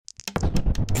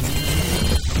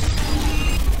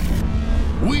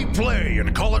We play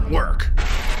and call it work.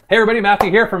 Hey everybody, Matthew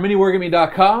here from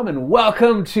MiniWargaming.com, and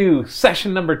welcome to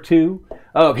session number 2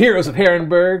 of Heroes of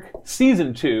Harrenburg,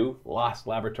 Season 2, Lost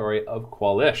Laboratory of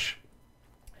Qualish.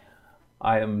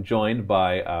 I am joined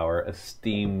by our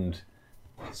esteemed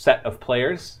set of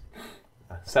players,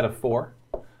 a set of 4.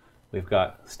 We've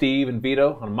got Steve and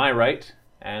Vito on my right,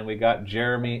 and we got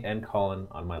Jeremy and Colin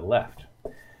on my left.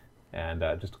 And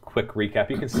just a quick recap.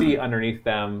 You can see underneath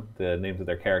them the names of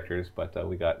their characters, but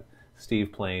we got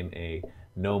Steve playing a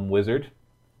gnome wizard,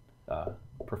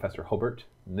 Professor Hobart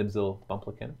Nibzil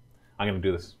Bumplikin. I'm going to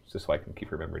do this just so I can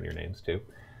keep remembering your names too.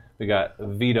 We got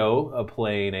Vito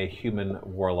playing a human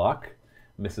warlock,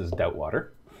 Mrs.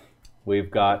 Doubtwater. We've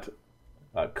got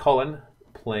Cullen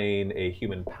playing a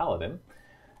human paladin,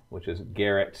 which is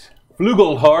Garrett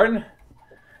Flugelhorn.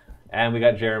 And we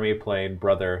got Jeremy playing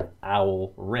Brother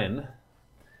Owl Rin,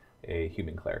 a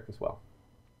human cleric as well.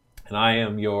 And I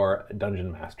am your dungeon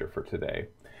master for today.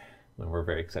 And we're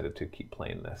very excited to keep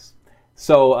playing this.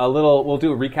 So we'll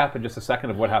do a recap in just a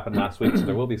second of what happened last week, so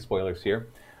there will be spoilers here.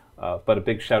 But a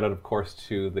big shout out, of course,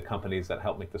 to the companies that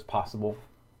helped make this possible.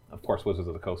 Of course, Wizards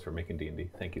of the Coast for making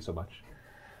D&D. Thank you so much.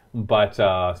 But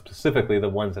specifically, the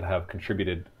ones that have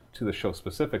contributed to the show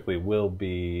specifically will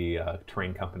be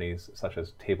terrain companies such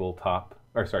as Table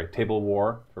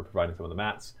War for providing some of the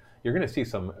mats. You're going to see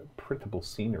some printable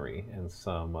scenery and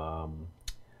some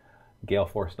Gale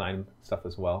Force 9 stuff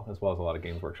as well as a lot of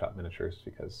Games Workshop miniatures,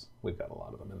 because we've got a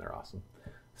lot of them and they're awesome.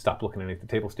 Stop looking underneath the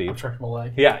table, Steve. I'm stretching my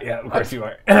leg. Yeah, of course you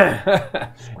are.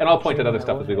 And I'll point at other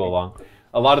stuff as we go along.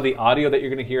 A lot of the audio that you're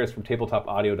going to hear is from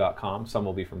tabletopaudio.com. Some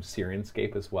will be from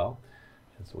Syrinscape as well.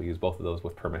 And so we use both of those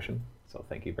with permission. So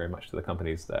thank you very much to the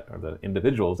companies the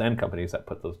individuals and companies that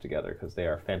put those together, because they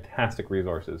are fantastic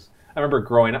resources. I remember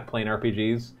growing up playing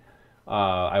RPGs.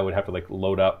 I would have to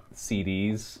load up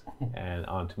CDs and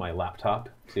onto my laptop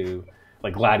to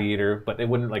Gladiator, but it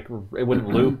wouldn't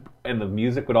loop, and the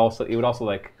music would also it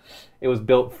was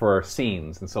built for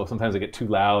scenes, and so sometimes it get too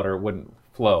loud or it wouldn't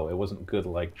flow. It wasn't good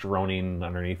droning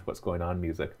underneath what's going on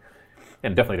music,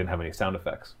 and definitely didn't have any sound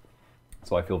effects.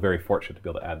 So I feel very fortunate to be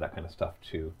able to add that kind of stuff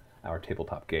to our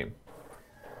tabletop game.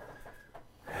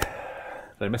 Did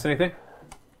I miss anything?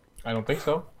 I don't think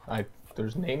so.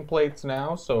 There's nameplates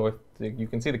now, so if you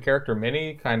can see the character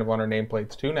mini kind of on our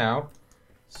nameplates too now.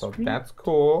 So that's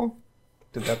cool.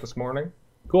 Did that this morning.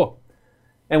 Cool.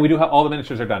 And we do have all the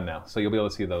miniatures are done now, so you'll be able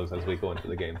to see those as we go into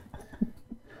the game.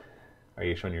 Are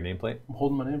you showing your nameplate? I'm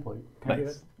holding my nameplate.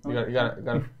 Nice. You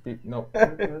gotta be, no.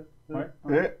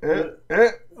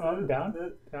 Down.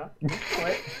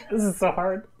 Wait, this is so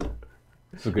hard.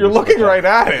 You're looking right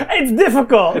at it. It's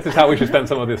difficult. This is how we should spend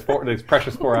some of these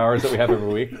precious 4 hours that we have every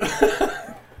week.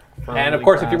 And of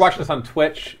course, if you're watching this on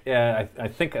Twitch, I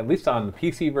think at least on the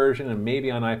PC version and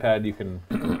maybe on iPad, you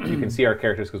can see our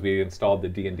characters, because we installed the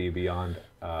D&D Beyond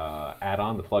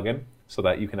add-on, the plugin, so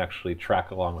that you can actually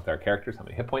track along with our characters how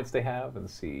many hit points they have and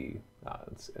see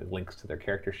links to their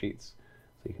character sheets,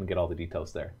 so you can get all the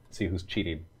details there. See who's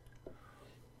cheating,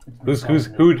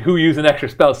 who used an extra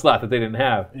spell slot that they didn't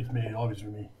have. It's me, obviously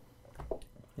me.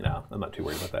 No, I'm not too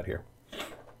worried about that here.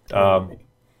 So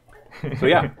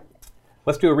yeah.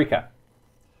 Let's do a recap.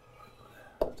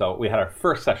 So we had our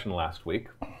first session last week.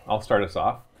 I'll start us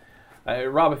off.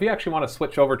 Rob, if you actually want to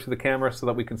switch over to the camera so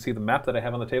that we can see the map that I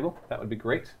have on the table, that would be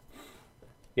great.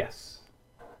 Yes.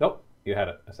 Nope, you had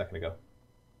it a second ago.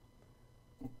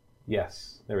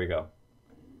 Yes, there we go.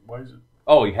 Why is it?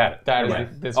 Oh, you had it. That is yeah.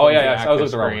 this Oh, one's yeah, the yeah. I was active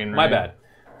looking wrong. screen, My right? bad.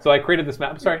 So I created this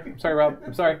map. I'm sorry, Rob.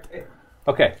 I'm sorry.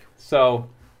 Okay, so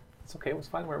it's okay. It was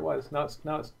fine where it was. Now it's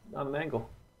on an angle.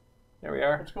 There we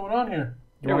are. What's going on here?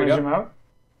 There we go. Zoom out?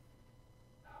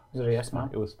 Is it a yes, no?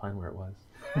 It was fine where it was.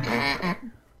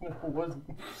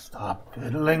 Stop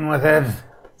fiddling with it.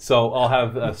 So I'll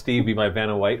have Steve be my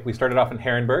Vanna White. We started off in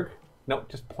Harrenburg. No,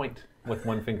 just point with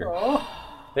one finger. Oh.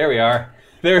 There we are.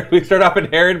 There we start off in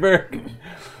Harrenburg.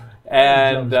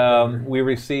 And we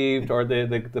received, or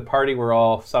the party were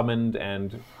all summoned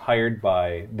and hired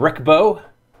by Brickbow,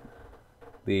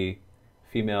 the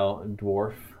female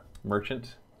dwarf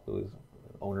merchant, who is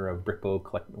owner of Brickbow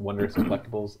Wonders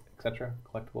Collectibles, etc.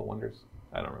 Collectible Wonders,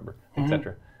 I don't remember,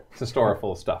 etc. It's a store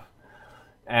full of stuff.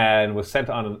 And was sent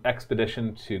on an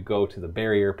expedition to go to the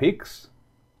Barrier Peaks.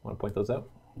 Want to point those out?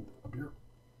 Up here.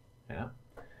 Yeah.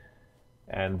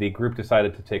 And the group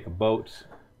decided to take a boat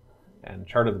and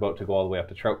charter the boat to go all the way up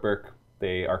to Troutburg.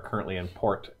 They are currently in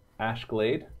Port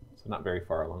Ashglade, so not very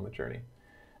far along the journey.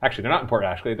 Actually, they're not in Port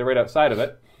Ashglade, they're right outside of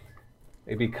it.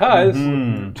 Because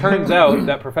turns out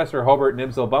that Professor Hobart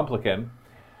Nibzil Bumplikin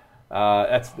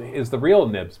is the real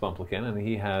Nibs Bumplikin, and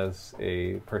he has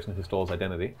a person who stole his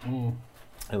identity.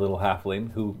 a little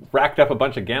halfling who racked up a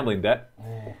bunch of gambling debt,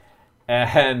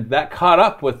 and that caught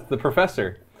up with the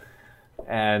professor,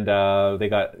 and you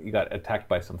got attacked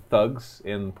by some thugs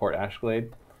in Port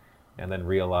Ashglade, and then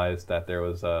realized that there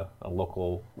was a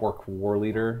local orc war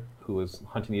leader who was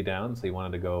hunting you down, so you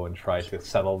wanted to go and try to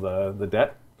settle the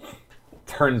debt.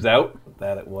 Turns out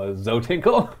that it was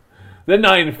Zotinkle, the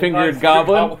nine-fingered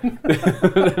goblin.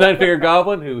 The nine-fingered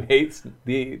goblin who hates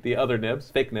the other nibs,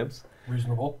 fake nibs,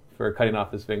 Reasonable. for cutting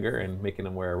off his finger and making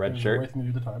him wear a red It was shirt. the right thing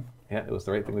to do at the time. Yeah, it was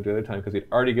the right thing to do at the time because he'd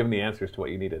already given the answers to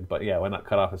what you needed. But yeah, why not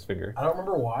cut off his finger? I don't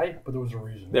remember why, but there was a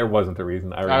reason. There wasn't a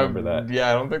reason. I remember that. Yeah,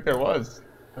 I don't think there was.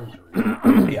 There was a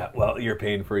reason. Yeah, well, you're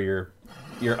paying for your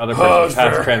other person's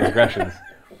past transgressions.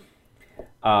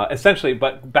 Essentially,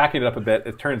 but backing it up a bit,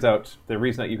 it turns out the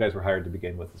reason that you guys were hired to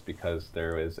begin with is because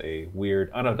there is a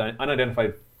weird,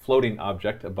 unidentified floating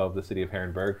object above the city of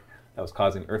Herrenberg that was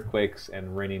causing earthquakes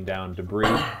and raining down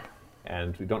debris.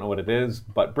 And we don't know what it is,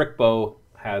 but Brickbow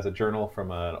has a journal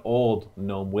from an old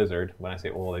gnome wizard. When I say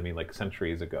old, I mean like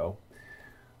centuries ago,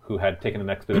 who had taken an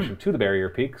expedition to the Barrier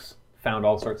Peaks, found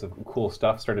all sorts of cool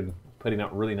stuff, started putting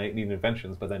out really neat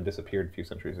inventions, but then disappeared a few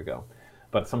centuries ago.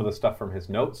 But some of the stuff from his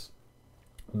notes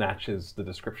matches the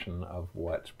description of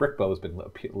what Brickbow has been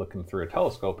looking through a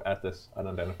telescope at this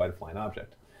unidentified flying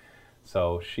object.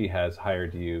 So she has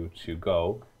hired you to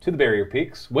go to the Barrier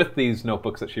Peaks with these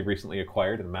notebooks that she recently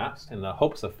acquired and maps in the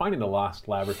hopes of finding the lost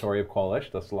laboratory of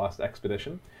Qualish, this lost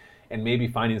expedition, and maybe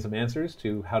finding some answers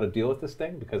to how to deal with this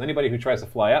thing, because anybody who tries to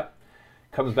fly up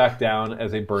comes back down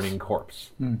as a burning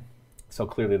corpse. So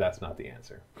clearly that's not the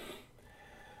answer.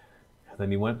 And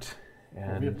then you went We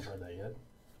haven't and... tried that yet.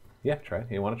 Yeah, try.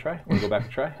 You want to try? Want to go back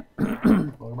and try?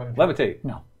 Well, go back and try. Levitate.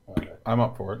 No. Okay. I'm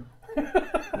up for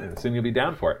it. Soon you'll be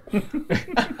down for it.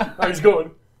 Oh, he's going.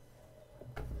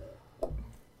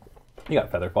 You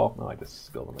got Featherfall. No, I just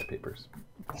spilled on my papers.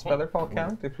 Does Featherfall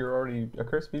count if you're already a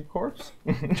crispy corpse?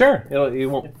 Sure. You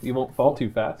won't fall too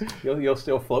fast. You'll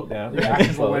still float down. The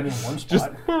actions will Slowly. land in one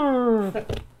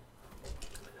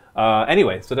spot.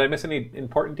 Anyway, so did I miss any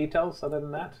important details other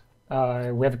than that?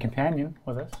 We have a companion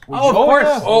with us. Oh, of course.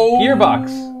 yeah. Gearbox.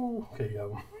 Okay,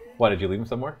 What, did you leave him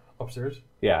somewhere? upstairs.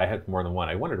 Yeah, I had more than one.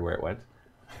 I wondered where it went.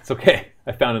 It's okay.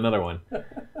 I found another one.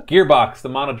 Gearbox, the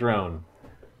monodrone.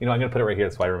 You know, I'm going to put it right here.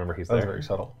 That's why I remember he's That's there. very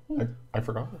subtle. I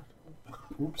forgot.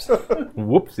 Oops.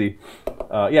 Whoopsie.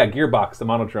 Yeah, Gearbox, the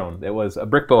monodrone. It was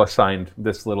Brickbow assigned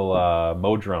this little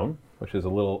modrone, which is a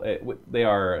little... they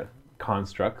are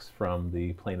constructs from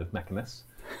the plane of Mechanus,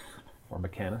 or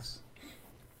Mechanus.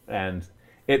 And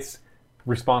it's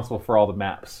responsible for all the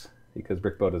maps, because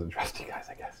Brickbow doesn't trust you guys,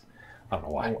 I guess. I don't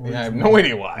know why. Yeah, I have no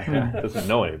idea why. Yeah, doesn't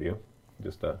know any of you.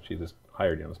 She just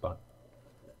hired you on the spot.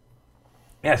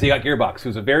 Yeah, so you got Gearbox,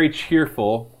 who's a very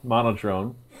cheerful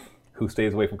monodrone who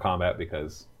stays away from combat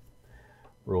because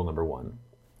rule number 1,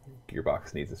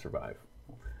 Gearbox needs to survive.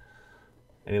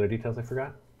 Any other details I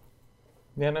forgot?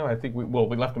 Yeah, no, I think we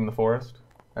left him in the forest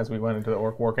as we went into the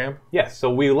orc war camp. Yes,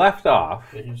 so we left off.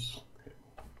 Yeah, he's...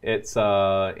 It's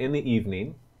in the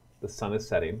evening. The sun is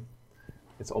setting.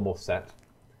 It's almost set.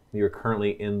 You're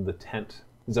currently in the tent,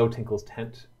 Zotinkle's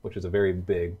tent, which is a very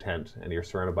big tent, and you're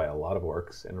surrounded by a lot of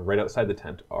orcs. And right outside the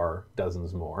tent are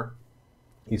dozens more.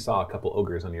 You saw a couple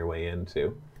ogres on your way in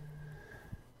too.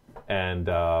 And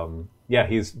yeah,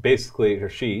 he's basically, or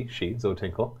she,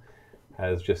 Zotinkle,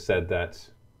 has just said that.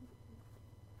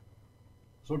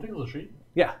 So Tinkle's a sheep.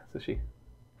 Yeah, it's a she.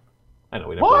 I know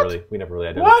we What? never really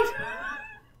identified. What?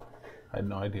 I had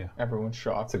no idea. Everyone's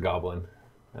shocked. It's a goblin.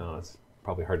 I don't know. It's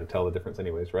probably hard to tell the difference,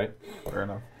 anyways, right? Fair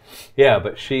enough. Yeah,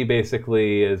 but she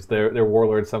basically is their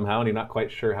warlord somehow, and you're not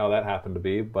quite sure how that happened to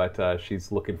be, but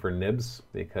she's looking for Nibs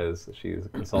because she's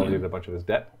consolidated a bunch of his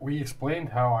debt. We explained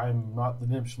how I'm not the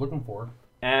nymph she's looking for.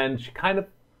 And she kind of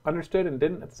understood and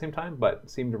didn't at the same time, but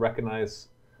seemed to recognize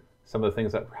some of the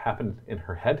things that happened in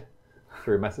her head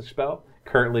through a message spell.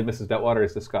 Currently, Mrs. Detwater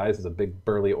is disguised as a big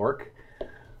burly orc,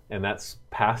 and that's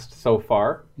passed so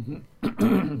far. But Do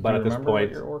you at this remember point...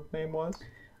 what your orc name was?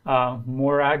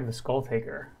 Morag the Skull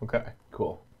Taker. Okay.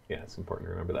 Cool. Yeah, it's important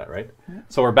to remember that, right?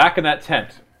 So we're back in that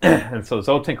tent. And so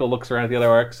Zotinkle looks around at the other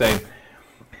orcs saying,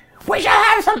 "We shall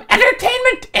have some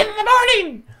entertainment in the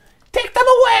morning! Take them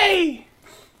away!"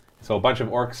 So a bunch of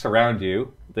orcs surround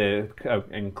you,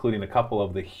 including a couple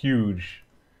of the huge,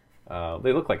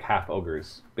 they look like half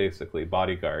ogres, basically,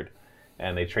 bodyguard.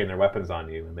 And they train their weapons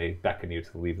on you, and they beckon you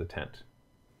to leave the tent,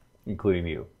 including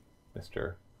you,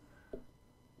 Mr.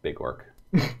 Big Orc.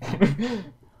 So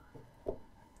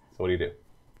what do? Do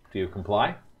you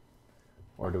comply?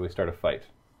 Or do we start a fight?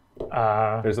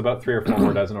 There's about 3 or 4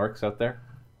 more dozen orcs out there.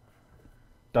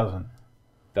 Dozen.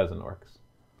 Dozen orcs.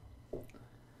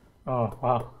 Oh,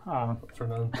 wow.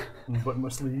 Turn on and button my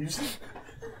sleeves.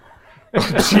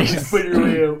 Jeez. Put your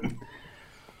way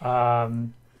out.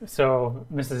 So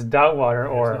Mrs. Doubtwater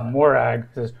or not. Morag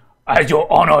says, "As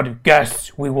your honored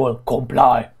guests, we will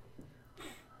comply."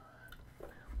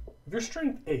 If you're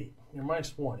strength 8, you're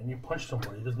 -1, and you punch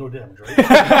somebody, there's no damage, right?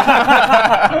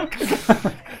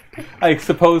 I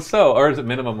suppose so. Or is it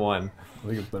minimum 1? I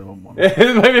think it's minimum 1.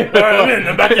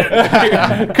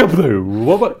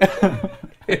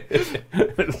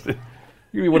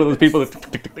 You'd be one of those people that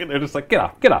they're just like, get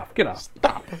off.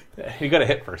 Stop. You got to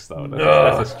hit first, though.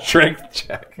 That's a strength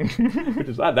check. Which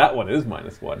is odd. That one is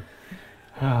 -1.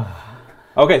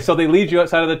 Okay, so they lead you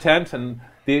outside of the tent, and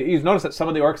you notice that some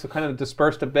of the orcs have kind of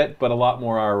dispersed a bit, but a lot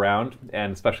more are around,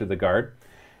 and especially the guard.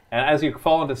 And as you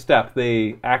fall into step,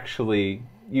 they actually...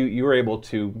 You were able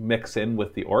to mix in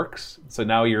with the orcs, so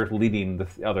now you're leading the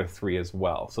other 3 as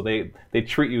well. So they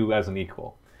treat you as an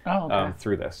equal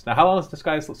through this. Now, how long does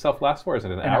disguise itself last for? Is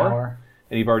it an hour?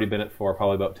 And you've already been it for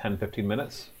probably about 10-15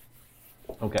 minutes?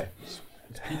 Okay. These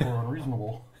people are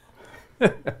unreasonable.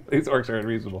 These orcs are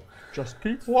unreasonable. Just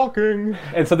keep walking.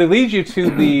 And so they lead you to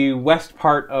the west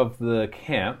part of the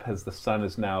camp as the sun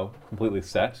is now completely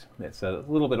set. It's a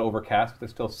little bit overcast, but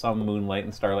there's still some moonlight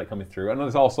and starlight coming through. And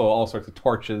there's also all sorts of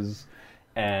torches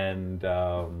and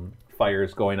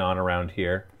fires going on around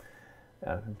here.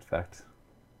 In fact,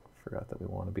 I forgot that we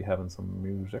want to be having some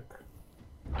music.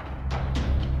 I'm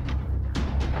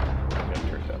gonna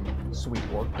turn it down. Sweet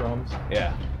orc drums.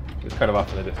 Yeah, it's kind of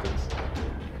off in the distance.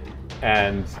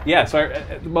 And yeah, so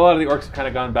a lot of the orcs have kind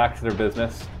of gone back to their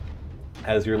business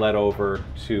as you're led over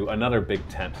to another big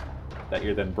tent that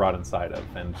you're then brought inside of.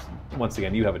 And once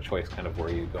again, you have a choice kind of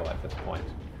where you go at this point.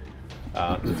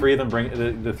 The 3 of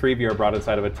them the 3 of you are brought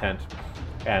inside of a tent,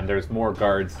 and there's more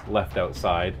guards left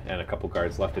outside and a couple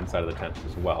guards left inside of the tent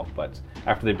as well. But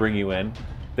after they bring you in,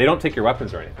 they don't take your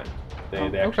weapons or anything.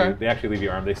 They actually leave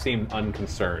you armed. They seem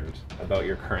unconcerned about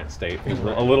your current state.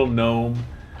 A little gnome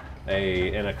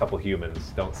and a couple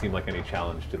humans don't seem like any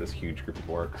challenge to this huge group of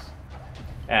orcs.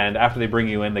 And after they bring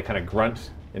you in, they kind of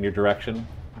grunt in your direction.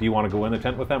 Do you want to go in the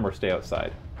tent with them or stay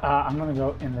outside? I'm going to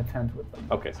go in the tent with them.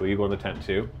 Okay, so you go in the tent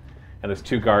too. And there's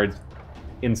 2 guards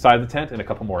inside the tent and a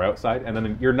couple more outside. And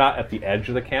then you're not at the edge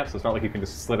of the camp, so it's not like you can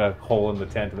just slit a hole in the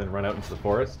tent and then run out into the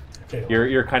forest. Okay.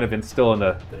 You're kind of still in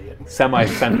the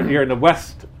semi-center. You're in the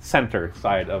west center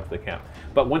side of the camp.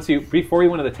 But before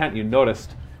you went into the tent, you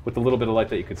noticed, with the little bit of light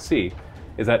that you could see,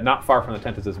 is that not far from the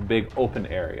tent is this big open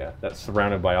area that's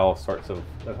surrounded by all sorts of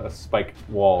spiked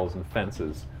walls and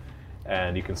fences.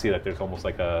 And you can see that there's almost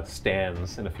like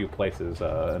stands in a few places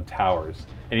and towers.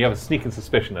 And you have a sneaking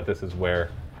suspicion that this is where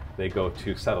they go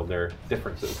to settle their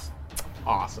differences.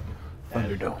 Awesome.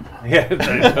 Thunderdome. Yeah,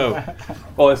 Thunderdome.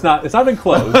 Well, it's not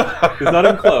enclosed. It's not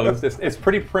enclosed. It's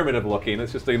pretty primitive looking.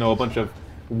 It's just a bunch of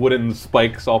wooden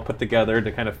spikes all put together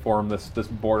to kind of form this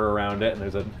border around it. And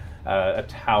there's a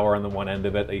tower on the one end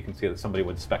of it that you can see that somebody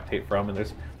would spectate from. And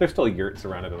there's still yurts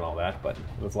around it and all that, but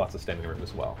there's lots of standing room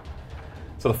as well.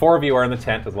 So the 4 of you are in the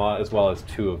tent as well as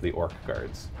 2 of the orc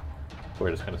guards who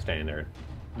are just kind of standing there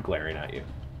glaring at you.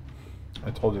 I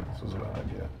told you this was a bad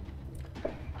idea.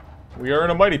 We are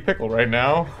in a mighty pickle right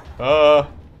now.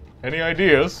 Any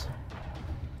ideas?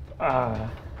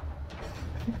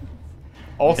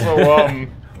 Also,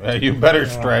 Yeah, you better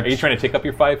stretch. Are you trying to take up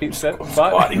your 5 feet spot?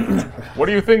 what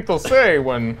do you think they'll say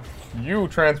when you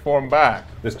transform back?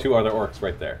 There's 2 other orcs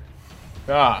right there.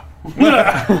 Ah.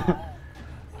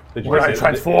 Did you When I say-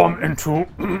 transform into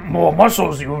more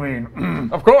muscles, you mean?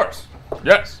 Of course.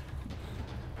 Yes.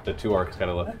 The 2 orcs kind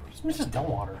of look. It's just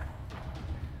Delwater.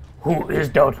 Who is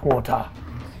Doubtwater?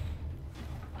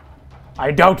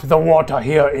 I doubt the water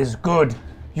here is good,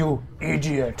 you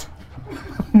idiot.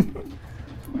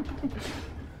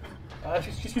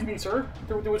 Excuse me, sir.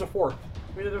 There was a 4th.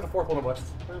 There's a 4th one of us.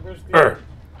 Where's the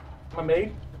my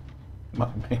maid? My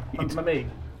maid. My maid.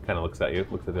 Kind of looks at you,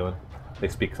 looks at Dylan. They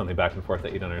speak something back and forth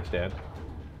that you don't understand.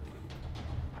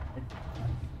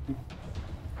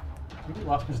 We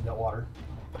lost Miss Delwater.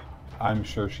 I'm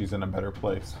sure she's in a better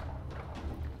place.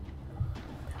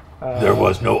 There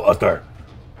was no other.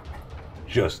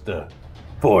 Just the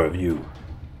 4 of you.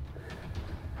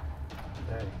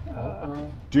 Okay.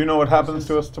 Do you know what happens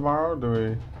to us tomorrow? Do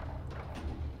we?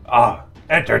 Ah,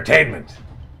 entertainment.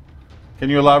 Can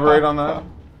you elaborate on that?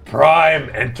 Prime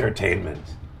entertainment.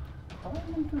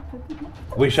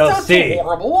 We shall That's see.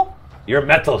 horrible. Your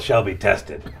metal shall be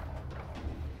tested.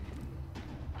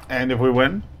 And if we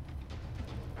win?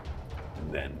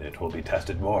 Then it will be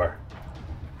tested more.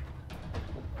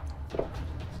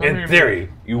 I In mean- theory,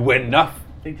 you win enough,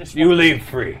 They just you want- leave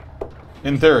free.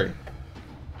 In theory.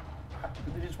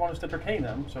 They just want us to entertain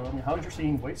them. So, I mean, how's your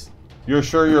singing voice? You're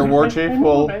sure your war chief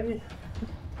will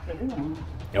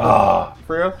Ah,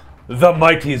 free us? the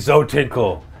mighty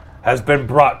Zotinkle has been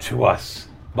brought to us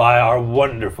by our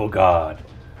wonderful god.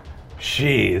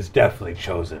 She is definitely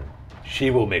chosen. She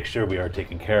will make sure we are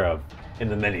taken care of in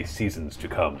the many seasons to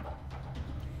come.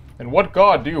 And what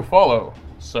god do you follow,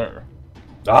 sir?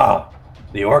 Ah,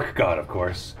 the orc god, of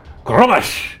course.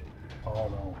 Grumish!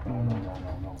 Oh,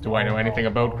 no. Do I know anything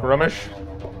about Grumish?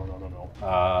 No.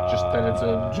 Just that it's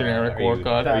a generic are you- orc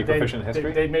god? Are you proficient in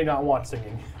history? They may not want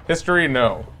singing. History,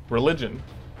 no. Religion.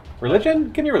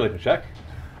 Religion? Give me a religion check.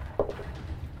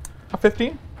 A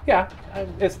 15? Yeah,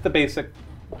 it's the basic,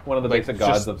 one of the basic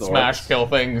gods Just of the smash, orcs. kill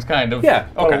things, kind of. Yeah.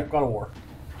 Okay. God of War.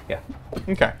 Yeah.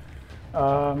 Okay.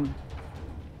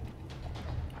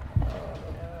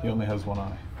 He only has one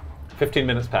eye. 15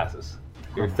 minutes passes.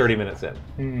 You're 30 minutes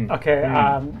in. Okay.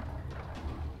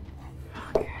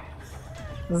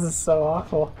 This is so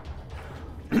awful.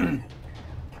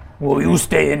 Will you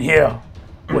stay in here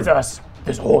with us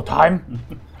this whole time?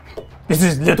 This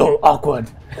is little awkward.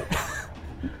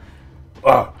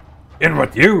 In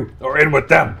with you or in with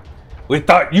them? We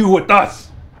thought you with us.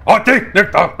 They're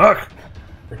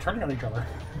They're turning on each other.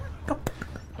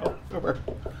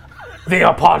 They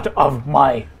are part of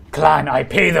my clan. I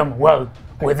pay them well.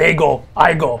 Where they go,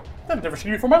 I go. I've never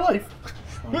seen you for my life.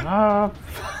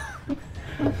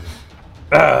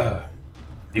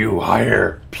 You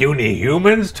hire puny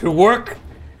humans to work?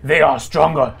 They are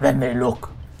stronger than they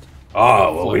look.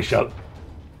 Oh, well, we shall.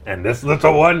 And this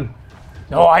little one?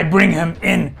 No, I bring him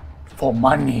in for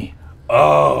money.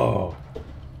 Oh.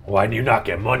 Why do you not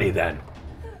get money then?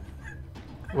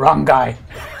 Wrong guy.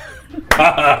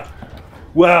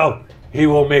 Well, he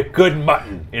will make good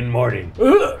mutton in morning.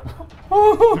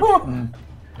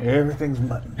 Everything's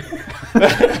mutton.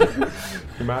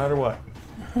 No matter what.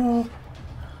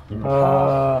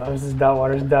 This is that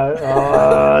water's that.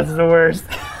 Oh, this is the worst.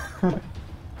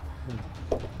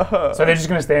 So they're just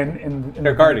gonna stay in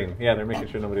They're guarding. Yeah, they're making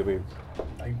sure nobody leaves.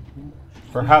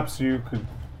 Perhaps you could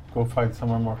go find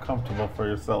somewhere more comfortable for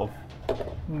yourself.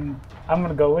 I'm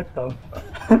gonna go with them.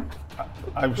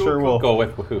 I'm sure we'll Go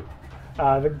with who?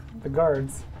 The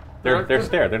guards. They're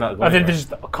there. They're not Oh, going they're anywhere.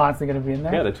 just constantly gonna be in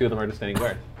there. Yeah, the two of them are just standing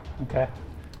guard. Okay.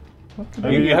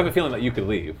 You have a feeling that you could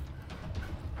leave.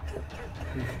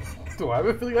 Do I have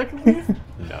a feeling I can leave?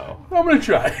 No. I'm gonna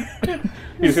try. You're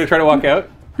just gonna try to walk out?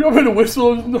 I'm gonna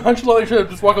whistle and hunch like shit.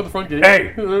 Just walk out the front gate.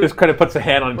 Hey, Just kind of puts a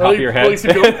hand on top Really? of your Really head,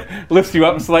 secure? lifts you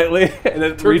up slightly, and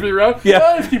then turns me around.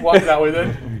 Yeah. Just keep walking that way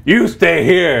then. you stay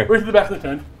here. Right to the back of the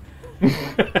tent.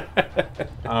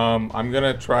 I'm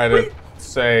gonna try to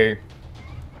say,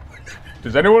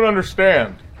 does anyone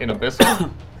understand in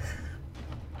Abyssal?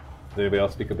 Does anybody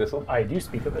else speak Abyssal? I do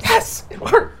speak of this. Yes, it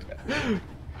worked.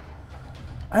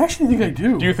 I actually think I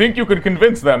do. Do you think you could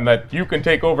convince them that you can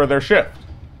take over their shift?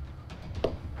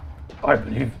 I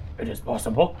believe it is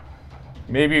possible.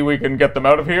 Maybe we can get them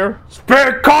out of here?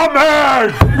 Speak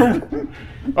common!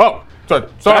 Oh,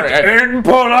 sorry. That's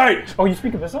impolite! Oh, you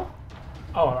speak Abyssal?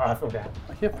 Oh, I forgot.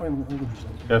 I can't find the languages.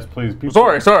 Yes, please. Be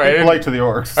Sorry. Be I polite to the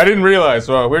orcs. didn't realize.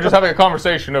 We were just having a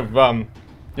conversation of,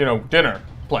 dinner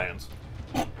plans.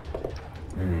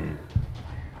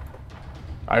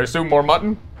 I assume more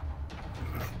mutton?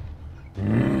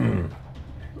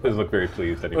 Doesn't look very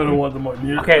pleased I anymore. don't want the mutton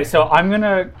here. Okay, so I'm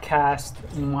gonna cast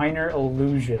Minor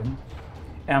Illusion,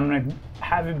 and I'm gonna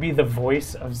have it be the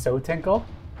voice of Zotinkle,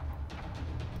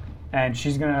 and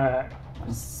she's gonna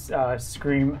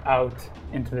scream out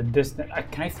into the distance.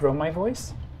 Can I throw my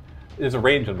voice? There's a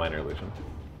range in Minor Illusion.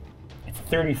 It's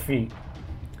 30 feet.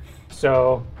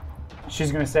 So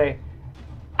she's gonna say,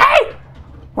 "Hey,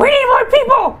 we need more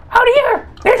people out here.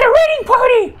 There's a raiding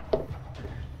party."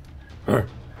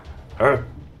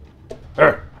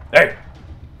 Hey!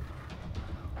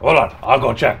 Hold on, I'll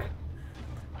go check.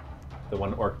 The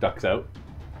one orc ducks out.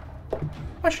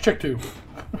 I should check too.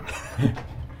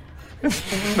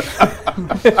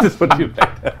 Just what you think.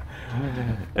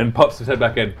 And pops his head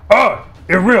back in. Oh,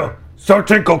 you're real!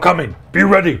 Zotinkle coming! Be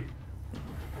ready!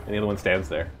 And the other one stands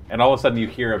there. And all of a sudden you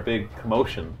hear a big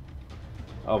commotion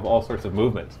of all sorts of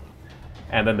movement.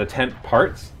 And then the tent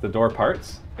parts, the door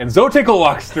parts, and Zotinkle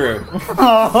walks through.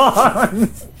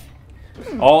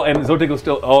 Zotinkle's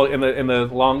still all in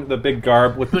the big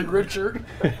garb with The red shirt.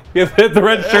 he has the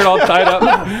red shirt all tied up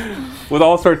with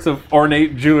all sorts of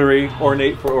ornate jewelry,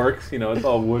 ornate for orcs. You know, it's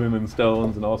all wooden and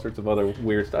stones and all sorts of other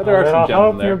weird stuff. There are some I'll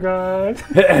gems in help there.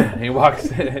 you guys. He walks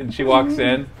in, and she walks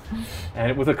in,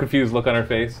 and with a confused look on her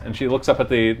face, and she looks up at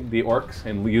the orcs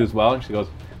and you as well, and she goes,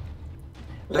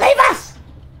 Leave us!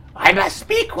 I must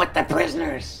speak with the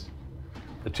prisoners.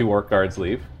 The 2 orc guards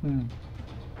leave.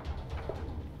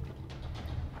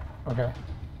 Okay.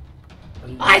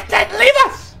 I said leave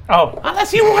us! Oh,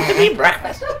 Unless you want to eat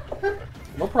breakfast.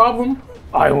 No problem.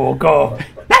 I will go.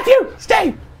 Matthew,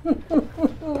 stay!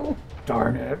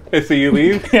 Darn it. So you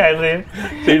leave. Yeah, I leave.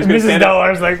 So you're just gonna Mrs. stand up.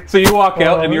 Dellar's like, So you walk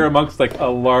out, and Oh. you're amongst like a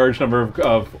large number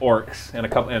of orcs, and a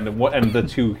couple, and the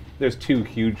 2. There's 2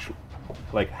 huge,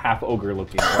 like half ogre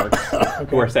looking orcs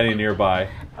who are standing nearby.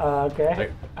 okay.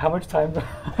 Like- How much time do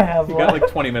I have You got left?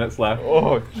 like 20 minutes left.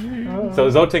 Oh, So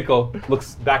Zotinkle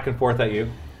looks back and forth at you,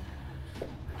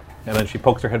 and then she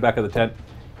pokes her head back at the tent,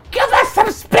 Give us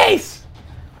some space!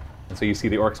 and so you see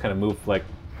the orcs kind of move like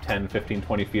 10, 15,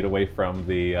 20 feet away from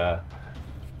the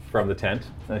tent,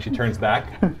 and then she turns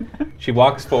back. She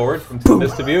walks forward into the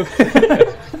midst of you,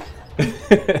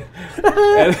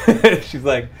 and she's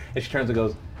like, and she turns and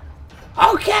goes,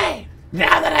 Okay,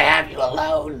 now that I have you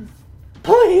alone,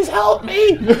 please help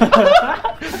me.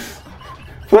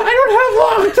 But I don't have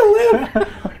long to live.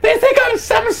 They think I'm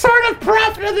some sort of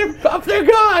prophet of their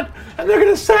god, and they're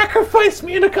gonna sacrifice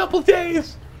me in a couple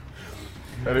days.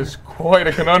 that is quite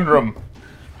a conundrum.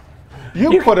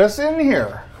 You put us in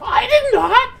here. I did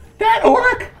not. That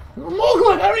orc,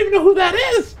 Mogluk, I don't even know who that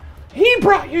is. He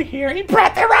brought you here. He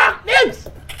brought the wrong nibs.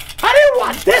 I didn't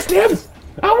want this nibs.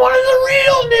 I wanted the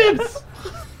real nibs.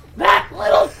 That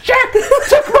little jerk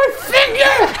took my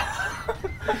finger.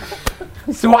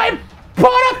 So I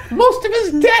bought up most of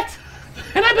his debt,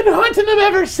 and I've been hunting him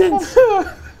ever since.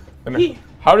 And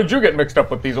how did you get mixed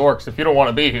up with these orcs if you don't want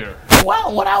to be here?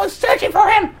 Well, when I was searching for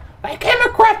him, I came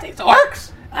across these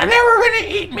orcs, and they were gonna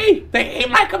eat me. They ate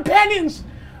my companions.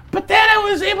 But then I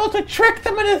was able to trick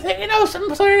them into thinking I was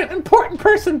some sort of important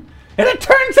person. And it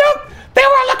turns out they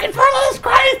were looking for a little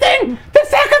scrawny thing to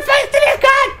sacrifice to their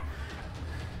god.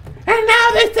 And now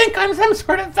they think I'm some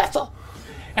sort of vessel.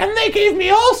 And they gave me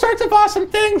all sorts of awesome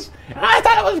things, and I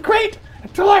thought it was great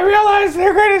until I realized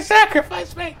they're going to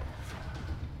sacrifice me.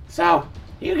 So,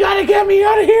 you gotta get me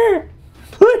out of here.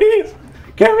 Please,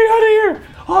 get me out of here.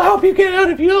 I'll help you get out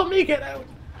if you help me get out.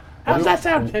 How's that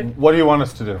sound, kid? What do you want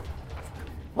us to do?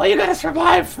 Well, you gotta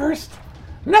survive first.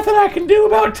 Nothing I can do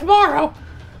about tomorrow.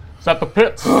 Is that the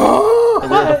pits that we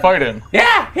had to fight in?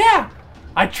 Yeah.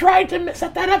 I tried to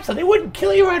set that up so they wouldn't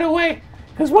kill you right away.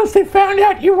 Because once they found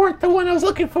out you weren't the one I was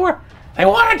looking for, they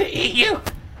wanted to eat you.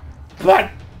 But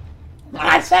when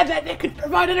I said that they could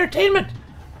provide entertainment,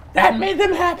 that made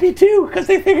them happy too. Because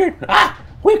they figured,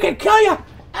 we could kill you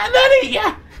and then eat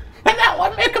you. And that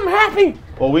would make them happy.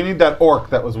 Well, we need that orc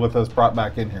that was with us brought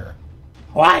back in here.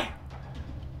 Why?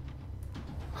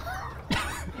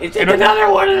 It's just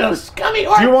another one of those scummy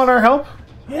orcs. Do you want our help?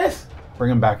 Yes.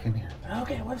 Bring him back in here.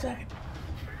 Okay, 1 second.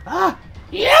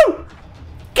 You!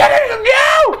 Get in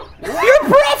now! Your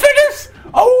prophetess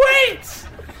awaits!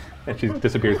 and she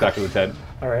disappears back to the tent.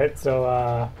 all right,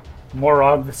 so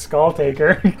Morog, the Skull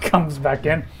Taker, comes back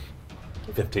in.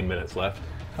 15 minutes left.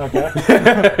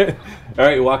 Okay. All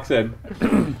right, he walks in.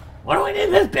 What do we need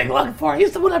this big lug for?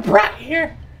 He's the one that brought you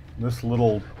here. This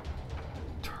little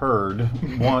turd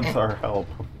wants our help.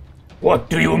 What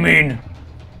do you mean?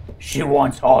 She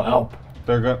wants our help.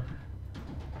 They're going.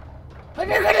 But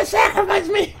they're gonna sacrifice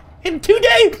me in 2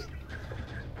 days.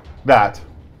 That.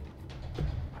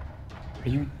 Are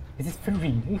you? Is this for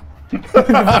real?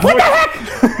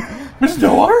 Mr.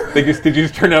 Delwater? Did you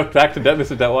just turn out back to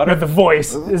Mrs. Detwater? The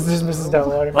voice is just Mrs.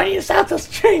 Delwater. Why do you sound so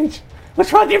strange?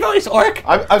 What's wrong with your voice, orc?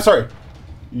 I'm sorry.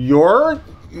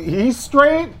 He's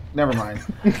straight? Never mind.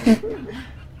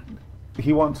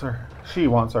 She wants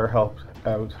our help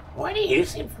out. Why do you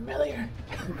seem familiar?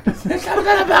 There's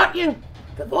something about you.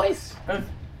 The voice.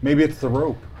 Maybe it's the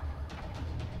rope.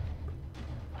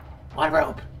 What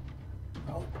rope?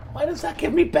 Rope? Why does that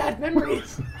give me bad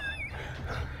memories?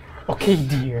 Okay,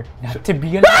 dear, not to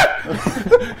be alarmed. Why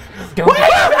are you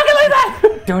talking like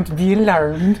that? Don't be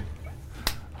alarmed.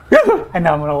 And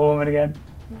now I'm an old woman again.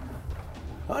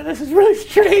 Oh, this is really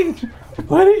strange.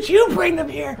 Why did you bring them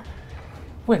here?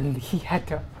 Well, he had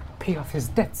to pay off his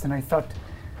debts, and I thought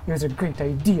it was a great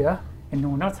idea, and no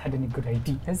one else had any good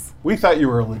ideas. We thought you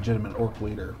were a legitimate orc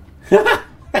leader.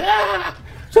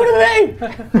 So do they.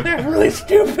 They're really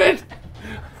stupid.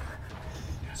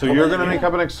 So you're going to make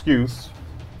up an excuse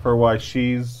for why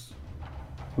she's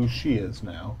who she is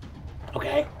now,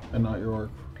 Okay. and not your orc.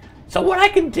 So what I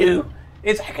can do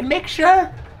is I can make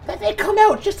sure that they come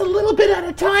out just a little bit at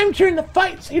a time during the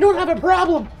fight so you don't have a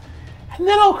problem. And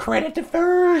then I'll create a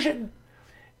diversion.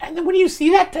 And then when you see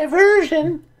that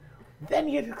diversion, then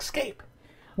you escape.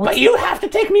 But you have to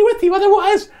take me with you,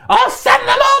 otherwise I'll send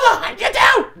them all to hunt you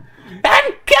down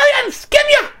and kill you and skin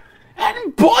you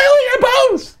and boil your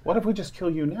bones. What if we just kill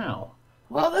you now?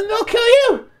 well, then they'll kill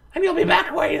you, and you'll be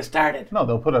back where you started, No,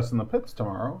 they'll put us in the pits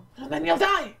tomorrow. and then you'll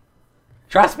die.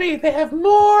 Trust me, they have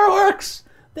more orcs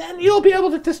than you'll be able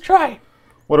to destroy.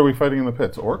 What are we fighting in the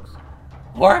pits? Orcs?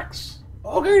 Orcs,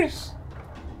 ogres,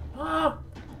 my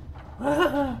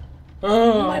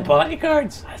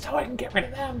bodyguards. That's how I can get rid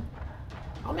of them.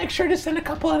 I'll make sure to send a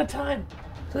couple at a time,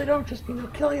 so they don't just,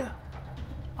 kill you.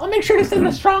 I'll make sure to send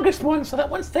the strongest ones, so that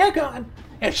once they're gone,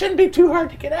 it shouldn't be too hard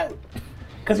to get out.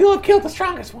 Because you'll have killed the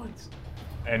strongest ones.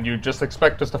 And you just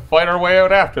expect us to fight our way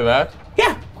out after that?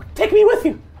 Yeah, take me with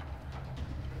you.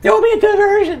 There will be a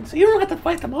diversion, so you don't have to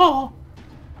fight them all.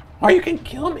 Or you can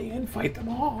kill me and fight them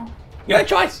all. Your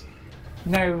choice.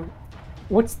 Now,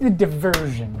 what's the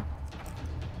diversion?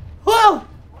 Well,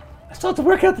 I still have to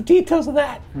work out the details of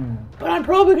that. But I'm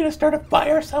probably going to start a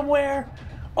fire somewhere.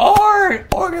 Or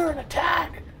order an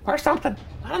attack. Or something.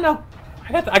 I don't know.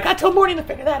 I got till morning to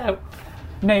figure that out.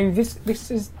 Now, this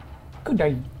is a good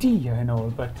idea and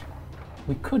all, but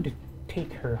we could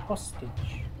take her hostage.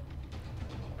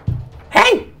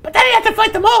 Hey, but then you have to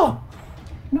fight them all.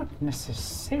 Not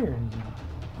necessarily.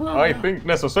 I think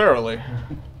necessarily.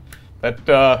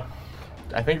 That,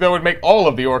 I think that would make all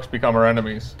of the orcs become our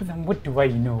enemies. But then what do I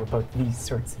know about these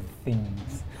sorts of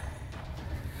things?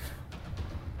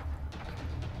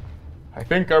 I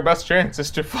think our best chance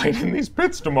is to fight in these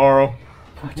pits tomorrow.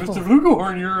 Mr.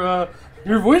 Flugelhorn,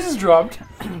 your voice is dropped.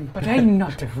 But I'm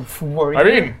not a warrior. I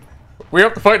mean, we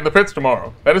have to fight in the pits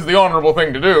tomorrow. That is the honorable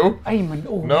thing to do. I'm an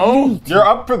old No? lady. You're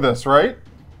up for this, right?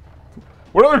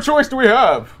 What other choice do we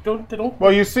have? They don't.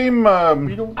 Well, you seem I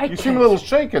you seem a can't. little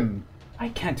shaken. I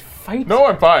can't fight. No,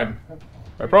 I'm fine.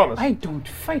 I promise. I don't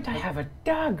fight. I have a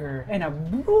dagger and a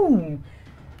broom.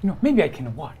 Maybe I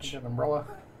can watch. An umbrella.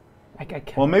 I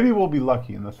can't. Well, maybe we'll be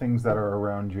lucky, and the things that are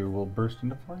around you will burst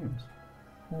into flames.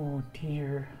 Oh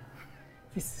dear.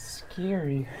 This is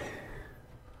scary.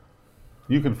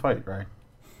 You can fight, right?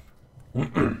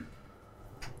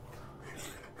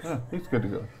 Yeah, he's good to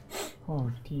go.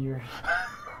 Oh dear.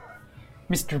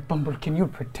 Mr. Bumble, can you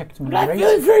protect me, I'm not right?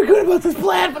 feeling very good about this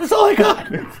plan, but that's all I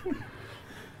got. You're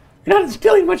not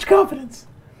instilling much confidence.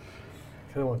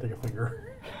 I don't want to take a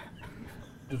finger.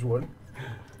 Just one.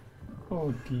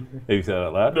 Oh dear. Have you said that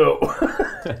out loud? No.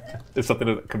 There's something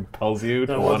that compels you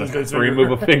to No, want just to gonna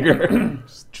remove a finger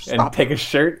and take a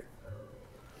shirt.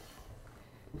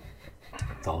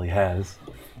 That's all he has.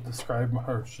 Describe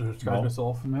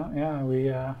myself. Well, yeah,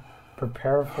 we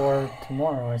prepare for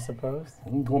tomorrow, I suppose.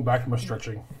 I'm going back to my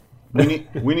stretching.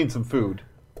 We need some food.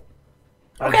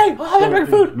 Okay, I'll have my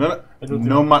food.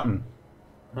 No mutton.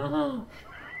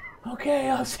 Okay,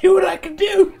 I'll see what I can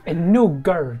do. And no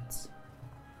guards.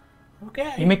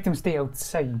 Okay. You make them stay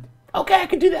outside. Okay, I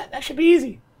can do that. That should be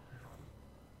easy.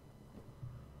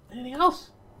 Anything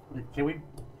else? Can we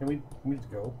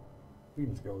just go? We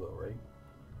can just go though, right?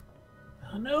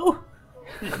 Oh, no.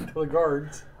 Tell the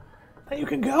guards. That you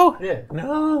can go? Yeah.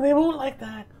 No, they won't like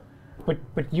that. But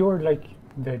you're like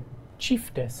the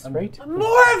chiefess, right? I'm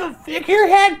more of a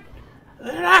figurehead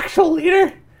than an actual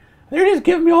leader. They're just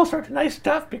giving me all sorts of nice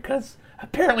stuff because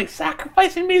apparently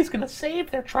sacrificing me is going to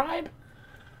save their tribe.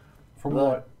 From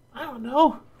what? I don't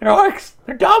know. They're orcs.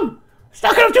 They're dumb. It's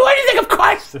not going to do anything, of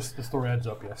course. This story adds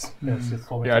up, yes. Yes, it's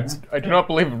all Yeah, makes sense. I do not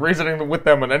believe reasoning with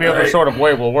them in any other sort of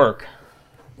way will work.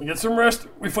 We get some rest.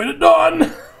 We fight at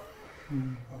dawn.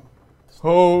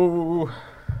 Oh,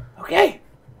 Okay,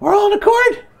 we're all in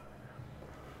accord.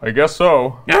 I guess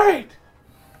so. All right.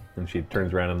 And she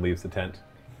turns around and leaves the tent.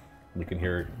 You can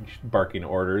hear her barking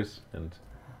orders and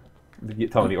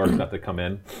telling the orcs not to come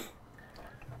in.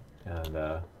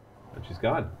 And she's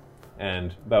gone.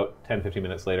 And about 10-15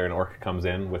 minutes later, an orc comes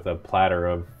in with a platter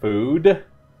of food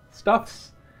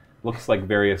stuffs. Looks like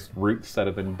various roots that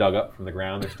have been dug up from the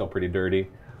ground. They're still pretty dirty.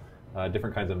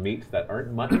 Different kinds of meat that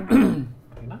aren't mutton.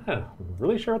 I'm not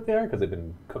really sure what they are because they've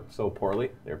been cooked so poorly.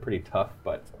 They're pretty tough,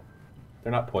 but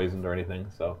they're not poisoned or anything.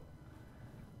 So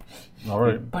All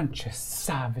right. Bunch of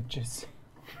savages.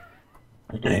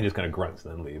 he just kind of grunts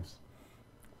and then leaves.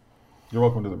 You're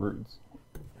welcome to the roots.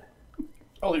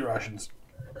 I'll eat rations.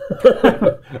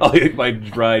 I'll eat my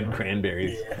dried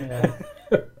cranberries. Yeah.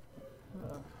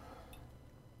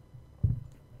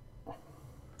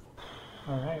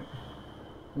 All right.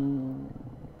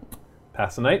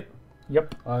 Pass the night.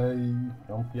 Yep.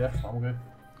 Yeah, I'm good.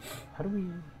 How do we?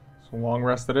 So long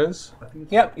rest it is.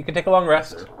 Yep, you can take a long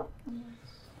rest.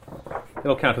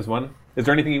 It'll count as one. Is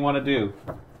there anything you want to do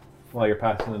while you're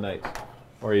passing the night?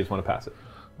 Or you just want to pass it?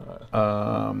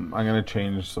 I'm gonna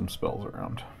change some spells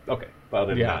around. Okay, but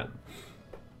other than Yeah. that.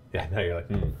 Yeah, now you're like,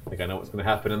 I think I know what's going to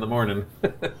happen in the morning.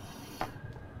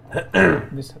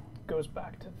 This goes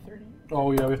back to 30.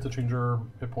 Oh yeah, we have to change our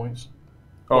hit points.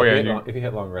 Oh yeah. If you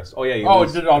hit long rest. Oh yeah. You Oh,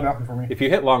 lose. it did it automatically for me. If you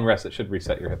hit long rest, it should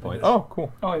reset your hit points. Oh,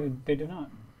 cool. Oh, they did not.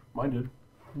 Mine did.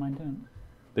 Mine didn't.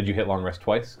 Did you hit long rest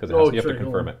twice? Because Oh, you have to sorry,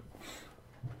 confirm hold it.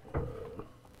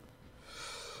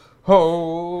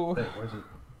 Oh, Hey, where's it?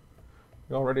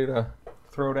 you all ready to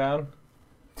throw down?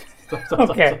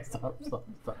 Okay. Stop.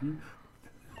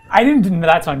 I didn't.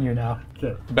 That's on you now.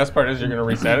 Okay. The best part is you're gonna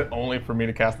reset it only for me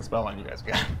to cast the spell on you guys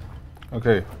again.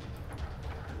 Okay.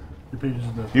 Your page is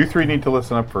done. You three need to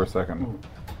listen up for a second.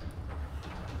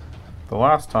 The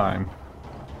last time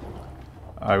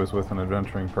I was with an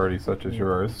adventuring party such as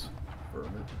yours,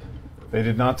 they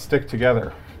did not stick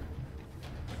together.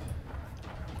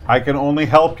 I can only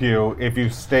help you if you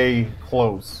stay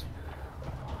close.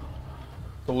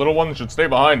 The little ones should stay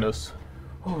behind us.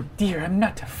 Oh dear, I'm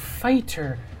not a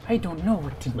fighter. I don't know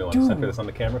what to We want to do. center this on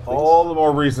the camera, please. All the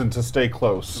more reason to stay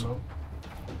close.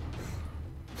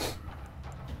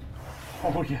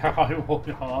 Oh yeah, I will.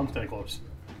 Yeah, I'm staying close.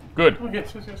 Good. Oh,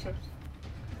 yes.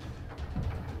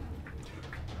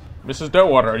 Mrs.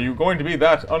 Deadwater, are you going to be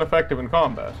that ineffective in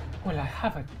combat? Well, I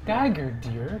have a dagger,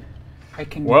 dear. I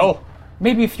can. Well,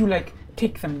 Maybe if you like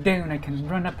take them down, I can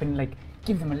run up and like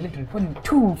give them a little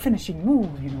 1-2 finishing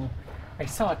move. You know, I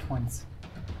saw it once.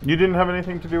 You didn't have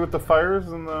anything to do with the fires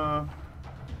and the...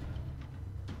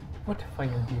 What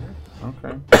fire, dear?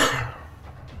 Okay.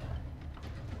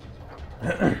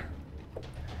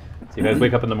 So you guys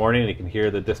wake up in the morning and you can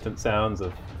hear the distant sounds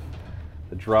of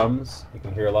the drums. You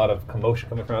can hear a lot of commotion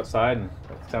coming from outside, and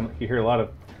you hear a lot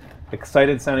of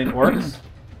excited sounding orcs.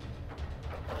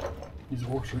 These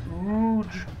orcs are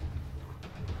huge.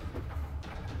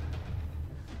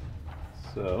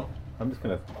 So I'm just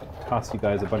going to toss you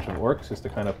guys a bunch of orcs just to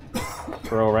kind of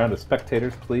throw around as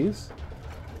spectators, please.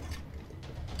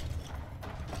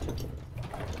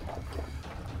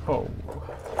 oh,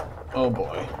 Oh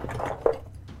boy.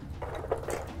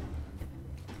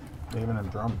 Even a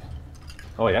drum.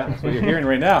 Oh yeah, that's what you're hearing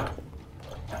right now.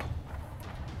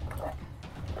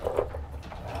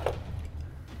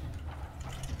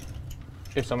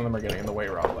 if some of them are getting in the way,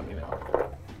 Rob, let me know.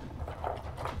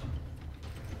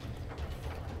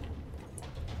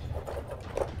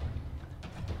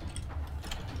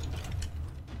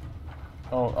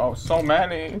 Oh, so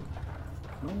many.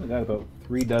 Well, we got about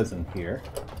 3 dozen here.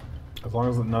 As long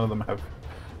as none of them have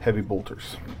heavy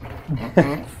bolters.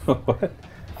 What?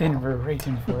 Then we're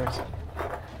waiting for it.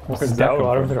 Where's that come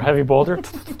out from? of their heavy boulder.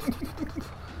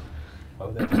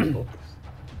 Oh, that's cool.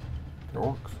 They're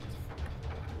orcs.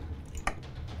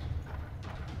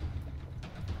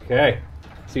 Okay.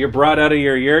 So you're brought out of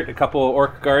your yurt. A couple of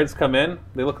orc guards come in.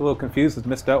 They look a little confused as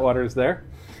Miss Deadwater is there.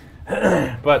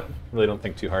 But really don't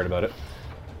think too hard about it.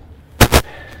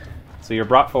 So you're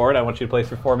brought forward. I want you to place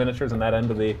your 4 miniatures on that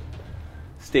end of the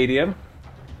stadium.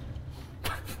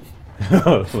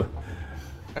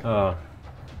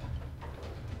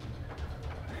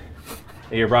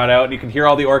 You're brought out, and you can hear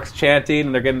all the orcs chanting,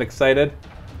 and they're getting excited.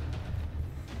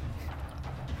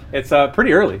 It's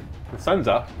pretty early. The sun's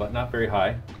up, but not very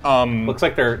high. Looks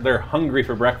like they're hungry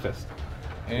for breakfast.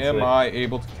 Am I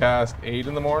able to cast 8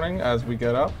 in the morning as we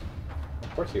get up?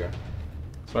 Of course you are.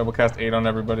 So I will cast 8 on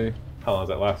everybody. How long does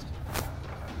that last?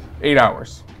 8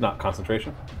 hours. Not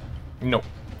concentration. Nope.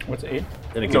 What's 8?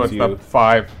 And it So gives it's you the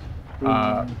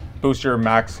 5. Boost your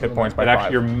max hit points by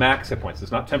 5. your max hit points.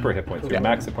 It's not temporary hit points. Your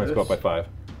max hit points go up by 5.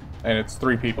 And it's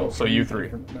 3 people, so you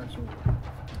 3.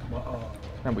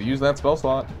 And we use that spell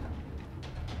slot.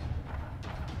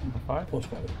 5? Plus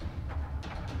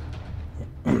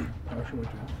 5. Actually, wait,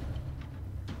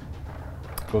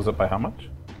 Goes up by how much?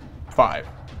 5.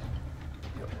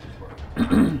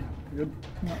 good.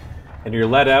 And you're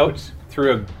led out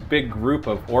through a big group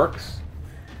of orcs,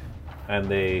 and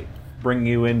they bring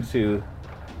you into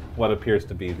what appears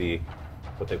to be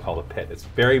what they call the pit. It's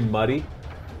very muddy.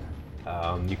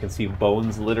 You can see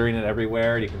bones littering it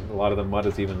everywhere. A lot of the mud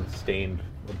is even stained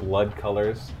blood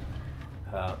colors.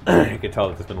 You can tell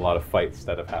that there's been a lot of fights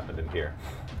that have happened in here.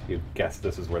 You guess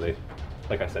this is where they,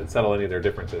 like I said, settle any of their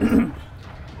differences.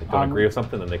 If they don't agree with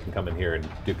something, then they can come in here and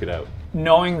duke it out.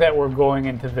 Knowing that we're going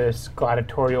into this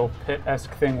gladiatorial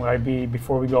pit-esque thing,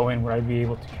 before we go in, would I be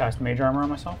able to cast Mage Armor on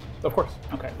myself? Of course.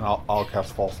 Okay. And I'll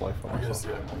cast False Life on myself.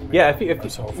 Yeah,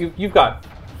 if you've got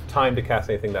time to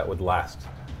cast anything that would last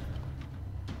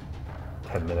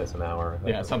 10 minutes, an hour.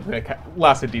 Yeah, something that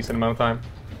lasts a decent amount of time.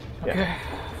 Yeah.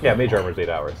 Yeah, Mage Armor is 8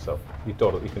 hours, so you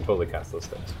can totally cast those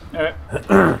things.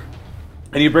 Alright.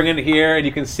 And you bring it here, and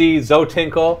you can see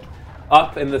Zotinkle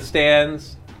up in the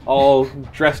stands, all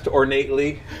dressed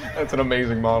ornately. That's an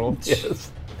amazing model.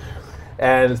 Yes.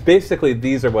 And it's basically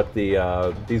these are what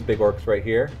the these big orcs right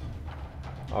here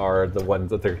are the ones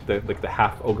that they're like the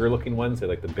half ogre looking ones. They're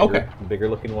like the bigger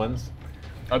looking ones.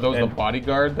 Are those And- the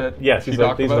bodyguard that Yes, you these are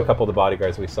talked a about? couple of the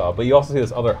bodyguards we saw. But you also see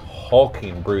this other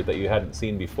hulking brute that you hadn't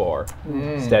seen before,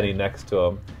 standing next to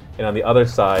him. And on the other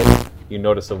side, you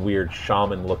notice a weird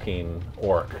shaman-looking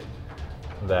orc.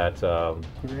 That,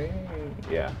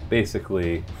 yeah,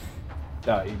 basically,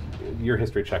 your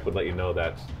history check would let you know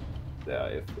that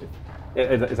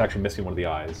it's actually missing one of the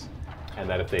eyes, and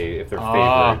that if they're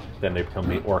favored, then they become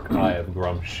the Orc Eye of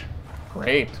Grumsh.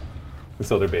 Great.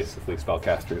 So they're basically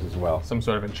spellcasters as well. Some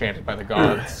sort of enchanted by the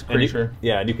gods And you- creature.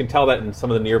 and you can tell that in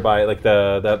some of the nearby, like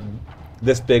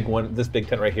this big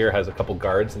tent right here has a couple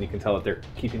guards, and you can tell that they're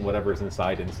keeping whatever's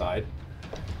inside.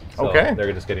 So Okay.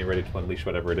 they're just getting ready to unleash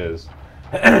whatever it is.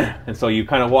 And so you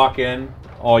kind of walk in,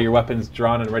 all your weapons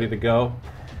drawn and ready to go,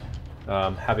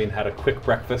 having had a quick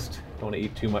breakfast. Don't want to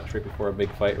eat too much right before a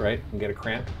big fight, right? And get a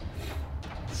cramp.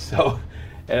 So,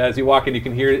 and as you walk in, you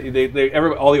can hear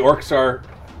all the orcs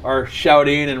are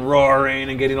shouting and roaring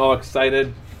and getting all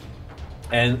excited.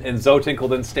 And Zotinkle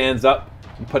then stands up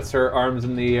and puts her arms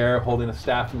in the air, holding a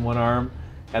staff in one arm,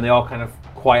 and they all kind of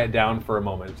quiet down for a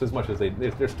moment. It's as much as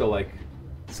they're still like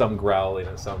some growling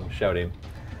and some shouting.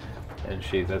 And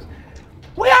she says,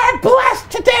 We are blessed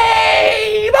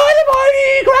today by the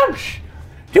mighty Grumsh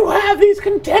to have these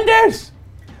contenders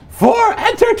for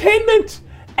entertainment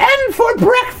and for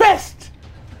breakfast.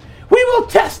 We will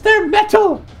test their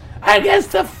mettle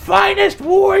against the finest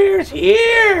warriors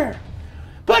here.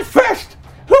 But first,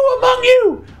 who among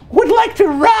you would like to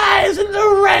rise in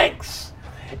the ranks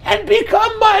and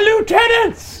become my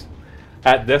lieutenants?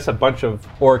 At this, a bunch of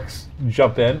orcs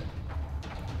jump in.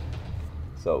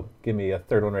 So give me a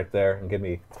third one right there, and give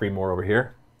me 3 more over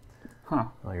here. Huh.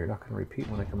 Oh, you're not going to repeat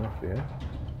when I come after you, eh?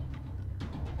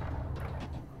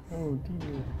 Oh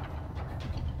dear.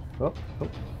 Oh.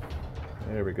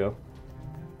 There we go.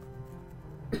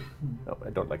 No, I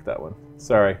don't like that one.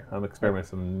 Sorry, I'm experimenting with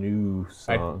some new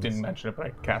I songs. didn't mention it, but I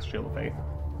cast Shield of Faith.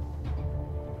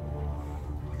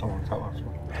 How long is that last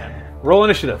one? Roll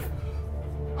initiative.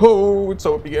 Oh,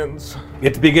 so it begins.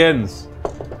 It begins.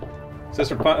 So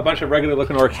just a bunch of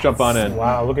regular-looking orcs jump on in.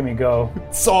 Wow, look at me go.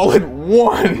 Solid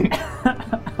 1.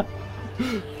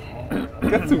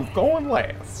 Guess who's going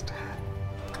last?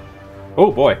 Oh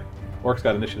boy, orcs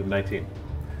got initiative 19.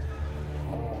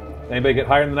 Anybody get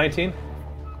higher than 19?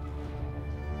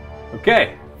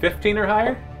 Okay, 15 or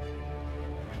higher?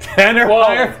 10 or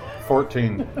higher?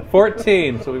 14.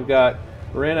 14. So we've got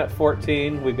Rin at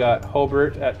 14. We've got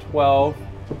Hobart at 12.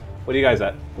 What are you guys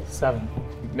at? 7.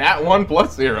 Nat 1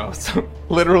 plus 0. So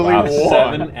literally Wow, 1.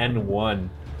 7 and 1.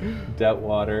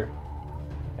 Deadwater.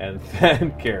 And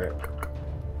then Garrett.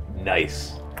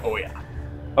 Nice. Oh yeah.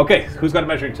 Okay, who's got a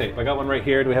measuring tape? I got one right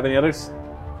here. Do we have any others?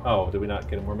 Oh, did we not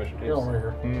get more measuring tapes? Yeah,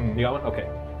 over here. You got one? Okay.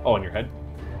 Oh, on your head?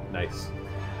 Nice.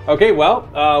 Okay, well,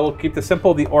 we'll keep this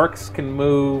simple. The orcs can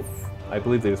move, I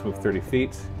believe they just move 30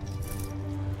 feet.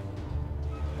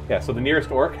 Yeah, so the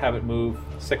nearest orc, have it move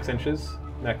 6 inches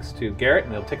next to Garrett,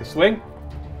 and they'll take a swing.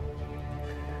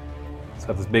 It's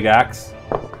got this big axe.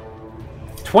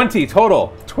 20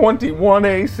 total. 21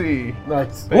 AC.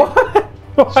 Nice. What?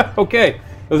 What? Okay.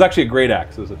 It was actually a great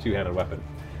axe. It was a 2-handed weapon.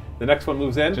 The next one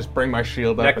moves in. Just bring my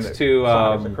shield up Next and it to,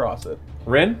 fires across it.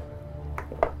 Rin.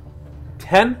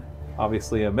 10.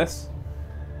 Obviously a miss.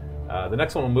 The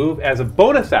next one will move. As a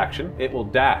bonus action, it will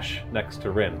dash next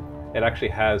to Rin. It actually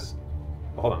has...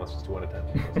 hold on, let's just do 1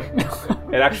 at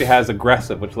 10. It actually has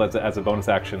aggressive, which lets it, as a bonus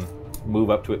action, move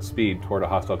up to its speed toward a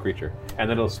hostile creature. And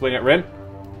then it'll swing at Rin.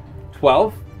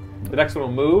 12. The next one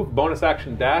will move. Bonus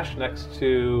action dash next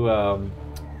to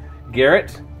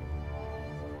Garrett.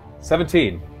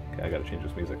 17. Okay, I gotta change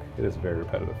this music. It is very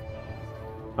repetitive.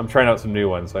 I'm trying out some new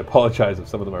ones, so I apologize if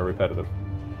some of them are repetitive.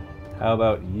 How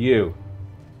about you?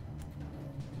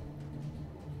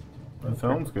 That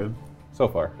sounds good. So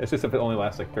far. It's just if it only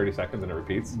lasts like 30 seconds and it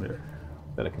repeats, There.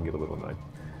 then it can get a little annoying.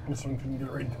 This one can get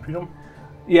ready to beat him.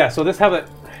 Yeah, so this have it.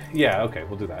 Yeah, okay,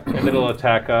 we'll do that. And then it'll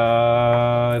attack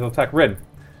Rin.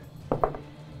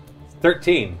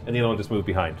 13, and the other one just move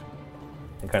behind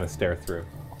and kind of stare through.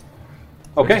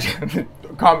 Okay.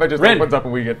 Combat just Rin. opens up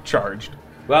and we get charged.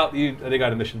 Well, they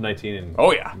got initiative 19, and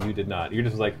Oh yeah. you did not. You're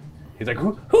just like, he's like,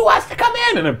 who wants to come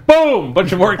in? And then boom,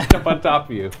 bunch of orcs jump on top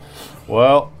of you.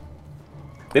 Well,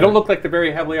 They don't look like they're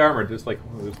very heavily armored, just like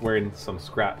just wearing some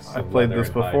scraps. I of played leather this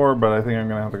and hide. before, but I think I'm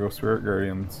going to have to go Spirit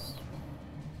Guardians.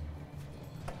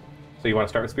 So you want to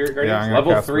start with Spirit Yeah, Guardians? I'm gonna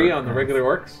Level cast 3 Spirit on the Guardians.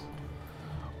 regular orcs?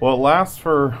 Well, it lasts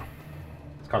for...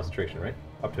 It's concentration, right?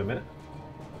 Up to a minute?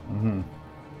 Mm-hmm.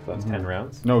 So that's 10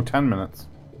 rounds. No, 10 minutes.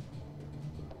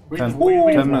 We 10 just we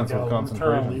 10 just minutes walk of out, turn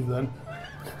around and concentration. leave then.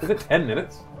 Is it 10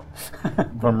 minutes?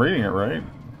 If I'm reading it right,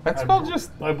 That's called just.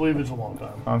 I believe it's a long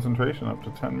time. concentration up to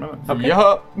 10 minutes.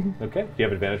 Yup. Okay. Do you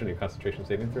have advantage on your concentration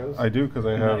saving throws? I do because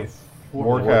I have Nice.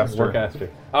 Warcaster. Warcaster.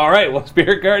 All right. Well,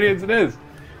 Spirit Guardians it is.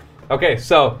 Okay,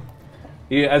 so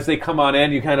as they come on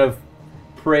in, you kind of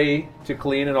pray to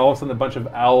Colleen, and all of a sudden a bunch of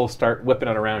owls start whipping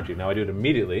out around you. Now I do it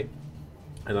immediately,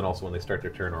 and then also when they start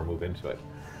their turn or move into it.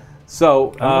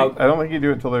 So I don't think you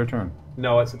do it till their turn.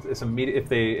 no, it's immediate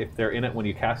if they're in it when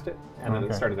you cast it, and then it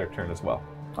Okay. started their turn as well.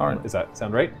 All right. Does that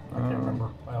sound right? I can't remember.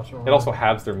 I also remember. It also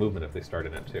halves their movement if they start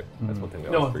in it too. That's one thing we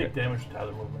No, always I forget. think damage to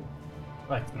other movement.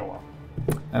 Like, it's been a while.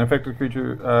 An affected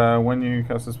creature, when you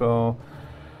cast a spell,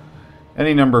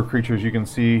 any number of creatures you can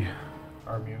see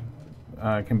Are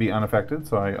immune. can be unaffected.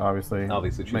 So I obviously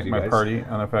Obviously choose make you my guys. party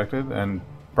unaffected, and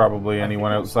probably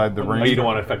anyone outside the Oh, range. you don't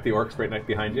want to affect the orcs right next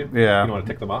behind you? Yeah. You don't want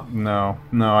to tick them off? No,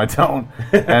 I don't.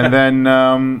 And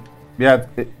then, yeah,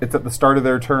 it's at the start of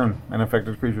their turn. An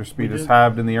affected creature's speed is did-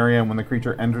 halved in the area, and when the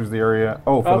creature enters the area,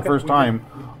 for Okay. the first We time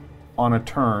on a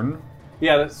turn,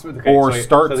 Yeah, that's okay. Or so,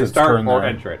 starts so they its start turn or there.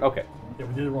 enter it. Okay. Yeah,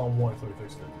 we did it wrong once, so we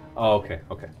fixed it. Oh,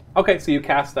 okay. So you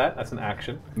cast that. That's an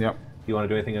action. yep. Do you want to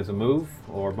do anything as a move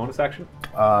or bonus action?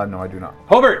 No, I do not.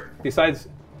 Hobart, besides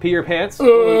pee your pants, what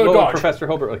would dodge. Professor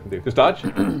Hobart like to do? Just dodge?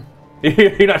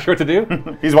 You're not sure what to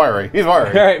do? He's wiry. He's All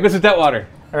wiry. right, Mrs. Detwater.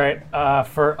 All right,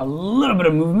 for a little bit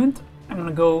of movement, I'm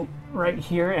gonna go right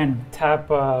here and tap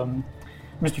Mr.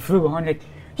 Flugelhorn. Like,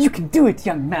 you can do it,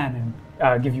 young man,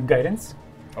 and give you guidance.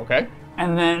 Okay.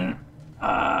 And then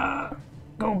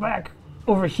go back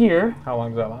over here. How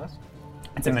long does that last?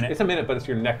 It's a minute. It's a minute, but it's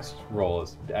your next roll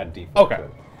is to add D4. Okay. to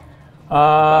it.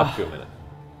 Up to a minute.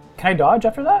 Can I dodge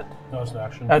after that? No, it's an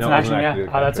action. That's No, an it's action, an yeah. action,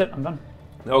 That's gotcha. it. I'm done.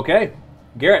 Okay.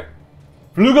 Garrett.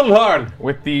 Flugelhorn.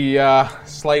 With the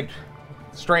slight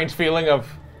strange feeling of,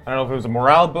 I don't know if it was a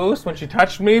morale boost when she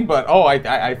touched me, but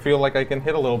I feel like I can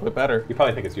hit a little bit better. You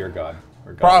probably think it's your god.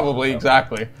 Or god Probably, so.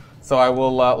 exactly. So I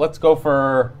will, let's go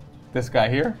for this guy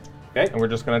here. Okay. And we're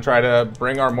just going to try to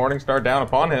bring our Morningstar down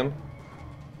upon him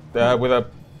with a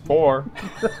 4.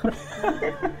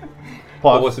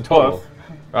 What was the total?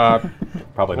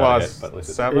 Probably not a hit, Plus but at least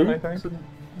it's 7, I think.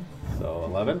 So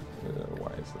 11.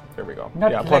 Why is it? There we go.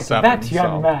 Not yeah, like plus 7. that, young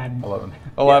so man. 11.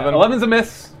 11. 11's a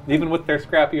miss, even with their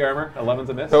scrappy armor. 11's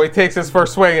a miss. So he takes his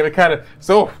first swing, and it kind of,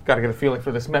 got to get a feeling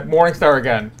for this Morningstar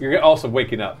again. You're also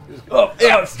waking up. Oh,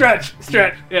 yeah, stretch.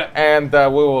 Yeah. And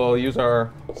we will use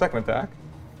our second attack.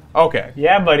 Okay.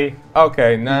 Yeah, buddy.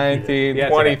 Okay, 19, Yeah,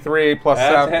 it's a 23 plus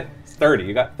That's a 7. hit. It's 30.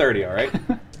 You got 30, all right?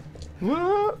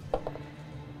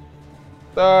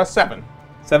 7.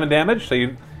 7 damage. So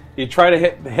you try to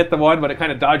hit the one, but it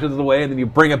kind of dodges away, and then you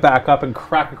bring it back up and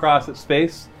crack across its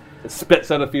face. It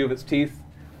spits out a few of its teeth,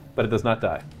 but it does not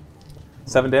die.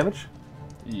 7 damage.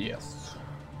 Yes.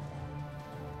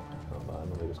 Hold on,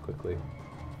 let me just quickly.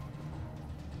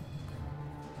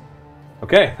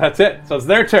 Okay, that's it. So it's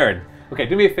their turn. Okay,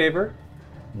 do me a favor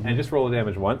and just roll the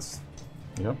damage once,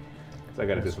 Yep. because I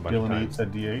got to do this a bunch of Deal an 8, times.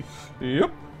 said D8.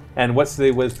 Yep. And what's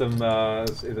the wisdom?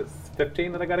 Is it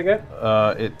 15 that I got to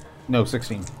get? No,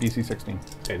 16. DC 16.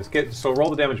 Okay, so roll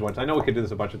the damage once. I know we could do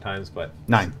this a bunch of times, but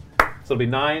 9. so it'll be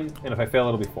 9, and if I fail,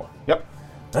 it'll be 4. Yep.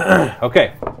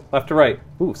 Okay, left to right.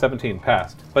 Ooh, 17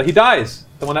 passed, but he dies.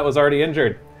 The one that was already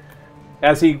injured.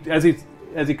 As he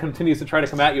continues to try to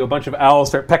come at you, a bunch of owls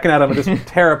start pecking at him and just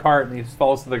tear apart, and he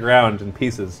falls to the ground in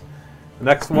pieces. The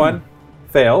next one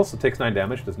fails. It takes 9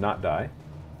 damage. Does not die.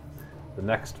 The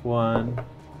next one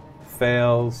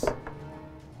fails,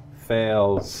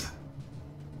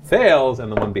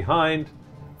 and the one behind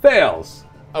fails.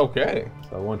 Okay.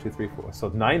 So 1, 2, 3, 4. So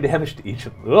 9 damage to each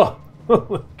of them. Ugh.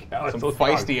 God, it's Some so strong.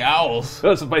 feisty owls.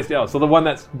 Oh, some feisty owls. So the one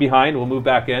that's behind will move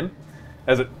back in.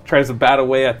 As it tries to bat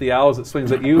away at the owls, it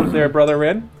swings at you, there, brother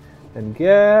Rin, and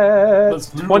gets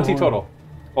That's 20 Flugelhorn. total.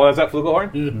 Oh, is that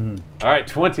Flugelhorn? Yeah. All right,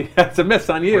 20. That's a miss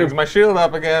on you. Brings my shield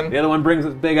up again. The other one brings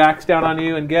its big axe down on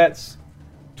you and gets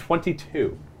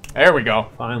 22. There we go.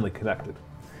 Finally connected.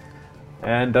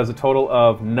 And does a total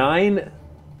of 9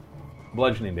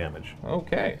 bludgeoning damage.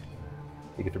 Okay.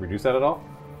 You get to reduce that at all?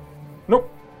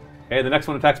 Nope. Okay, the next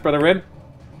one attacks Brother Rin.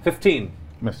 15.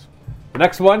 Miss. The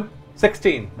next one,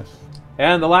 16. Miss.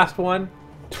 And the last one,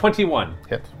 21.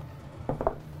 Hit.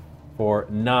 For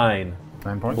 9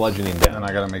 9 points. bludgeoning And damage.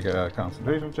 I gotta make a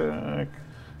concentration check.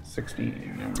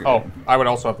 16. Oh, I would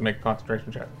also have to make a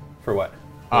concentration check. For what? What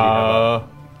do you have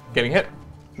up? Getting hit.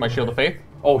 My shield of faith.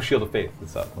 Oh, Shield of Faith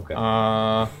is up. Okay.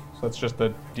 So that's just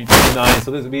a D10. 9,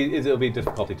 so it'll be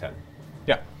difficulty 10.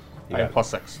 Yeah. You I got have it. plus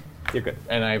 6. You're good.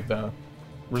 And I have the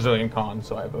Resilient Con,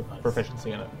 so I have a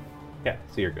proficiency in it. Yeah,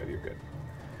 so you're good.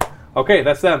 Okay,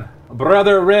 that's them.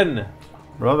 Brother Rin.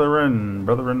 Brother Rin.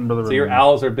 So your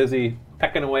owls are busy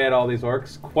pecking away at all these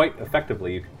orcs quite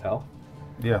effectively, you can tell.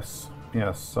 Yes.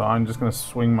 So I'm just gonna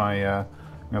swing my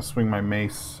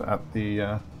mace at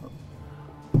the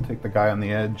take the guy on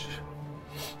the edge.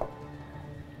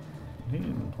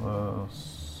 18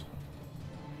 plus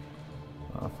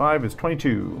 5 is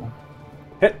 22.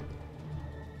 Hit.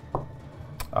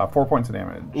 4 points of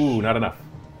damage. Ooh, not enough.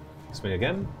 Swing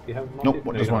again. Do you have multi? Nope,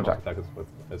 No, just you one don't attack.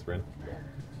 as Rin.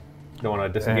 Don't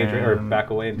want to disengage or And- back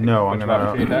away and take no, a I'm bunch of gonna-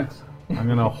 opportunity attacks? I'm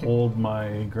gonna hold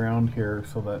my ground here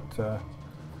so that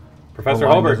Professor the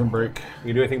line Holberg, doesn't break.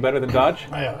 you do anything better than dodge?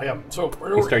 I am. So right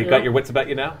You over start. You here, got your wits about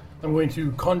you now. I'm going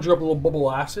to conjure up a little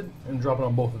bubble acid and drop it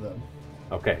on both of them.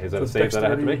 Okay, is that So a save that I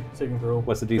have to make? dexterity saving throw.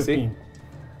 What's the DC? 15.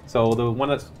 So the one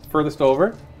that's furthest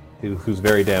over, who's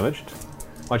very damaged.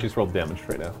 Why don't you just roll the damage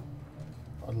right now?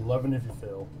 11 if you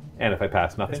fail. And if I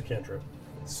pass, It's nothing. a cantrip.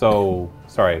 So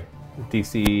sorry,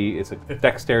 DC is a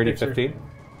dexterity Dexterity. 15.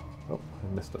 Oh,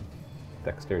 I missed them.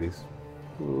 Dexterity's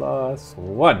plus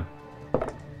 1.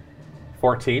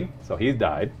 14. So he's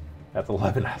died. That's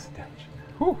 11 acid damage.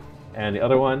 Whew. And the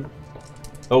other one,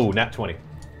 oh, nat 20.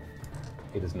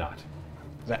 It is not.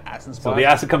 Is that acid So splash? the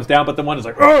acid comes down, but the one is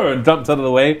like, "Argh!" and jumps out of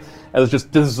the way as it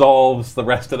just dissolves the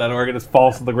rest of that organ. It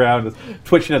falls to the ground, it's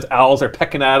twitching as owls are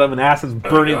pecking at him, and acid's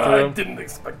burning through I him. didn't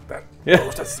expect that. Yeah. Oh,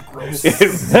 that's gross.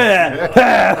 Yeah,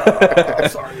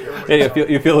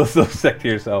 Sorry. you feel so sick to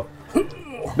yourself.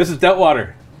 Mrs.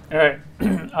 Doubtwater. All right.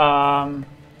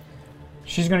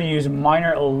 She's going to use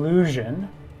minor illusion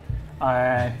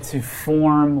to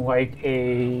form like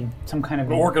some kind of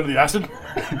Work under the acid.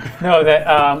 no,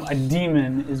 that a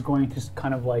demon is going to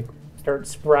kind of like start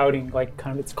sprouting, like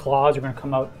kind of its claws are going to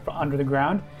come out from under the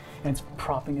ground, and it's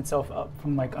propping itself up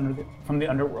from like from the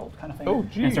underworld kind of thing. Oh,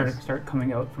 And jeez. start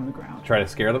coming out from the ground. Try to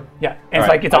scare them. Yeah, and All it's right,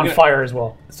 like it's I'm on gonna- fire as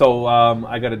well. So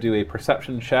I got to do a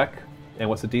perception check. And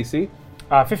what's the DC?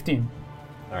 15.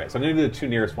 All right, so I'm going to do the two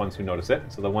nearest ones who notice it.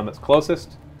 So the one that's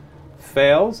closest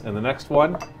fails, and the next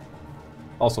one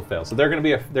also fails. So they're going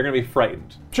to be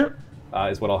frightened. Sure.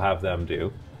 Is what I'll have them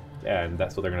do, and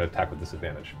that's what they're going to attack with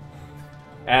disadvantage.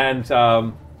 And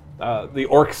the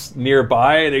orcs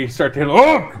nearby, they start to and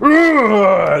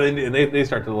they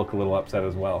start to look a little upset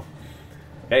as well.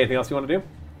 Hey, anything else you want to do?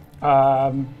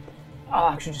 I'll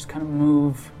actually just kind of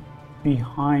move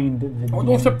behind the Oh, demon.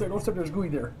 don't step there. Don't step there. There's gooey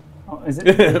there. Oh, is it?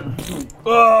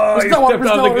 Oh, you that one, stepped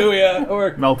where's on the that one? gooey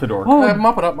orc. Melted orc.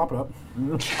 Mop it up. Mop it up.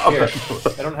 Here.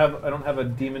 I don't have a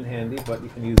demon handy, but you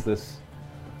can use this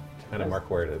to kind of mark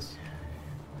where it is.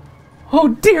 Oh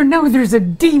dear, no, there's a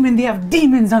demon. They have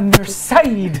demons on their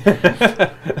side.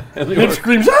 And the orc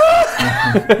Screams.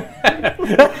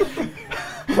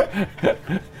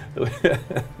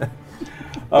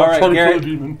 All right, Trying to kill a Garrett.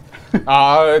 demon.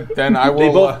 Then I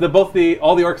will. All the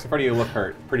orcs in front of you look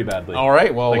hurt pretty badly. all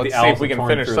right. Well, Like let's the see owls if we have can torn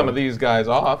finish through some them. of these guys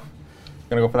off.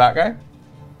 Gonna go for that guy.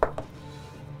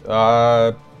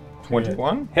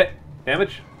 21. Hit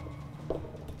damage.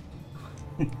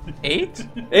 8.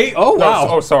 8. Oh wow.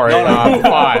 Oh, sorry. No,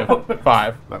 no.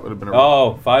 5. That would have been a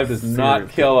Oh, 5 does not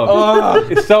Serious. kill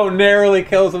him. It so narrowly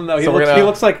kills him, though. He So we're looks, gonna- he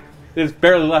looks like there's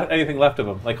barely anything left of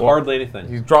him. Like, hardly anything.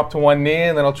 He's dropped to one knee,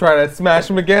 and then I'll try to smash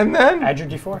him again. Then. Add your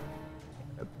d4.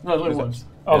 No, only once.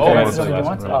 Oh, Yeah, okay, that this was is the only last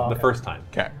once? one. Oh, The okay. first time.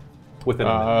 Okay. Within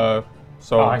a minute.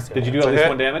 So. Oh, I see. Did you do it's at a least hit.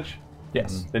 1 damage?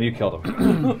 Yes. Then you killed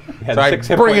him. He had So I 6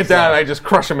 hit bring it points down. left. I just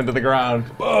crush him into the ground.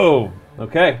 Whoa.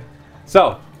 Okay.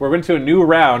 So, we're into a new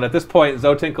round. At this point,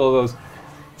 Zotinkle goes,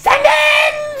 Send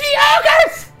in the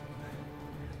ogres!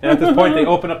 and at this point, they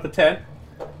open up the tent,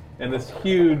 and this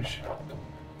huge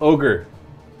ogre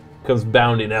comes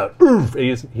bounding out. Oof!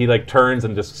 And he like turns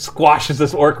and just squashes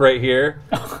this orc right here,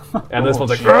 and this one's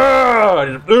like, "Argh!"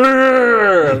 and, just,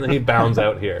 "Argh!" and then he bounds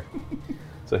out here.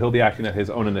 So he'll be acting at his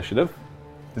own initiative.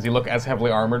 Does he look as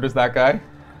heavily armored as that guy?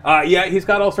 Yeah, he's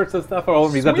got all sorts of stuff all over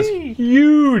him. He's got this Sweet.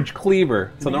 huge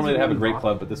cleaver. So normally they have a great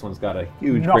club, but this one's got a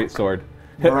huge Knock. great sword.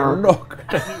 Knock.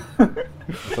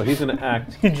 So he's going to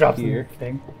act He drops here. the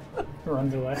thing.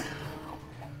 Runs away.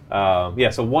 Yeah,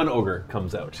 so one ogre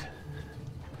comes out.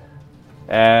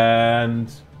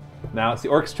 And now it's the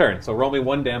orc's turn. So roll me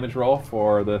 1 damage roll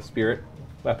for the spirit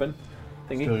weapon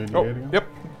thingy. Still Oh, yep.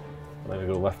 Let me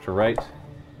go left to right.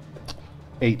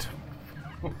 8.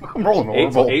 I'm rolling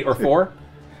 8, so horrible. 8 or 4?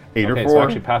 8 Okay, or 4. so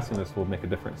actually passing this will make a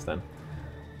difference then.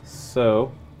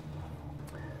 So,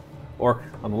 orc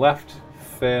on the left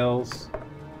fails.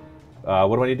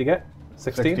 What do I need to get?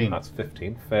 16? 16. That's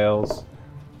 15. Fails.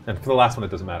 And for the last one, it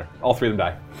doesn't matter. All 3 of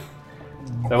them die.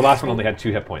 The last one only had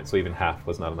 2 hit points, so even half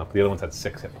was not enough. The other ones had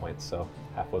 6 hit points, so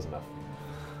half was enough.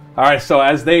 All right, so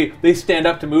as they stand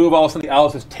up to move, all of a sudden the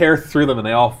owls just tear through them and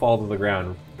they all fall to the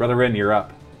ground. Brother Rin, you're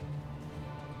up.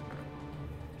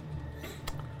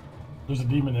 There's a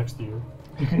demon next to you.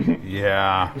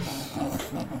 Yeah.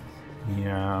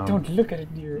 Yeah. Don't look at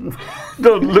it, dear.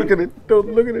 Don't look at it.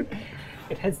 Don't look at it.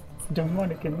 It has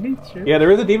demonic in nature. Yeah,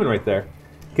 there is a demon right there.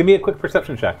 Give me a quick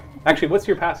perception check. Actually, what's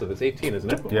your passive? It's 18,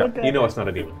 isn't it? Yeah. You know it's not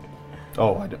a demon.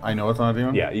 Oh, I know it's not a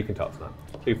demon? Yeah, you can tell it's not.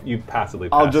 You passively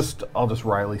pass. I'll just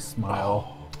wryly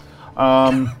smile.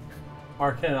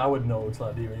 Arcana, I would know it's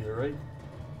not a demon either, right?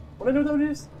 What I know that it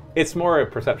is? It's more a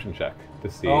perception check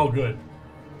to see. Oh, good.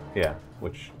 Yeah,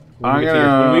 which... I'm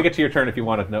When we get to your turn, if you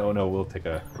want to know, we'll take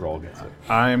a roll against it.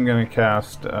 I'm going to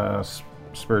cast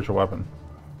Spiritual Weapon.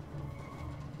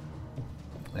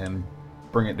 And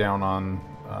bring it down on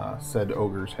said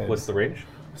ogre's head. What's the range?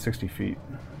 60 feet.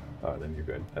 Oh, then you're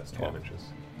good. That's 12 inches.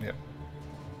 Yep.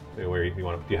 Where you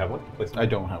want to? Do you have one? Place it? I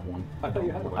don't have one. I thought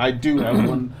you had one. I do have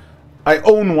one. I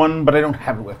own one, but I don't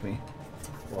have it with me.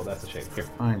 Well, that's a shame. Here,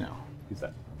 I know. use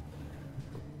that.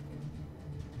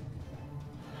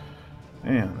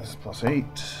 And this is plus 8.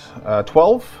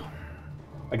 12?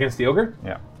 Against the ogre?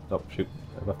 Yeah. Oh, shoot.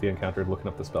 I left the encounter looking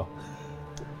up the spell.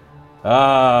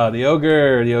 The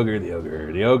ogre.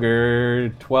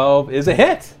 12 is a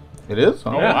hit. It is?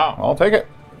 Oh, Yeah. wow. I'll take it.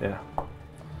 Yeah.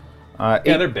 8,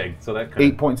 Yeah, they're big, so that kind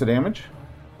 8 points of damage.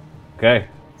 Okay.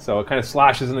 So it kind of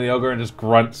slashes into the ogre and just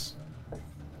grunts.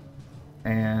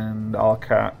 And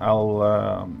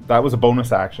that was a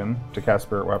bonus action to cast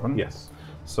Spirit Weapon. Yes.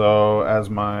 So as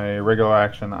my regular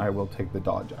action, I will take the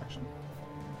dodge action.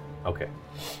 Okay.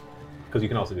 Because you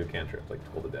can also do a cantrip, like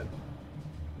Toll the Dead.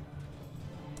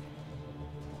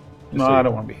 No, so I you-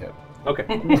 don't want to be hit. Okay.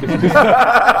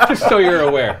 Just so you're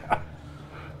aware.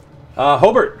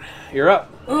 Hobart, you're up.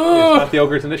 It's not the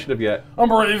ogre's initiative yet. I'm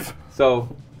brave.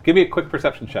 So give me a quick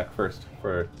perception check first.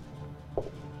 No.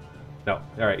 All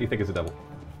right, you think it's a double.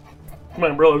 My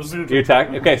umbrella just You attack.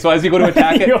 Okay, so as you go to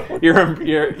attack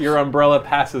it, your umbrella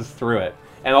passes through it,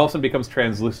 and all of a sudden becomes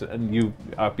translucent, and you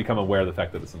become aware of the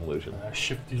fact that it's an illusion.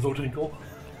 Shifty Zotinkle.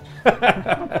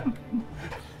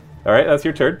 All right, that's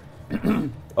your turn.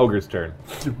 Ogre's turn.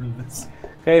 Get rid of this.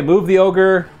 Okay, move the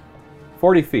ogre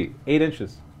 40 feet, 8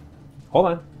 inches. Hold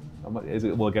on.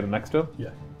 Will it get him next to him? Yeah.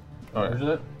 All right. Where's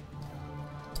that?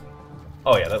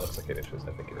 Oh yeah, that looks like 8 inches.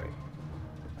 I think you're right.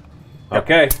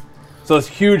 Okay, so this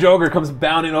huge ogre comes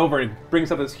bounding over and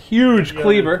brings up this huge You gotta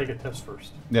cleaver. Take a test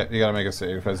first. Yeah, you gotta make a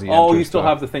save as he Oh, you enters still the-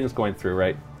 have the things going through,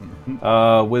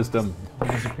 right? Wisdom.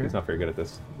 He's not very good at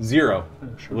this. 0.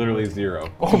 Literally 0.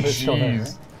 Oh, it's still there,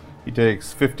 right? He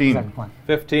takes 15. Second point.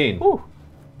 15.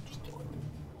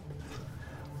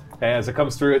 Okay, as it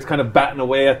comes through, it's kind of batting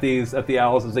away at the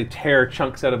owls as they tear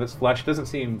chunks out of its flesh. Doesn't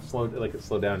seem like it's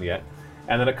slowed down yet.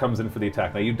 And then it comes in for the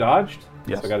attack. Now you dodged?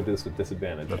 Yes. So I got to do this with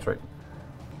disadvantage. That's right.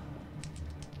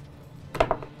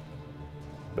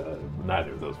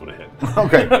 Neither of those would have hit.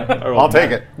 Okay, I rolled I'll a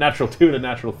take it. Natural 2 and a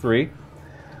natural 3.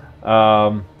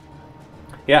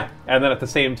 Yeah, and then at the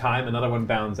same time, another one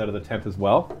bounds out of the tent as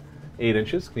well. 8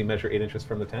 inches. Can you measure 8 inches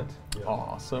from the tent?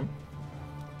 Awesome.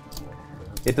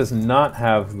 It does not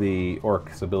have the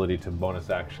orc's ability to bonus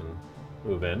action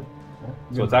move in.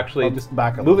 So it's actually I'll just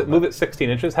back a move little it. Move it 16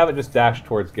 inches. Have it just dash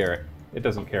towards Garrett. It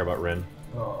doesn't care about Rin.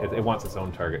 It wants its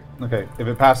own target. Okay, if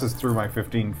it passes through my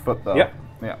 15 foot though. Yep.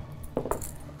 Yeah.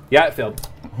 Yeah, it failed.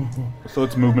 So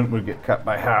its movement would get cut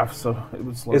by half, so it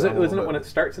would slow down a Isn't little it when bit. it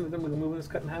starts and then when the movement is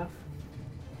cut in half?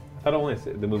 I thought only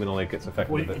the movement only gets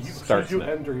affected Well, if it as soon as starts. you in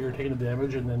it. enter, you're taking the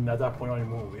damage, and then at that point on your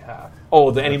move, we have.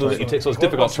 Oh, any movement right. you take. So it's Go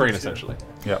difficult up terrain to essentially.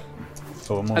 Yeah.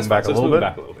 So I'm That's moving back fine. a So little let's move bit.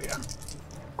 back a little bit.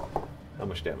 Yeah. How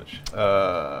much damage?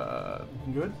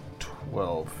 Good.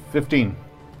 12, 15.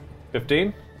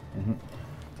 15.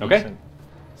 Okay. So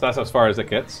that's as far as it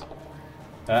gets.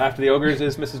 After the ogres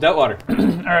is Mrs. Doubtwater. All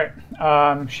right.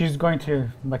 She's going to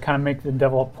kind of make the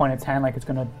devil point its hand like it's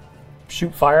going to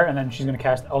shoot fire, and then she's going to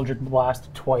cast Eldritch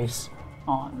Blast twice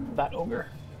on that ogre.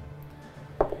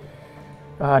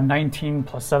 19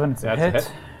 plus 7, it's a That's hit. a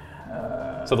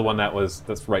hit. So the one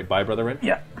that's right by Brother Rin?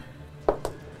 Yeah.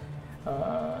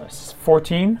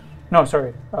 14. No,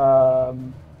 sorry.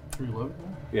 311.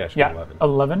 Yeah, she Yeah, got 11.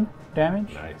 11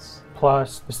 damage. Nice.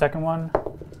 Plus the second one.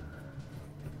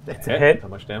 It's a Hit. hit. How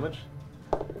much damage?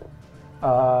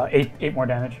 8 more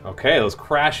damage. Okay, let's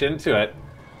crash into it.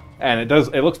 And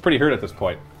it looks pretty hurt at this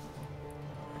point.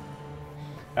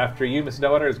 After you, Mrs.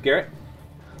 Doubtwater, is Garrett.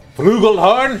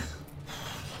 Flugelhorn!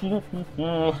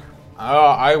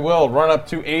 I will run up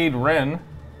to aid Ren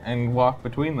and walk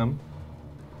between them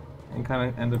and kind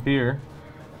of end up here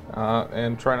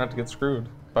and try not to get screwed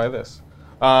by this.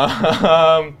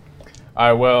 I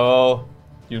will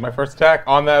use my first attack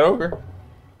on that ogre.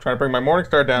 Trying to bring my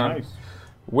Morningstar down Nice.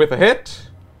 with a hit.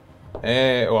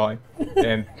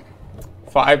 And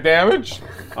 5 damage.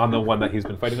 On the one that he's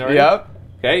been fighting already? Yep.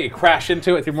 Okay, you crash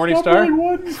into it with your Morningstar.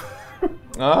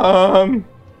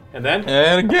 And then?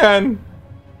 And again.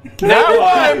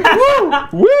 That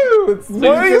one! Woo! Woo! It's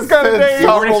one of these kind of days.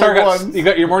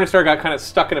 Your Morningstar got kind of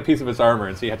stuck in a piece of its armor,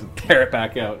 and so you had to tear it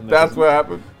back out. And That's what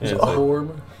happened. Yeah, it's like-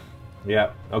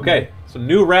 yeah. Okay. So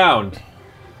new round.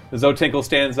 The Zotinkle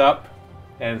stands up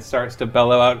and starts to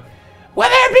bellow out, "Will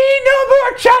there be no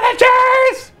more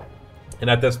challengers?" And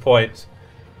at this point,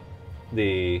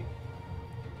 the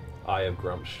Eye of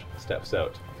Grumsh steps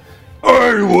out.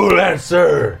 I will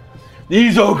answer.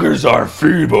 These ogres are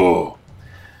feeble.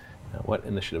 Now, what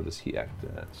initiative does he act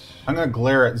at? I'm gonna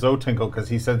glare at Zotinkle because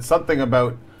he said something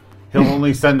about he'll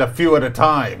only send a few at a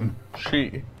time.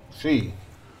 She.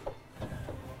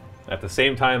 At the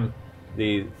same time,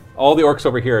 all the orcs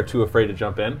over here are too afraid to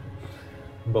jump in,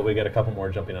 but we get a couple more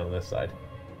jumping on this side.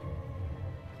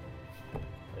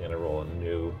 I'm gonna roll a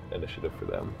new initiative for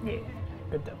them. Yeah.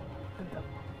 Good double. Good double.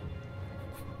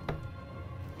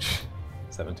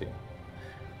 17.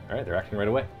 All right, they're acting right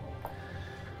away.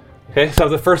 Okay, so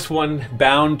the first one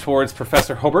bound towards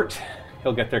Professor Hobart.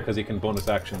 He'll get there because he can bonus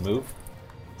action move.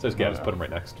 So just put him right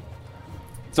next.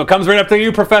 So it comes right up to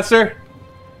you, Professor.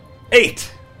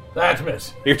 8. That's a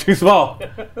miss. You're too small.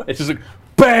 It's just like,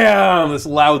 BAM! This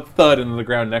loud thud into the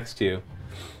ground next to you.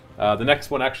 The next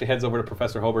one actually heads over to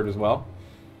Professor Hobart as well.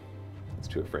 He's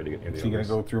too afraid to get near the Is he gonna ogres.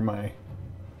 go through my?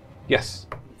 Yes.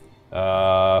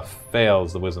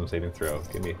 Fails the wisdom saving throw.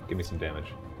 Give me some damage.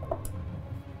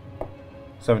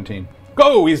 17.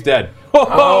 Go! He's dead.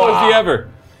 Oh, is he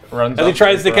ever? Runs As he up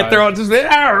tries to get there, on. on just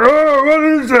what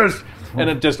is this? And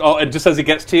it just as he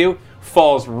gets to you,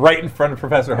 falls right in front of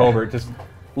Professor Hobart, just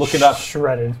looking up.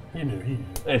 Shredded. He knew. And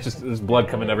it's just there's blood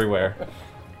coming everywhere.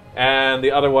 And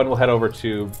the other one will head over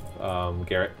to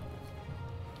Garrett.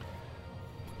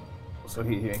 So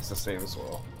he makes the save as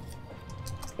well.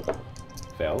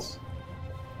 Fails.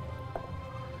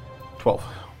 12.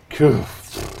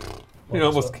 You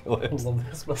almost kill it. Love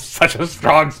this one. Such a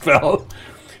strong spell.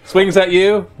 Swings at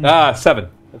you. 7.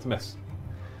 That's a miss.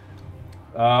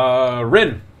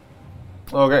 Rin.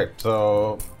 Okay,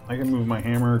 so I can move my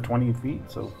hammer 20 feet,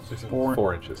 so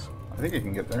 4 inches. I think I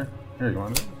can get there. Here, you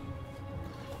want it?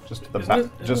 Just to the Isn't back.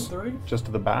 it- isn't it 30? Just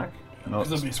to the back. No, This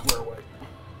will be square away.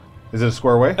 is it a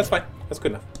square way? That's fine. That's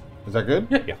good enough. Is that good?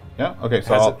 Yeah. Yeah. Okay,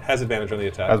 so Has advantage on the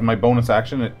attack. as my bonus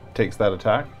action, it takes that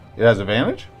attack. It has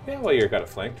advantage. Yeah, well, you got it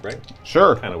flanked, right?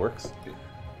 Sure. Kind of works.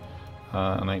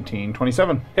 19,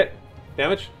 27. Hit.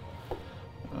 Damage.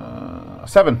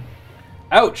 7.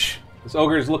 Ouch! This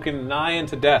ogre is looking nigh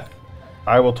into death.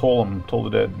 I will toll him. Toll the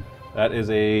dead. That is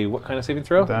a what kind of saving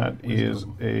throw? That is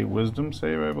a wisdom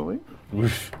save, I believe.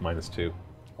 Whoosh, -2.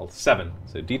 Well, 7.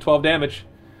 So D12 damage.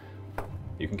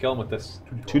 You can kill him with this.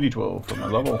 2d12 for my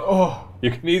level.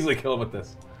 You can easily kill him with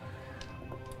this.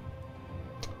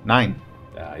 9.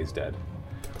 He's dead.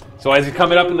 So as he's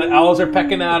coming up and the owls are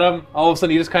pecking at him, all of a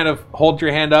sudden you just kind of hold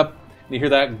your hand up and you hear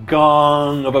that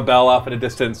gong of a bell off in a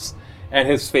distance, and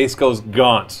his face goes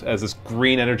gaunt as this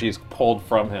green energy is pulled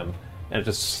from him, and it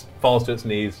just falls to its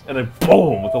knees, and then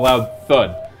boom, with a loud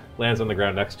thud, lands on the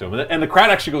ground next to him. And the crowd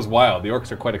actually goes wild. The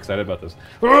orcs are quite excited about this.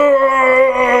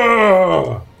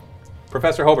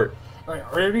 Professor Hobart. Alright,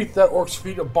 underneath that orc's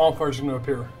feet, a bonfire is going to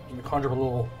appear. He's going to conjure up a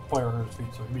little fire under his feet,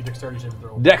 so it'll be dexterity saving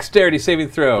throw. Dexterity saving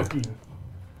throw. 15.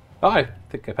 Oh, I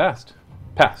think I passed.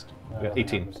 Passed. I got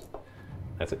 18.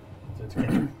 That's it. That's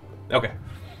it. Okay.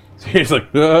 So he's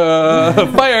like,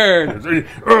 fire! As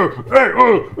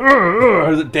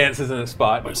it dances in its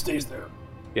spot. But it stays there.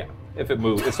 Yeah. If it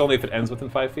moves. It's only if it ends within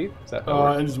 5 feet? Is that how it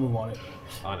works? And just move on it.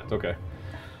 On it, okay.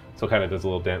 So it kind of does a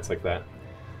little dance like that.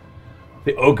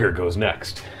 The ogre goes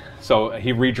next. So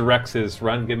he redirects his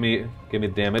run. Give me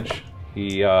damage.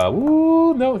 He,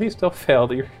 no, he still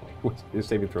failed. His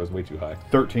saving throw is way too high.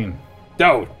 13.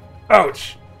 No!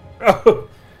 Ouch!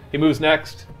 He moves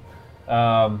next.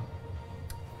 Where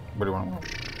do you want to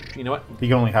move? You know what? He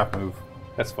can only half move.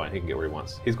 That's fine. He can get where he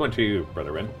wants. He's going to you,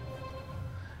 Brother Rin.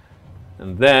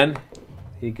 And then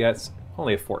he gets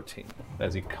only a 14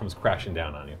 as he comes crashing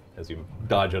down on you, as you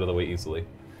dodge out of the way easily.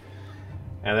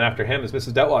 And then after him is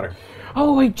Mrs. Dettwater.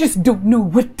 Oh, I just don't know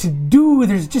what to do.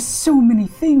 There's just so many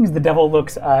things. The devil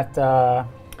looks at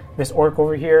this orc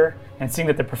over here, and seeing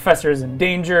that the professor is in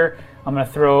danger, I'm going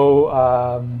to throw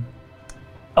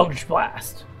Eldritch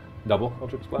Blast. Double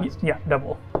Eldritch Blast. Yeah,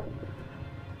 double.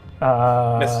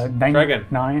 Miss. Try again.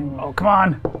 9. Oh, come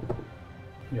on.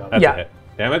 That's Yeah. a hit.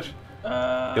 Damage?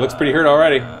 He looks pretty hurt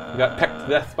already. He got pecked to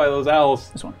death by those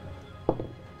owls. This one.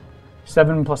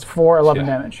 7 plus 4, 11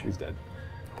 Yeah, damage. He's dead.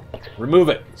 Remove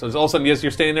it. So all of a sudden, yes,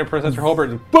 you're standing there, Professor Holbert,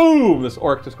 and boom! This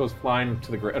orc just goes flying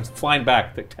to the ground, flying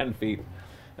back like 10 feet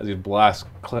as you blast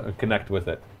connect with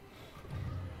it.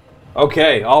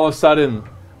 Okay, all of a sudden,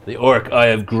 the orc Eye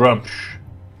of Grumsh.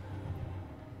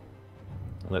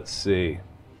 Let's see.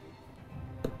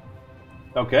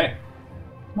 Okay.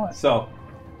 What? So,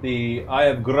 the Eye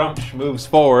of Grumsh moves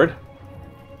forward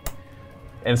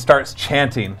and starts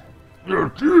chanting.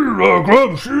 And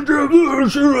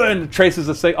traces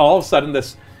a say. All of a sudden,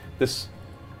 this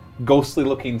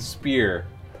ghostly-looking spear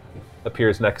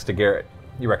appears next to Garrett.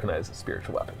 You recognize the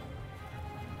spiritual weapon.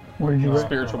 Where did you roll?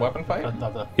 Spiritual weapon fight?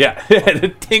 Not that. Yeah.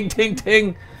 Ting, ting,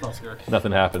 ting. Not scary.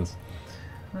 Nothing happens.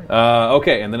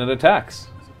 Okay, and then it attacks.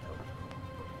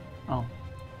 Oh.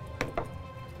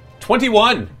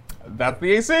 21. That's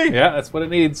the AC. Yeah, that's what it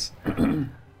needs.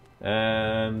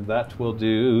 And that will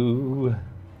do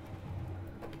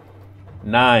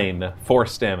 9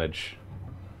 force damage.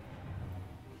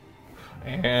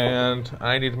 And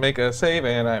I need to make a save,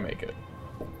 and I make it.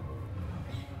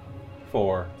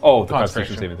 4. Oh, the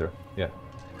concentration Concentration. saving throw. Yeah,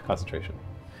 concentration.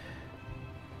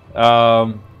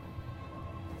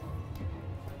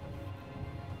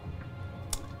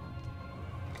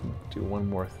 Do one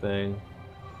more thing.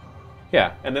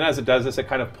 Yeah, and then as it does this, it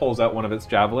kind of pulls out one of its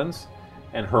javelins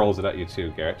and hurls it at you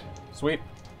too, Garrett. Sweet.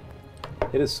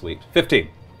 It is sweet. 15.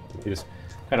 You just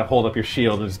kind of hold up your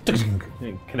shield and just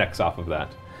it connects off of that.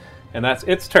 And that's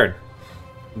its turn.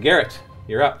 Garrett,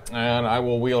 you're up. And I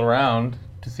will wheel around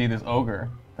to see this ogre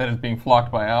that is being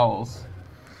flocked by owls.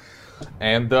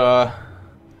 And,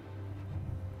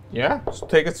 yeah, just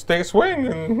take a swing.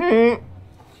 And, There's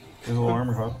a little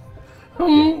armor class.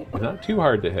 Not too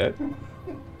hard to hit.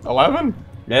 11?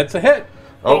 That's a hit.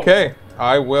 Okay,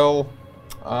 I will.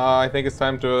 I think it's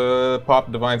time to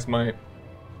pop Divine Smite.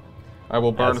 I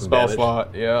will burn Add a some spell damage.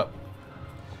 slot. Yeah.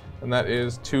 And that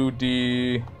is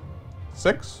 2d6?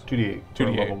 2d8.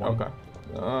 2d8. Okay.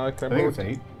 Can I think it's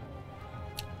 8.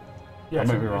 Yeah, I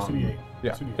might be wrong. it's 2d8.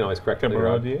 Yeah. You can always correct Can it I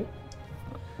borrow a later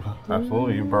on. d8?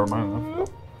 Absolutely, you borrowed mine enough.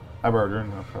 I borrowed yours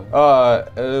enough.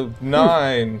 Probably.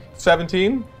 9,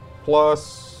 17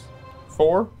 plus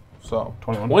 4, so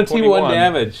 21. 21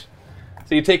 damage.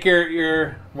 So you take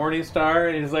your Morning Star,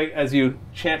 and it's like, as you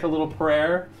chant a little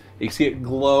prayer, you see it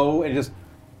glow, and just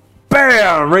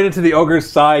BAM! Right into the ogre's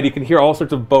side. You can hear all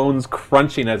sorts of bones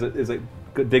crunching as it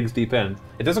digs deep in.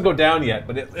 It doesn't go down yet,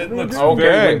 but it looks Okay.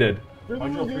 very winded.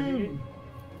 How'd you roll 3d8?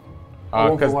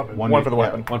 Because One for the weapon. one for the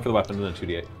weapon. One for the weapon, and then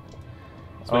 2d8.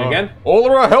 Swing again.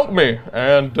 Olara, help me!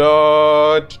 And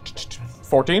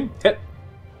 14. Hit.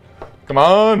 Come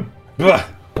on! Ugh.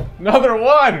 Another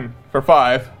one for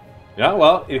 5. Yeah,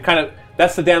 well, you kind of,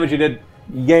 that's the damage you did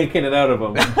yanking it out of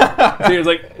him. So you're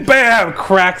like, BAM!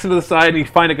 Cracks into the side, and you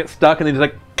find it gets stuck, and then just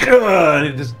like, and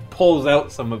it just pulls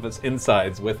out some of its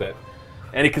insides with it.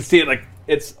 And you can see it like,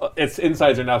 its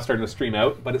insides are now starting to stream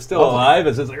out, but it's still alive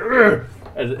as it's like,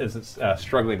 as it's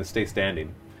struggling to stay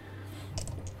standing.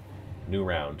 New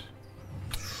round.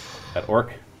 That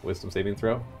orc, wisdom saving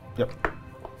throw, Yep.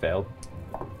 failed.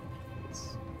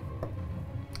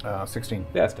 16.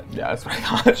 Yeah, it's dead. Yeah, that's what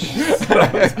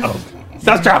I thought.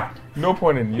 Stop, stop! No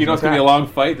point in using You know it's going to be a attacks. long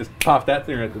fight. Just pop that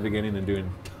thing at the beginning and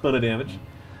doing a ton of damage.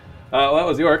 Well, that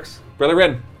was the orcs. Brother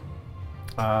Rin.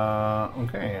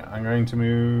 Okay, I'm going to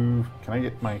move. Can I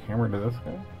get my hammer to this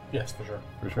guy? Yes, for sure.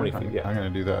 For sure. 20 feet, yeah. I'm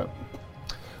going to do that.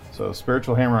 So,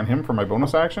 spiritual hammer on him for my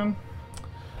bonus action,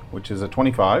 which is a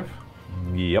 25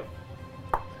 Yep.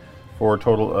 for a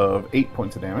total of 8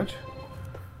 points of damage.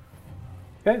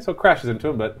 Okay, so it crashes into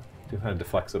him, but it kind of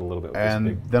deflects it a little bit. With this And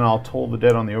big then I'll toll the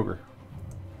dead on the ogre.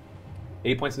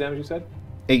 8 points of damage, you said?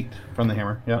 8 from the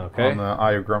hammer, yeah. Okay. On the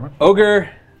Eye of Grumman. Ogre.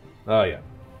 Oh, yeah.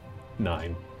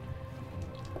 9.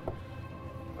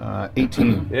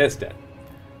 18. It's dead.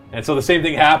 And so the same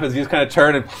thing happens. You just kind of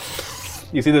turn and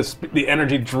you see the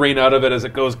energy drain out of it as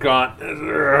it goes gone.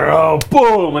 Oh,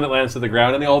 boom! And it lands to the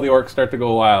ground, and all the orcs start to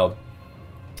go wild.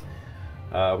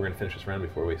 We're going to finish this round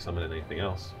before we summon in anything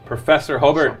else. Professor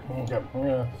Hobart. Okay,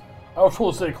 I was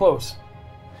told to stay close.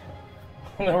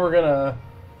 And then we're gonna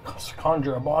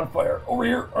conjure a bonfire over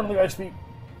here under the guy's feet.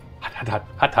 Hot, hot, hot,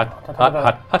 hot, hot, hot,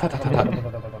 hot, hot,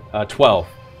 hot, hot. 12.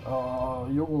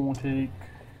 You're going to take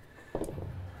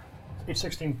a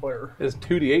 16 fire. Is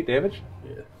 2d8 damage?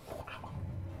 Yeah.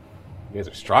 You guys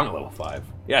are strong at level 5.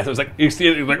 Yeah, so it's like, you see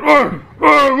it, it's like,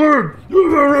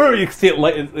 you can see it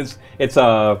light, it's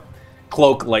a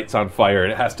cloak lights on fire,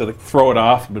 and it has to like, throw it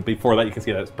off, but before that you can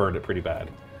see that it's burned it pretty bad.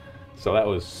 So that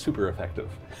was super effective.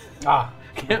 Ah.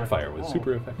 Campfire was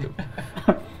super effective.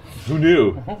 Who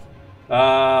knew?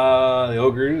 The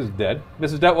ogre is dead.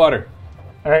 Mrs. Detwater.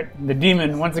 All right, the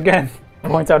demon once again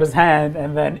points out his hand,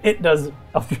 and then it does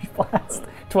Eldritch Blast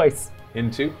twice.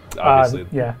 Into, obviously.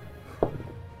 Yeah.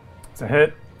 It's a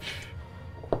hit.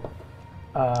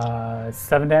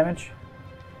 7 damage.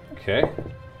 Okay.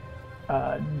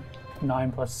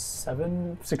 9 plus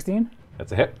 7, 16.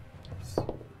 That's a hit.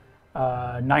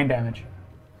 9 damage.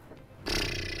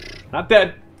 Not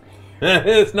dead.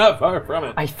 It's not far from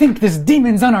it. I think this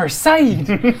demon's on our side.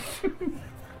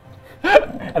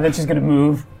 And then she's gonna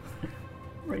move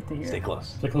right to here. Stay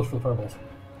close. Stay close for the fireballs.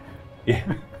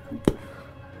 Yeah.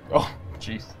 Oh,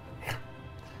 jeez.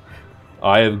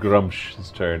 I have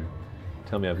Grumsh's turn.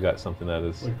 Tell me I've got something that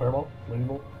is... Like fireball? Lightning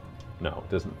bolt? No, it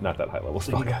doesn't. Not that high level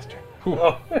spellcaster.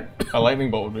 A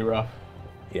lightning bolt would be rough.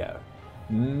 Yeah.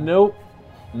 Nope.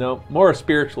 Nope. More a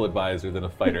spiritual advisor than a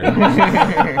fighter.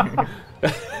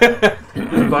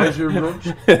 Advisor approach?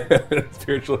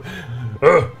 Spiritual.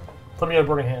 Put me on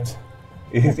burning hands.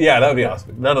 Yeah, that would be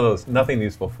awesome. None of those. Nothing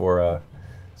useful for...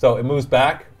 So it moves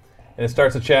back, and it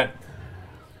starts to chant.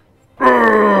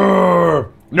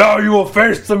 Now you will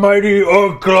face the mighty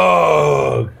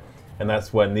Urklog! And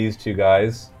that's when these two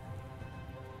guys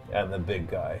and the big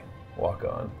guy walk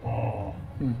on.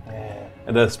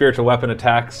 And the spiritual weapon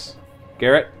attacks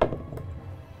Garrett.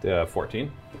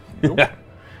 14.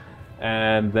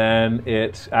 And then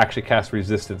it actually casts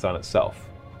resistance on itself.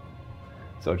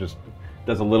 So it just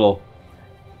does a little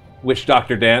witch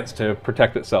doctor dance to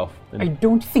protect itself. I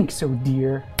don't think so,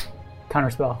 dear.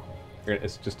 Counterspell.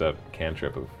 It's just a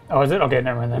cantrip. Oh, is it? Okay,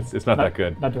 never mind then. It's not that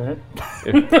good. Not doing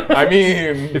it. I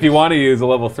mean, If you want to use a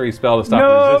level 3 spell to stop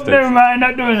No, resistance, never mind.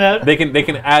 Not doing that. they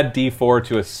can add D4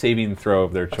 to a saving throw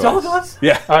of their choice. all it does?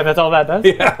 Yeah. Oh, that's all that does?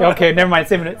 Yeah. Okay, never mind.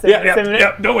 Saving it. Saving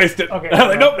it. Don't waste it. Okay.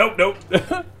 I'm like, nope.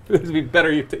 There'd be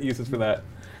better uses for that.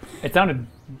 It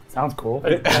sounds cool.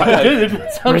 It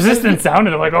sounds Resistance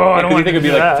sounded. I'm like, oh, I don't You want think to it'd do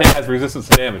be like that. has resistance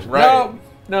to damage? Right.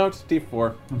 No, it's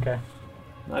D4. Okay.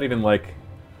 Not even like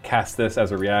cast this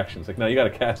as a reaction. It's like, no, you got to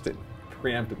cast it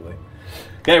preemptively.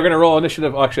 Okay, we're gonna roll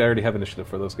initiative. Oh, actually, I already have initiative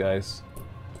for those guys.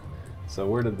 So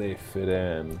where did they fit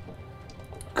in?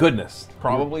 Goodness.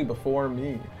 probably before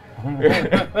me.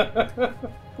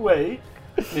 Wait,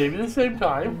 maybe the same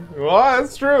time. Well,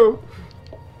 that's true.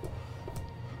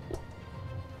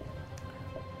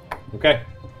 Okay.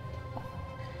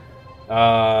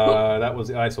 That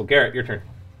was so Garrett, your turn.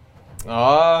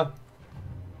 I'm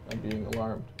being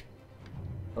alarmed.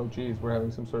 Oh, geez, we're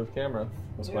having some sort of camera.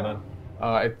 What's going on?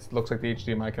 It looks like the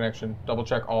HDMI connection. Double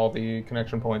check all the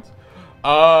connection points.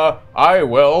 I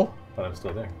will. But I'm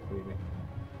still there. What do you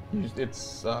mean?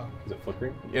 It's Is it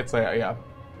flickering? it's a yeah.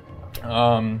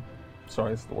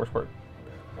 Sorry, this is the worst part.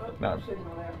 No.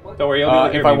 Don't worry.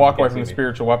 I'll be If I walk away from the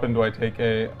spiritual weapon, do I take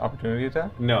a opportunity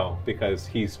attack? No, because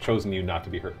he's chosen you not to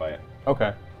be hurt by it.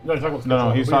 Okay. No, he's talking about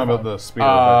No, he's talking about the spear.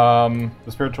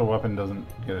 The spiritual weapon doesn't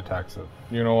get attacks of.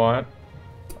 You know what?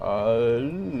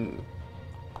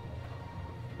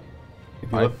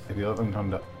 If you let them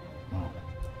come down.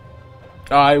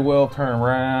 I will turn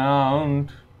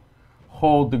around,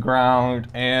 hold the ground,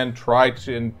 and try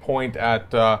to point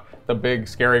at the big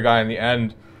scary guy in the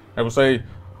end. I will say,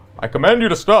 I command you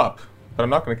to stop, but I'm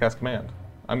not going to cast command.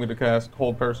 I'm going to cast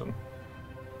hold person.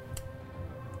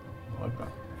 I like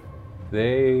that.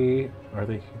 They're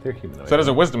humanoid. So that is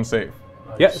a wisdom save.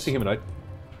 Yeah, it's a humanoid.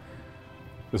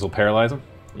 This will paralyze him.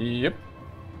 Yep.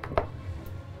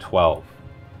 12.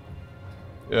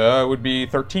 It would be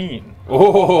 13.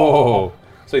 Oh!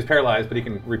 So he's paralyzed, but he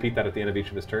can repeat that at the end of each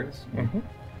of his turns. Mm-hmm.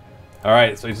 All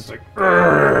right, so he's just like,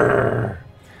 "Urgh."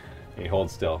 And he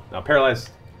holds still. Now,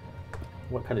 paralyzed.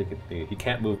 What kind of thing? He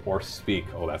can't move or speak.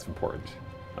 Oh, that's important.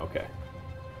 Okay.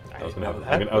 I was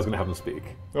gonna have him speak.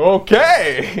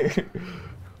 Okay.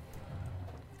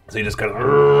 So he just kind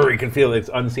of, you can feel its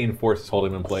unseen forces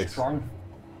holding him in place. strong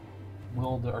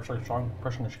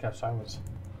impression that she cast silence.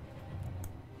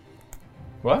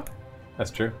 What?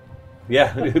 That's true.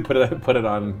 Yeah, put it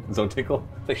on Zotinkle.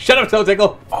 It's like, shut up,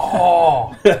 Zotinkle!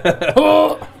 Oh!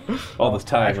 All this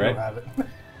time, Actually, right? don't have it.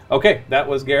 Okay, that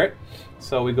was Garrett.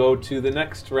 So we go to the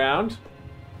next round,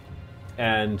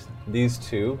 and these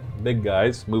two big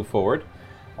guys move forward.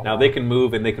 Now they can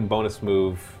move and they can bonus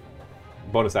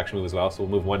action move as well. So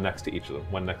we'll move one next to each of them.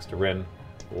 One next to Rin,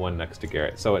 one next to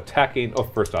Garrett. So attacking. Oh,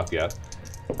 first off, yeah,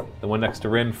 the one next to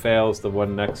Rin fails. The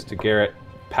one next to Garrett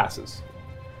passes.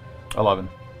 11.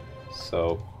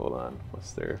 So hold on,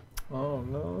 what's their? Oh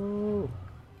no.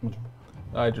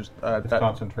 I just It's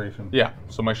concentration. yeah.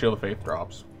 So my shield of faith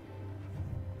drops.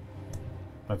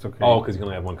 That's okay. Oh, because you can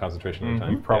only have one concentration at a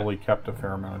time. You probably kept a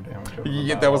fair amount of damage. Over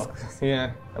Yeah, the that was battle.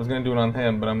 yeah. I was gonna do it on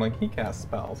him, but I'm like, he casts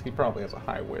spells. He probably has a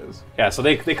high whiz. Yeah, so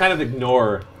they kind of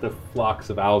ignore the flocks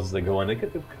of owls as they go in. They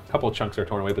get, a couple of chunks are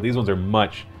torn away, but these ones are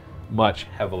much, much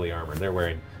heavily armored. They're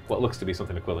wearing what looks to be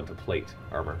something equivalent to plate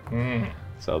armor.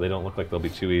 So they don't look like they'll be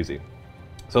too easy.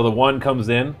 So the one comes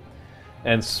in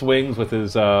and swings with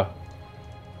his... one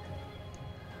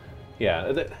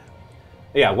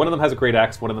of them has a great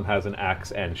axe, one of them has an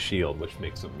axe and shield, which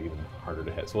makes them even harder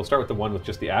to hit. So we'll start with the one with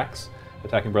just the axe,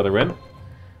 attacking Brother Rin.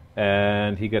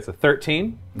 And he gets a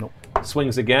 13. Nope.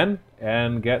 Swings again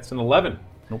and gets an 11.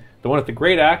 Nope. The one with the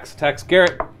great axe attacks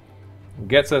Garrett.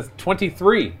 Gets a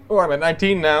 23. Oh, I'm at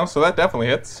 19 now, so that definitely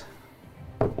hits.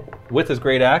 With his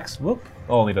great axe. Whoop.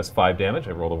 Only does 5 damage.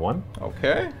 I rolled a 1.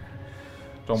 Okay.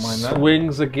 Don't mind that.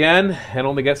 Swings again and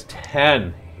only gets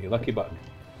 10. You lucky bug.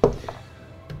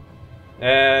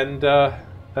 And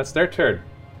that's their turn.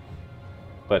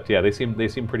 But yeah, they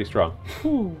seem pretty strong.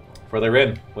 Brother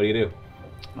Rin, what do you do?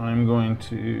 I'm going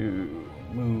to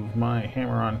move my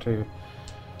hammer onto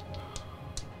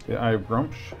the Eye of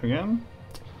Grumsh again.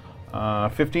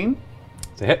 15.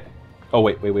 It's a hit. Oh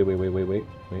wait.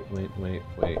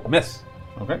 Miss.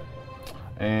 Okay.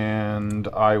 And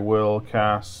I will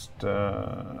cast.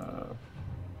 I'm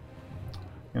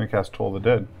gonna cast Toll the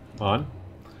Dead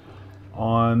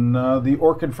on the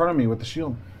orc in front of me with the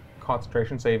shield.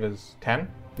 Concentration save is 10.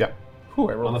 Yeah. Whew,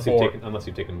 I rolled Unless a 4.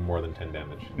 you've taken more than 10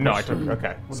 damage. No, I took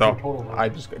okay. What's So your total, though? I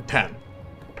just got 10.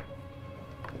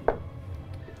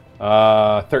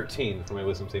 13 for my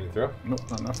wisdom saving throw. Nope,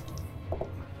 not enough.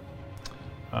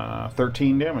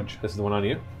 13 damage. This is the one on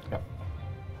you. Yep.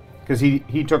 Because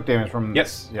he took damage from.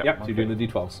 Yes. Yep. Yep. So you're doing the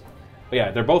d12s. But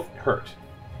yeah, they're both hurt.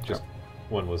 Just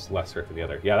one was less hurt than the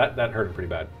other. Yeah, that hurt him pretty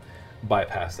bad.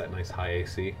 Bypassed that nice high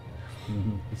AC.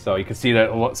 So you can see that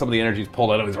some of the energy is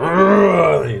pulled out of his.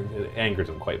 It angers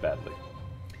him quite badly.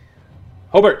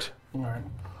 Hobart. All right.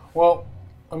 Well,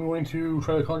 I'm going to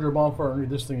try to conjure a bonfire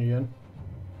underneath this thing again.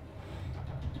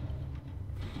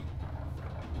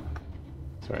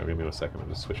 Sorry, give me a second. I'm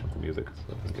just switching up the music.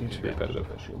 So it's getting too repetitive.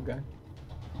 Shield guy.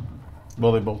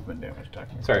 Well, they've both been damaged,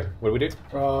 technically. Sorry, what do we do?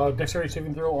 Dexterity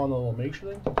saving throw on the little mage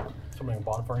thing. Something a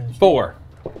bonfire. Underneath. 4.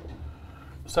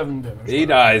 7 damage. He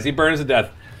dies. He burns to death.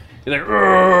 He's like,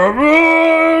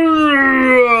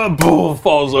 boom,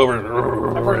 falls over.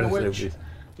 I burned the witch.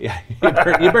 Yeah,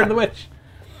 you burned the witch.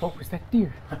 What was that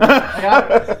deer?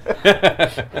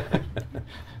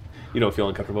 You don't feel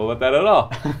uncomfortable about that at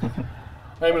all.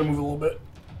 I'm going to move a little bit.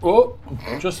 Oh,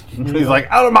 just. He's like,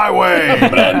 out of my way!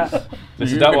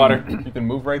 Mrs. Dutwater. You can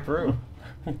move right through.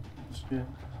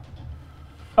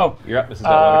 Oh, You're up, Mrs.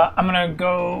 Dutwater. I'm gonna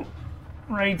go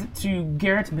right to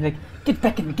Garrett and be like, "Get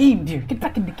back in the game, dear. Get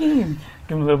back in the game."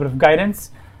 Give him a little bit of guidance,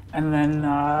 and then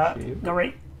go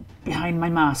right behind my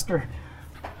master.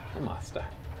 Master.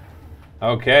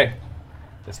 Okay.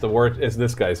 It's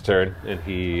this guy's turn, and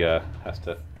he has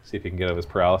to see if he can get out of his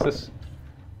paralysis.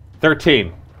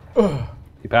 13.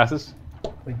 He passes?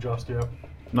 Like just, yeah.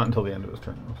 Not until the end of his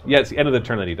turn. So. Yeah, it's the end of the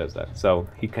turn that he does that. So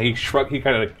he kind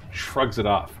of shrugs it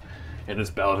off, and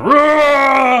his bell is.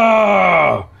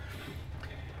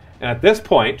 And at this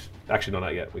point, actually no,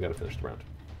 not yet. We got to finish the round.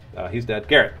 He's dead.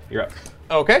 Garrett, you're up.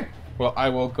 Okay. Well, I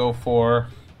will go for.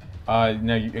 Now,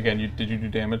 did you do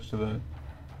damage to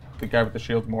the guy with the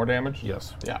shield? More damage?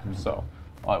 Yes. Yeah. So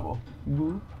I will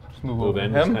just move Move over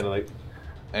in, to just him kind of like.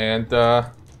 and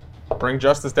bring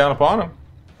justice down upon him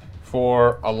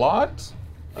for a lot.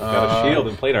 He's got a shield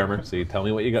and plate armor. So you tell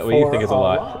me what you got. What you think is a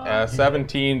lot?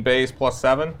 17 base plus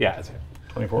 7. Yeah, that's it.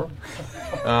 24?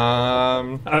 I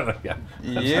don't know. Yeah.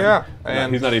 Yeah.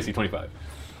 And he's not AC 25.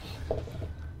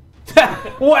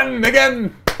 1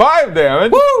 again. 5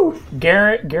 damage. Woo!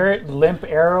 Garrett, limp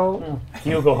arrow,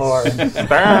 Hugo hard.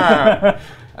 Bam.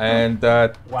 And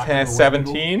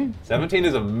 17. 17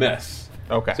 is a miss.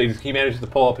 Okay. So he manages to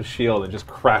pull up his shield and just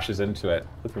crashes into it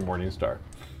with your Morning Star.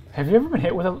 Have you ever been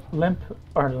hit with a limp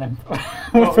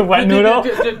with a wet noodle?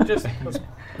 Just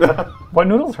Wet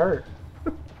noodles hurt,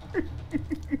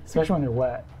 especially when they're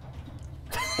wet.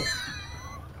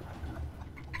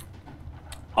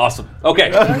 Awesome.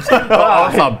 Okay.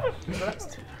 Awesome.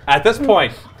 At this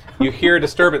point, you hear a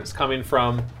disturbance coming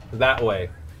from that way.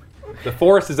 The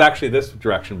forest is actually this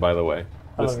direction, by the way.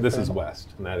 This is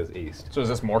west, and that is east. So is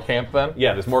this more camp then?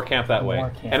 Yeah, there's more camp that way.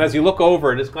 More camp. And as you look over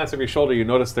and just glance over your shoulder, you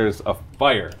notice there's a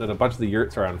fire, that a bunch of the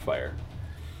yurts are on fire.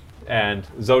 And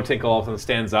Zotinkle all of a sudden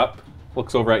stands up,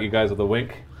 looks over at you guys with a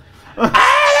wink. Out of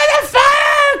the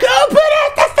fire! Go put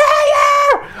out the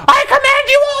fire! I command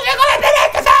you all to go put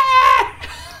out the fire!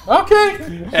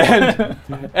 Okay.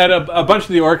 and a bunch of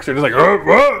the orcs are just like,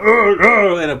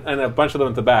 and a bunch of them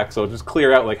at the back. So just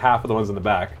clear out like half of the ones in the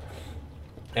back,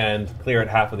 and clear out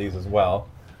half of these as well.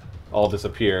 All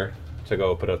disappear to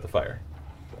go put out the fire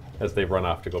as they run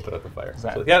off to go put out the fire.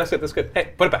 So, yeah, that's good. That's good.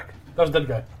 Hey, put it back. That was a dead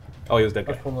guy. Oh, he was dead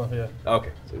guy. That's pulling off, yeah.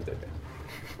 Okay, so he's dead guy.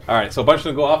 All right, so a bunch of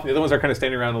them go off. The other ones are kind of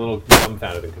standing around a little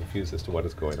dumbfounded and confused as to what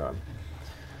is going on.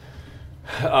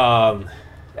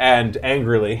 And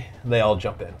angrily, they all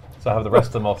jump in. So I have the rest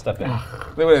of them all step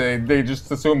in. They just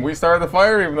assume we started the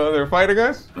fire, even though they're fighting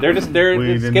us. They're just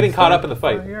didn't getting caught start up in the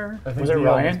fight. I think Was it the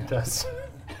Ryan? elves does.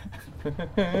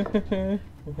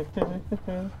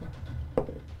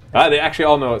 They actually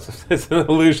all know it's an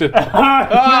illusion. No,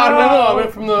 I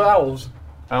meant from the owls.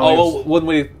 Oh, well,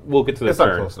 we'll get to their It's not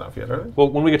turn. close enough yet, are they? Well,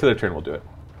 when we get to their turn, we'll do it.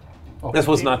 Oh, This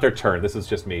was not their turn. This is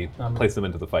just me place them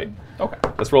into the fight. Okay.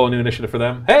 Let's roll a new initiative for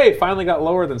them. Hey, finally got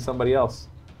lower than somebody else.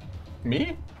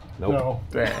 Me? Nope. No.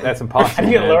 That's impossible.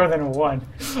 I get man. lower than a 1.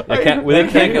 They can't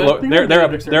get lower.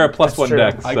 They're a plus That's 1 true.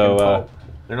 dex, I so can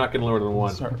they're not getting lower than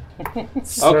 1.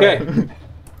 Sorry. Okay.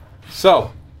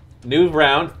 So, new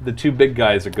round. The 2 big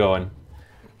guys are going.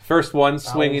 First one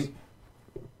swinging.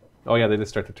 Oh yeah, they did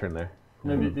start the turn there.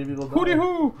 Maybe they'll die. Hooty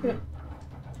hoo!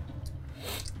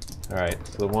 All right.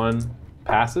 So the one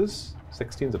passes.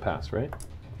 16's a pass, right?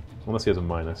 Unless he has a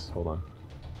minus. Hold on.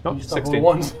 Nope, You stop 16.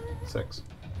 rolling ones. 6.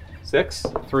 6.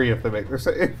 3 if they make their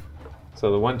save.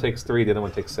 So the one takes 3, the other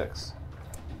one takes 6.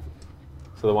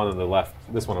 So the one on the left,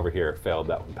 this one over here, failed.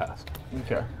 That one passed.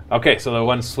 Okay. Okay, so the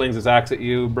one swings his axe at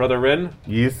you, Brother Rin.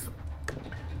 Yes.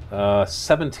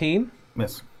 17.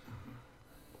 Miss.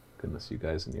 Goodness, you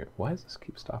guys in here. Why does this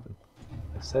keep stopping?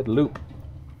 I said loop.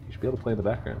 You should be able to play in the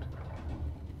background.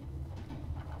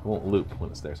 It won't loop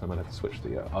when it's there, so I might have to switch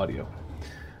the audio.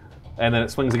 And then it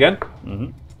swings again.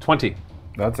 20.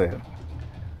 That's a hit.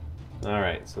 All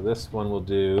right, so this one will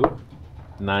do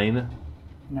 9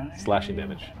 slashing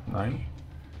damage. 9.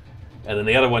 And then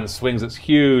the other one swings its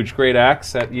huge great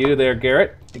axe at you there,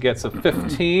 Garrett. It gets a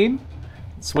 15.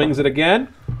 Swings it again.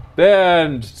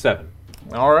 And 7.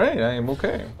 All right, I am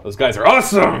okay. Those guys are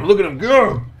awesome! Look at them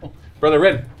go! Brother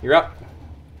Red, you're up.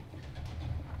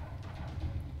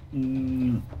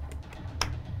 Did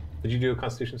you do a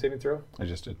Constitution saving throw? I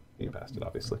just did. You passed it,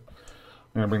 obviously.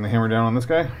 I'm going to bring the hammer down on this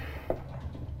guy.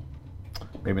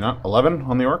 Maybe not. 11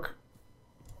 on the orc.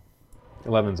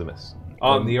 11's a miss.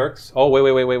 On the orcs? Oh,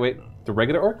 wait. The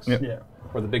regular orcs? Yep. Yeah.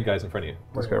 Or the big guys in front of you?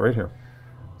 This guy right here.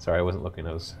 Sorry, I wasn't looking.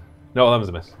 No, 11's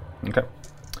a miss. Okay.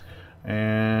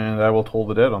 And I will toll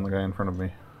the dead on the guy in front of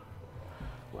me.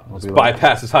 This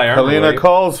bypasses high armor. Helena rating.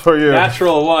 calls for you.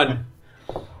 Natural 1.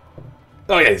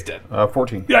 Oh, yeah, he's dead.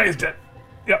 14. Yeah, he's dead.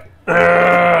 Yep.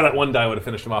 That one die would have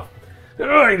finished him off.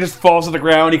 He just falls to the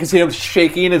ground. You can see him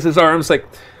shaking as his arms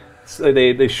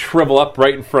they shrivel up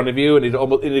right in front of you, and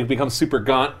it becomes super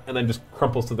gaunt, and then just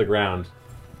crumples to the ground,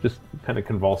 just kind of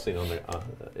convulsing on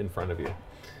in front of you.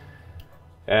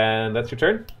 And that's your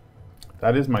turn.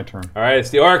 That is my turn. All right, it's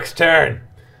the orc's turn.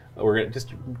 We're gonna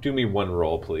just do me 1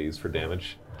 roll, please, for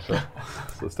damage. Sure.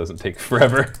 So this doesn't take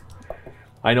forever.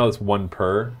 I know it's 1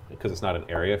 per because it's not an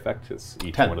area effect. It's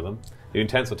each 10. one of them. You're doing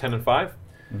 10, so 10 and 5.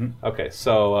 Okay,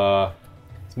 so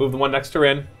let's move the one next to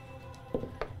Rin.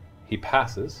 He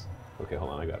passes. Okay,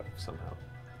 hold on, I got it somehow.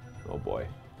 Oh boy,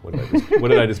 what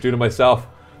did I just do to myself?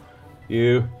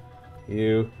 You.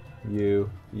 Oh,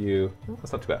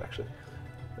 that's not too bad actually.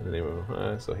 And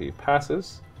then so he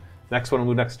passes. Next one will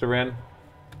move next to Rin.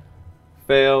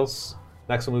 Fails.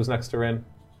 Next one moves next to Rin.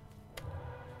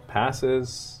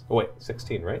 Passes. Oh wait,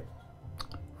 16, right?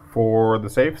 For the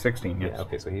save, 16, yes. Yeah,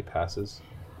 okay, so he passes.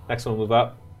 Next one will move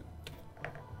up.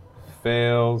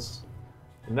 Fails.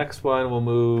 The next one will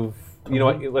move. You know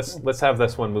what? Let's have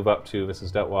this one move up to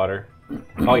Mrs. Detwater.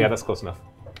 Oh yeah, that's close enough.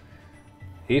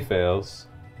 He fails.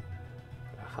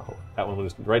 Oh, that one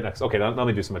was right next. Okay, let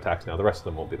me do some attacks now. The rest of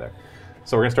them won't be there.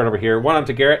 So we're gonna start over here. One on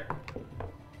to Garrett.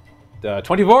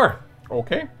 24.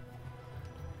 Okay.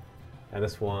 And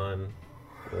this one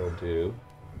will do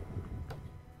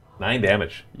 9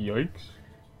 damage. Yikes.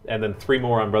 And then 3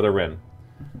 more on Brother Rin.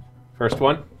 First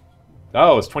one.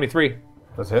 Oh, it's 23.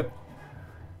 That's it.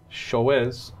 Show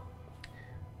is.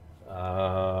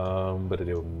 But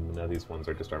now these ones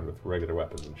are just armed with regular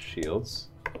weapons and shields.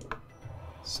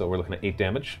 So we're looking at 8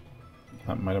 damage.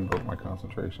 That might have broke my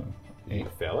concentration. You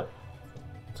fail it.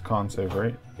 It's con save,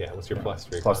 right? Yeah, what's your plus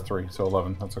 3? Plus 3, so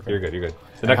 11. That's okay. You're good, you're good.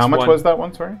 The And next how much one, was that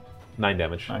one, sorry? 9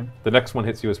 damage. 9. The next one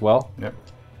hits you as well. Yep.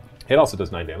 It also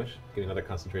does 9 damage. Get another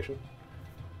concentration.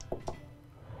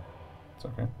 It's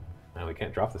okay. Now we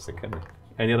can't drop this thing, can we?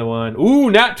 And the other one.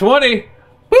 Ooh, nat 20!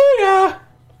 Booyah!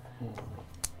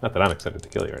 Not that I'm excited to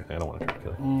kill you or anything. I don't want to try to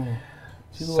kill you.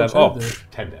 She's a little excited there.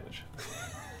 10 damage.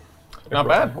 Not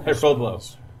bad. I rolled low.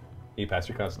 You pass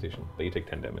your constitution, but you take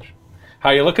 10 damage. How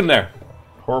are you looking there?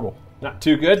 Horrible. Not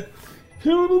too good.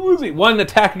 One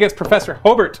attack against Professor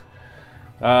Hobart.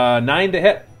 9 to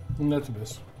hit. That's a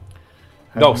miss.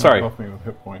 Had No, you not sorry. buffed me with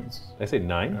hit points Did I say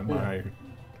 9? and my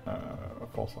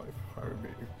false life, I would be.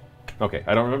 Okay,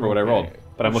 I don't remember what I rolled,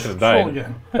 but I'm looking at Roll the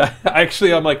again. die.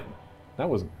 Actually, I'm like, that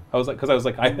wasn't. I was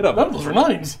like, I hit him. None of those are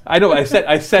 9s. I know. I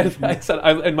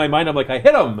said. In my mind, I'm like, I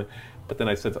hit him, but then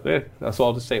I said, so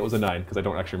I'll just say it was a 9 because I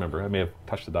don't actually remember. I may have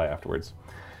touched the die afterwards.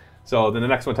 So then the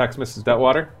next one attacks Mrs.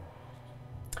 Detwater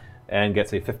and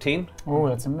gets a 15. Oh,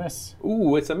 that's a miss.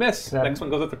 Ooh, it's a miss. That- Next one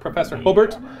goes up to Professor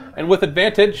Hobart, and with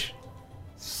advantage,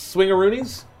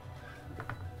 swing-a-roonies.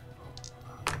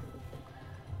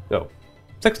 So,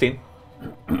 16.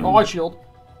 Oh, I shield.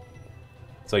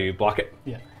 So you block it.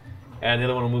 Yeah. And the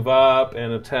other one will move up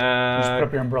and attack. Just put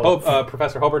up your umbrella.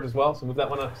 Professor Hobart as well. So move that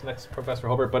one up to next Professor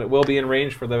Hobart, but it will be in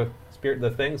range for the spirit, the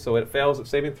thing. So it fails its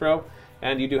saving throw,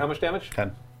 and you do how much damage?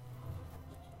 10.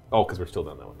 Oh, because we're still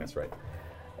doing that one. That's right.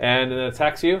 And then it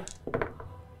attacks you,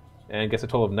 and gets a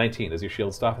total of 19. Does your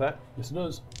shield stop that? Yes, it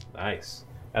does. Nice.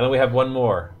 And then we have one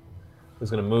more, who's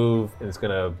going to move, and it's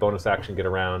going to bonus action get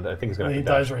around. I think he's going And to he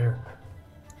dash. dies right here.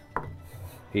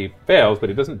 He fails, but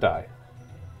he doesn't die.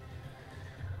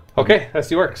 Okay, that's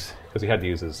the orcs. Because he had to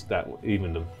use his he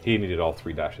needed all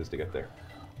 3 dashes to get there.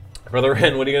 Brother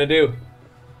Ren, what are you gonna do?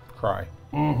 Cry.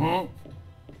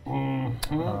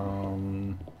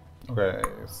 Okay,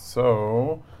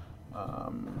 so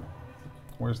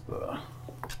where's the?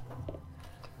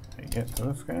 Can I get to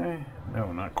this guy?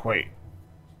 No, not quite.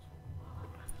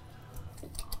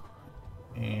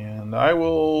 And I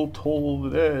will toll the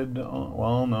dead.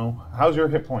 Well, no. How's your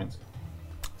hit points?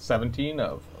 17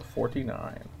 of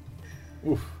 49.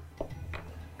 Oof.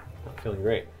 Not feeling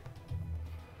great.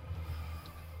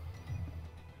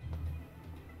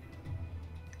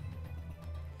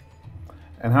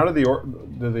 And how did the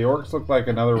orcs look like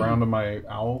another round of my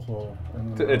owls? Well,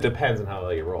 It depends on how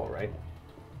well you roll, right?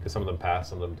 Because some of them passed,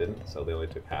 some of them didn't, so they only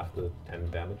took half the 10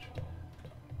 damage.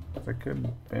 I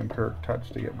could vampiric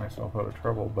touch to get myself out of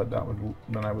trouble, but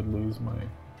then I would lose my.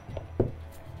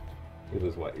 You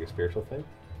lose what? Your spiritual thing?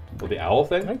 Well, the owl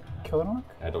thing? Did I kill an orc?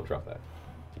 I don't drop that.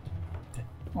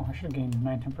 Oh, I should have gained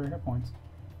 9 temporary hit points.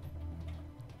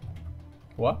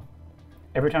 What?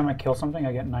 Every time I kill something,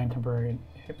 I get 9 temporary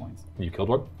hit points. You killed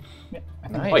one? Yeah, I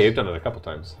think. Nice. Oh, you've done it a couple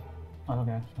times. Oh,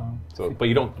 okay, so. So, but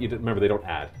you don't. Remember, they don't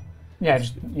add. Yeah,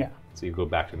 yeah. So you go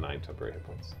back to 9 temporary hit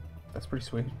points. That's pretty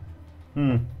sweet.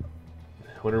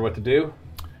 Wonder what to do?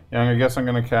 Yeah, I guess I'm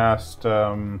gonna cast.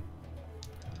 I'm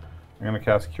gonna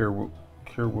cast cure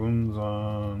wounds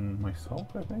on myself.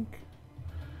 I think,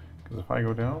 because if I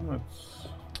go down, it's.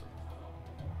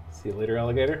 See you later,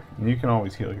 alligator. You can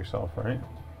always heal yourself, right?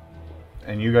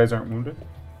 And you guys aren't wounded.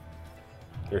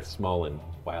 They're small and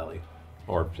wily,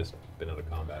 or just been out of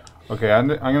combat. Okay, I'm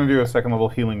gonna do a second level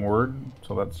healing word,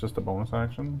 so that's just a bonus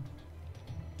action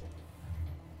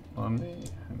on me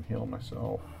and heal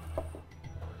myself.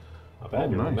 Not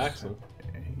bad. You're on nice. maximum.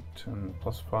 8 and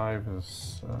plus 5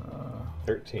 is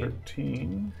 13.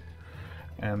 13.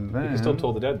 And then You can still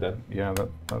toll the dead then. Yeah, As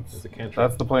that's a cantrip.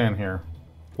 that's the plan here.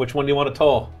 Which one do you want to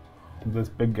toll? This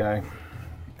big guy.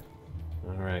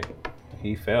 All right.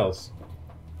 He fails.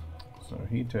 So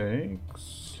he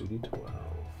takes 2d12.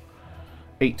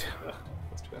 8. Ugh,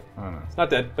 that's too bad. I don't know. He's not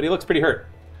dead, but he looks pretty hurt.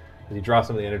 As you draw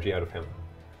some of the energy out of him.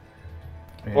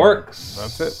 And Orcs.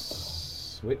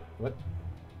 That's it. Wait, what?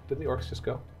 Did the orcs just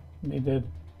go? They did.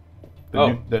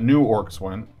 The new orcs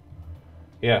went.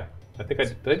 Yeah. I think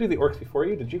did I do the orcs before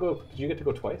you? Did you go? Did you get to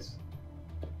go twice?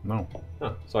 No.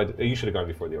 Oh, so you should have gone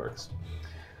before the orcs.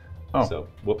 Oh, So,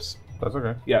 whoops. that's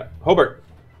okay. Yeah, Hobart.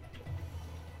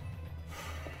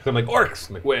 Because I'm like, orcs!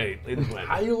 I'm like, wait.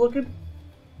 How you looking?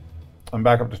 I'm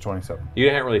back up to 27. You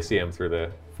can't really see them through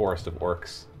the forest of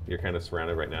orcs. You're kind of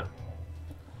surrounded right now.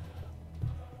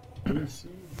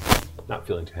 Not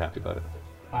feeling too happy about it.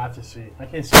 I have to see. I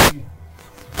can't see.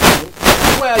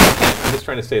 Well, you can't. I'm just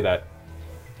trying to say that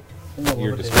I'm gonna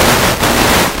you're levitate.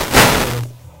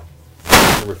 distracted.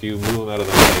 If you move them out of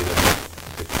the way, then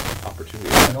it's opportunity.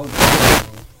 I don't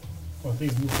Well,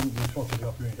 things move from you don't take the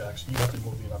opportunity to actually. You have to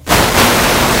move the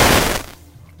opportunity.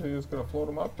 You're just gonna float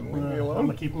them up and leave me I'm alone.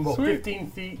 gonna keep them about Sweet. 15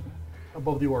 feet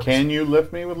above the orcs. Can you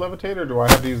lift me with levitate, or do I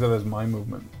have to use it as my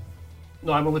movement?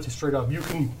 No, I'm gonna let you straight up. You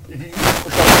can if you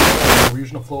push up, we're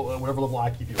using a float at whatever level I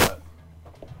keep you at.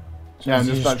 Yeah, I'm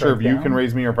you just just not sure if strike you down? can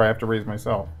raise me or if I have to raise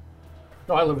myself.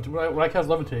 No, I levitate. When I cast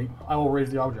levitate, I will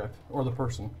raise the object or the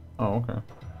person. Oh, okay.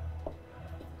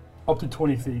 Up to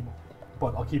 20 feet,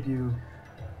 but I'll keep you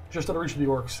just out of reach of the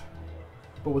orcs,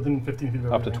 but within 15 feet of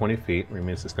Up to everything. 20 feet,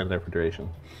 remains suspended there for duration.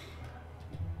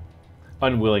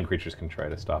 Unwilling creatures can try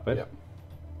to stop it. Yep.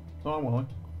 Oh, I'm willing.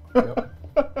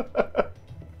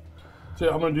 So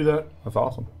yeah, I'm gonna do that. That's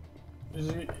awesome.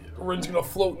 Rin's gonna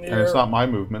float in the And air. it's not my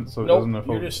movement, so it Nope, doesn't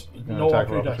you're affect just an no attack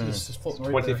opportunity of attack. It's just floating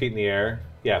right 20 there. feet in the air.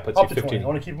 Yeah, it puts Up you to 20. 15. I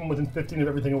want to keep him within 15 of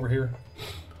everything over here.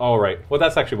 Oh, right. Well,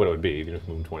 that's actually what it would be. Even if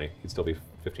you move 20, you'd still be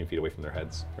 15 feet away from their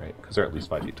heads, right? Because they're at least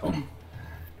 5 feet tall.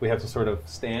 We have some sort of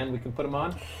stand we can put them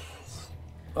on.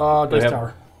 Dice have-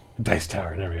 tower. Dice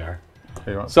tower, there we are.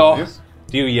 Okay, you want So, some of these?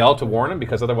 do you yell to warn him?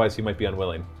 Because otherwise he might be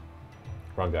unwilling.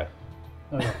 Wrong guy.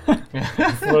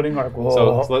 Floating arc.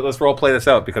 So let's role play this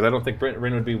out, because I don't think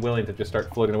Rin would be willing to just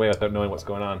start floating away without knowing what's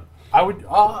going on. I would. In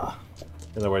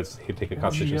other words, he'd take a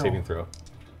Constitution yell? saving throw.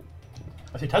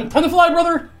 I say time to fly,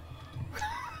 brother.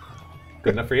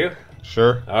 Good enough for you?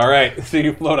 Sure. All right, so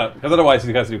you float up. Because otherwise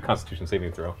he has to do a Constitution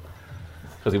saving throw.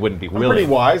 Because he wouldn't be I'm pretty willing.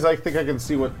 wise. I think I can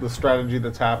see what the strategy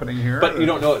that's happening here. But you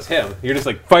don't know it's him. You're just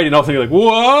like fighting, all of a sudden you're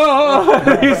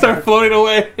like, whoa! You start floating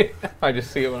away. I just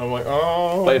see it and I'm like,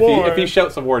 oh But boy. if he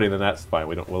shouts some warning, then that's fine.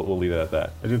 We'll leave it at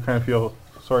that. I do kind of feel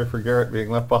sorry for Garrett being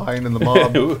left behind in the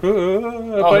mob. If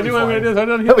Oh, I he'll do be what I'm fine. gonna do, I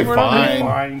don't He'll be we're not-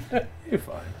 fine. Fine. You're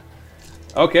fine.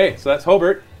 Okay, so that's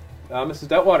Hobart. Mrs.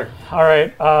 Dettwater. All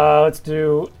right, let's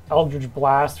do Eldritch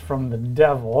Blast from the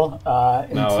Devil. No,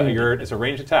 into, it's a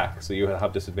ranged attack, so you have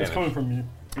It's disadvantage. coming from you.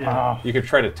 Yeah. You could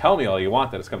try to tell me all you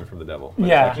want that it's coming from the devil. but it's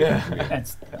Yeah, actually coming from you.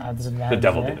 it's disadvantage. The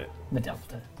devil there. did it. The devil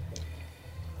did it.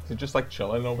 Is it just like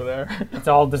chilling over there? It's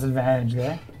all disadvantage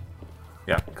there.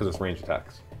 Yeah, because it's ranged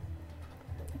attacks.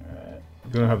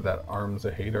 You don't have that arms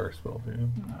a Hadar spell, do you?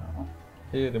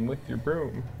 Hit him with your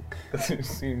broom. That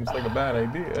seems like a bad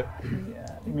idea. Yeah,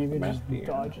 maybe just Matthew.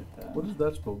 dodge it then. What does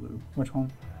that spell do? Which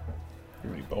one?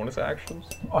 Any bonus actions?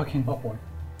 Oh, I can Up one.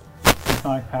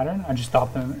 Sonic Pattern. I just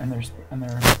stop them in their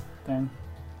thing,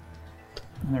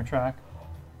 in their track.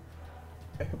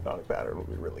 A hypnotic pattern would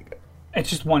be really good. It's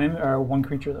just one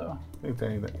creature though. I think it's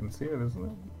any that can see it, isn't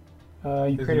it? You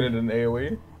Isn't create it an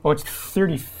AoE? Oh, it's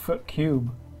 30-foot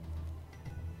cube.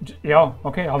 Yeah,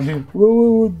 okay, I'll do.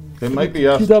 Whoa. It might be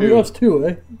us TWS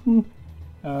too. too,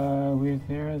 eh? We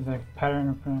there the pattern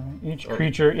of each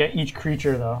creature. Yeah, each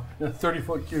creature though. A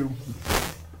 30-foot cube.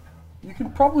 You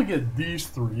can probably get these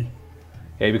three.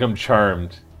 Yeah, you become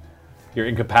charmed. You're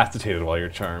incapacitated while you're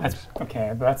charmed. That's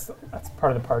okay, but that's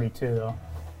part of the party too though.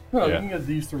 No, Yeah. you can get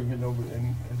these three and get nobody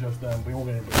and adjust them. We won't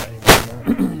get anybody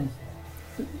anymore.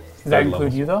 Does that Third include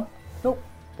levels. you though?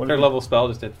 Third level spell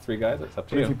just hit 3 guys. That's up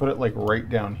to What if you you. put it like right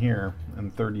down here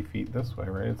and 30 feet this way,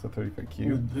 right? It's a 30-foot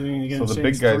cube. Then again, So the say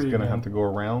big it's guy's three gonna again. have to go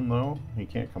around though. He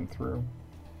can't come through,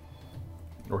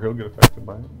 or he'll get affected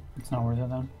by it. It's not worth it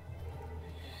then.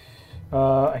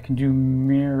 I can do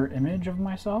mirror image of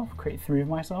myself. Create 3 of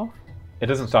myself. It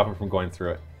doesn't stop him from going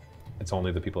through it. It's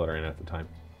only the people that are in it at the time.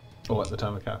 Oh, at the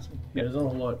time of casting. Yeah, there's not a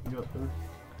whole lot you got there.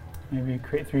 Maybe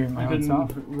create 3 of my You own can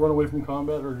self. run away from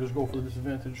combat or just go for the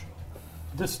disadvantage.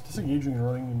 Disengaging and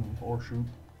running and, or shoot.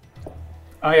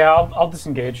 Oh yeah, I'll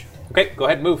disengage. Okay, go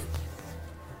ahead and move.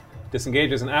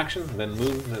 Disengage as an action, then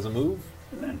move as a move.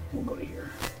 And then we'll go to here.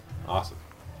 Awesome.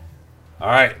 All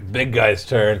right, big guy's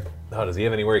turn. Oh, does he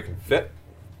have anywhere he can fit?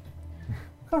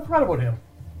 I forgot about him.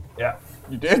 Yeah.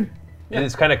 You did? And he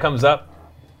just kind of comes up,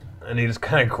 and he just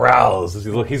kind of growls. As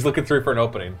he's looking through for an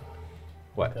opening.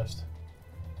 What? Test.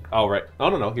 Oh, right. Oh,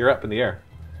 no, you're up in the air.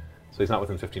 So he's not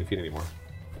within 15 feet anymore.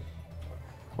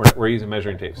 We're using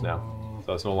measuring tapes now.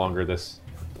 So it's no longer this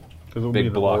Because it'll big be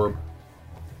the block. orb.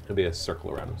 It'll be a circle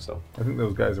around him, so. I think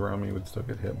those guys around me would still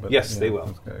get hit. But Yes, yeah, they will,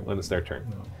 this guy when won't. it's their turn.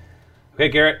 No. Okay,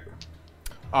 Garrett.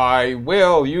 I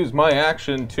will use my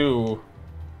action to,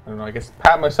 I don't know, I guess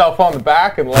pat myself on the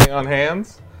back and lay on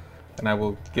hands. And I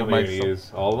will give How many are you myself. gonna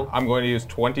use? All of them? I'm going to use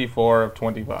 24 of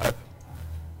 25.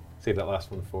 Save that last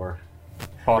one for...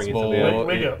 Possible.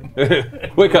 Bring it to Wake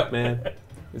up. Wake up, man.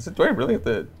 Do I really have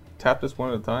to tap this one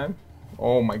at a time?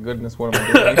 Oh my goodness, what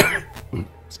am I doing?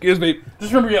 Excuse me.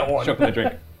 Just remember you got one. Choke my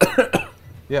drink.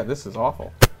 Yeah, this is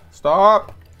awful.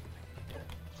 Stop!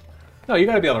 No, you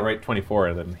gotta be able to write 24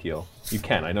 and then heal. You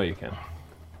can, I know you can.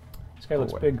 This guy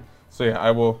looks wait. big. So yeah,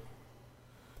 I will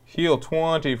heal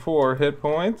 24 hit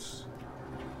points.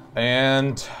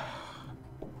 And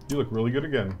You look really good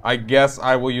again. I guess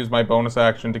I will use my bonus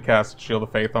action to cast Shield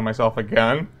of Faith on myself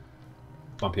again.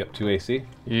 Bump you up 2 AC.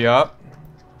 Yup.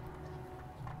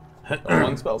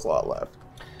 One spell slot left.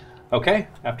 Okay,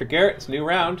 after Garrett, it's a new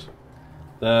round.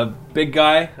 The big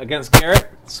guy against Garrett,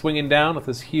 swinging down with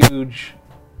this huge...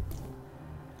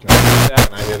 Can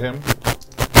I hit him?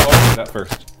 Oh, that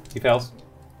first. He fails.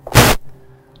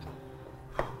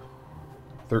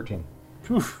 13.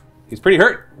 Oof. He's pretty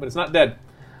hurt, but it's not dead.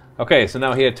 Okay, so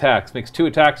now he attacks. Makes 2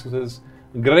 attacks with his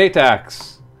great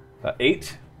axe.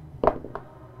 8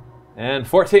 and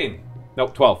 14.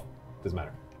 Nope, 12. Doesn't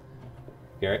matter.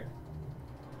 Garrett,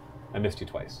 I missed you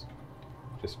twice.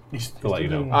 Just to let you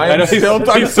know. I am know still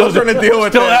trying to deal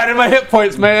with still it. adding my hit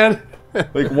points, man.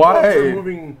 Like, why?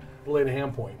 Removing delayed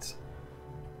hand points.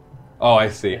 Oh, I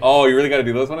see. Oh, you really got to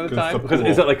do those one at a time? the Because pool.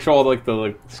 is it like show all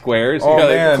the squares? Oh, You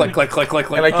gotta, man. click, click, click, click,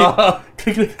 click. And I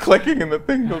keep Oh. clicking and the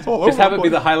thing goes all over Just have the it be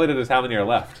the place. highlighted as how many are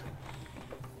left.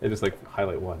 They just like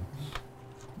highlight one.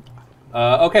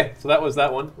 Okay, so that was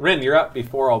that one. Rin, you're up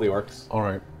before all the orcs. All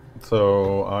right.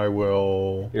 So I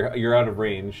will. You're out of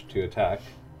range to attack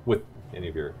with any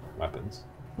of your weapons.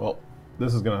 Well,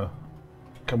 this is gonna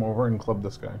come over and club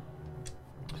this guy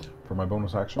for my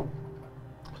bonus action.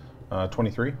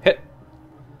 23. Hit.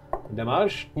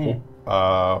 Damage.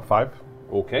 5.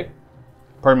 Okay.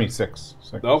 Pardon me, 6.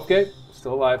 6. Okay.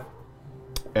 Still alive.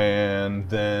 And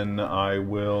then I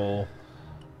will.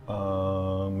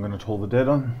 I'm gonna toll the dead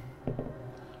on.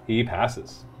 He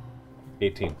passes.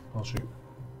 18. I'll shoot.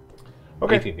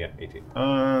 Okay. 18, yeah, 18.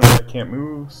 I can't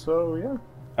move, so yeah.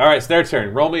 All right, it's their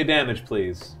turn. Roll me a damage,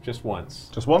 please. Just once.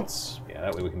 Just once. Yeah,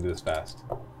 that way we can do this fast.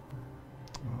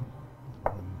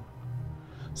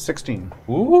 16.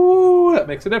 Ooh, that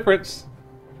makes a difference.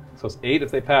 So it's 8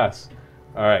 if they pass.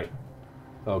 All right.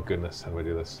 Oh, goodness. How do I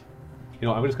do this? You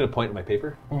know, I'm just going to point at my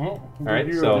paper. All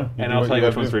right, so, and I'll tell you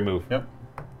which ones to remove. Yep.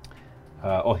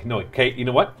 Oh, no, okay, you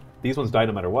know what? These ones die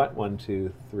no matter what. 1,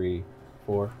 2, 3,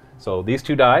 4. So these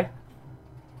 2 die.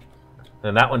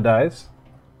 And that one dies.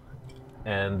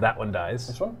 And that one dies.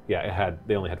 This one? Yeah,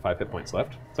 they only had 5 hit points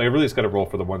left. So I really just got to roll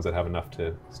for the ones that have enough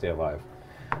to stay alive.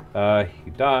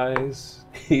 He dies.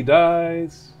 He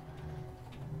dies.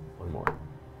 One more.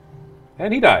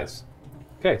 And he dies.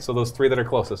 Okay, so those 3 that are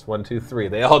closest, 1, 2, 3,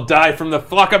 they all die from the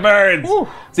flock of birds.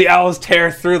 The owls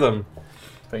tear through them.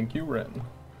 Thank you, Ren.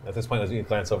 At this point, as you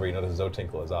glance over, you notice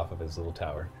Zotinkle is off of his little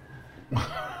tower. I'm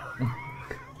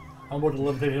about to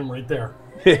levitate him right there.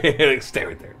 Stay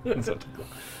right there. Zotinkle.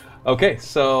 Okay,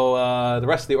 so the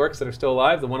rest of the orcs that are still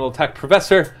alive, the one will attack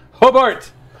Professor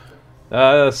Hobart.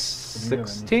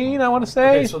 16, I want to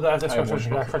say. Okay, so that's my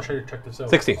question. I try to check this out.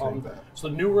 16. So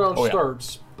the new round Oh, yeah.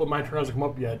 starts, but my turn hasn't come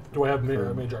up yet. Do I have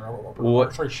mage armor up or What-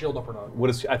 not? Sorry, shield up or not? What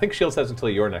is? I think shield says until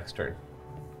your next turn.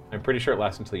 I'm pretty sure it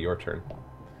lasts until your turn.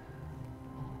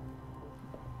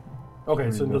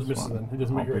 Okay, so it doesn't miss then. It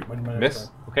doesn't make your my next Miss.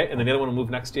 turn. Okay, and then the other one will move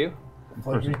next to you.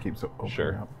 Person keeps opening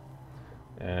Sure. up.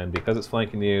 And because it's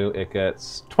flanking you, it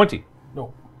gets 20.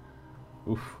 No.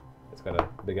 Oof. It's got a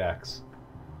big axe.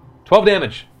 12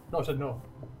 damage. No, I said no.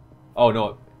 Oh,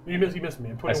 no. You missed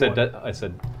me. I'm I said,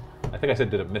 21. I think I said,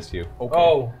 did it miss you? Oh.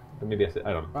 Or maybe I said,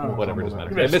 I don't know. I don't know. Whatever, it doesn't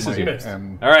matter. You It missed. misses You you. missed.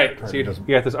 And All right, so Try you doesn't-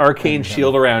 got this arcane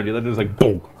shield around you that is like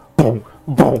boom, boom,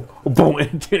 boom, boom,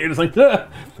 and you're just like, ah,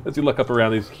 as you look up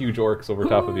around these huge orcs over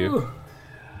top of you.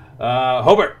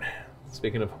 Hobart.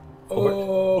 Speaking of Hobart.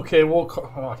 Okay, well,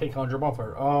 I can't conjure a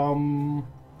bonfire.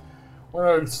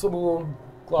 We're gonna still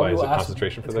Why is it acid.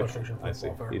 concentration for It's the? concentration for I the see.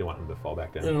 bonfire. You don't want him to fall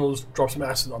back And down. it'll just drop some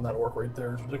acid on that orc right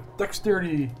there. So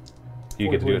dexterity. You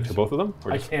get to do it to both of them?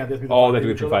 Or I just- can't. They have to be Oh, they five do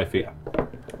it each from other. 5 feet.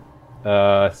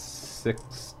 Yeah,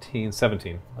 16,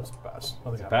 17. that's a pass.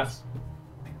 Nothing happens. Pass.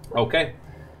 Okay.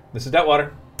 This is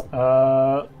Deadwater.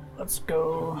 Let's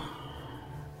go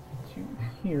to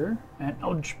here and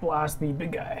Eldritch Blast the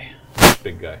big guy.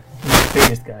 Big guy. The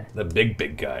biggest guy. The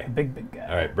big guy. Big guy.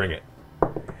 All right, bring it.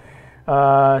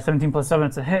 17 plus 7,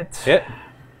 it's a hit. Hit.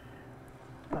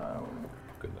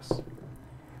 Goodness.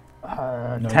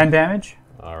 10 damage.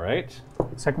 All right.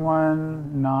 Second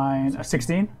one, 9,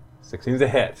 16. 16's a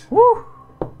hit. Woo!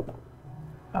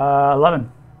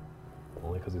 11.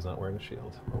 Only because he's not wearing a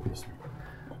shield.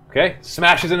 Okay.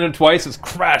 Smashes into him twice. It's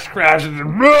crash,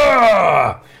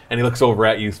 and he looks over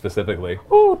at you specifically.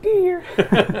 Oh dear.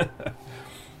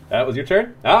 That was your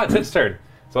turn? It's its turn.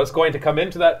 So it's going to come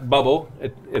into that bubble.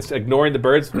 It's ignoring the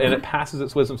birds, and it passes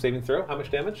its wisdom saving throw. How much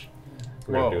damage?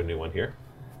 We're going to do a new one here.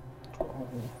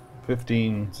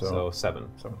 15, So 7.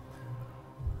 7.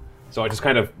 So it just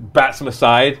kind of bats him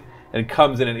aside and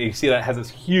comes in, and you see that it has this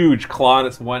huge claw in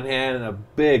its one hand and a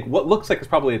big, what looks like it's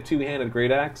probably a two-handed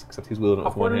great axe, except he's wielding it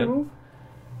with one hand.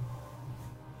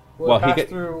 Well, he he get-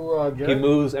 through. He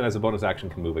moves, and as a bonus action,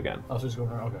 can move again. Oh, so he's going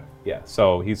around. Okay. Yeah,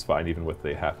 so he's fine even with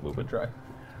the half movement. Try.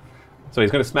 So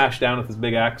he's going to smash down with his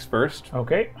big axe first.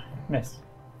 Okay. Miss.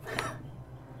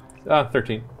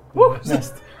 13. Woo!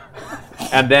 Missed.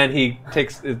 And then he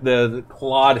takes the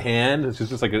clawed hand. It's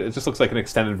just like it just looks like an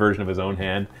extended version of his own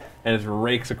hand, and it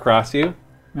rakes across you.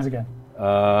 Miss again.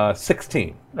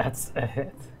 16. That's a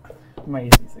hit. My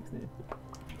AC 60.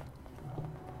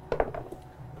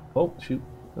 Oh, shoot.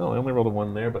 Oh, I only rolled a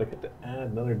 1 there, but I get to add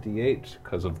another d8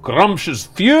 because of Grumsh's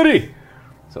fury.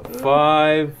 So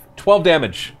 12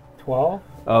 damage 12.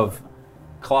 of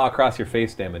claw across your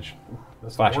face damage.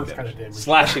 That's the Slashing worst damage. kind of damage.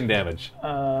 Slashing damage.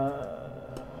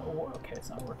 Okay, it's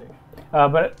not working.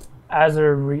 But as a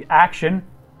reaction,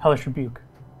 Hellish Rebuke.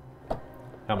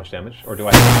 How much damage? Or do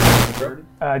I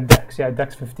have Dex, yeah,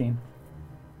 Dex 15.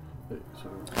 So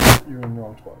you're in the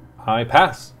wrong spot. I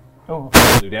pass. Oh,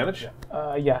 Do damage?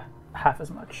 yeah, half as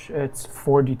much. It's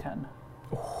 4d10.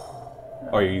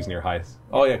 Oh, you're using your highest.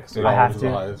 Oh, yeah. 'Cause It I have always is the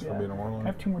to, highest for yeah. being a Can I warlock.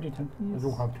 have 2 more d10, I please?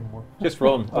 don't have two more. just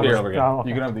roll them here over again. Oh, okay.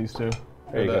 You can have these two.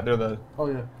 There you go. They're the Oh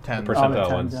yeah. 10. Percent- the percentile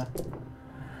 10s, ones.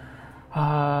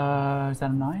 yeah. Is that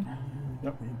a 9?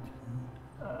 Yep.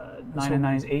 9 and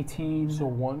 9 is 18. So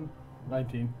 1,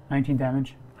 19. 19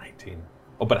 damage. 19.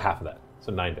 Oh, but half of that.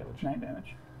 So 9 damage. 9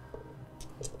 damage.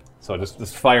 So just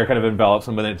this fire kind of envelops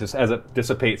him, but then it just, as it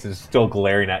dissipates, it's still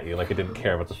glaring at you like it didn't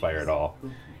care about the fire at all.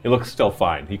 He looks still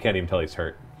fine. He can't even tell he's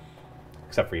hurt.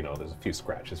 Except for, there's a few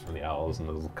scratches from the owls and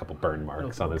there's a couple burn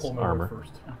marks on his Pull my armor.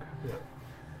 first.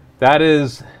 That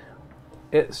is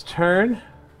its turn.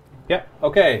 Yeah,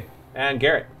 okay. And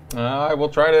Garrett. I will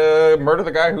try to murder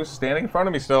the guy who's standing in front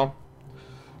of me still.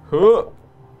 Huh.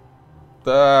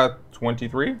 The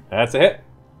 23? That's a hit.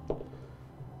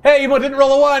 Hey, you didn't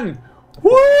roll a 1!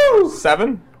 Woo!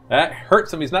 7. That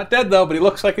hurts him. He's not dead, though, but he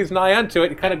looks like he's nigh onto it.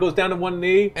 He kind of goes down to one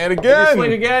knee. And You again!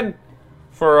 swing again.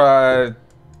 For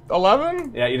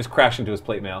 11? Yeah, you just crash into his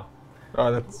plate mail.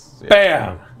 Oh, that's... yeah.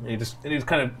 Bam! And he just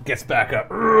kind of gets back up.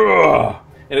 Ugh.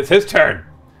 And it's his turn.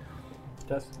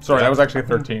 Sorry, that was actually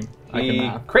 13. I can He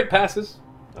math. crit passes.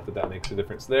 Not that that makes a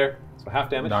difference there. So half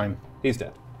damage. 9. He's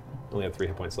dead. Only have 3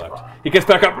 hit points left. He gets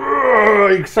back up.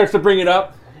 Ugh. He starts to bring it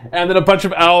up. And then a bunch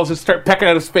of owls just start pecking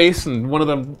out of space. And one of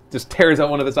them just tears out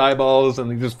one of his eyeballs. And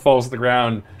he just falls to the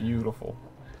ground, Beautiful.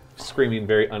 screaming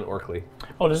very unorkly.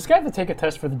 Oh, does this guy have to take a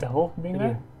test for the devil being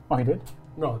there? Oh, he did?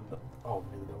 No. Oh,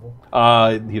 maybe the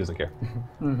devil. He doesn't care.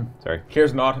 Sorry.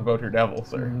 Cares not about your devil,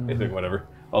 sir. He's like, whatever.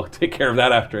 I'll take care of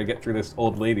that after I get through this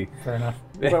old lady. Fair enough.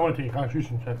 I want to take a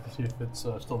constitution check to see if it's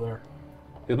still there.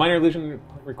 Does minor illusion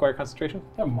require concentration?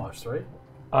 That must, right?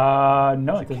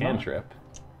 No, it does not. Cantrip.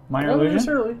 Minor Not illusion?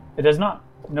 necessarily. It does not.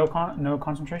 No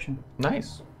concentration.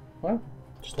 Nice. What?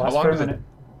 Just How lasts long for a does it... minute.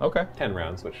 Okay. 10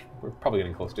 rounds, which we're probably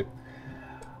getting close to.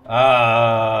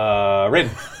 Rin.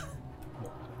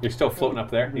 You're still floating up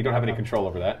there. You don't have any control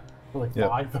over that. Like Yep.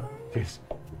 5? Jeez.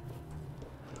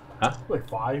 Like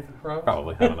 5 rounds?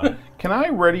 Probably. I don't know. Can I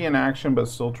ready an action but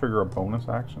still trigger a bonus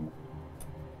action?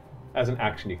 As an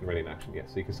action, you can ready an action,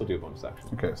 yes. So you can still do a bonus action.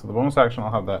 Okay, so the bonus action,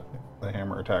 I'll have the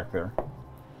hammer attack there.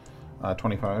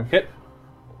 25. Hit.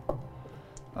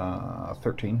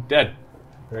 13. Dead.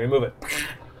 Ready to move it.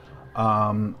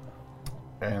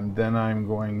 And then I'm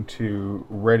going to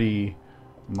ready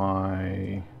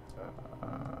my...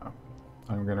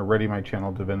 I'm going to ready my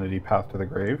Channel Divinity Path to the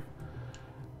Grave.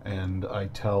 And I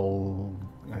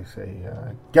say,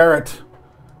 Garrett,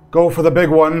 go for the big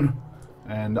one.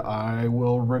 And I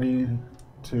will ready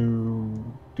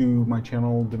to do my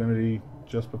Channel Divinity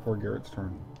just before Garrett's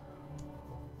turn.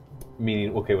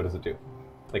 Meaning, okay, what does it do?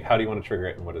 Like, how do you want to trigger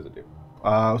it, and what does it do?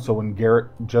 So when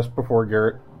just before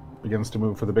Garrett begins to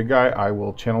move for the big guy, I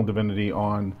will Channel Divinity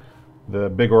on the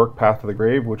big orc Path to the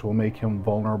Grave, which will make him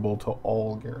vulnerable to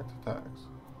all Garrett's attacks.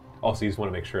 Also, you just want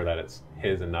to make sure that it's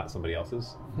his and not somebody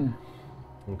else's.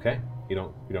 Okay. You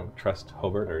don't trust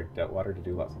Hobart or Deadwater to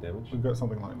do lots of damage? We've got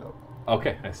something lined up.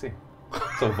 Okay, I see.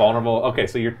 So vulnerable. Okay,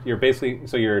 so you're basically,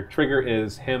 so your trigger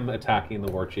is him attacking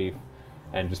the war chief,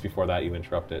 and just before that you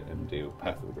interrupt it and do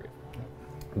Path to the Grave.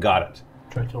 Got it.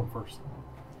 Try to kill him first.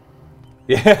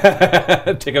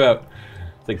 Yeah, take him out.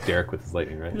 It's like Derek with his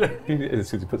lightning, right? As soon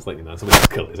as he puts lightning on, somebody else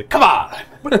kill it. He's like, come on!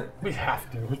 We have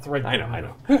to. It's right I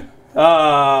there.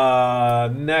 know.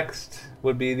 Next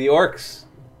would be the orcs.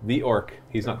 The orc.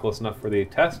 He's not close enough for the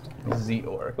test.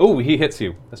 Z-Orc. Oh, he hits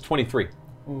you. That's 23.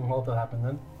 I'll let that happen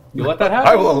then. You let that happen?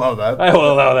 I will allow that. I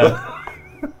will allow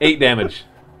that. 8 damage.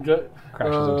 Okay.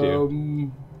 Crashes into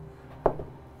you.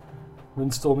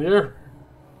 Wind's still in the air.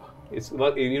 It's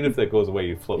even if that goes away,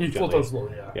 you float You gently. float down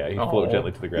slowly, yeah. Yeah, you float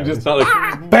gently to the ground. just- It's not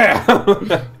like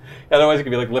BAM! Otherwise, it could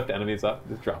be like lift enemies up.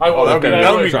 Just drop. I will. Lift That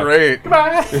enemies That up, would be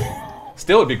drop. great.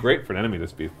 Still, it'd be great for an enemy to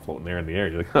just be floating there in the air.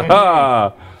 You're like,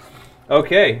 ha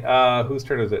Okay, whose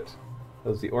turn is it? That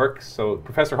was the orcs. So,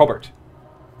 Professor Hobart.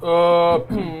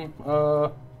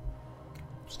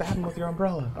 Stab him with your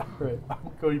umbrella. Right. I'm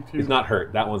going to. He's not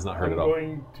hurt. That one's not hurt I'm at all.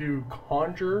 going to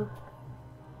conjure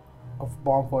a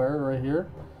bonfire right here,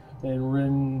 and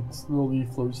Rin slowly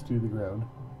floats to the ground.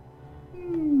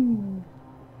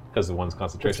 Because the one's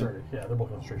concentration. Sorry. Yeah, they're both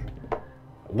concentration.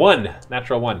 1.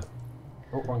 Natural 1.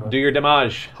 Oh, wrong Do your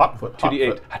damage. Hot foot.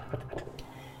 2d8.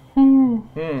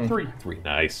 3. 3.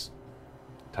 Nice.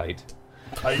 Tight.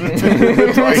 Tight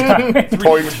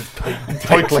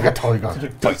like a toy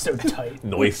gun. It's so tight.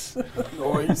 Noise.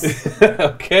 Noise.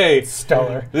 Okay.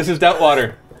 Stellar. This is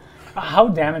Doubtwater. How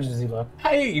damaged does he look?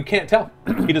 Hey, you can't tell.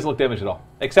 He doesn't look damaged at all.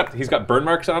 Except he's got burn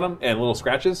marks on him and little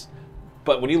scratches.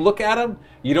 But when you look at him,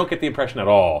 you don't get the impression at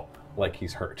all like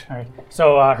he's hurt. All right.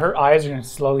 So her eyes are going to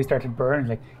slowly start to burn.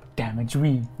 Like, damage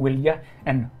me, will ya?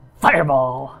 And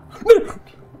fireball.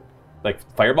 Like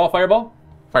fireball?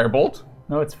 Firebolt?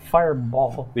 No, it's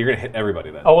fireball. You're gonna hit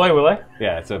everybody then. Oh, wait, will I?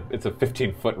 Yeah, it's a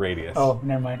 15-foot radius. Oh,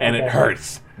 never mind. And Okay. it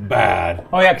hurts bad.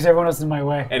 Oh, yeah, because everyone else is in my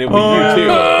way. And it would you too.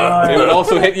 It would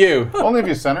also hit you. Only if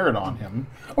you center it on him.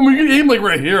 I mean, you can aim like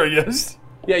right here, I guess.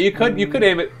 Yeah, you could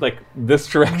aim it like this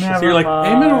direction. So Never you're like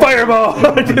mind. aim it fireball.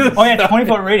 Oh, yeah,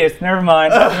 20-foot radius. Never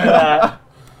mind. Yeah,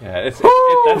 that's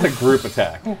a group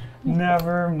attack.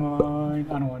 Never mind.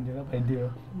 I don't want to do that, but I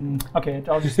do. Okay,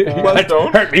 I'll just...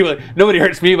 Don't hurt me. Nobody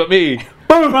hurts me but me.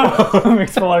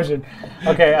 explosion.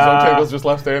 Okay, Zontinkle's just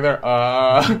left standing there.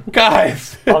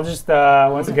 Guys. I'll just,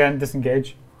 once again,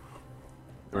 disengage.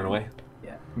 Run away.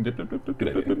 Dip, dip, dip, dip,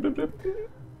 Good dip, dip, dip, dip.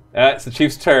 It's the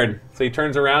chief's turn. So he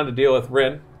turns around to deal with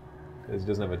Rin. Because he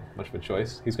doesn't have much of a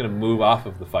choice. He's going to move off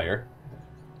of the fire.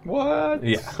 What?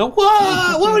 Yeah. Whoa!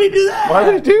 Why would he do that? Why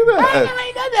would he do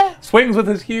that? Swings with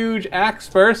his huge axe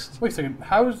first. Wait a second.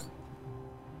 How's...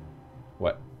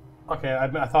 What? Okay, I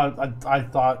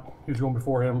thought he was going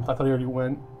before him. I thought he already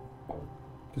went.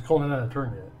 He's calling it a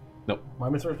turn yet. Nope. Am I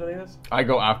misunderstanding this? I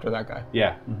go after that guy.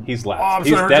 Yeah, he's last. Oh, I'm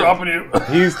he's sorry, dead. dropping you.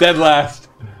 He's dead last.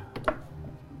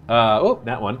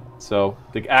 That one. So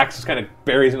the axe just kind of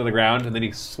buries into the ground, and then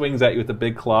he swings at you with a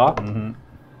big claw. Mm-hmm.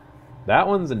 That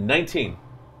one's a 19.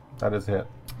 That is hit.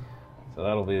 So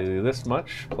that'll be this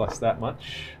much plus that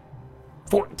much.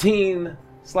 14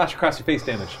 slash across your face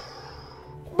damage.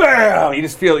 Bam! You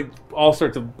just feel like all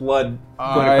sorts of blood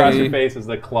going across your face as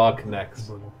the claw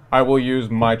connects. I will use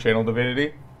my channel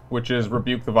divinity, which is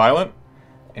Rebuke the Violent,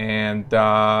 and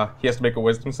he has to make a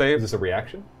wisdom Is save. this a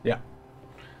reaction? Yeah.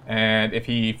 And if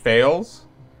he fails,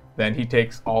 then he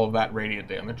takes all of that radiant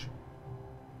damage.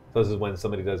 So this is when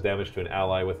somebody does damage to an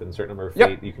ally within a certain number of Yep.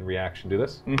 feet, you can reaction do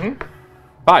this. Mm-hmm.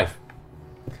 5.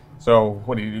 So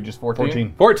what do you do? Just 14?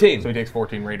 14. 14. So he takes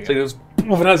 14 radiant. So he goes,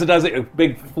 and as it does it, a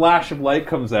big flash of light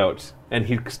comes out, and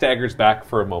he staggers back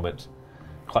for a moment,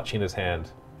 clutching his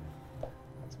hand.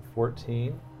 That's a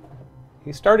 14.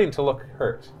 He's starting to look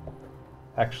hurt.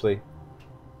 Actually,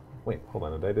 wait, hold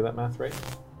on. Did I do that math right?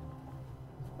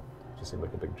 Just seemed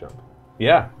like a big jump.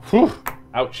 Yeah. Whew.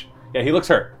 Ouch. Yeah, he looks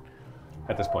hurt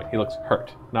at this point. He looks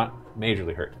hurt. Not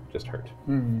majorly hurt, just hurt.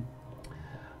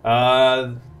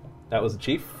 That was the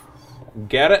chief.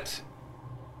 Get it.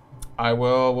 I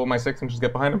will my 6 inches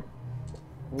get behind him?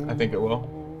 I think it will.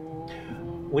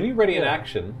 When you ready in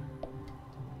action,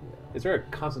 is there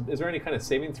any kind of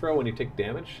saving throw when you take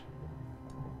damage?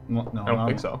 No, I don't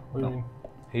think so. What do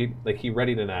you mean? He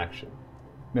readied in action.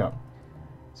 Yeah.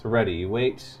 So ready, you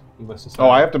wait. You must decide. Oh,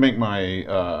 I have to make my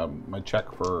my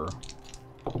check for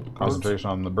concentration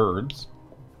on the birds,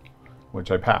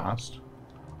 which I passed.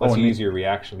 Let's and use your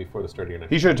reaction before the start of your next.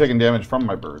 He should have taken damage from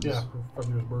my birds. Yeah,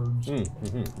 from those birds.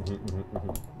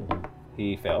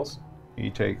 He fails. He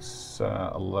takes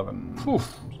 11. So.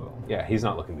 Yeah, he's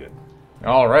not looking good.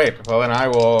 All right. Well, then I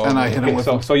will. And I hit him Okay,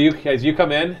 with so you as you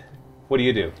come in, what do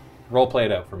you do? Role play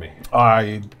it out for me.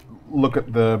 I look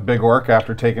at the big orc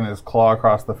after taking his claw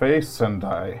across the face, and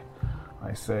I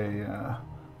say,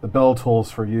 "The bell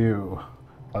tolls for you,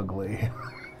 ugly."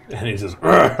 And he says,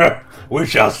 "We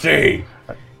shall see."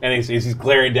 And he's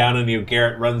glaring down on you.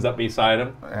 Garrett runs up beside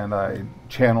him. And I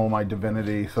channel my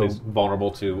divinity, so He's vulnerable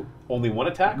to only one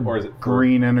attack, or is it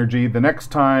green energy. The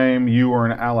next time you or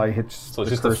an ally hits So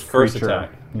it's the just the cursed first creature,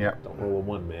 attack. Yeah. Don't roll a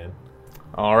 1, man.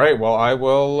 All right. Well, I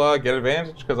will get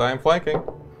advantage because I am flanking.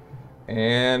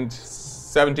 And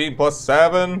 17 plus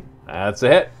 7. That's a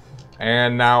hit.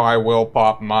 And now I will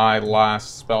pop my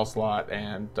last spell slot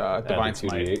and Add Divine the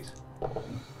Smite. 2d8.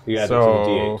 You add So- it to the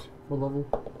d8. What level?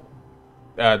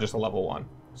 Just a level 1.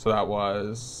 So that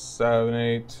was 7,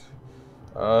 8,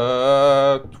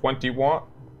 21,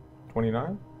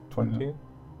 29, 20.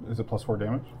 Is it plus 4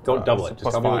 damage? Don't double so it. Just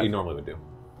plus tell me what 5. you normally would do.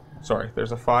 Sorry,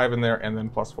 there's a 5 in there and then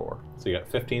plus 4. So you got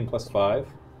 15 plus 5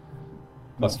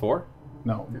 plus 4.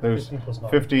 No, there's 15 plus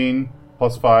 9. 15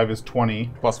 plus 5 is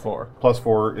 20. Plus 4. Plus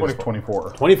 4 is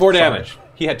 24. 24 damage.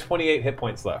 He had 28 hit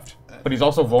points left. But he's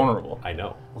also vulnerable. I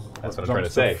know. That's what I'm Jumps trying to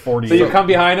to say. 40. So you come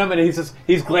behind him, and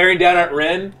he's glaring down at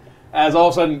Ren, as all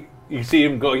of a sudden you see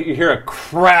him go. You hear a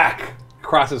crack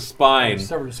across his spine,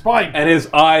 Severed his spine. and his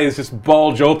eyes just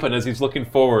bulge open as he's looking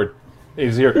forward.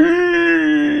 He's here,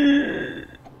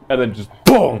 and then just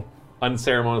boom,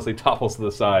 unceremoniously topples to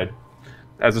the side.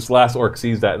 As this last orc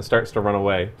sees that and starts to run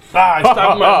away. Ah, I stabbed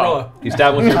my umbrella. You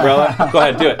stab him with your umbrella? Go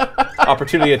ahead, do it.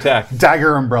 Opportunity attack.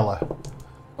 Dagger umbrella.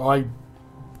 Oh,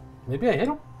 maybe I hit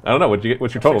him. I don't know. What'd you get?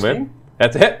 What's your total, 16? man?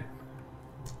 That's a hit.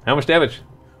 How much damage?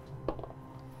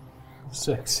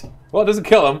 6. Well, it doesn't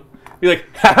kill him. You're like,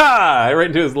 ha ha! Right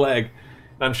into his leg.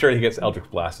 And I'm sure he gets Eldritch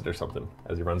Blasted or something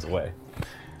as he runs away.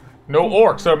 No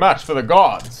orcs are a match for the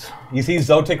gods. You see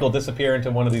Zotinkle disappear into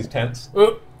one of these tents.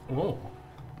 Whoa.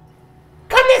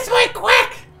 Come this way,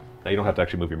 quick! Now you don't have to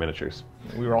actually move your miniatures.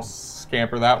 We were all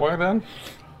scamper that way then.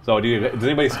 So does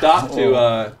anybody stop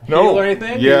to No. heal or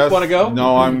anything? You Yes. just want to go?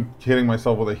 No, I'm hitting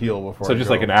myself with a heal before. So I just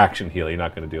go. like an action heal. You're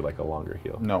not going to do like a longer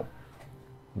heal. No.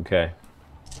 Okay.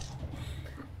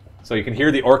 So you can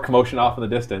hear the orc commotion off in the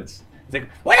distance. He's like,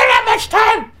 We don't have much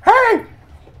time! Hurry!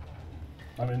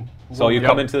 I mean, so you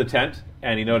come into the tent,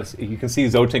 and you can see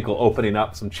Zotinkle opening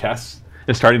up some chests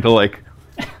and starting to like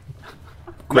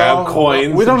grab No,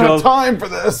 coins. We don't and have jewels. time for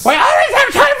this. We always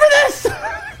have time for this!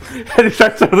 And he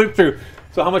starts to look through.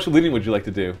 So how much looting would you like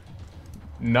to do?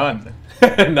 None.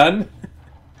 None?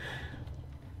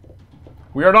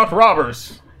 We are not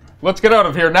robbers. Let's get out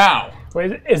of here now.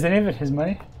 Wait, is any of it his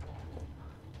money?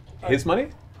 His money?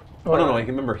 Oh, no, I can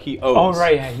remember he owes. Oh,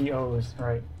 right, yeah, he owes,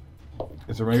 right.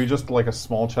 Is there maybe just like a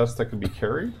small chest that could be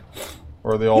carried?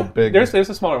 Or are they all big? There's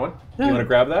a smaller one. You want to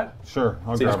grab that? Sure.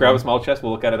 I'll So you just grab one. a small chest.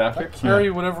 We'll look at it after.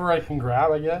 carry whatever I can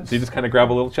grab, I guess. So you just kind of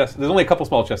grab a little chest. There's only a couple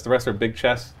small chests. The rest are big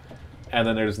chests. And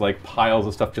then there's like piles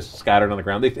of stuff just scattered on the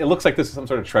ground. It looks like this is some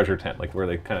sort of treasure tent, like where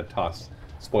they kind of toss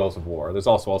spoils of war. There's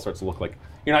also all sorts of look like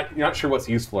you're not sure what's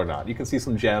useful or not. You can see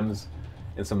some gems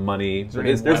and some money. there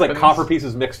any There's like weapons? copper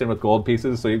pieces mixed in with gold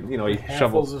pieces. So you shovel.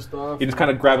 Handfuls of stuff. You just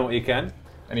kind of grab what you can.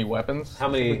 Any weapons? How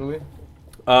many- specifically?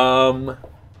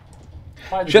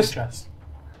 Find the just- chest.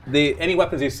 Any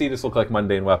weapons you see just look like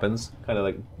mundane weapons, kind of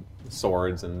like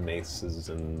swords and maces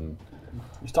and.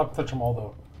 You stop touching them all,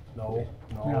 though. No.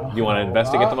 You want to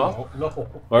investigate them all? No.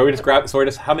 Or are we just grab? So we're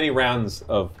just how many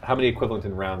equivalent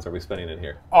in rounds are we spending in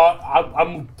here?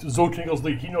 I'm Zotinkle's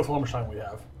lead. He knows how much time we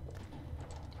have.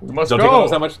 We must Zotinkle go.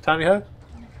 knows how much time you have?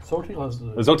 Zotinkle has the...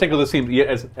 Zotinkle just seems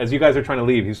as you guys are trying to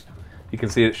leave, you can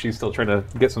see that she's still trying to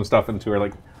get some stuff into her.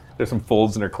 Like there's some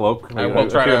folds in her cloak. I will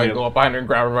try to go up behind her and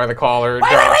grab her by the collar.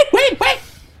 Wait! Okay,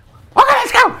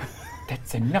 let's go!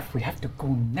 That's enough, we have to go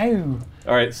now.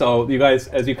 All right, so you guys,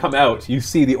 as you come out, you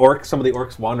see some of the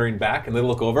orcs wandering back, and they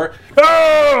look over,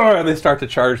 "Arr!" And they start to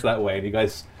charge that way. And you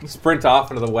guys sprint off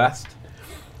into the west,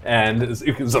 and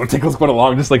Zotinkle's going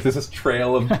along just like this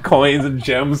trail of coins and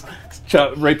gems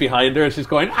right behind her, and she's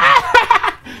going,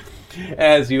 "Ah!"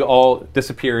 As you all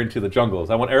disappear into the jungles.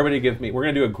 I want everybody to give me. We're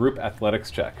going to do a group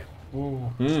athletics check.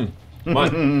 Come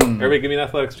on, everybody, give me an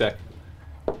athletics check.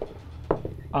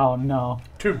 Oh no.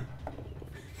 2.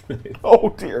 Oh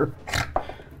dear.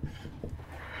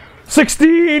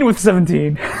 16 with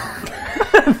 17.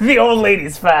 The old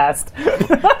lady's fast.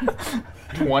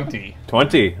 20.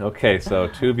 20. Okay, so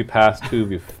 2 of you passed, 2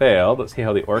 of you failed. Let's see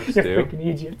how the orcs You're do. freaking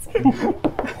idiots.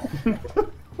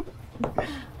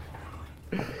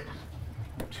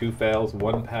 2 fails,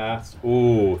 1 pass.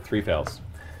 Ooh, 3 fails.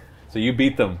 So you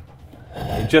beat them.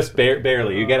 Just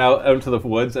barely. You get out into the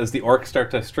woods as the orcs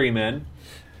start to stream in.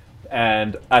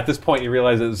 And at this point, you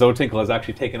realize that Zotinkle has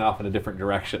actually taken off in a different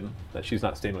direction, that she's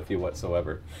not staying with you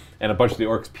whatsoever. And a bunch of the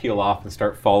orcs peel off and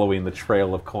start following the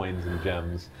trail of coins and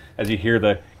gems as you hear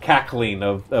the cackling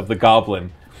of the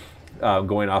goblin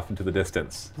going off into the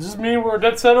distance. Does this mean we're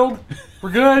dead settled?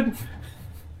 We're good?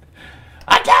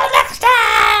 Until next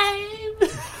time!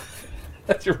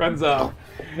 As he runs off.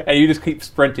 And you just keep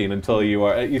sprinting until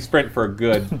you sprint for a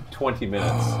good 20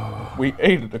 minutes. We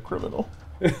aided a criminal.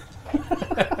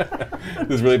 Does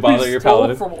this really bother your Stole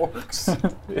paladin? from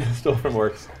orcs. Still from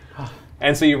orcs.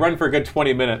 And so you run for a good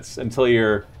 20 minutes until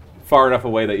you're far enough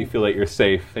away that you feel like you're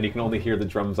safe, and you can only hear the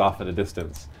drums off in a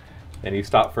distance. And you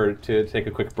stop to take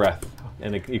a quick breath,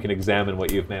 and you can examine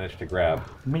what you've managed to grab.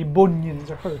 My bunions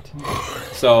are hurting.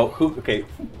 So,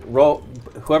 roll.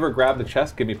 Whoever grabbed the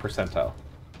chest, give me percentile.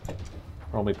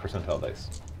 Roll me percentile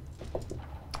dice.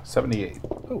 78.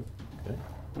 Oh, okay.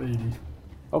 80.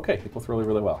 Okay, both really,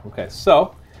 really well. Okay,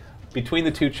 so between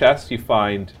the 2 chests, you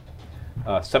find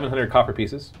 700 copper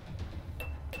pieces,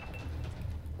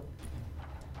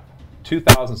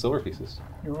 2,000 silver pieces.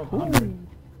 You rolled 100.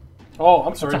 Oh,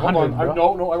 I'm sorry. That's Hold on. 100,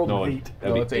 bro. No, I rolled No, an 8.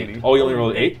 that'd be that's 8. 80. Oh, you only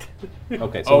rolled 8?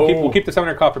 Okay, so Oh. we'll keep the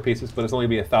 700 copper pieces, but it's only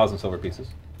be 1,000 silver pieces.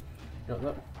 Yeah,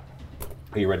 that-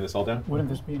 Are you writing this all down? Wouldn't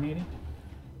this be an 80?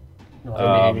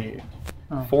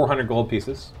 No, 400 gold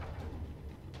pieces,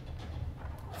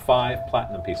 5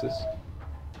 platinum pieces,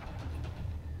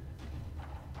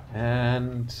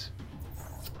 and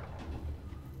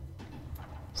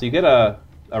so you get a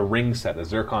ring set, a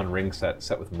zircon ring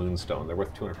set with moonstone. They're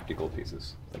worth 250 gold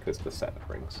pieces. Like this, the set of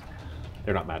rings.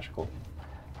 They're not magical.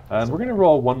 And we're gonna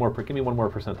roll one more. Give me one more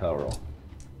percentile roll.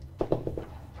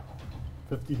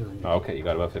 53. Oh, okay, you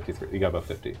got about 53. You got about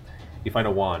 50. You find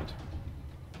a wand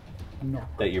No.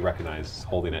 that you recognize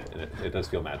holding it, and it does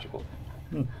feel magical,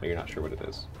 but you're not sure what it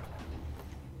is.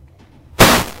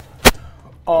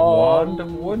 Wand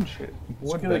of wood shit.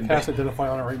 Let's get a cast identify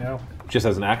on it right now. Just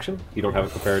as an action, you don't have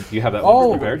it prepared. You have that Oh,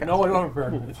 one prepared. no, I don't have it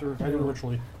prepared. It's, I do it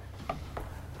virtually.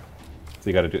 So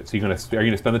you got to do it. So are you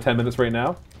gonna spend the 10 minutes right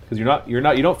now? Because you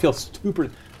don't feel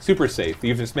super safe.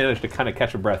 You've just managed to kind of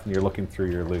catch a breath, and you're looking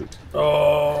through your loot.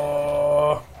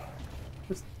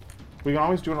 We can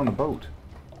always do it on the boat.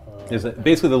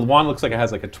 Basically the wand looks like it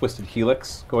has like a twisted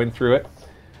helix going through it,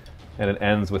 and it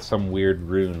ends with some weird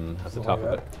rune at the top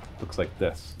of it. Looks like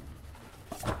this.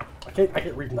 I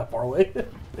can't read from that far away.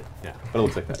 Yeah, but it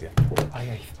looks like that. Yeah.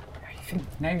 I think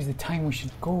now's the time we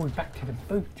should go back to the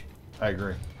boat. I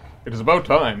agree. It is about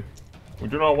time. We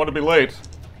do not want to be late.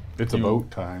 It's a boat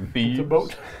time. Thieves. The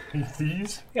boat.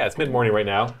 Thieves. Yeah, it's mid-morning right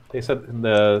now. They said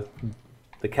the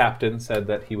captain said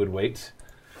that he would wait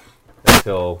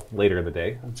until later in the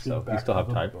day, so you still have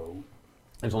time.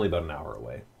 It's only about an hour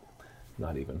away,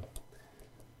 not even.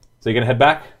 So you're gonna head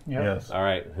back? Yep. Yes. All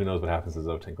right. Who knows what happens to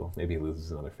Zotinkle? Maybe he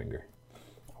loses another finger.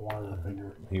 I wanted a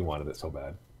finger. He wanted it so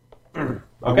bad. I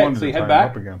Okay, wanted so you to head tie him back,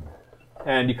 up again.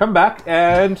 and you come back,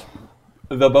 and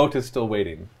the boat is still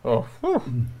waiting. Oh, whew.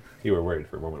 You were worried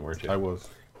for a moment, weren't you? I was.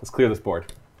 Let's clear this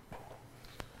board.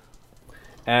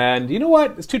 And you know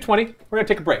what? It's 2:20. We're gonna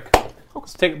take a break.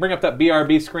 Let's bring up that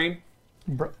BRB screen,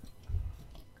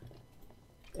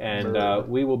 and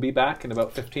we will be back in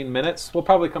about 15 minutes. We'll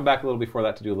probably come back a little before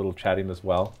that to do a little chatting as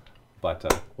well, but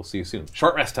we'll see you soon.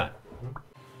 Short rest time.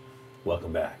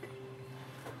 Welcome back.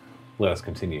 Let us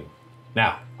continue.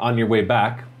 Now, on your way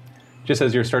back, just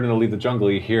as you're starting to leave the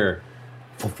jungle, you hear,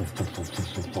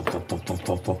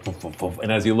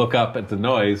 and as you look up at the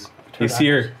noise, you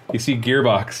see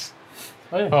Gearbox.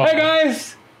 Hey. Hey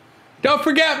guys, don't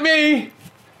forget me!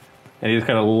 And he just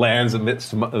kind of lands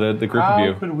amidst the group How of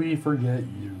you. could we forget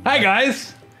you? Hi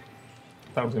guys,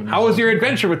 That was gonna be how was your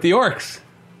adventure with the orcs?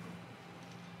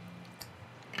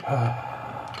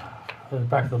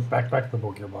 Back to the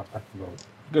boat, Gearbox. Back to the boat.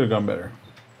 Could have gone better.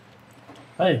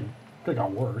 Hey, could have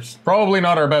got worse. Probably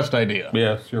not our best idea.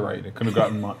 Yes, you're right. It could have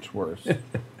gotten much worse.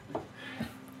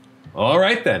 All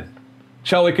right then,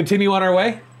 shall we continue on our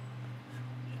way?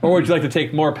 Or would you like to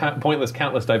take more pointless,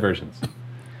 countless diversions?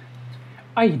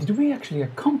 Aye, did we actually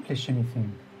accomplish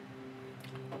anything?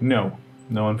 No.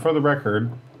 No, and for the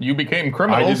record, You became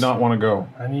criminals. I did not want to go.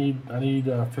 I need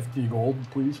 50 gold,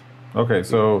 please. Okay,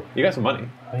 so You got some money.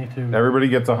 I need to. everybody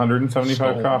gets 175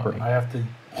 Stolen copper. I have to.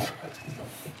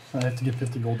 I have to get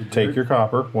 50 gold to do Take it. your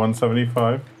copper,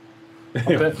 175.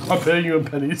 I'm paying you in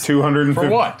pennies. 250, For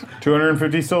what?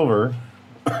 250 silver,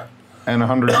 and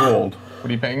 100 gold. What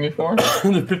are you paying me for?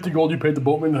 The 50 gold you paid the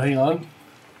boatman to hang on.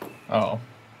 Oh.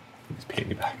 He's paying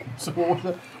you back. So what was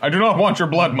that? I do not want your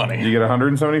blood money. You get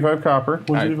 175 copper,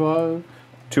 175.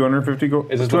 250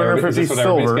 gold, Is this what everybody- 250 is this what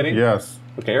everybody's silver. getting? Yes.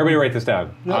 Okay, everybody write this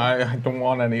down. I don't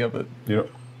want any of it.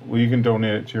 Well, you can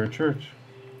donate it to your church.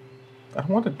 I don't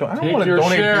want to. I don't Take want to your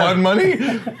donate share. blood money.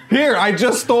 Here, I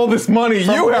just stole this money.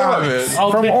 You have it.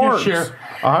 I'll From take your orcs. share.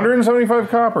 175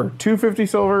 copper, 250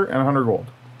 silver, and 100 gold.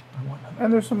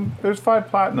 And there's 5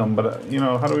 platinum, but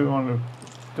how do we want to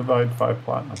divide 5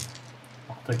 platinum?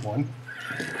 I'll take one.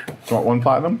 You want 1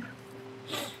 platinum?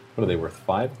 What are they worth?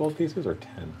 5 gold pieces or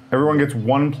 10? Everyone gets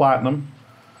 1 platinum.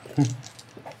 And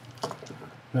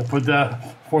I put that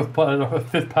fifth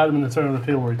platinum in the center of the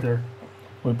table right there.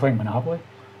 We're playing Monopoly?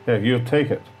 Yeah, you'll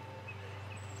take it.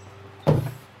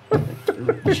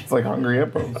 It's like Hungry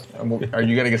Hippos. Are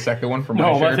you getting a second one for my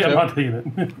No, share I'm too? not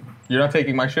taking it. You're not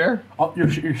taking my share? Oh, you're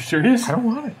serious? I don't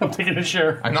want it. I'm taking a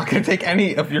share. I'm not going to take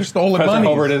any of your stolen Present money.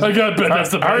 over it is. I got bet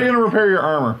that's the How are you bet. going to repair your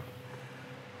armor?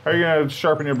 How are you going to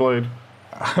sharpen your blade?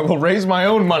 I will raise my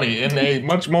own money in a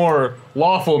much more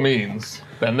lawful means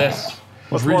than this.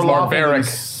 What's more lawful than barbaric.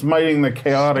 smiting the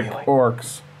chaotic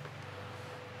orcs?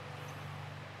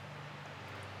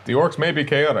 The orcs may be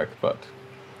chaotic, but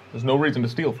there's no reason to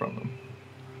steal from them.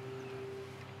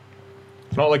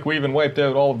 It's not like we even wiped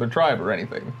out all of their tribe or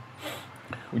anything.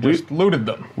 We just looted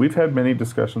them. We've had many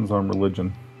discussions on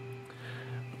religion.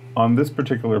 On this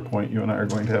particular point, you and I are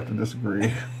going to have to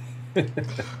disagree.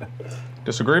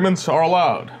 Disagreements are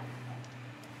allowed.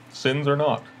 Sins are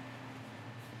not.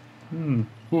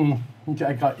 Okay,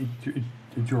 I got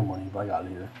it's your money, but I got it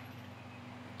here.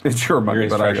 It's your money, You're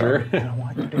his but I got treasurer. it. I don't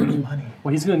want you to any money.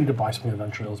 Well, he's gonna need to buy something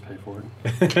eventually. Let's pay for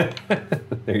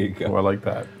it. There you Oh, go. I like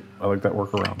that. I like that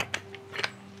workaround.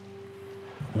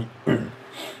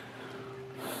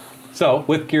 So,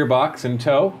 with Gearbox in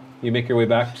tow, you make your way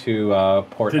back to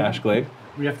Port Did- Ashglade.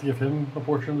 We have to give him a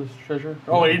portion of this treasure.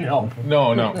 Oh, he didn't help.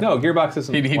 No, no. No, Gearbox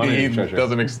isn't He wanting any treasure.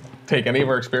 doesn't take any of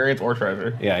our experience or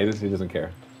treasure. Yeah, he doesn't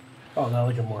care. Oh, now I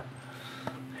like him more.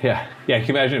 Yeah, yeah. Can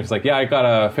you imagine if it's like, yeah, I got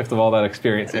a fifth of all that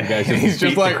experience, and you guys just He's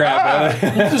just beat the like, crap out of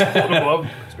it. Just float above.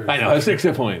 I know, 6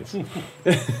 hit points.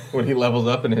 When he levels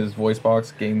up and his voice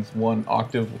box gains 1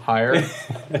 octave higher.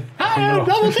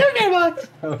 Double two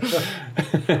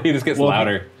Gearbox. He just gets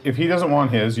louder. If he doesn't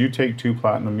want his, you take 2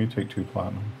 platinum, you take 2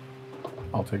 platinum.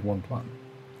 I'll take 1 platinum.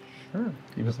 Sure.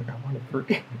 He was like, I wanted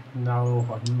 3. No,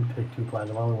 I can take 2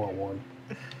 platinum. I only want 1.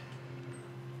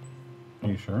 Are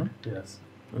you sure? Yes.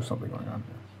 There's something going on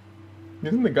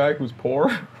Isn't the guy who's poor?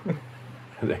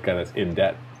 That guy that's in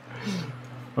debt, here.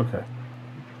 Okay.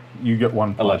 You get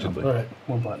 1 platinum. allegedly. All right,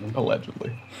 1 platinum.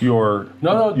 Allegedly. Your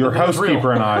No, your that's real.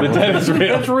 housekeeper and I will, That's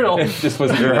real. That's real. It just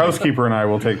wasn't your real. housekeeper and I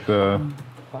will take the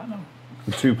Platinum.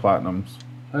 2 platinums.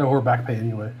 I know we're back pay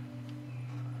anyway.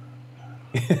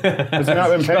 Has he not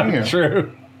been paying you?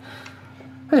 True.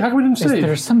 Hey, how come we didn't Is save?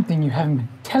 there something you haven't been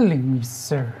telling me,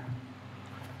 sir?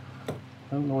 I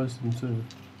don't know what didn't save.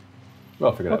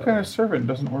 Well, figure What that kind out. of servant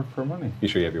doesn't work for money? You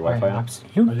sure you have your I Wi-Fi on?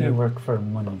 absolutely I do. work for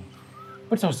money,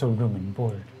 but it's also room and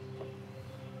board.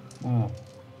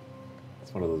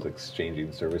 It's one of those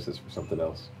exchanging services for something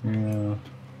else. Yeah.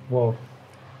 Well,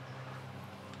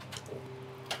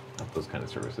 Not those kind of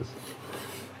services.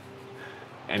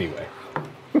 Anyway.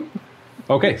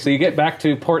 Okay, so you get back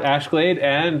to Port Ashglade,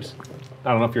 and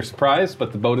I don't know if you're surprised,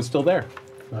 but the boat is still there.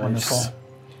 Wonderful.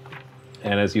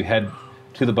 And as you head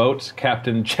to the boat,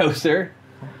 Captain Chaucer,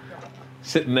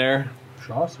 sitting there.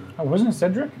 Chaucer. oh, wasn't it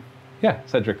Cedric? Yeah,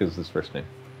 Cedric is his first name.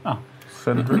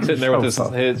 Cedric Sitting there with his,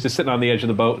 Chaucer. just sitting on the edge of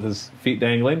the boat with his feet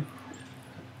dangling.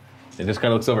 And just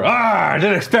kind of looks over. I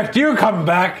didn't expect you coming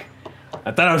back.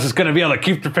 I thought I was just going to be able to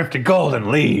keep the 50 gold and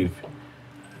leave.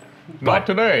 Not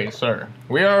today, sir.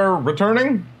 We are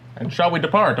returning, and shall we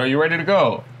depart? Are you ready to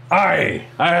go? I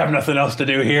have nothing else to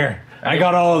do here. I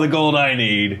got all of the gold I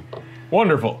need.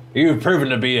 Wonderful. You've proven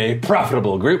to be a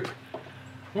profitable group.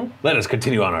 Let us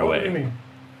continue on our What do you way. mean?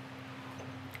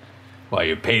 Well,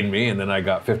 you paid me, and then I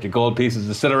got 50 gold pieces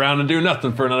to sit around and do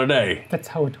nothing for another day. That's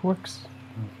how it works.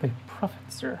 They profit,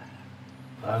 sir.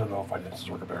 I don't know if finances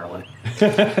work apparently.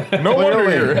 No wonder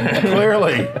you're.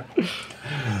 Clearly.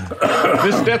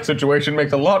 This debt situation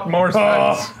makes a lot more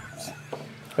sense.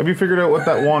 Have you figured out what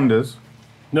that wand is?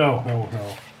 No.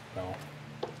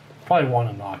 Probably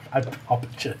want to knock. I'll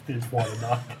bet you it's want to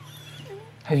knock.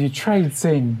 Have you tried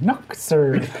saying knock,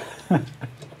 sir?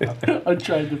 I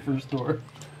tried the first door.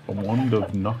 A wand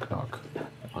of knock knock.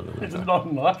 Is it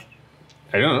not knock?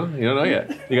 I don't know. You don't know yet.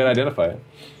 You got to identify it.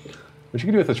 Which you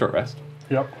can do with a short rest.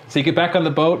 Yep. So you get back on the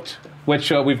boat,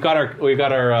 which we've got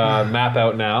our map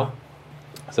out now.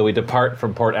 So we depart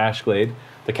from Port Ashglade.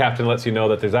 The captain lets you know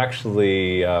that there's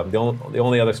actually the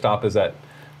only other stop is at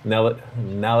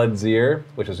Naladzir,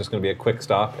 which is just going to be a quick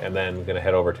stop, and then we're going to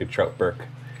head over to Troutburg.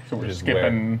 So we're Which is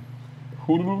skipping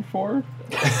Hulu for?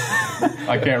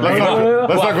 I can't Let's remember.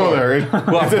 not go there.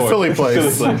 It's a silly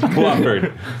place.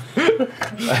 Blufford.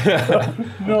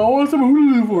 No, I want some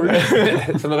Hulu for it.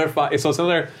 It's another 5. So it's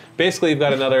another. Basically, you've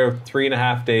got another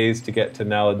 3.5 days to get to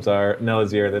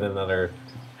Naladzir, then another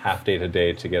half day to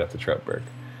get up to Troutburg.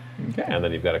 Okay. And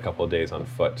then you've got a couple of days on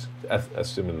foot,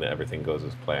 assuming that everything goes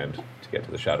as planned, to get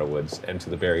to the Shadow Woods and to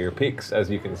the Barrier Peaks, as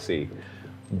you can see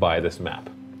by this map.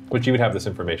 Which you would have this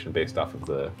information based off of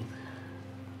the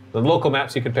local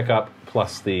maps you can pick up,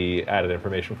 plus the added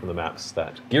information from the maps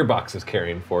that Gearbox is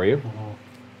carrying for you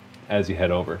as you head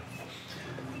over.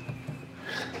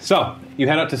 So, you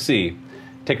head out to sea,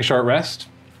 take a short rest.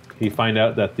 You find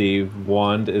out that the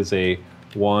wand is a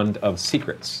wand of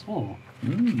secrets. Oh,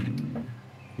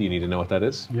 You need to know what that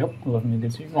is? yep. Love me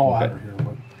good secret. Oh, I have it here.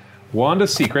 But Wand of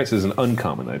Secrets is an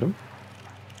uncommon item.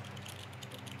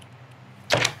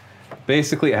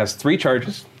 Basically, it has 3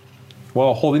 charges.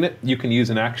 While holding it, you can use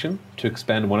an action to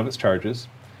expend one of its charges.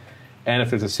 And if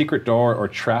there's a secret door or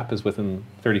trap is within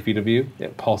 30 feet of you,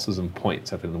 it pulses and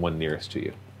points at the one nearest to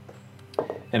you.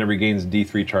 And it regains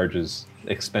D3 charges,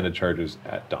 expended charges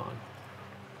at dawn.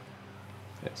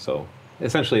 Yeah, so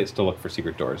essentially, it's to look for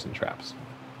secret doors and traps.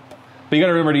 But you got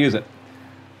to remember to use it.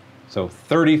 So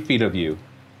 30 feet of you,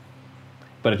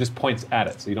 but it just points at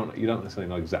it, so you don't necessarily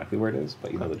know exactly where it is,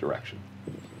 but you know the direction.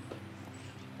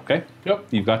 Okay. Yep.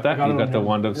 You've got that. Got it You've on got the hand.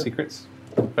 wand of Yep. secrets.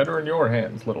 Better in your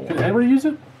hands, little Can one. anybody use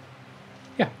it?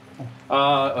 Yeah.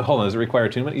 Hold on. Does it require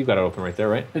attunement? You've got it open right there,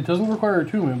 right? It doesn't require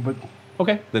attunement, but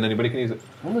Okay. Then anybody can use it.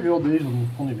 remember the old days when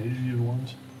only mages used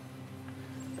wands?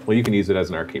 Well, you can use it as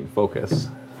an arcane focus.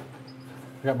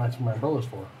 I got my umbrellas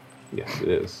for. Yes, it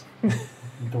is.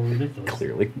 Don't ridiculous.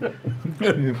 Clearly.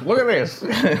 Look at this.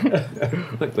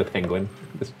 Like the penguin.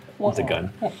 Just wants a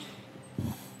gun.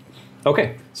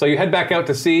 Okay, so you head back out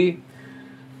to sea,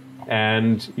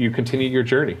 and you continue your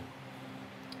journey.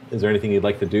 Is there anything you'd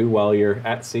like to do while you're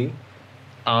at sea?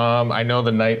 I know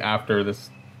the night after this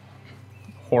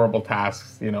horrible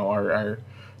tasks, are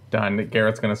done,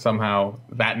 Garrett's going to somehow,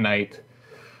 that night,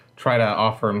 try to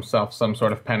offer himself some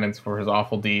sort of penance for his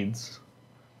awful deeds.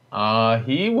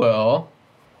 He will...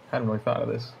 hadn't really thought of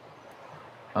this.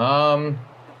 What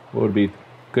would be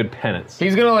good penance?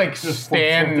 He's going to,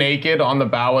 stand naked on the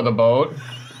bow of the boat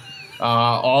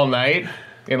all night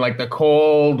in, the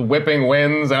cold, whipping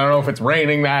winds. I don't know if it's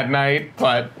raining that night,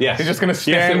 but Yes. he's just going to Yes,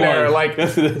 it stand there, was.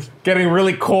 Yes, it is. getting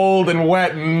really cold and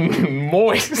wet and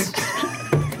moist.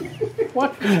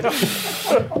 What?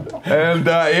 And,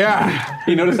 yeah,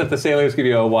 You notice that the sailors give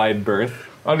you a wide berth,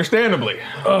 understandably.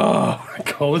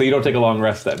 so you don't take a long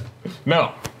rest then.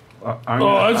 No.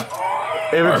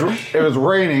 If it's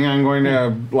raining, I'm going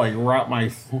to wrap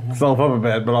myself up a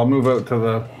bit, but I'll move out to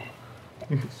the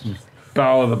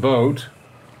bow of the boat.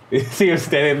 You see him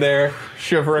standing there,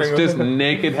 Shivering. just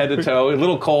naked head to toe. A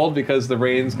little cold because the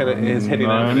rain's kind of is hitting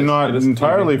on. I'm not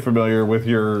entirely familiar with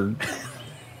your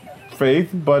faith,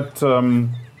 but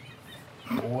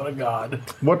What a god.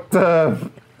 what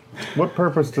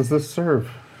purpose does this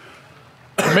serve?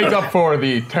 To make up for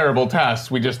the terrible tasks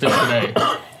we just did today.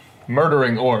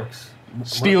 Murdering orcs.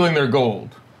 Stealing their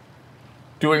gold.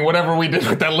 Doing whatever we did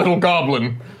with that little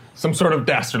goblin. Some sort of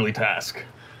dastardly task.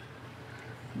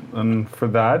 And for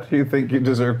that, you think you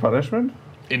deserve punishment?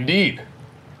 Indeed.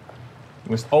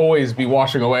 We must always be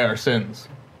washing away our sins.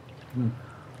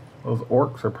 Those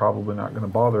orcs are probably not going to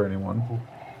bother anyone.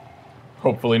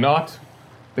 Hopefully not.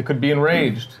 They could be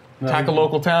enraged. Attack a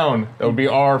local town. That would be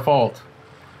our fault.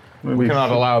 We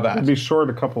cannot allow that. We'd be short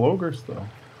a couple ogres, though.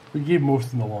 We gave most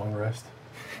of them a long rest.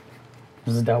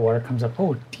 As that water comes up,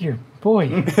 oh dear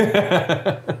boy,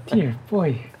 dear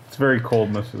boy. It's very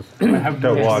cold, Mrs.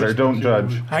 Doubtwater. Don't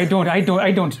judge. I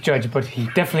don't judge, but he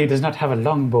definitely does not have a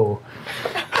long bow.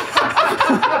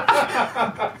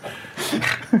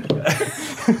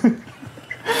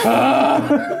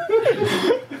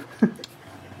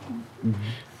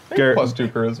 Garrett,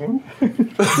 +2 charisma.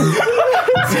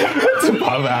 It's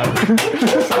above average.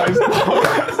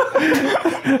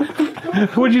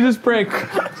 What'd you just break?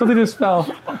 Something just fell.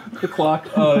 The clock.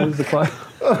 Oh, it was the clock.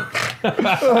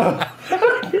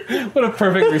 What a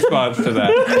perfect response to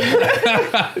that.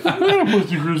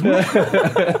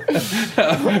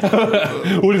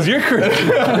 What is your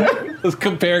charisma? Let's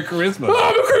compare charisma.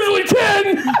 I'm a grizzly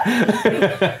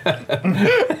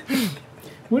 10!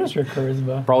 What is your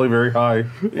charisma? probably very high.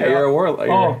 Yeah, you're a warlock.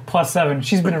 Oh, +7.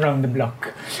 She's been around the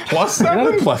block.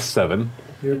 +7? +7.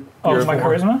 Oh, my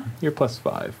charisma? You're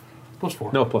 +5.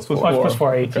 +4. No, +4.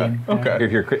 +4, 18. Okay.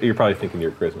 You're probably thinking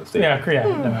your charisma save. Yeah, no,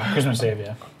 charisma save,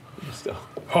 yeah. Still.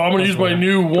 Oh, I'm gonna use my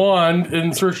new wand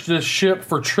and search this ship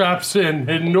for traps and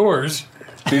hidden doors.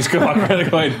 So you just go walk around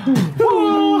going,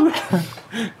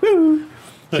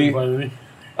 See, Finally.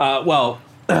 well,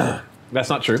 that's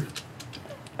not true.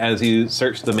 As you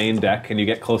search the main deck and you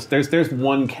get close, there's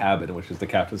one cabin, which is the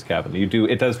captain's cabin.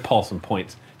 It does pull some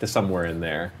points to somewhere in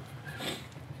there.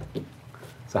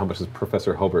 So how much is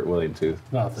Professor Hobart willing to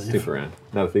Not a thief. stick around?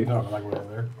 Not a thief? No, I'm not going over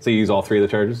there. So you use all 3 of the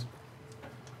charges?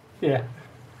 Yeah.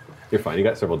 You're fine. You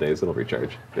got several days. It'll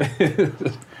recharge.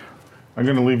 I'm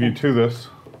going to leave you to this.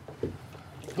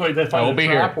 Wait, that's I will a be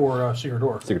trap here. or a secret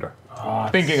door? Secret door.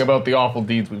 Thinking about the awful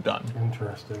deeds we've done.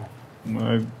 Interesting.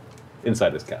 I Inside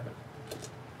this cabin.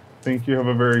 think you have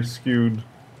a very skewed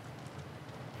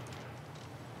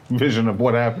vision of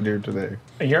what happened here today.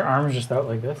 Are your arms just out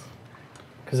like this?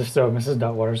 Because if so, Mrs.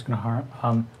 Doubtwater's going to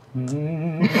harm.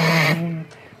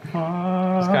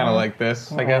 It's kind of like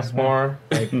this, I guess, more.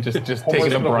 Like just taking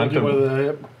the brunt of...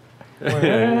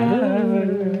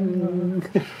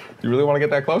 You really want to get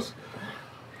that close?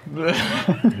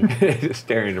 Just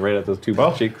staring right at those 2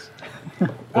 Well, cheeks.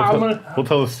 We'll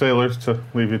tell the sailors to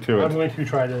leave you to I'm it. going to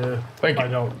try to Thank you.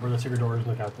 find out where the secret door is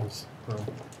in the captain's room.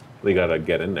 We gotta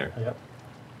get in there. Yep.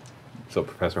 So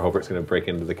Professor Hobart's gonna break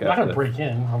into the I'm not going cabin. to break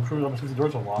in. I'm sure I'm the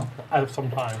doors are locked. I have some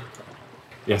time.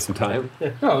 You have some time?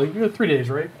 Yeah. No, you have 3 days,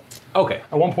 right? Okay.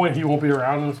 At one point, he won't be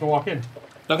around and it's going to walk in.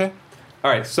 Okay.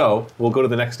 All right, so we'll go to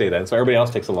the next day then. So everybody else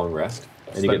takes a long rest,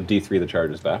 and you get D3 the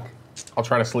charges back. I'll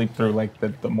try to sleep through like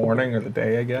the morning or the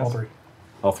day, I guess. All three.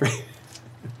 All three.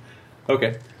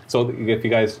 Okay. So if you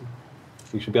guys,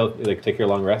 you should be able to take your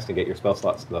long rest and get your spell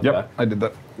slots stuff back. I did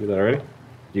that. You do that already?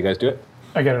 You guys do it?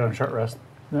 I get it on short rest.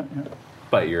 Yeah.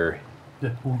 But your Yeah.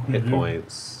 hit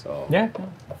points. So. Yeah.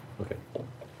 Okay.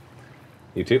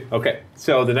 You too? Okay.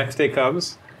 So the next day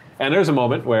comes, and there's a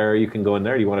moment where you can go in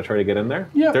there. Do you want to try to get in there?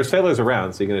 Yeah. There's sailors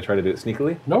around, so you're going to try to do it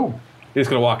sneakily? No. You're just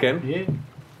going to walk in? Yeah.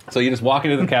 So you just walk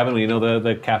into the cabin when you know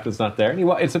the captain's not there. And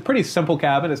it's a pretty simple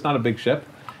cabin. It's not a big ship.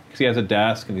 He has a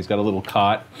desk, and he's got a little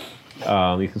cot.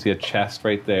 You can see a chest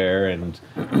right there, and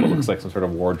what looks like some sort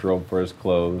of wardrobe for his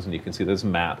clothes. And you can see there's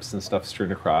maps and stuff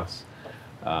strewn across.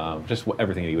 Just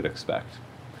everything you would expect.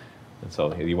 And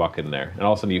so you walk in there, and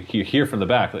all of a sudden you hear from the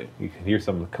back, like, you can hear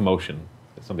some commotion.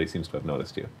 Somebody seems to have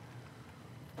noticed you.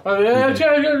 Close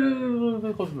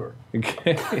the door.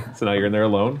 Okay, so now you're in there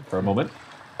alone for a moment.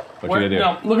 What you gonna do?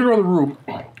 Now, looking around the room,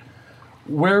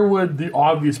 where would the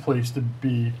obvious place to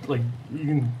be? Like, you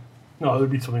can. No,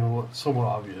 there'd be something somewhat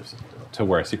obvious. To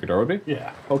where a secret door would be?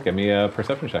 Yeah. Oh, give me a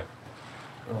perception check.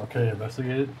 Okay,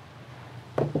 investigate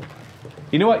it.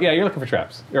 You know what? Yeah, you're looking for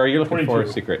traps. Or you're looking for a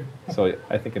 22. secret. So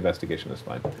I think investigation is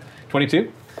fine.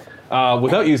 22.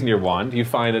 Without using your wand, you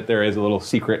find that there is a little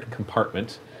secret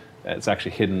compartment that's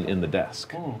actually hidden in the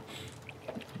desk. Oh.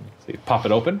 So you pop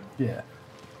it open. Yeah.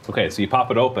 Okay, so you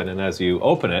pop it open, and as you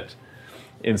open it,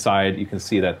 inside you can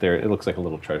see that it looks like a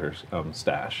little treasure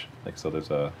stash. Like, so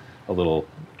there's a little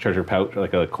treasure pouch,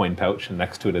 like a coin pouch, and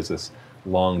next to it is this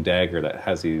long dagger that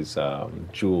has these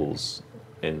jewels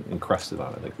encrusted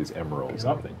on it, like these emeralds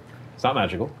and everything. It's not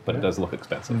magical, but it does look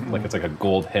expensive. Like it's like a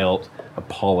gold hilt, a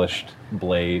polished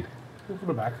blade. Put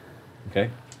it back. Okay,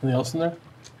 Anything else in there?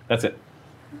 that's it.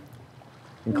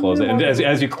 You close it, and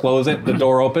as you close it, the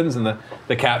door opens, and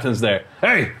the captain's there.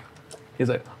 Hey, he's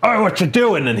like, "Oh, what you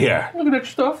doing in here? Looking at your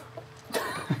stuff.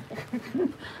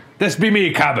 This be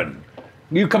me cabin.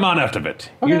 You come on out of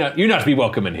it. Okay. You not be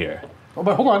welcome in here. Oh,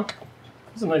 but hold on.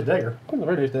 This is a nice dagger. This is a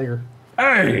very nice dagger.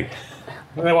 Hey."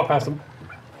 And I walk past him.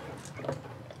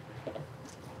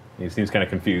 He seems kind of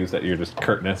confused that you're just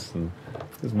curtness and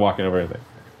just walking over everything.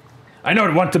 I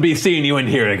don't want to be seeing you in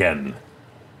here again.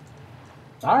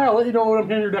 All right, I'll let you know when I'm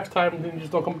here next time, and then you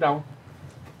just don't come down.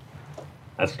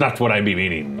 That's not what I be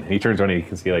meaning. He turns around and you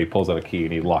can see, like, he pulls out a key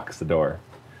and he locks the door.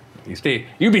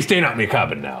 You be staying out me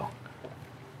cabin now.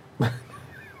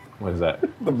 What is that?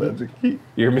 The magic key.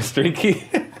 Your mystery key?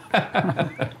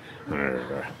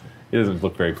 He doesn't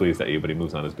look very pleased at you, but he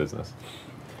moves on his business.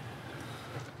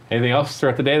 Anything else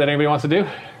throughout the day that anybody wants to do?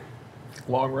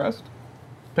 Long rest.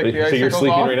 Pick the So you're icicles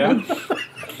sleeping off.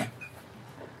 right now?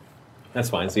 That's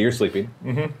fine. So you're sleeping.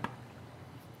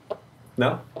 Mm-hmm.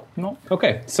 No? No.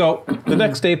 Okay. So the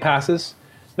next day passes.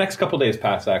 Next couple days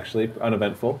pass, actually,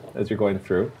 uneventful as you're going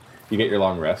through. You get your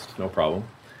long rest, no problem.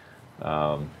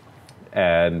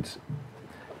 And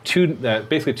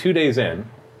basically 2 days in,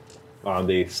 on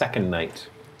the second night,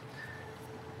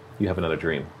 you have another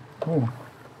dream. Ooh.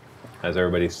 As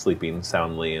everybody's sleeping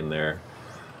soundly in their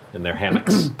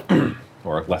hammocks,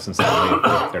 or less than soundly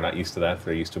if they're not used to that.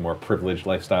 They're used to a more privileged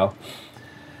lifestyle.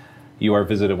 You are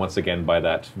visited once again by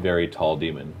that very tall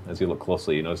demon. As you look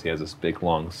closely, you notice he has this big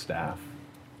long staff,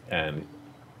 and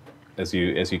as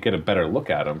you get a better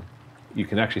look at him, you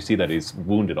can actually see that he's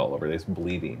wounded all over. He's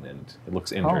bleeding, and it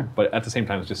looks injured. Oh. But at the same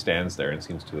time, he just stands there and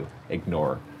seems to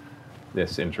ignore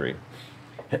this injury.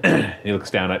 He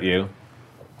looks down at you.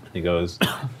 He goes,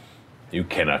 "You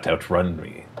cannot outrun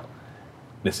me,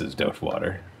 Mrs.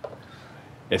 Doubtwater.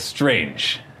 It's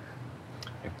strange.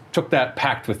 I took that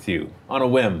pact with you on a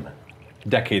whim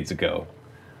decades ago.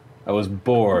 I was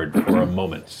bored for a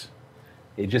moment,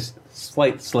 a just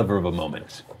slight sliver of a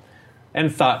moment,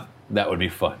 and thought that would be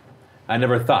fun. I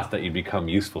never thought that you'd become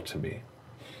useful to me.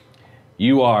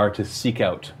 You are to seek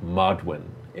out Modwin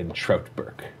in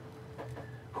Troutburg,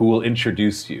 who will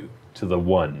introduce you to the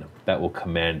one that will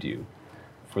command you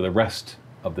for the rest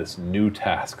of this new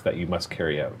task that you must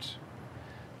carry out.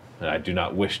 And I do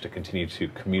not wish to continue to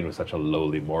commune with such a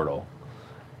lowly mortal.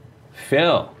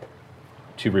 Fail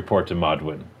to report to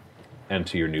Modwin and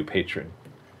to your new patron,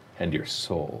 and your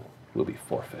soul will be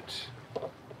forfeit."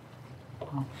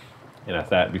 And at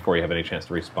that, before you have any chance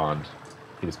to respond,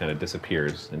 he just kind of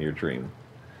disappears in your dream.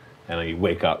 And then you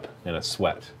wake up in a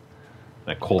sweat,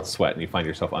 in a cold sweat, and you find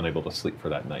yourself unable to sleep for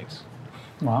that night.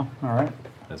 Wow. All right.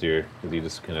 As you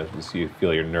just kind of you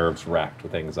feel your nerves racked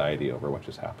with anxiety over what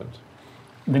just happened.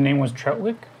 The name was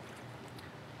Troutwick?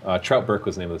 Troutburg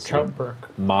was the name of the city. Troutburg.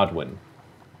 Modwin.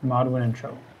 Modwin and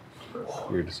Trout.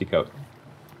 You're to seek out.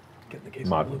 Get in the case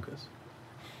Mod. of Lucas.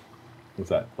 What's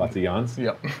that? Lots of yawns?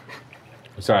 Yep.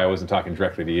 I'm sorry, I wasn't talking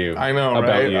directly to you. I know, about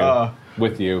right? you,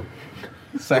 with you.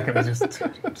 Second is just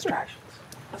distractions.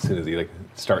 As soon as you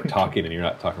start talking and you're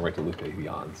not talking right to Luca, he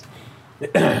yawns.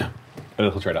 But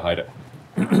he'll try to hide it.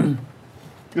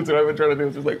 That's what I've been trying to do.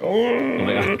 It's just like, oh. I'm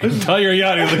like, I can tell you're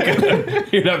yawning, Luca.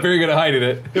 You're not very good at hiding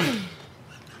it.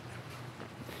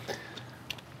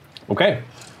 Okay.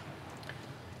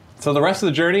 So the rest of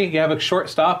the journey, you have a short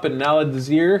stop in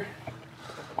Al-Dazir,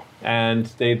 and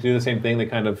they do the same thing. They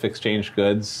kind of exchange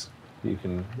goods. You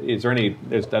can. Is there any?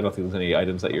 I don't think there's any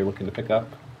items that you're looking to pick up.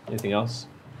 Anything else?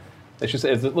 It's just.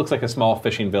 It looks like a small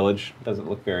fishing village. It doesn't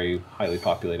look very highly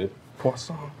populated.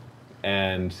 Poisson.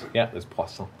 And yeah, there's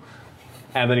poisson.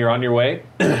 And then you're on your way.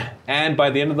 And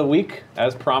by the end of the week,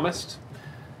 as promised,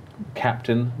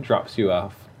 Captain drops you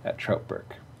off at Troutburg.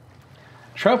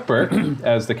 Troutburg,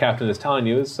 as the captain is telling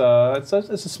you, is it's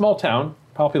a small town.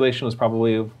 Population was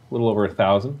probably a little over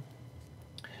 1,000.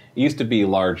 It used to be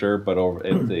larger, but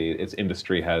its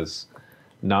industry has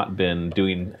not been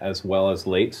doing as well as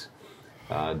late,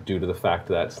 due to the fact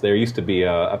that there used to be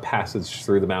a passage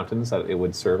through the mountains that it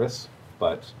would service,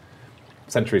 but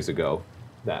centuries ago,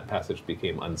 that passage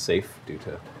became unsafe due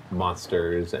to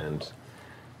monsters and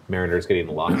mariners getting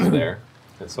lost there,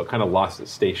 and so it kind of lost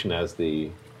its station as the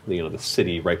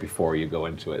city right before you go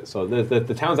into it. So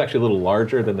the town's actually a little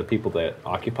larger than the people that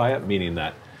occupy it, meaning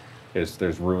that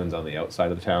there's ruins on the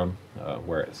outside of the town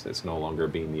where it's no longer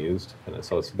being used, and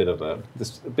so it's a bit of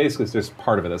basically there's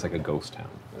part of it that's like a ghost town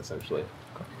essentially.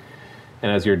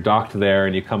 And as you're docked there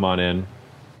and you come on in,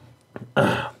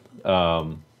 sorry,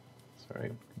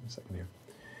 give me a second here.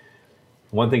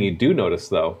 One thing you do notice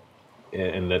though,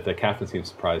 and that the captain seems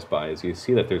surprised by, is you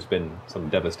see that there's been some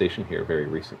devastation here very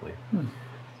recently.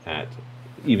 At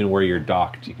even where you're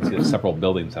docked, you can see that several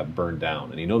buildings have burned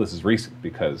down, and you know this is recent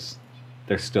because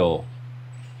there's still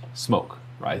smoke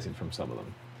rising from some of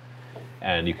them,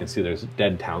 and you can see there's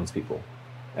dead townspeople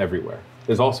everywhere.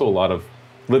 There's also a lot of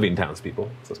living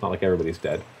townspeople, so it's not like everybody's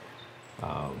dead.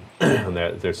 And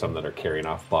there's some that are carrying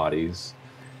off bodies,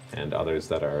 and others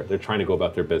that they're trying to go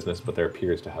about their business, but there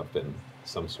appears to have been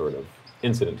some sort of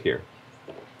incident here,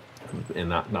 and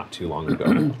not too long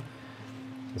ago.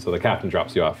 So the captain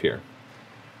drops you off here.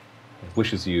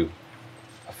 Wishes you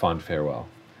a fond farewell.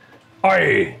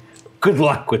 Aye, good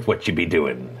luck with what you be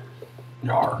doing.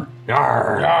 Yar.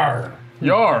 Yarr. Yar.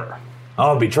 Yar.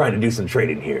 I'll be trying to do some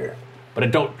trading here, but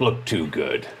it don't look too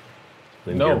good.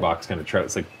 The No. gearbox kind of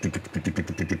trouts like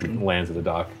lands at the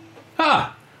dock.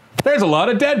 Ah, there's a lot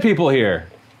of dead people here.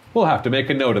 We'll have to make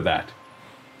a note of that.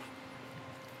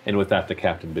 And with that, the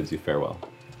captain bids you farewell.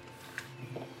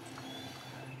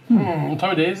 What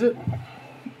time of day is it?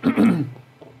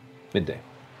 Midday.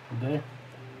 Day.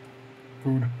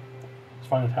 Food. Let's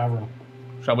find a tavern.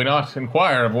 Shall we not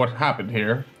inquire of what happened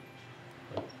here?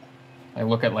 I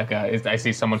look at I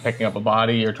see someone picking up a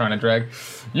body you're trying to drag.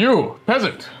 You,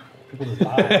 peasant! People just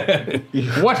die.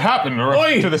 What happened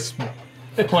to this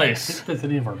place? That's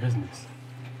any of our business.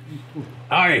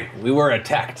 Aye, we were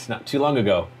attacked not too long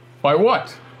ago. By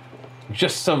what?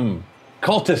 Just some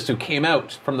cultists who came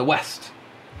out from the west.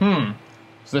 Has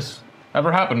this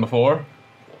ever happened before?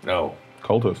 No,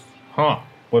 Cultists. Huh.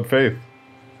 What faith?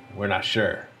 we're not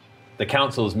sure. The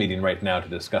council is meeting right now to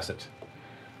discuss it.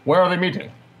 Where are they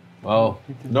meeting? Well,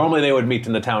 normally they would meet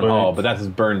in the town hall, but that is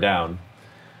burned down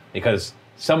because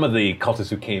some of the cultists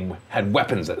who came had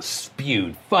weapons that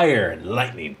spewed fire and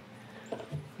lightning.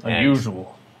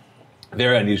 Unusual.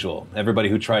 Very unusual. Everybody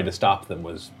who tried to stop them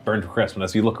was burned to crisp. And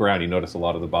as you look around, you notice a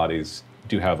lot of the bodies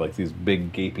do have like these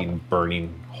big gaping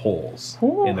burning holes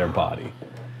in their body.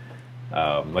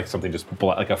 Like something just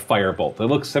like a firebolt. It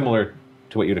looks similar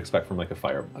to what you'd expect from like a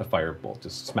firebolt,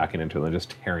 just smacking into them and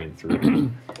just tearing through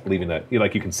them, leaving that,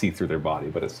 like you can see through their body,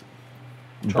 but it's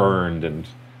burned and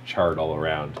charred all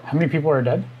around. How many people are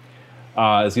dead?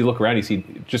 Mm. As you look around, you see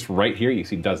just right here, you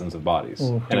see dozens of bodies.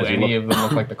 Ooh. And Do as you any look, of them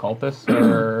look like the cultists,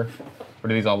 or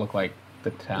do these all look like the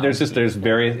town? there's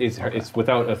various. It's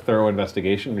without a thorough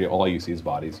investigation. All you see is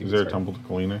bodies. Is there a temple to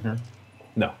Kalina here?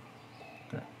 No,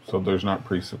 Okay. So there's not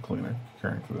priests of Kalina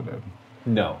caring for the dead.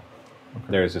 no.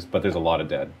 There's a lot of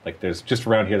dead. Like there's just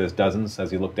around here. There's dozens.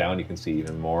 As you look down, you can see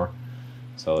even more.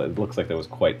 So it looks like there was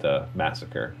quite the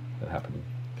massacre that happened.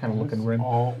 kind of looking red.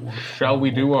 All Shall we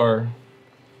do our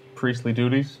priestly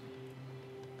duties?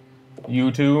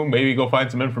 You two, maybe go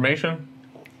find some information?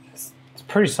 It's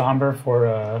pretty somber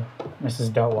for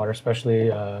Mrs. Doubtwater, especially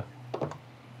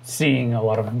seeing a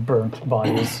lot of burnt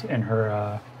bodies in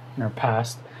her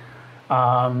past.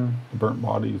 Burnt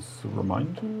bodies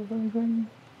remind you of anything?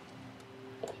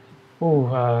 Ooh,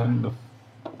 And the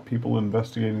people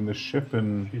investigating the ship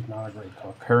in She's not a great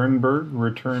cook. Herrenberg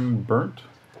return burnt.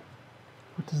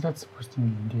 What is that supposed to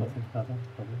mean, dear? Nothing.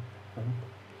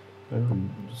 They were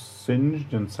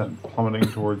singed and sent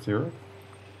plummeting towards the earth.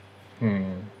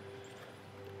 That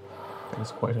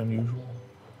is quite unusual.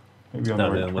 Maybe on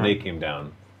No, the right when they track. came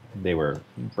down, they were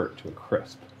burnt to a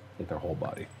crisp, like their whole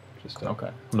body. Just Okay.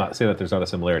 I'm not saying that there's not a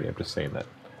similarity. I'm just saying that.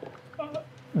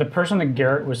 The person that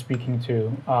Garrett was speaking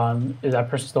to, is that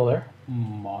person still there?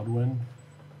 Modwin.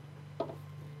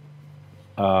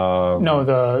 No,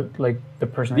 the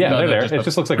person. Yeah, No, they're no, there. just It the-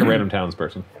 just looks like a random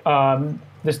townsperson.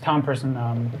 This town person.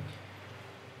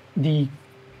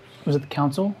 Was it the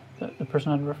council? The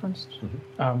person I referenced.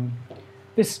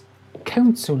 This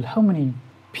council. How many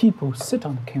people sit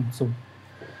on the council?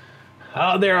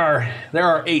 There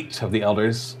are 8 of the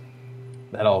elders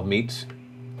that all meet.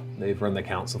 They've run the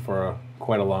council for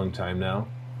quite a long time now.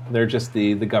 They're just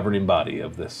the governing body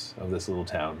of this little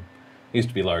town. It used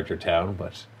to be a larger town,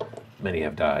 but many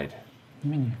have died.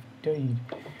 Many have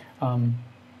died.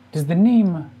 Does the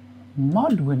name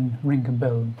Modwin ring a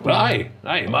bell? But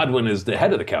Modwin is the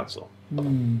head of the council.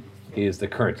 He is the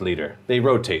current leader. They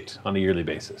rotate on a yearly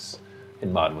basis,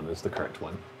 and Modwin is the current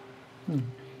one.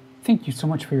 Thank you so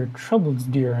much for your troubles,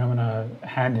 dear. I'm gonna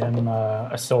hand him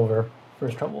a silver for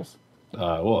his troubles.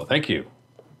 Well, thank you.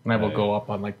 And I will go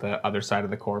up on like the other side of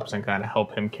the corpse and kind of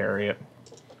help him carry it.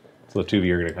 So the two of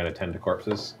you are going to kind of tend to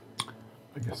corpses.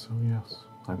 I guess so, yes.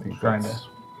 I think Trying that's... to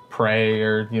pray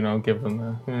or, give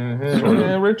them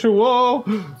the ritual,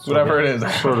 whatever it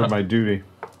is. sort of my duty.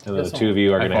 And then the two of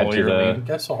you are I going to head follow to your the... lead.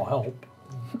 Guess I'll help.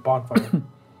 Bonfire.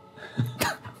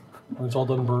 When it's all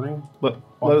done burning.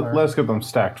 Let's get them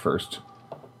stacked first.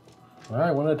 All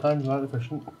right, one at a time is not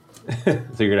efficient. So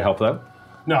you're going to help them?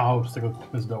 No, I'll stick with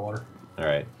Miss Bellwater. All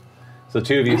right. So the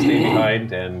two of you stay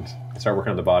behind and start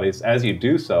working on the bodies. As you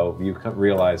do so, you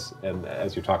realize, and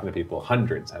as you're talking to people,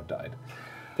 hundreds have died.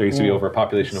 There used to be over a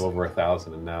population of over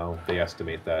 1,000, and now they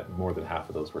estimate that more than half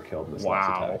of those were killed in this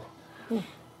last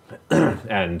attack.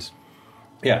 And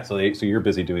yeah, so you're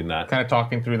busy doing that. Kind of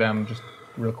talking through them just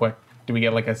real quick. Do we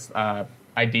get like a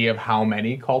idea of how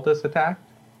many cultists attacked?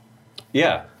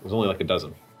 Yeah, it was only like a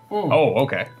dozen. Oh,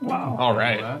 okay. Wow. All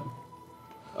right.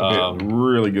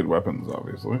 Really good weapons,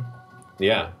 obviously.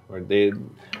 Yeah, or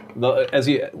as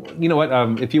you know what,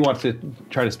 if you want to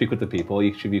try to speak with the people,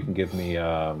 each of you can give me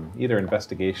either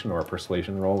investigation or a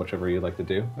persuasion roll, whichever you'd like to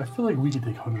do. I feel like we could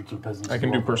take hundreds of peasants. I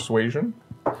can do persuasion.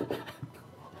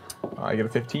 I get a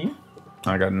 15.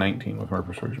 I got 19 with my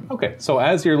persuasion. Okay, so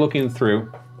as you're looking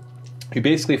through, you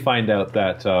basically find out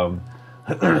that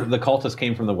the cultists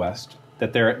came from the west,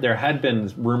 that there had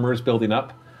been rumors building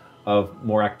up of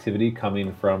more activity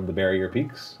coming from the Barrier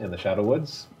Peaks in the Shadow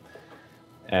Woods,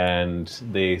 and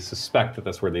they suspect that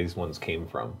that's where these ones came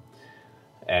from.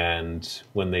 And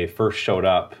when they first showed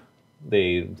up,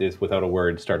 they just, without a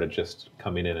word, started just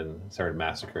coming in and started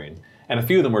massacring. And a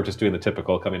few of them were just doing the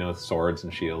typical, coming in with swords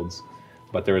and shields.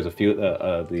 But there was a few,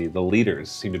 the leaders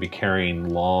seemed to be carrying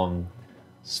long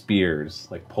spears,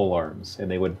 like pole arms, and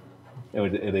they would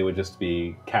just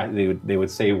be, they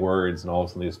would say words, and all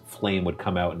of a sudden this flame would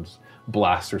come out and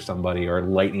blast through somebody, or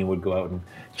lightning would go out and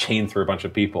chain through a bunch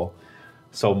of people,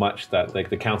 so much that like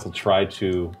the council tried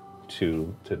to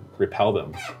repel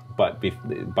them, but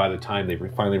by the time they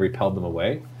finally repelled them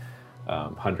away,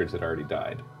 hundreds had already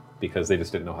died because they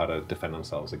just didn't know how to defend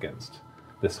themselves against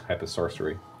this type of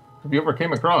sorcery. Have you ever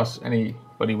came across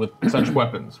anybody with such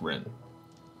weapons, Rin?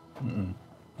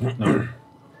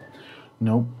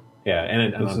 Nope. Yeah,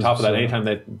 and This on is top of that, so- anytime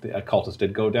that a cultist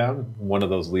did go down, one of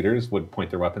those leaders would point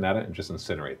their weapon at it and just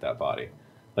incinerate that body,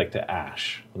 like to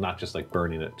ash, not just like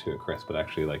burning it to a crisp, but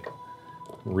actually like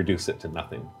reduce it to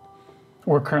nothing.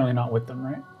 We're currently not with them,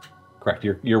 right? Correct.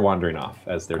 You're wandering off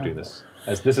as they're doing this,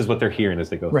 as this is what they're hearing as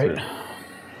they go Right. through.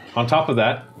 On top of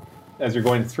that, as you're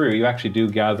going through, you actually do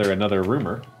gather another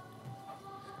rumor.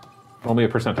 Roll me a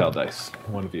percentile dice,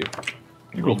 one of you.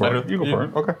 You go for it. You go for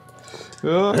it. Okay.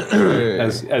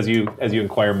 As you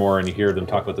inquire more and you hear them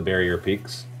talk about the Barrier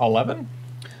Peaks. 11?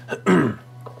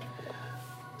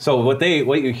 So what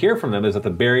you hear from them is that the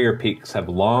Barrier Peaks have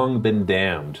long been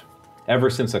damned, ever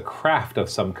since a craft of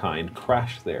some kind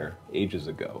crashed there ages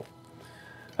ago.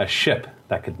 A ship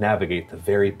that could navigate the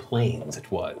very plains it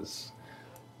was.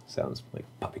 Sounds like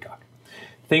poppycock.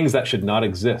 Things that should not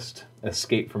exist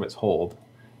escape from its hold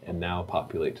and now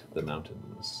populate the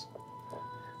mountains.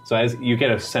 So as you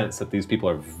get a sense that these people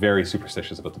are very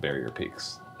superstitious about the Barrier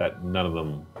Peaks, that none of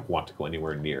them want to go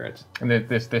anywhere near it. And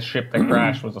this ship that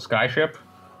crashed was a sky ship?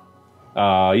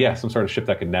 Yeah, some sort of ship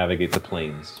that can navigate the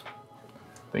plains.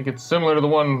 I think it's similar to the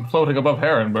one floating above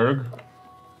Herrenberg.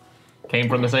 came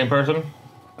from the same person?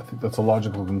 I think that's a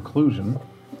logical conclusion.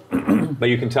 But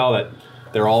you can tell that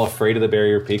they're all afraid of the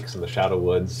Barrier Peaks and the Shadow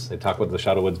Woods. They talk about the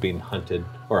Shadow Woods being haunted,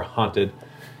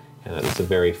 and that it's a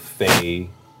very fey,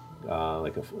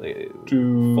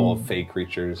 full of fey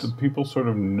creatures. Do people sort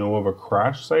of know of a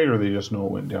crash site, or they just know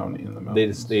it went down in the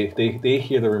mountains? They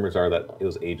hear the rumors are that it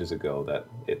was ages ago that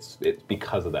it's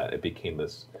because of that it became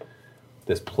this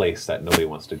place that nobody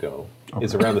wants to go. Okay.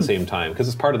 It's around the same time because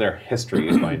it's part of their history.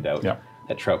 You find out that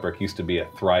Troutbrook used to be a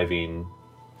thriving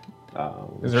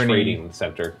trading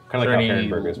center, kind of like how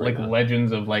Herrenberg is right now.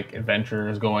 Legends of like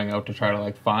adventurers going out to try to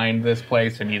like find this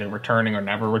place and either returning or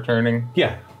never returning.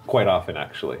 Yeah, quite often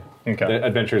actually. Okay. The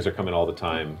adventurers are coming all the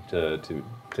time to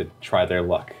try their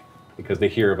luck because they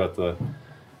hear about the.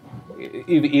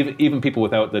 Even people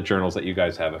without the journals that you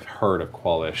guys have heard of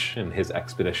Qualish and his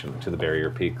expedition to the Barrier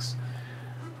Peaks.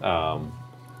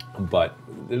 But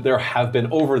there have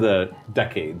been, over the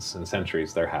decades and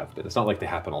centuries, there have been. It's not like they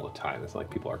happen all the time. It's not like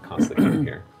people are constantly coming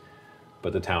here.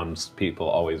 But the townspeople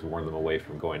always warn them away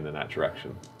from going in that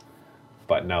direction.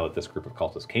 But now that this group of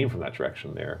cultists came from that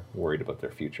direction, they're worried about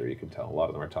their future. You can tell a lot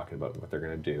of them are talking about what they're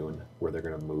going to do and where they're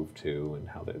going to move to and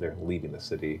how they're leaving the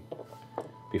city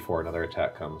before another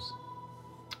attack comes.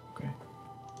 Okay.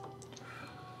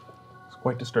 It's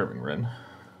quite disturbing, Rin.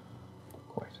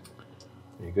 Quite.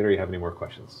 Are you good, or do you have any more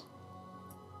questions?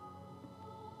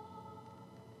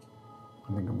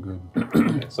 I think I'm good.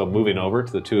 Okay, so moving over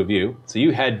to the two of you. So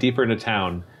you head deeper into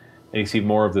town, and you see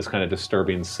more of this kind of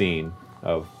disturbing scene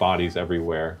of bodies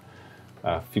everywhere.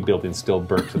 A few buildings still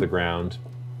burnt to the ground.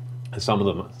 Some of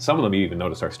them you even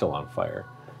notice are still on fire.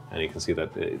 And you can see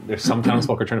that there's some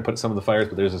townsfolk are trying to put some of the fires,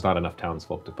 but there's just not enough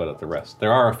townsfolk to put out the rest.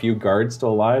 There are a few guards still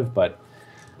alive, but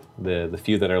the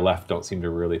few that are left don't seem to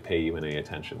really pay you any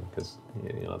attention because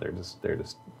they're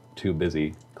just too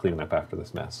busy cleaning up after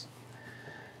this mess.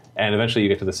 And eventually you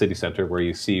get to the city center where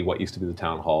you see what used to be the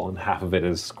town hall, and half of it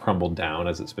is crumbled down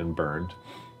as it's been burned.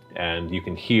 And you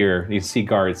can see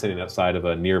guards sitting outside of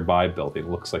a nearby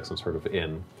building. Looks like some sort of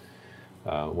inn,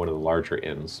 one of the larger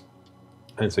inns.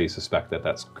 And so you suspect that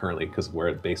that's currently, because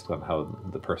based on how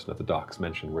the person at the docks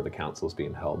mentioned where the council is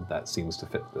being held, that seems to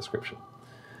fit the description.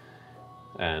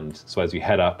 And so as you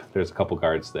head up, there's a couple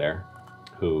guards there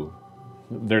who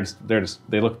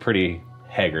they look pretty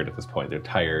haggard at this point. They're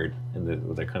tired, and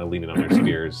they're kind of leaning on their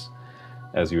spears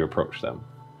as you approach them.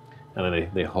 And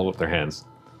then they hold up their hands.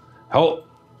 Halt!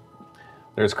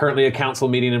 There's currently a council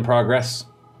meeting in progress.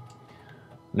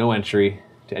 No entry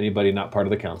to anybody not part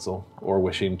of the council or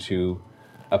wishing to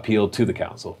appeal to the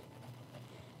council.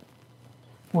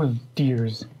 Well,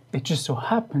 dears, it just so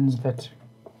happens that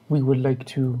we would like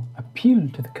to appeal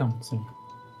to the council.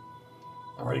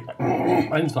 All right.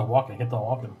 I didn't stop walking. I kept on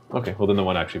walking. Okay, well then the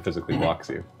one actually physically blocks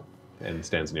you and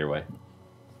stands in your way.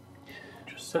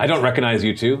 I don't recognize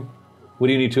you two. What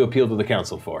do you need to appeal to the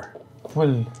council for?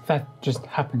 Well, that just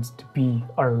happens to be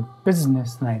our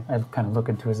business. And I kind of look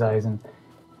into his eyes and,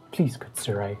 please, good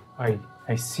sir,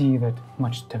 I see that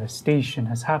much devastation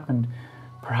has happened.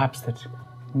 Perhaps that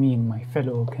me and my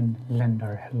fellow can lend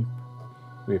our help.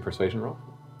 Maybe a persuasion roll?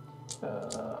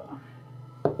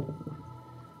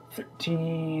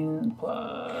 13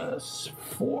 plus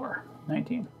 4.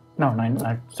 19. No,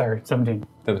 9. Sorry, 17.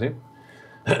 17?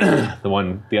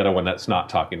 The other one that's not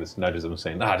talking, just nudges him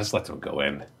saying, just let them go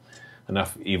in.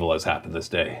 Enough evil has happened this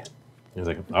day. He's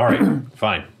like, all right,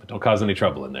 fine, but don't cause any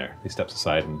trouble in there. He steps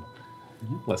aside and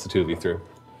lets the two of you through.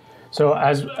 So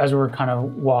as we're kind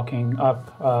of walking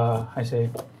up, I say,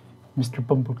 Mr.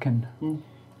 Bumblekin,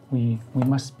 we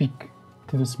must speak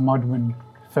to this Modwin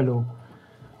fellow.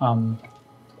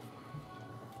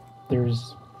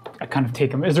 I kind of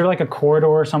take him. Is there like a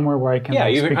corridor somewhere where I can? Yeah,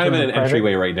 you're speak kind of to in him an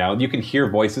entryway right now. You can hear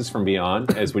voices from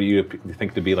beyond as what you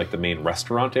think to be like the main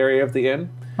restaurant area of the inn.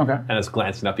 Okay. And as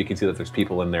glancing up, you can see that there's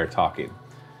people in there talking.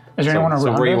 Is there anyone around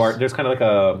So where you us? are, there's kind of like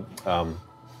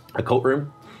a coat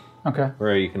room. Okay.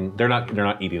 Where you can, they're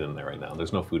not eating in there right now.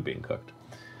 There's no food being cooked,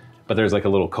 but there's like a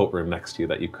little coat room next to you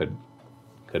that you could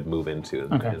move into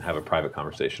and have a private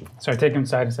conversation. So I take him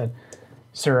aside and said,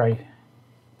 "Sir,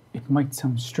 it might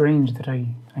sound strange that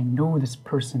I know this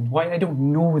person. Why, I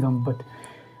don't know them, but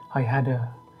I had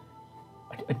a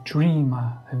dream,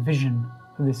 a vision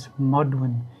of this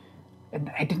Modwin, and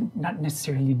I didn't not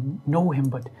necessarily know him,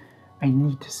 but I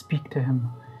need to speak to him.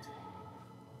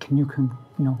 Can you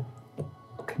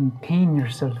contain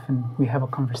yourself and we have a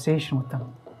conversation with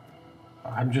them?"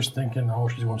 I'm just thinking,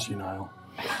 she's going senile.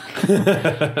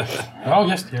 Oh,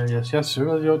 yes, dear, yes.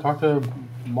 Sure, talk to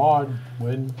Maud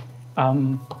when...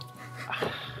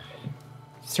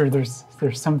 Sir, there's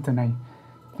something I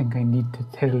think I need to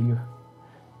tell you.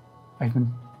 I've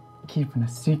been keeping a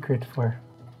secret for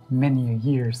many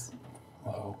years.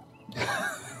 Oh.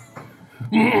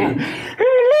 No.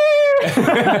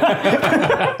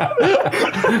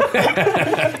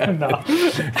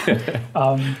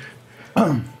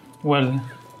 Well,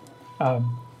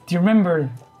 do you remember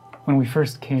when we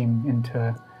first came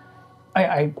into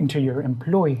into your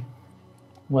employ?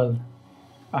 Well,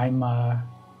 I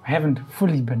haven't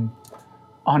fully been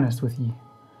honest with you.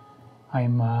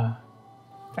 I'm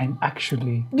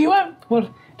actually. Well,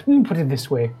 let me put it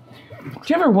this way. Do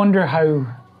you ever wonder how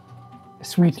a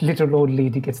sweet little old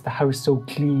lady gets the house so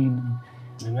clean?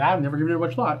 And I've never given it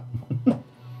much thought.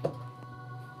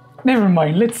 Never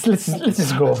mind. Let's just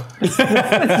go. Let's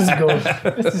just go.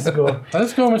 Let's just go.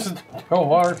 Let's go, Mrs.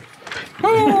 Toadwater.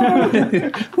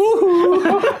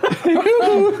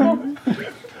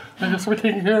 I guess we're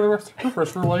taking care of the rest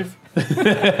of her life.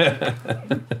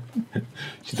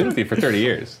 She's been with you for 30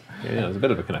 years. Yeah, there's a bit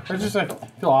of a connection. I just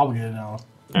feel obligated now.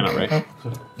 I know, right?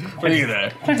 What are you there? I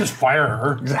can't just fire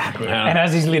her. Exactly. Yeah. And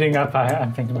as he's leading up,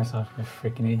 I'm thinking to myself, "You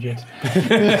freaking idiot."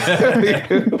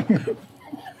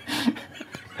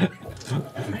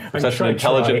 For such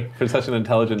an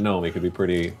intelligent gnome, he could be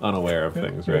pretty unaware of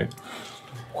things, right?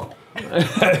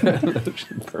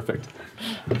 Perfect.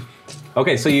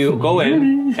 Okay, so you go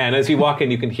in, and as you walk in,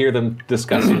 you can hear them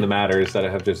discussing the matters that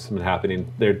have just been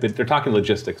happening. They're talking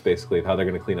logistics, basically, of how they're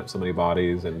going to clean up so many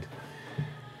bodies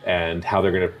and how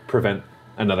they're going to prevent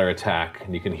another attack.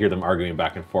 And you can hear them arguing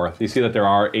back and forth. You see that there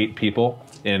are 8 people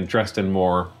dressed in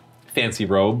more fancy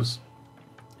robes,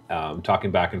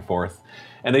 talking back and forth.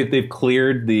 And they've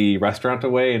cleared the restaurant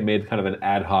away and made kind of an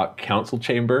ad hoc council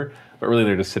chamber, but really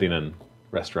they're just sitting in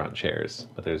restaurant chairs.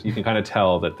 But you can kind of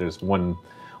tell that there's one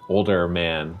older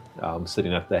man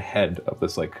sitting at the head of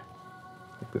this like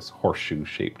this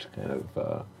horseshoe-shaped kind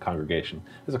of congregation.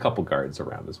 There's a couple guards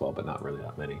around as well, but not really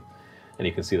that many. And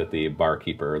you can see that the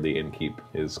barkeeper, or the innkeep,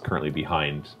 is currently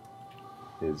behind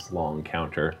his long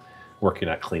counter, working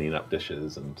at cleaning up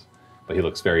dishes, but he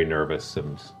looks very nervous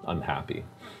and unhappy.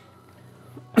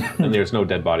 And there's no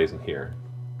dead bodies in here,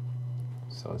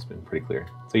 so it's been pretty clear.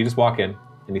 So you just walk in,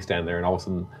 and you stand there, and all of a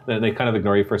sudden, then they kind of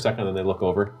ignore you for a second, and then they look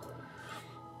over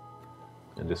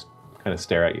and just kind of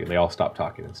stare at you. And they all stop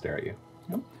talking and stare at you.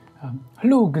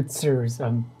 Hello, good sirs.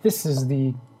 This is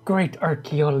the great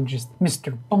archaeologist,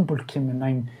 Mr. Bumblekin, and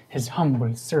I'm his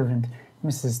humble servant,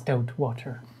 Mrs.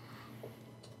 Doubtwater.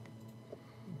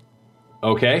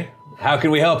 Okay, how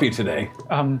can we help you today?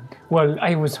 Well,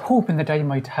 I was hoping that I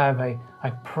might have a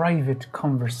private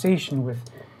conversation with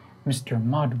Mr.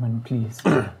 Modwin, please.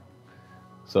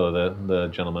 So the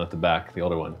gentleman at the back, the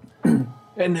older one.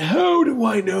 And how do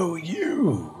I know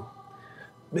you,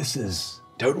 Mrs.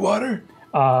 Toadwater?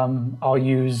 I'll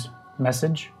use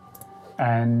message,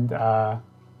 and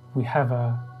we have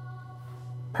a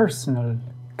personal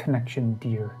connection,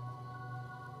 dear.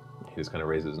 He just kind of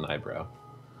raises an eyebrow.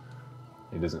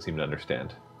 He doesn't seem to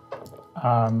understand.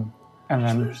 And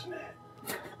then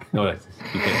No, you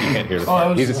can't hear the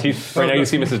part. Right now you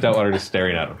see Mrs. Doubtwater just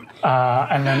staring at him.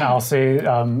 and then I'll say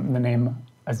the name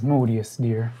Asmodeus,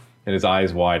 dear. And his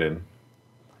eyes widen.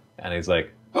 And he's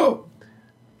like, Oh,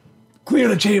 clear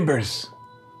the chambers.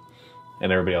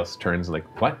 and everybody else turns and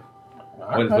like, what?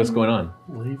 What's going on?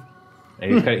 Leave.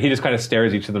 And he just kind of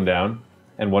stares each of them down.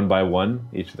 And one by one,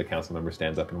 each of the council members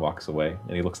stands up and walks away.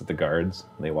 And he looks at the guards,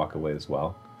 and they walk away as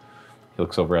well. He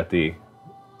looks over at the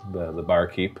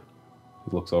barkeep.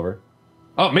 He looks over.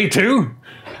 Oh, me too?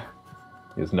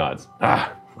 He just nods.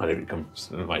 Why did you come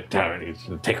to my tavern? You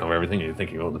should take over everything. You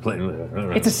think you own the place.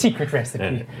 It's a secret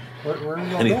recipe. Where are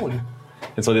you all going?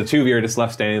 And so the two of you are just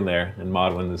left standing there, and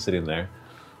Modwin is sitting there,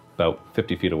 about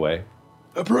 50 feet away.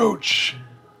 Approach.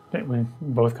 We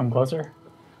both come closer?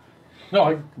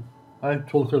 No, I told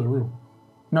her to clear the room.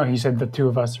 No, he said the two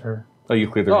of us are... Oh, you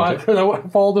cleared the No, room I too?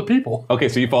 followed the people. Okay,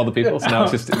 so you follow the people. So now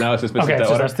it's just Mrs. Okay, it's just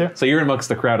Doubtwater. us two? So you're amongst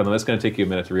the crowd, and then it's going to take you a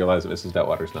minute to realize that Mrs.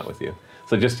 Doubtwater's not with you.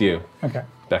 So just you Okay.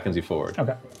 beckons you forward.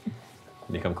 Okay.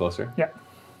 And you come closer. Yeah.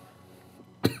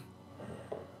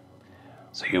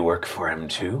 So you work for him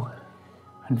too?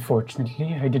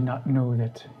 Unfortunately, I did not know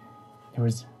that there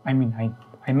was... I mean, I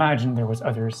imagine there was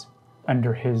others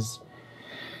under his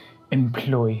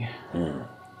employ.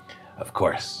 Of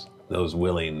course, those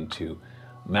willing to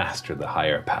master the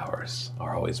higher powers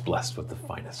are always blessed with the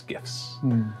finest gifts.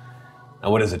 Now,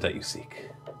 what is it that you seek?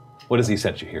 What has he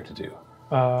sent you here to do?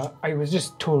 I was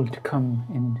just told to come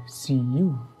and see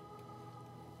you.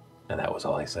 And that was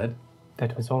all he said?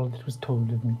 That was all that was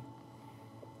told of me.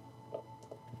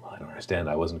 Well, I don't understand.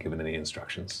 I wasn't given any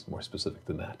instructions more specific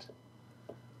than that.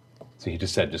 So he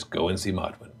just said, just go and see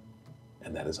Modwin.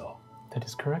 And that is all. That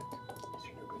is correct.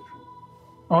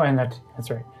 Oh, and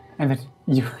that's right. And that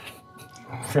you...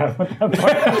 I forgot about that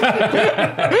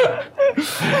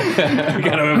part.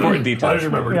 Kind of important details. I just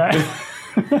remembered.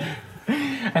 Yeah.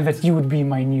 And that you would be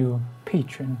my new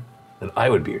patron. And I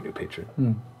would be your new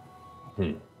patron.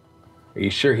 Are you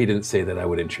sure he didn't say that I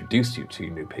would introduce you to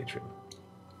your new patron?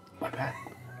 My bad.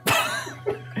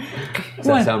 Does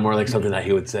that sound more like something that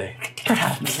he would say?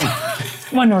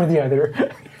 One or the other.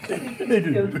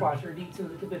 Skillswasher needs a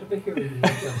little bit of a hearing.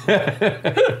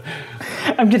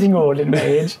 I'm getting old in my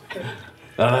age.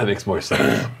 That makes more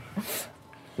sense.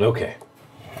 Okay.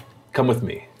 Come with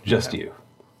me. Just you.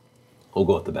 We'll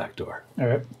go out the back door. All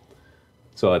right.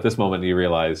 So at this moment, you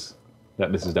realize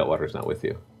that Mrs. Deltwater's not with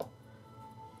you.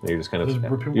 You're just kind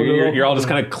of you're all just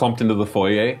kind of clumped into the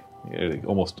foyer,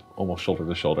 almost shoulder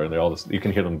to shoulder, and they're all just, you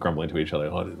can hear them grumbling to each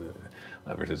other.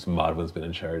 Ever since Modwin's been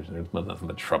in charge, and there's nothing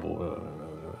but trouble.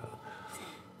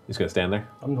 He's gonna stand there.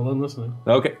 I'm the one listening.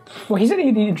 Okay. Well, he said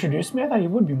he'd introduce me. I thought he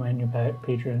would be my new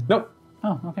patron. Nope.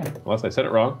 Oh, okay. Unless I said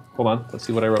it wrong. Hold on. Let's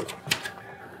see what I wrote.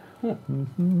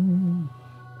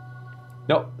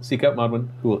 Nope. Seek out Modwin,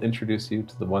 who will introduce you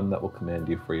to the one that will command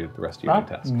you for the rest of your new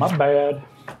task. My bad.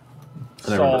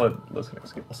 Solid listening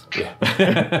skills.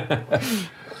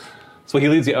 So he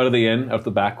leads you out of the inn, out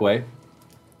the back way,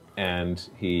 and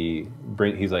he's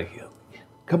like,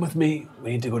 come with me. We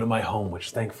need to go to my home,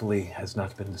 which thankfully has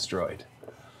not been destroyed.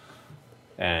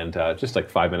 And just like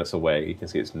 5 minutes away, you can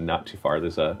see it's not too far.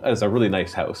 There's a really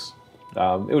nice house.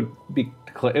 It would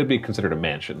be considered a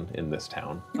mansion in this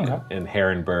town. Okay. In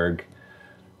Herrenberg,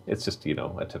 it's just,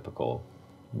 a typical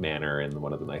manor in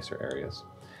one of the nicer areas.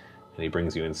 And he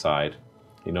brings you inside.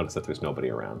 You notice that there's nobody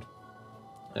around.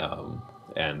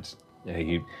 And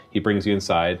he brings you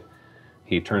inside.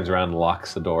 He turns around and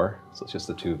locks the door. So it's just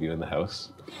the two of you in the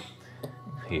house.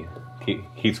 He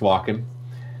keeps walking.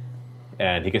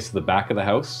 And he gets to the back of the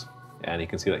house. And you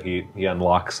can see that he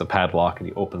unlocks a padlock and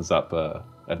he opens up a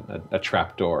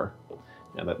trap door.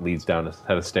 And that leads down a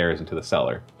set of stairs into the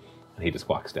cellar. And he just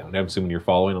walks down. I'm assuming you're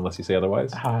following unless you say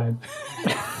otherwise.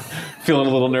 Feeling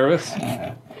a little nervous?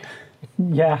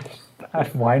 Yeah.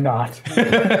 Why not?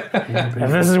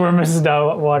 And this is where Mrs.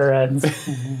 Deltwater ends.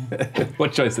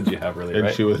 What choice did you have, really? And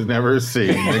right? she was never seen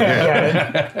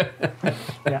again.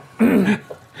 Yeah.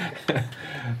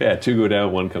 Yeah, two go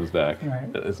down, one comes back. Right.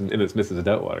 And it's Mrs.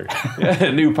 Deltwater,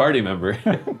 a new party member.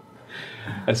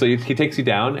 And so he takes you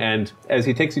down, and as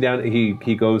he takes you down,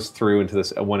 he goes through into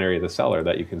this one area of the cellar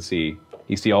that you can see.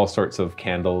 You see all sorts of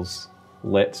candles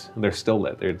lit. They're still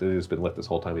lit. They've just been lit this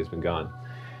whole time he's been gone.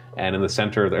 And in the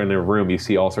center, in the room, you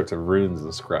see all sorts of runes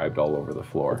inscribed all over the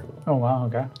floor. Oh, wow,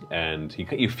 okay. And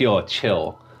you feel a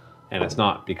chill, and it's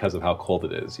not because of how cold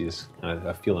it is. You just kind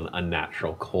of feel an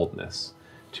unnatural coldness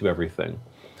to everything.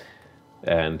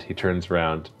 And he turns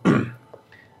around,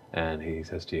 and he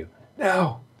says to you,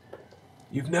 Now,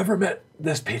 you've never met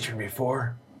this patron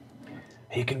before.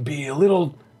 He can be a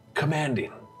little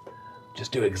commanding.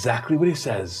 Just do exactly what he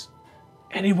says,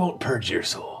 and he won't purge your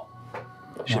soul.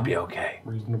 Should be okay.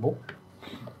 Reasonable.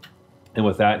 and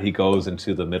with that, he goes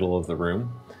into the middle of the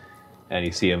room, and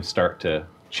you see him start to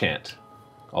chant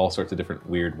all sorts of different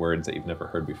weird words that you've never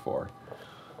heard before.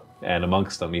 And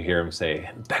amongst them, you hear him say,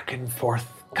 "Beckon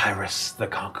forth Kyrus the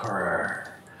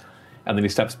Conqueror." And then he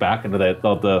steps back, and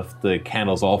the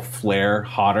candles all flare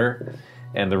hotter,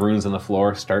 and the runes on the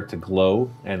floor start to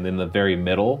glow. And in the very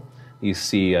middle, you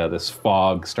see this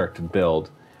fog start to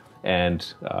build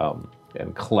and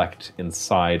collect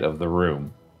inside of the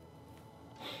room.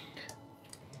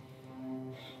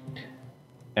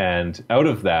 And out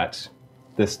of that,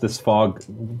 this fog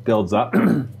builds up,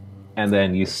 and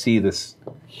then you see this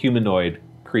humanoid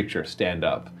creature stand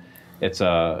up. It's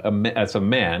a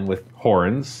man with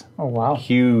horns, Oh, wow.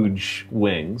 huge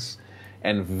wings,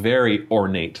 and very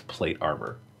ornate plate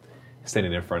armor,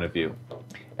 standing in front of you,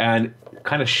 and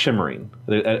kind of shimmering.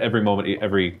 At every moment,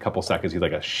 every couple seconds, he's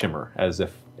like a shimmer, as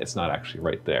if it's not actually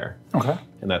right there. Okay.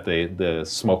 And that the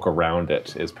smoke around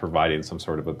it is providing some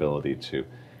sort of ability to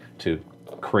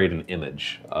create an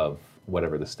image of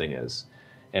whatever this thing is.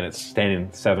 And it's standing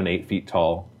 7-8 feet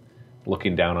tall,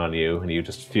 looking down on you, and you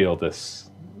just feel this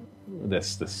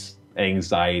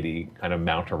anxiety kind of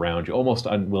mount around you, almost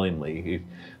unwillingly.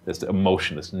 This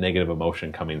emotion, this negative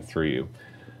emotion coming through you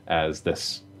as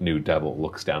this new devil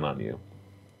looks down on you.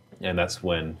 And that's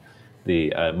when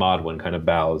the Modwin kind of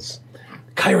bows.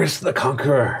 Kyrus the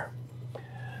Conqueror,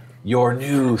 your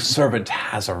new servant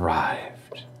has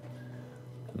arrived.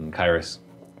 And Kyrus,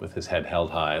 with his head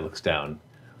held high, looks down.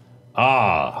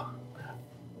 Ah,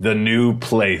 the new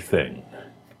plaything.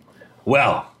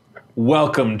 Well,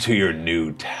 welcome to your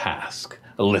new task,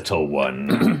 little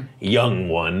one, young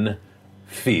one,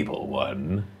 feeble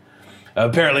one.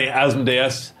 Apparently,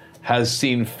 Asmodeus has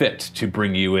seen fit to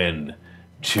bring you in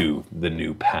to the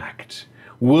new pact.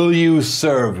 Will you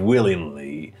serve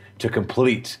willingly to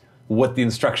complete what the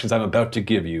instructions I'm about to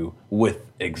give you with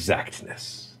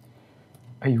exactness?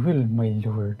 I will, my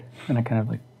lord. And I kind of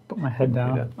like put my head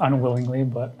down, unwillingly,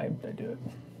 but I do it.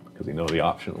 Because you know the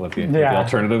option, what the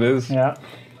alternative is? Yeah.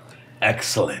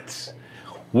 Excellent.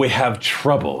 We have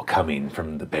trouble coming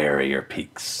from the barrier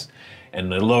peaks,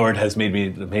 and the Lord has made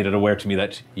it aware to me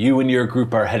that you and your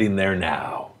group are heading there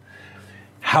now.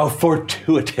 How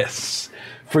fortuitous,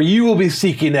 for you will be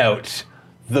seeking out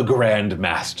the Grand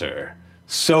Master,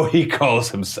 so he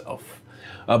calls himself,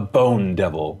 a bone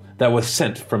devil that was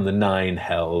sent from the 9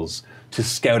 hells to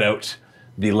scout out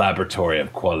the laboratory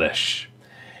of Qualish.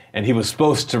 And he was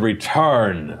supposed to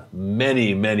return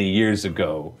many, many years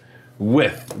ago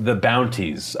with the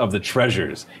bounties of the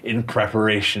treasures in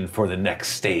preparation for the next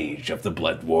stage of the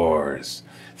Blood Wars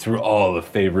through all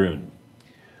of Faerun.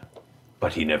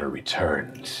 But he never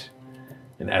returned.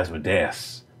 And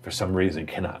Asmodeus, for some reason,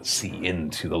 cannot see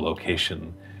into the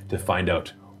location to find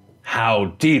out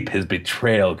how deep his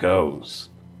betrayal goes.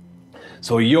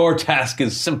 So your task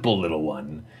is simple, little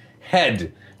one.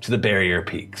 Head to the barrier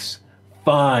peaks.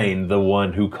 Find the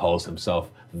one who calls himself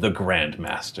the Grand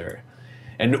Master,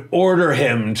 and order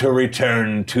him to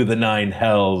return to the 9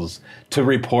 hells to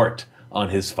report on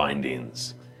his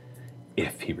findings.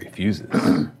 If he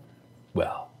refuses,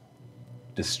 well,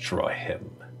 destroy him.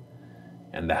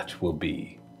 And that will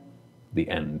be the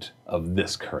end of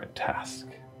this current task.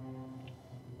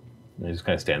 And he just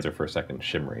kind of stands there for a second,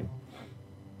 shimmering.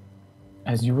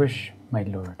 As you wish, my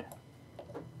lord.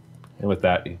 And with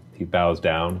that, he bows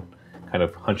down, kind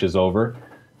of hunches over,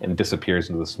 and disappears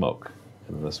into the smoke.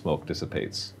 And then the smoke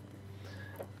dissipates.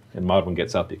 And Modwin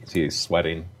gets up. You can see he's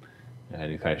sweating,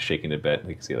 and he's kind of shaking a bit.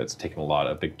 You can see that's taking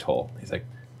a big toll. He's like,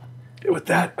 with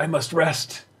that, I must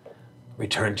rest.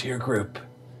 Return to your group.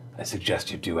 I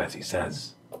suggest you do as he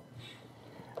says.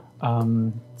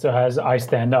 So as I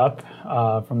stand up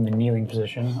from the kneeling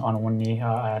position on one knee,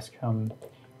 I ask, do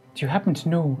you happen to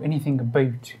know anything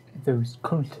about those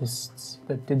cultists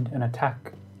that did an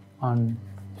attack on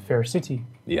Fair City?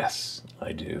 Yes,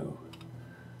 I do.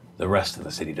 The rest of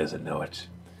the city doesn't know it,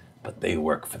 but they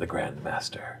work for the Grand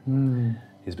Master.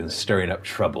 He's been stirring up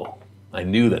trouble. I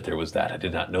knew that there was that. I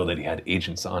did not know that he had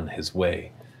agents on his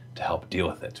way to help deal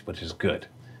with it, which is good,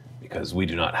 because we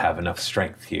do not have enough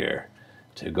strength here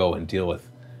to go and deal with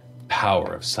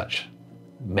power of such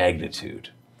magnitude.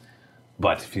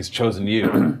 But if he's chosen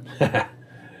you,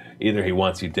 either he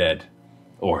wants you dead,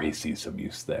 or he sees some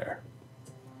use there.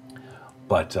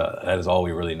 But that is all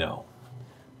we really know.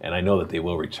 And I know that they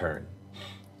will return.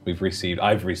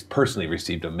 I've personally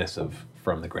received a missive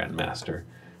from the Grand Master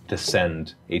to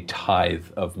send a tithe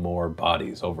of more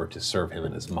bodies over to serve him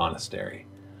in his monastery.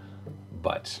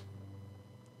 But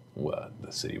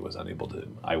the city was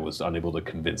I was unable to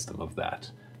convince them of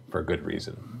that for a good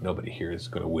reason. Nobody here is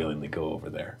going to willingly go over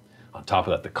there. On top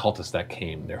of that, the cultists that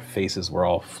came, their faces were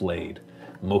all flayed.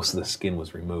 Most of the skin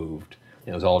was removed.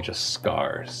 It was all just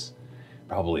scars,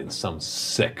 probably in some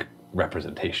sick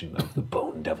representation of the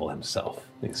Bone Devil himself.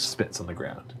 He spits on the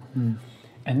ground.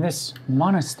 And this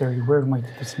monastery, where might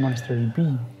this monastery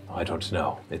be? I don't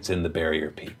know. It's in the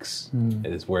Barrier Peaks.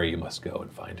 It is where you must go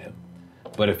and find him.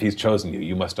 But if he's chosen you,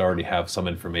 you must already have some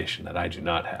information that I do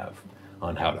not have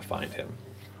on how to find him.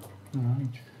 All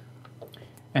right.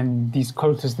 And these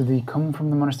cultists, did they come from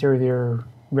the monastery? They're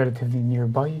relatively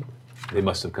nearby? They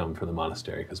must have come from the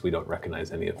monastery because we don't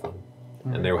recognize any of them.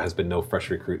 And there has been no fresh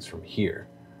recruits from here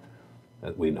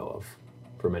that we know of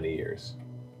for many years.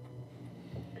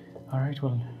 All right,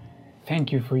 well,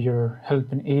 thank you for your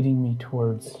help in aiding me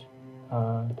towards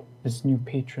this new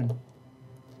patron.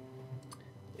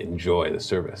 Enjoy the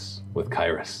service with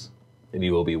Kairos, and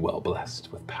you will be well blessed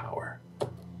with power. All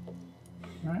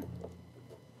right.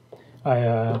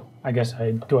 I guess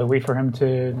do I wait for him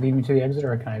to lead me to the exit,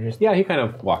 or can I just... Yeah, he kind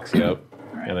of walks you out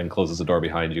and then closes the door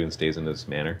behind you and stays in this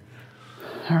manner.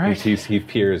 All right. He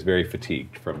appears very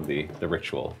fatigued from the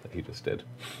ritual that he just did.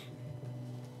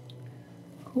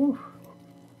 Whew.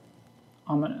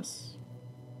 Ominous.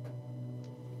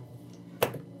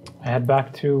 I head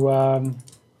back to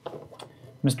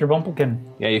Mr. Bumplekin.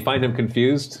 Yeah, you find him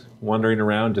confused, wandering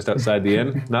around just outside the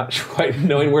inn, not quite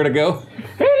knowing where to go.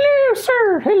 Hello,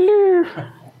 sir. Hello.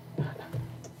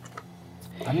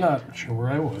 I'm not sure where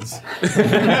I was.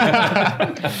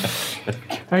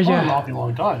 Are you? An awfully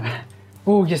long time.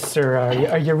 Oh, yes, sir.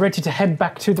 Are you ready to head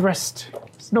back to the rest?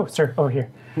 No, sir. Oh, here.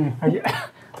 Are you?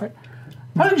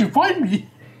 How did you find me?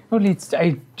 Only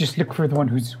I just look for the one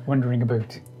who's wandering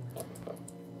about.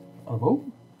 On a boat?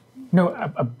 No,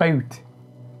 about.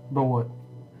 About what?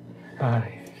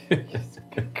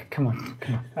 Come on.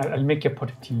 I'll make you a pot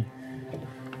of tea.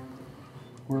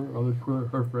 Where are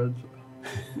our friends?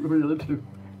 Where are the other two?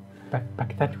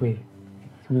 Back that way.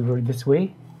 So we were this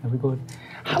way, and we go.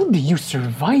 How do you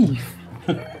survive?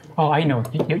 Oh, I know.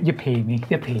 You pay me.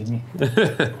 You pay me.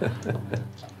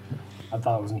 I thought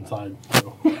I was inside.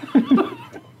 So.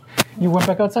 You went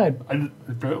back outside.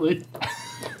 Apparently.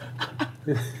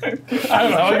 I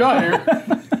don't know how I got here.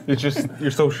 It's just,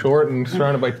 you're so short and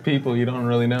surrounded by people, you don't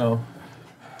really know.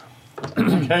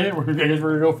 Okay, I guess we're going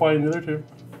to go find the other two.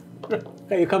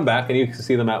 Yeah, you come back and you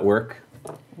see them at work.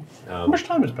 How much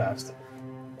time has passed?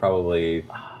 Probably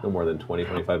no more than 20,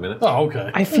 25 minutes. Oh,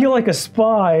 okay. I feel like a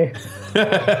spy. This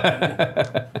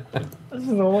is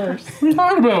the worst. What are you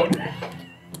talking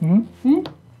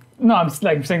about? No, I'm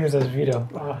saying this as Vito.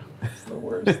 Oh, it's the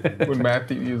worst. When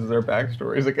Matthew uses our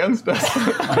backstories against us.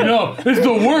 I know, it's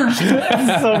the worst.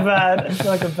 It's so bad. I feel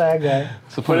like a bad guy.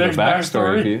 What's the point of the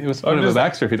backstory? It was the point of the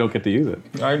backstory if you don't get to use it.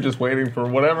 I'm just waiting for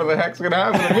whatever the heck's gonna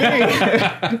happen to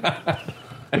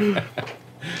me.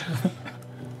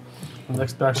 The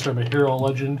next backstory, I'm a hero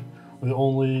legend with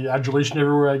only adulation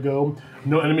everywhere I go.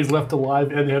 No enemies left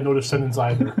alive, and they have no descendants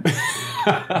either.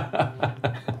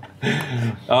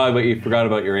 Oh, but you forgot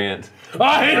about your aunt.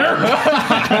 I hate her!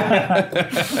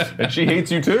 And she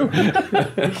hates you too.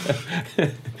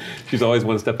 She's always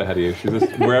one step ahead of you. She's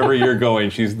just, wherever you're going,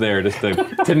 she's there just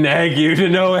to nag you to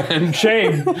no end.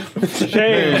 Shame.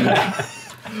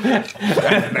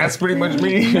 That's pretty much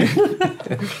me.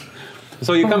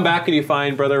 So you come back and you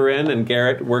find Brother Rin and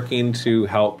Garrett working to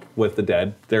help with the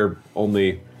dead. They're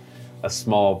only a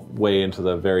small way into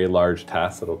the very large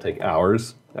task that'll take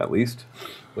hours, at least,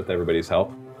 with everybody's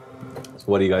help. So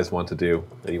what do you guys want to do?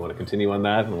 Do you want to continue on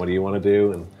that? And what do you want to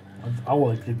do? And I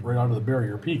want to get right onto the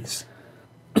barrier peaks.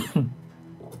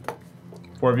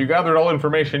 Or have you gathered all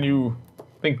information you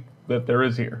think that there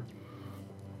is here?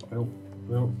 I don't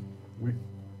know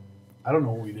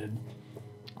what we did.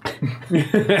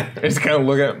 I just kind of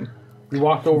look at him. We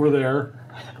walked over there,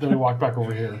 then we walked back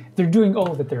over here. They're doing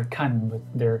all that they can, but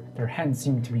their hands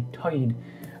seem to be tied.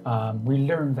 We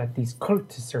learned that these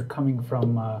cultists are coming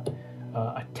from a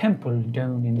temple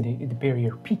down in the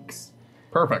barrier peaks.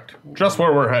 Perfect. Just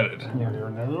where we're headed. Yeah. They were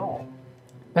not at all.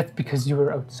 That's because you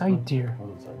were outside, dear.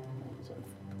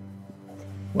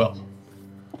 Well,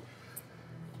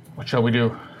 what shall we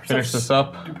do? Finish this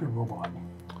up? Stupid robot.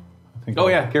 I think oh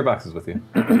I'll yeah, Gearbox is with you.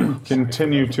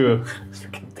 continue to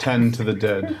tend to the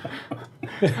dead.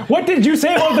 What did you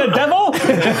say about the devil?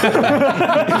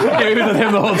 Yeah, he was with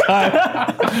him the whole time.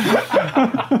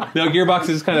 No, Gearbox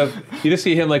is kind of, you just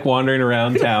see him like wandering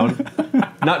around town,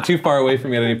 not too far away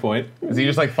from you at any point. Is he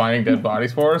just like finding dead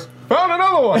bodies for us? Found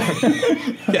another one!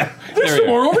 Yeah, There's some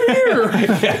more over here!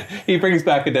 Yeah, he brings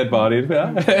back a dead body.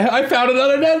 I found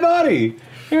another dead body.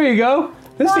 Here you go.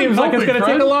 This seems like it's going to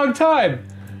take a long time.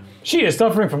 She is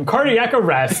suffering from cardiac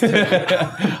arrest.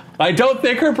 I don't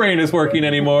think her brain is working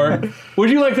anymore.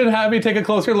 Would you like to have me take a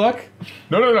closer look?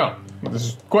 No. This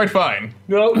is quite fine.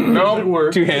 No, it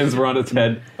worked. Two hands were on its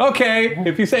head. Okay,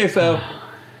 if you say so.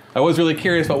 I was really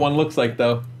curious what one looks like,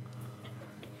 though.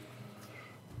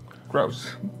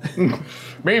 Gross.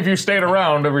 Maybe if you stayed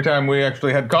around every time we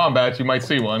actually had combat, you might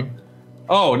see one.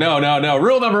 Oh, no.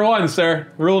 Rule number one,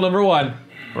 sir. Rule number one.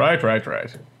 Right.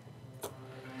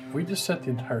 If we just set the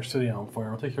entire city on fire,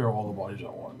 we'll take care of all the bodies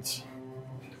at once.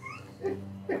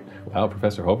 Wow,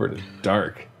 Professor Hobart is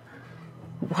dark.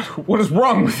 What is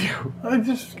wrong with you? I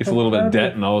just Gets a little bit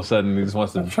dead, and all of a sudden he just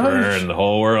wants to burn the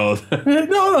whole world.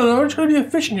 No. I'm trying to be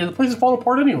efficient here. The place is falling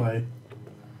apart anyway.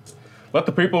 Let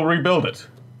the people rebuild it.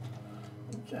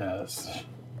 Yes.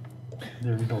 They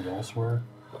rebuild elsewhere.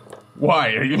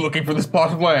 Why? Are you looking for this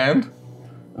plot of land?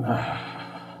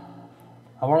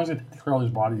 How long does it take to clear all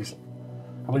these bodies?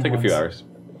 How many Take a few months? hours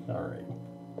All right.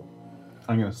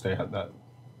 I'm going to stay at that.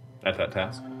 at that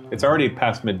task. It's already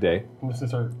past midday, I'm just gonna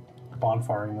start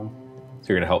bonfiring them. so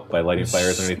you're going to help by lighting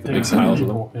fires underneath the Take big some piles of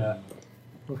them. people, yeah.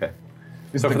 Okay.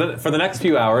 So for the next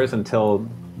few hours until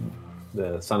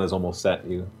the sun is almost set,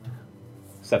 you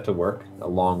set to work, a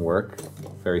long work,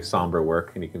 very somber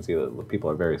work, and you can see that the people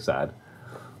are very sad,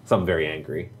 some very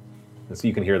angry. And so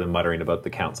you can hear them muttering about the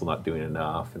council not doing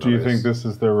enough. And Do you others- think this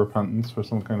is their repentance for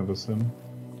some kind of a sin?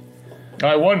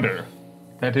 I wonder.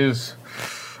 That is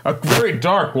a very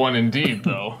dark one indeed,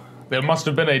 though. There must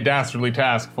have been a dastardly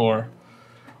task for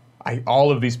all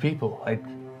of these people. I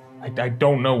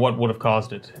don't know what would have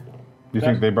caused it. Do you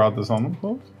think they brought this on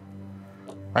themselves?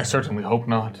 I certainly hope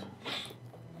not.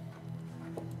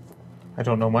 I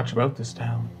don't know much about this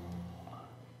town.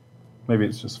 Maybe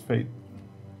it's just fate.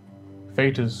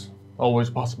 Fate is always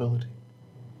a possibility.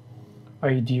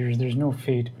 Aye, dears, there's no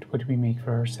fate but what we make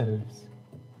for ourselves.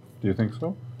 Do you think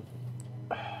so?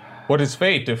 What is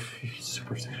fate if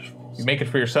Superstitious fools. you make it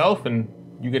for yourself and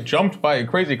you get jumped by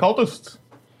crazy cultists?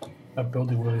 That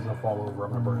building really gonna fall over.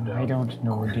 I'm gonna burn it down. I don't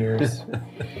know, dears.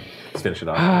 Let's finish it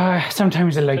off.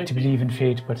 Sometimes I like to believe in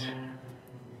fate, but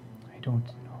I don't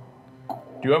know.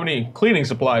 Do you have any cleaning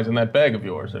supplies in that bag of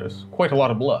yours? There's quite a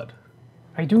lot of blood.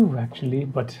 I do, actually,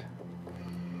 but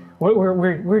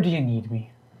where do you need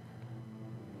me?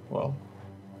 Well,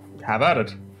 have at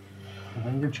it. I'm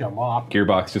gonna get you a mop.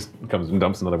 Gearbox just comes and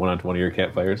dumps another one onto one of your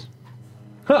campfires.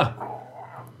 Huh.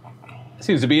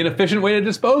 Seems to be an efficient way to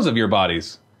dispose of your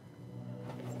bodies.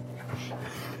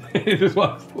 He just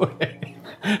walks away.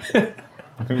 I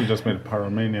think we just made a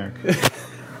pyromaniac.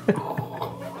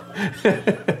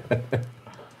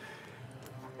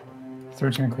 So we're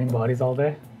just gonna clean bodies all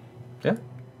day? Yeah.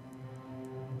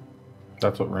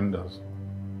 That's what Ren does.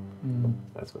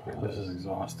 That's what we're This is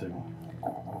exhausting.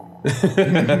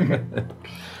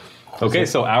 Okay,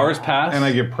 so hours pass. And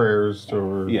I give prayers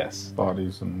over Yes.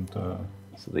 bodies and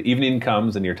So the evening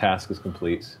comes and your task is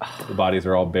complete. The bodies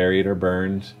are all buried or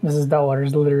burned. Mrs.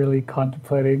 Delwater's literally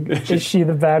contemplating, is she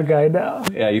the bad guy now?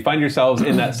 Yeah, you find yourselves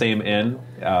in that same inn.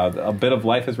 A bit of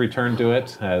life has returned to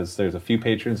it, as there's a few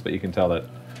patrons, but you can tell that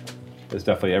there's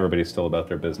definitely everybody's still about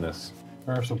their business.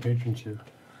 There are some patrons here.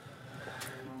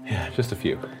 Yeah, just a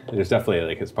few. There's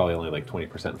definitely it's probably only like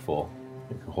 20% full.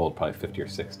 You can hold probably 50 or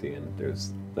 60, and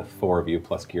there's the four of you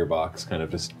plus Gearbox kind of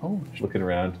just looking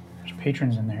around. There's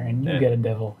patrons in there, and you Yeah. get a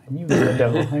devil, and you get a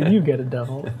devil, and you get a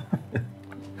devil.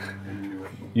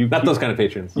 you Not keep, those kind of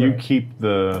patrons. you keep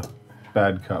the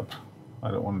bad cup.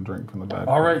 I don't want to drink from the bad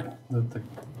All cup. right,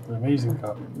 the amazing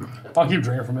cup. I'll keep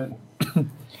drinking from it.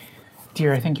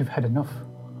 Dear, I think you've had enough.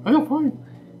 I feel fine.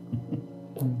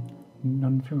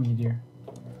 None for me, dear.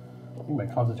 I think my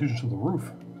constitution's through the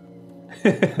roof.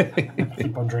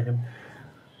 Keep on drinking.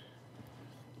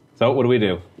 So what do we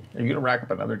do? Are you gonna rack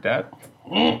up another debt?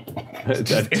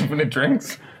 Just infinite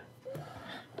drinks?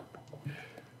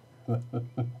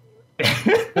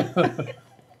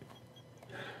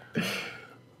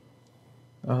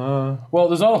 Well,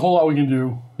 there's not a whole lot we can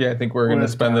do. Yeah, I think we're gonna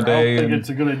with spend the that. day. I don't think and- it's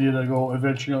a good idea to go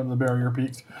adventuring out in the barrier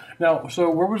peaks. Now, so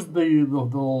where was the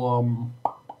little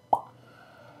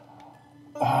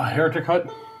heretic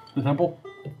hut? The temple?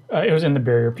 It was in the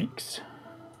Barrier Peaks.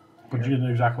 But you get an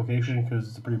exact location because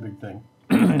it's a pretty big thing.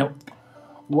 Nope.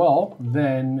 Well,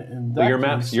 then in that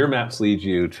Your maps lead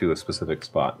you to a specific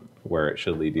spot where it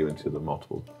should lead you into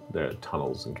the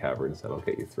tunnels and caverns that'll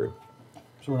get you through.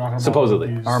 So we're not gonna Supposedly.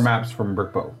 bother with these- Our maps from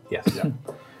Brickbow. Yes.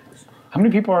 How many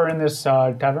people are in this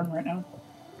tavern right now?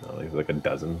 There's like a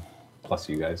dozen plus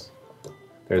you guys.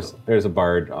 There's a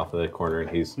bard off of the corner, and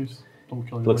Please don't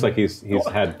kill looks like anybody. he's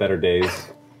had better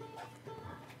days.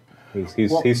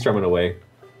 Well- He's strumming away,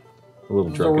 a little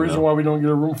There's no drunk. reason why we don't get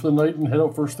a room for the night and head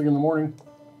out first thing in the morning.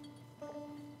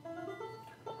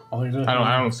 I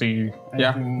don't see.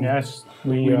 Yeah. Yes,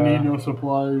 We need no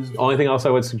supplies. Only thing else I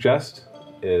would suggest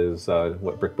is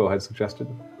what Brickbow had suggested,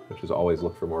 which is always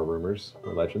look for more rumors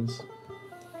or legends.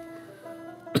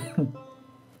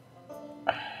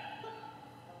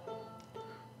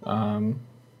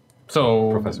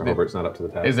 So Professor Hilbert's not up to the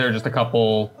task. Is there just a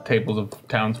couple tables of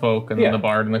townsfolk and Yeah. then the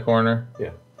bard in the corner?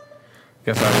 Yeah.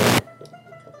 Guess I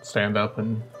would stand up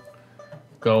and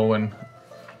go and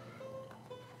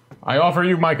I offer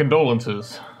you my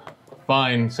condolences,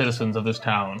 fine citizens of this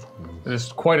town. It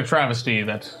is quite a travesty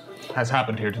that has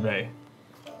happened here today.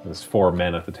 There's four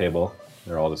men at the table.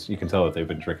 They're all just, you can tell that they've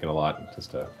been drinking a lot.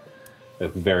 Just they're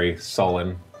very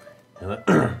sullen.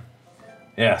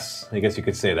 Yes, I guess you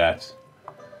could say that.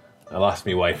 I lost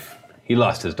me wife. He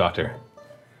lost his daughter.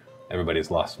 Everybody's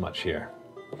lost much here.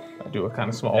 I do a kind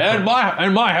of small. And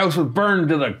my house was burned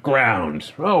to the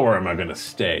ground. Oh, where am I going to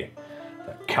stay?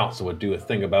 The council would do a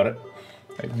thing about it.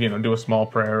 I, do a small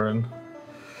prayer, and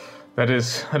that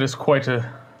is quite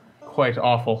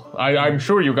awful. I'm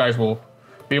sure you guys will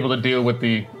be able to deal with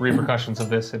the repercussions of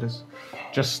this. It is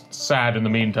just sad in the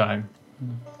meantime.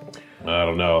 I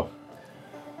don't know.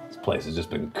 This place has just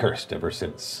been cursed ever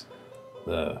since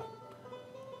the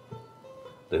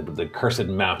cursed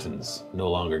mountains no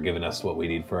longer giving us what we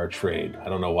need for our trade. I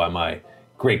don't know why my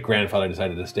great-grandfather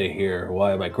decided to stay here, or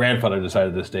why my grandfather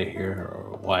decided to stay here,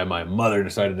 or why my mother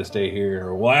decided to stay here,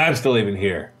 or why I'm still even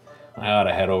here. I ought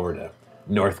to head over to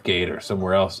Northgate or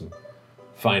somewhere else and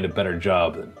find a better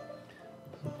job than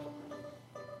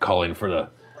calling for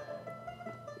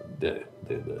the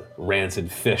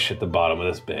rancid fish at the bottom of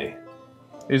this bay.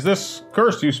 Is this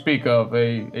curse you speak of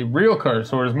a real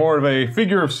curse, or is more of a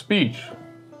figure of speech?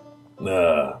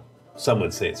 Some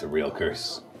would say it's a real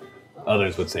curse.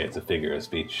 Others would say it's a figure of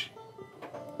speech.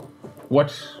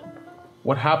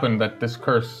 What happened that this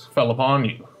curse fell upon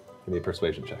you? Give me a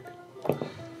persuasion check.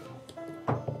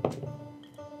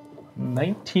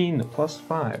 19 plus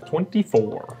 5,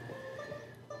 24.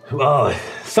 Well,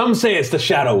 some say it's the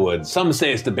Shadow Woods, some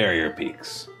say it's the Barrier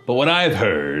Peaks. But what I've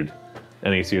heard,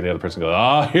 and you see the other person go,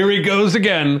 "Ah, here he goes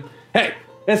again." Hey,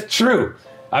 it's true.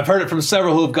 I've heard it from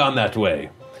several who have gone that way.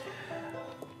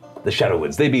 The Shadow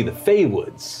Woods, they be the Fey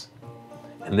Woods,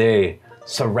 and they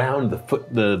surround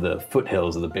the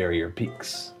foothills of the Barrier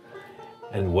Peaks.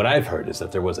 And what I've heard is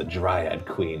that there was a Dryad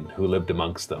Queen who lived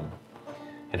amongst them,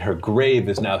 and her grave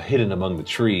is now hidden among the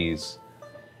trees.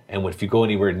 And if you go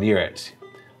anywhere near it,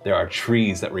 there are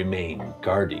trees that remain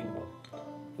guarding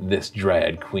this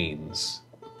Dryad Queen's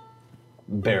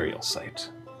burial site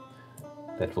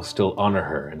that will still honor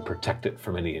her and protect it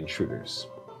from any intruders.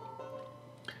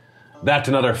 That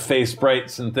and other Fey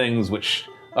sprites and things which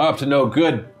are up to no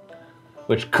good,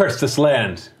 which curse this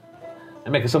land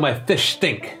and make it so my fish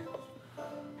stink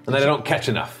and that I don't catch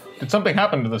enough. Did something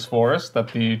happen to this forest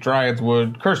that the Dryads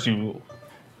would curse you?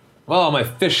 Well, my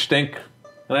fish stink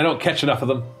and I don't catch enough of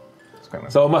them,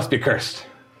 so it must be cursed.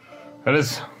 That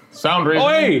is sound reason.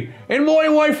 Oi! And my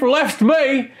wife left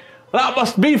me! That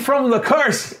must be from the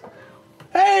curse!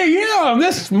 Hey, yeah,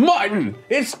 this mutton!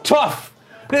 It's tough!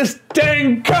 This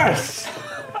dang curse!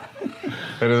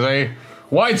 It is a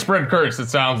widespread curse, it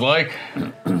sounds like.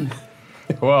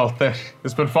 Well,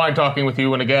 it's been fine talking with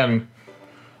you, and again,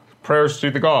 prayers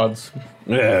to the gods.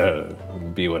 Yeah,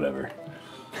 be whatever.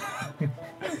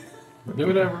 Do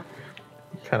whatever.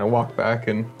 Kind of walk back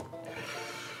and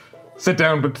sit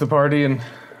down to the party, and,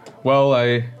 well,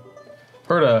 I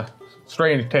heard a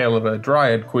strange tale of a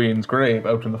Dryad Queen's grave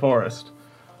out in the forest.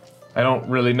 I don't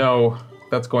really know if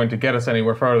that's going to get us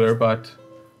anywhere further, but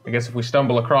I guess if we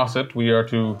stumble across it, we are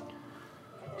to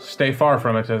stay far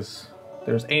from it, as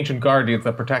there's ancient guardians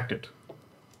that protect it.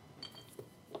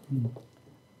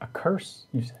 A curse,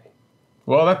 you say?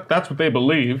 Well, that's what they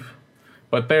believe,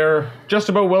 but they're just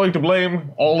about willing to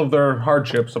blame all of their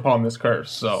hardships upon this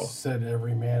curse, so... Said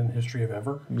every man in history of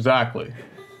ever. Exactly.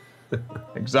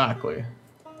 Exactly.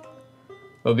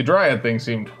 Though the Dryad thing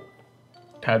seemed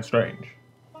a tad strange.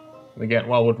 And again,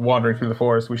 while we're wandering through the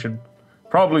forest, we should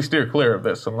probably steer clear of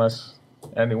this unless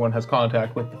anyone has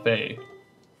contact with the Fae.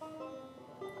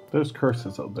 There's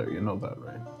curses out there, you know that,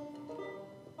 right?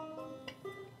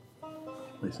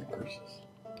 Placing curses.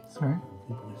 Sorry?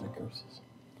 People using curses.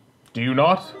 Do you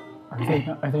not? Are they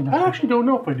I not? actually don't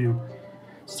know if I do.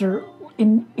 Sir,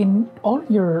 in all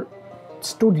your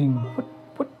studying,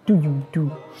 what do you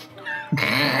do?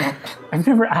 I've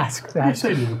never asked that. Yes,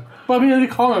 I do. But I mean, they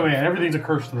call it, man, everything's a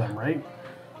curse to them, right?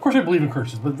 Of course I believe in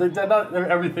curses, but they're not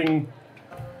everything...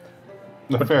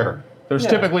 Fair. There's Yeah.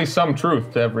 typically some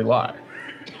truth to every lie.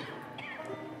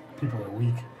 People are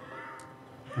weak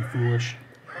and foolish.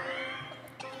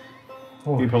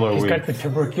 Oh, People are he's weak. got the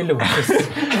tuberculosis.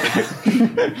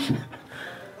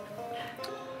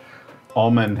 All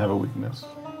men have a weakness.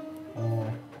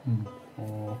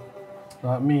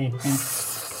 Not me.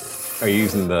 Are you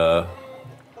using the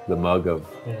mug of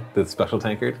Yeah. the special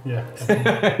tankard? Yeah.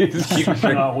 You just keep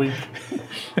drinking. Not weak.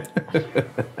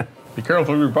 Be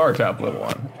careful of your bar tab, little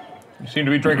one. You seem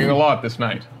to be drinking a lot this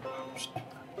night.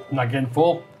 Not getting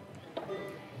full.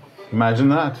 Imagine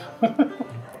that.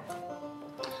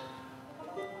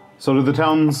 So do the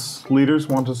town's leaders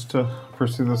want us to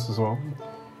pursue this as well?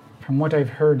 From what I've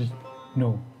heard,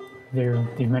 no.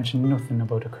 They've mentioned nothing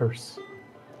about a curse.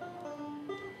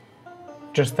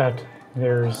 Just that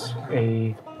there's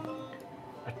a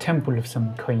temple of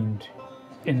some kind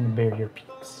in the Barrier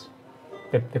Peaks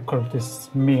that the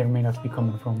cultists may or may not be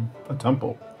coming from. A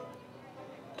temple.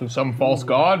 To some false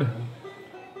god?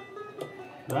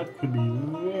 That could be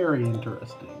very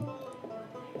interesting.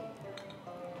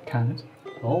 Can it?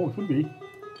 Oh, it could be.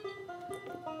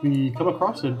 We come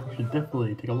across it, we should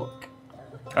definitely take a look.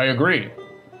 I agree.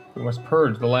 We must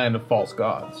purge the land of false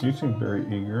gods. You seem very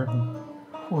eager.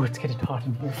 Oh, it's getting hot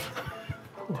in here.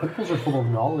 Temples are full of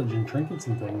knowledge and trinkets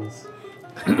and things.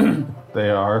 They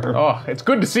are. Oh, it's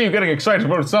good to see you getting excited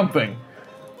about something.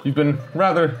 You've been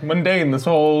rather mundane this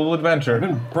whole adventure. I've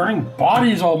been burning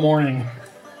bodies all morning.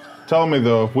 Tell me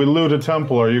though, if we loot a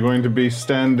temple, are you going to be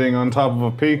standing on top of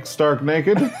a peak stark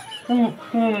naked? No.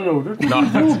 There's Not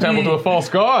if it's a temple to a false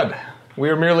god. We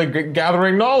are merely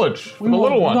gathering knowledge for the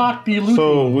little one. not be looting.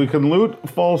 So we can loot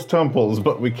false temples,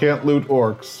 but we can't loot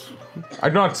orcs.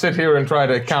 I'd not sit here and try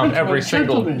to count every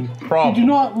single Gentlemen, problem. You do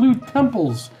not loot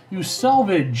temples. You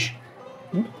salvage.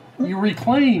 You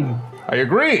reclaim. I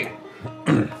agree.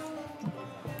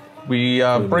 We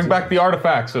bring back the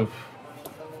artifacts of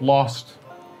lost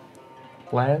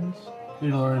lands.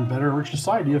 You are in better rich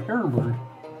society of Herrenberg.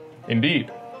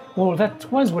 Indeed. Well, that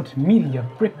was what Amelia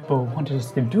Brickbow wanted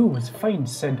us to do, was find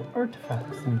said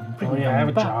artifacts and bring Oh yeah, them I have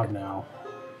a back. job now.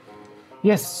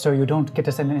 Yes, so you don't get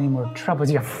us in any more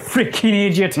troubles, you freaking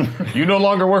idiot. You no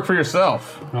longer work for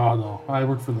yourself. No, I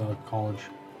work for the college.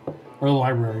 Or the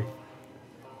library.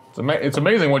 It's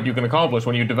amazing what you can accomplish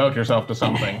when you devote yourself to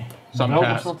something. Some Devote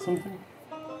task. yourself to something?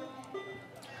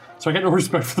 So I get no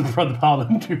respect for the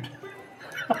paladin, dude.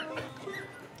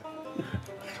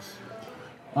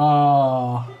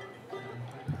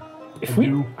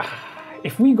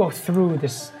 If we go through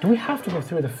this, do we have to go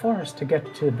through the forest to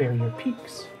get to the Barrier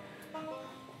Peaks?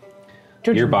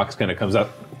 Your box kind of comes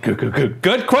up.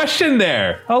 Good question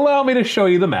there. Allow me to show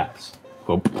you the maps.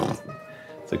 Whoop.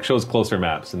 It's like shows closer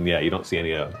maps, and yeah, you don't see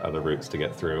any other routes to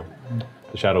get through.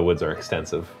 The Shadow Woods are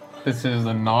extensive. This is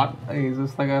a knot. Is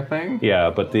this like a thing? Yeah,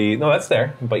 but no, that's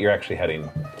there. But you're actually heading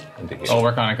into here. Oh,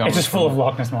 we're kind of coming. It's just full of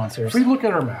Loch Ness monsters. If we look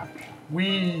at our map,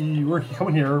 we're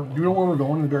coming here. Do you know where we're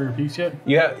going to the Barrier Peaks yet?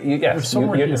 Yes. There's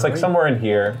somewhere It's here, like right? somewhere in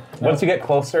here. Once you get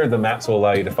closer, the maps will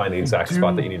allow you to find the exact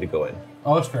spot that you need to go in.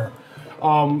 Oh, that's fair.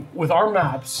 With our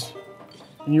maps,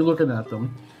 and you're looking at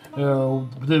them,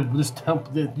 this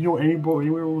temple, you know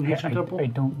anywhere we'll get your temple? I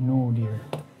don't know, dear.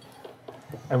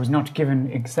 I was not given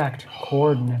exact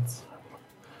coordinates.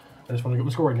 I just want to go.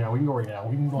 Let's go right now. We can go right now.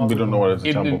 We don't know what it's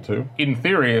a temple to. In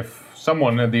theory, if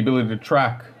someone had the ability to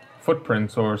track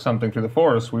footprints or something through the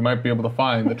forest, we might be able to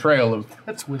find the trail of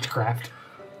That's witchcraft.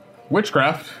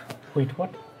 witchcraft. Wait,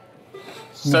 what?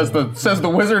 Says the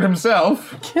wizard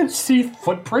himself. Can't see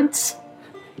footprints?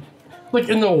 Like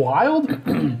in the wild?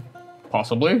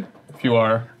 Possibly, if you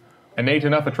are innate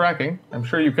enough at tracking, I'm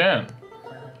sure you can.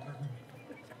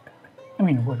 I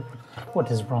mean,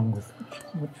 what is wrong with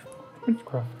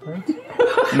witchcraft, right?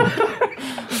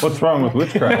 What's wrong with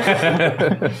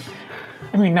witchcraft?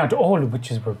 I mean, not all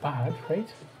witches were bad, right?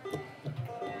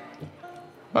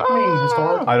 I mean,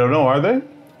 historic. I don't know, are they?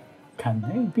 Can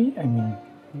they be? I mean,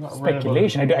 Not read about-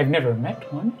 speculation. I've never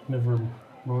met one. Never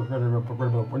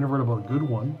read about a good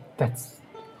one. That's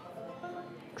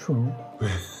true.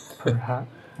 Perhaps.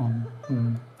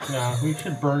 Yeah, we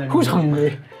should burn any, Who's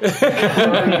hungry?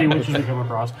 burn any witches we come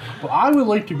across. But I would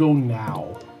like to go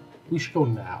now. We should go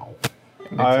now.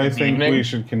 I think evening? we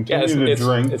should continue to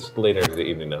drink. It's later in the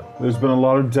evening now. There's been a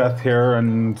lot of death here,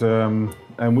 and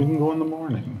we can go in the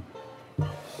morning.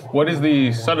 What is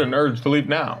the sudden urge to leave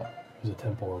now? There's a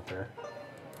temple out there.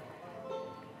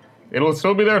 It'll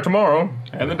still be there tomorrow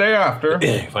and the day after.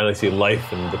 You finally see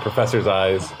life in the professor's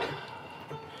eyes.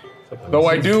 Though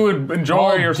I do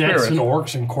enjoy your Deaths and spirit.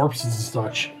 orcs and corpses and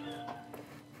such.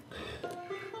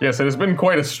 Yes, it has been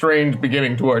quite a strange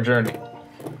beginning to our journey.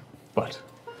 But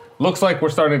looks like we're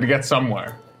starting to get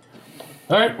somewhere.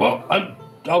 All right, well,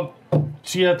 I'll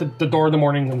see you at the door in the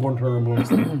morning. I'm going to her room and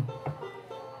sleep. I'm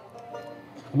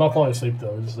not falling asleep,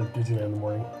 though. It's just like Disneyland in the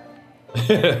morning.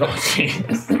 Oh,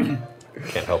 jeez.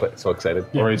 Can't help it. So excited.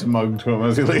 Or he's mugged to him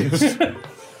as he leaves. And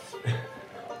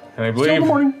I Still in the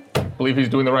morning. believe he's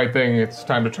doing the right thing. It's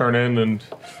time to turn in and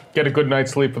get a good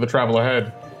night's sleep for the travel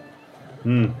ahead.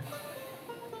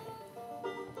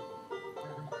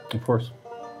 Of course.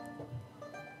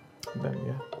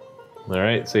 All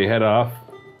right, so you head off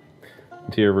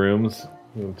to your rooms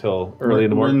until early in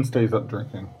the morning. Rin stays up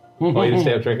drinking. Oh, you just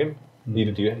stay up drinking?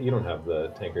 You don't have the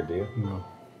tankard, do you? No.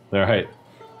 All right.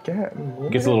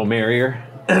 Gets a little merrier.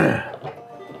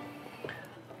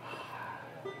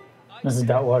 Mrs.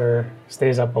 Dotwater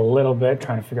stays up a little bit,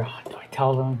 trying to figure out, do I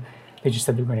tell them? They just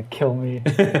said they're going to kill me.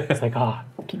 It's like,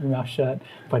 keep your mouth shut.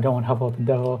 If I don't want to help out the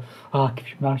devil, keep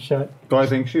your mouth shut. Do I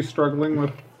think she's struggling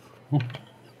with...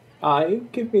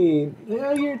 Give me.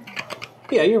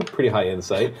 You're pretty high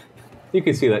insight. You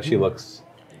can see that she looks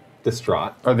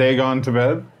distraught. Are they gone to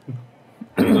bed?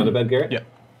 Are you gone to bed, Garrett? Yeah.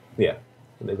 Yeah,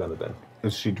 they've gone to bed.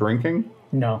 Is she drinking?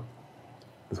 No.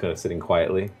 Just kind of sitting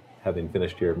quietly, having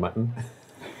finished your mutton.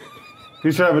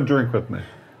 You should have a drink with me.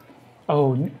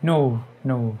 Oh, no.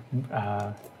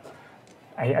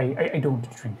 I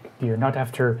don't drink beer. Not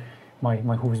after my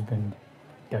husband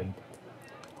died.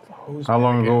 How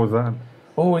long ago was that?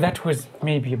 Oh, that was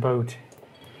maybe about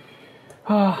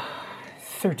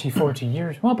 30, 40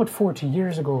 years. Well, about 40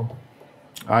 years ago.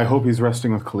 I hope he's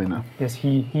resting with Kalina. Yes,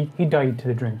 he died to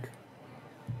the drink.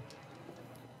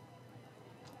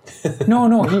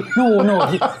 No,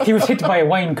 he was hit by a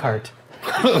wine cart.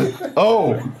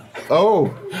 Oh!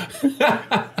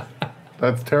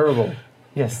 That's terrible.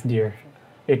 Yes, dear.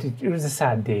 It was a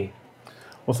sad day.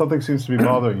 Well, something seems to be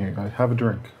bothering you. Have a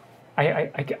drink.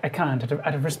 I can't,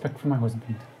 out of respect for my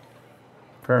husband.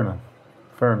 Fair enough.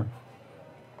 Fair enough.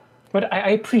 But I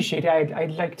appreciate it.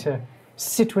 I'd like to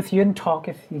sit with you and talk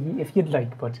if you'd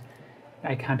like, but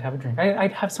I can't have a drink.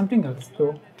 I'd have something else,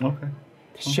 though, Okay.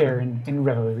 to share in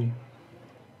revelry.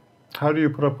 How do you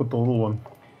put up with the little one?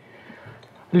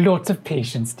 Lots of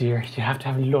patience, dear. You have to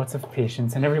have lots of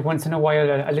patience, and every once in a while,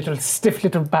 a little stiff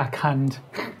little backhand.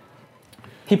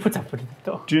 He puts up with it,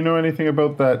 though. Do you know anything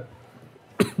about that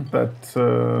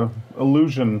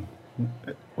illusion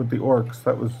with the orcs?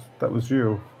 That was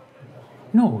you.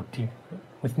 No, dear.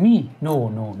 With me?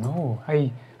 No.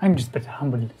 I'm just but a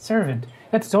humble servant.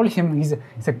 That's all him. He's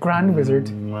a grand wizard.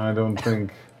 I don't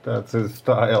think that's his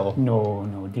style.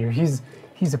 No, dear. He's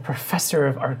a professor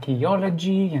of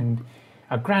archaeology and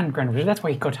a grand wizard. That's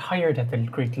why he got hired at the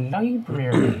great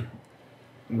library.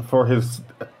 For his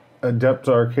adept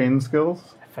arcane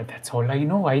skills? But that's all I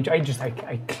know. I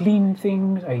clean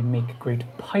things. I make great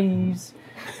pies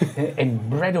and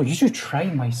bread. Oh, you should try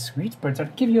my sweetbreads. I'll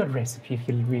give you a recipe if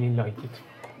you'll really like it.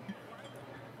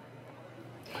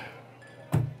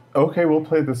 Okay, we'll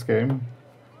play this game.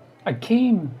 A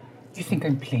game? You think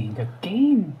I'm playing a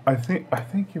game? I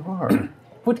think you are.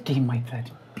 What game might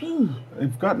that be?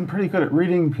 I've gotten pretty good at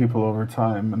reading people over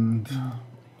time, and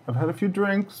I've had a few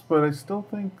drinks, but I still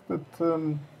think that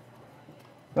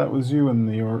that was you and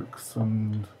the orcs,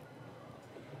 and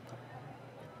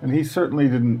he certainly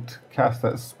didn't cast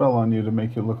that spell on you to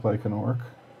make you look like an orc.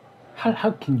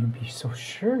 How can you be so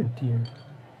sure, dear?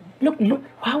 Look,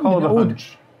 Call it a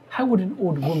hunch. How would an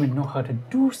old woman know how to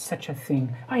do such a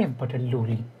thing? I have but a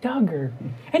lowly dogger.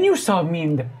 And you saw me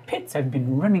in the pits. I've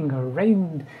been running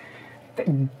around,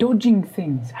 dodging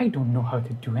things. I don't know how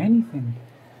to do anything.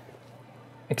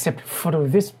 Except follow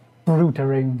this brute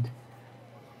around.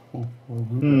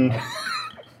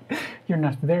 You're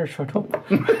not there, shut up.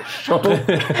 Shut up.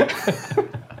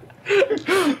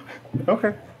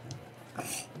 Okay.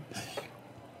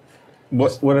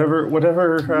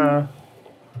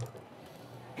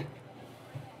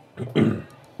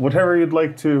 Whatever you'd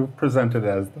like to present it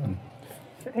as, then.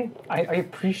 I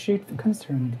appreciate the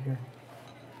concern, dear.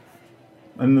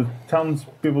 And the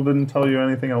townspeople didn't tell you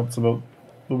anything else about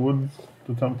the woods,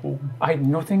 the temple? I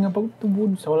know nothing about the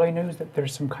woods. All I know is that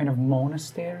there's some kind of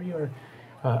monastery or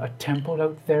a temple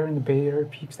out there in the Bay Area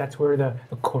Peaks. That's where the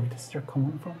cultists are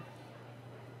coming from.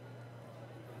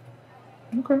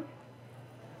 Okay.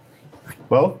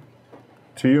 Well,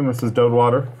 to you, Mrs.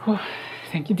 Dodewater. Oh,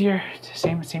 thank you, dear.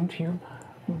 Same to you,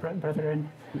 brethren.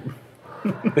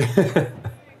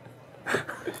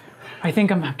 I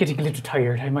think I'm getting a little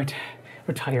tired. I might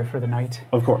retire for the night.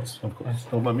 Of course.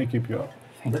 Don't let me keep you up.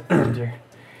 Thank you, dear.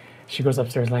 She goes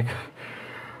upstairs like,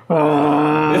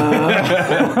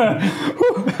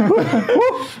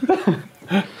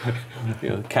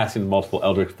 Casting multiple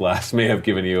Eldritch Blasts may have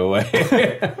given you away.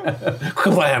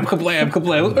 Kablam, kablam,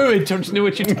 kablam. Oh, I don't know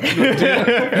what you're doing.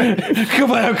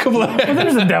 Kablam, kablam.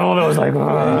 there's a devil that was like,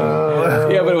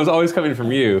 Yeah, but it was always coming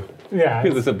from you. yeah.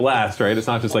 Because it's a blast, right? It's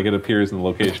not just like it appears in the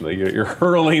location. Like you're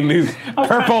hurling these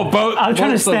purple boats. I'm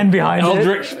trying to stand behind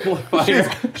Eldritch fire.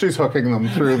 She's hooking them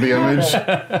through the image.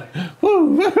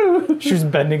 She was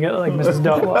bending it like Mrs.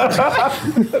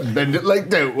 Doubtwater. Bend it like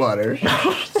Dodewater.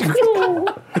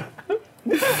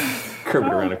 Curve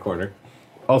it around a corner.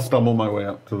 I'll stumble my way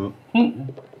up to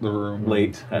the room.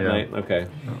 Late at Yeah. night. Okay.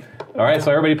 All right,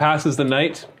 so everybody passes the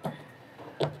night.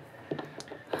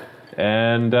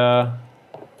 And,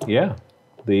 yeah.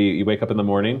 You wake up in the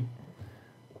morning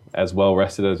as well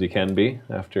rested as you can be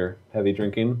after heavy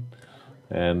drinking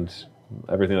and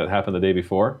everything that happened the day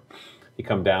before. You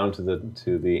come down to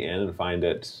the inn and find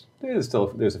there's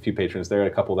a few patrons there, a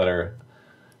couple that are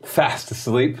fast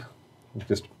asleep,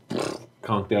 just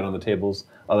conked out on the tables,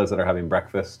 others that are having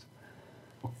breakfast.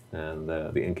 And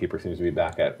the innkeeper seems to be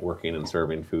back at working and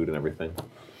serving food and everything.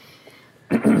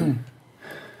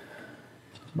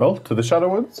 Well, to the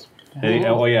Shadowwoods?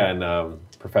 And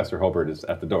Professor Hobart is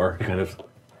at the door, kind of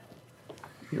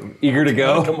eager to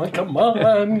go. Come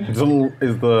on.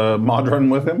 Is the Modron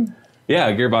with him?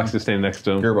 Yeah, Gearbox is standing next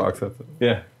to him. Gearbox, that's it.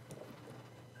 Yeah.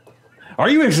 Are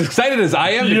you as excited as I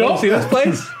am to go see this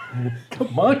place?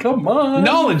 Come on.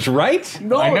 Knowledge, right?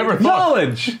 I never thought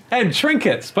Knowledge and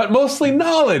trinkets, but mostly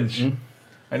knowledge.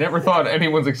 I never thought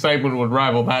anyone's excitement would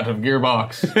rival that of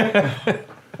Gearbox.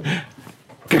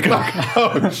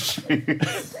 Oh,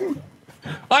 jeez.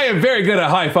 I am very good at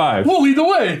high fives. We'll lead the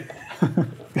way.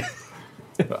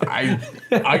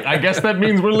 I guess that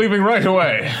means we're leaving right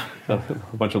away. A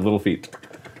bunch of little feet.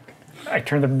 I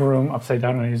turn the broom upside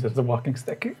down and I use it as a walking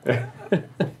stick.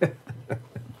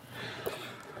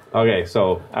 Okay,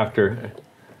 so after,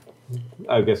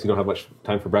 I guess you don't have much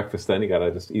time for breakfast then. You gotta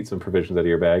just eat some provisions out of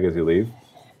your bag as you leave.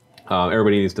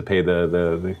 Everybody needs to pay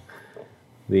the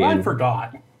I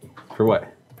forgot. For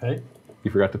what? Okay.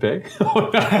 You forgot to pay? Oh,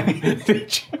 no.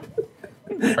 Did you?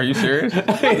 Are you serious?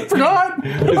 I forgot.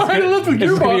 I had left the This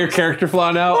is gonna be your gearbox. character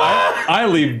flaw now. I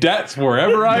leave debts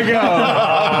wherever I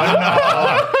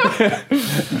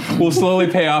go. We'll slowly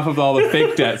pay off of all the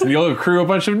fake debts, and you'll accrue a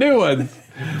bunch of new ones.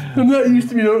 I'm not used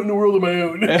to being out in the world of my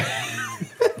own.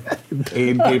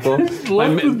 Paying people.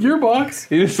 Left the gearbox.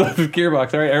 You just left the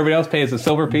gearbox. All right, everybody else pays a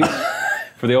silver piece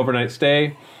for the overnight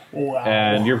stay, Wow.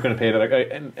 and you're going to pay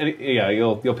another. Yeah,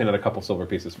 you'll pay another couple silver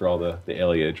pieces for all the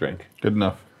ale you drink. Good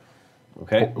enough.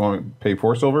 Okay. Want me to pay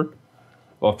 4 silver?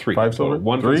 Well, 3. 5 silver? So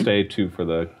 1 for the 3? stay, 2 for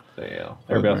the ale.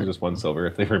 Everybody else Okay. is just 1 silver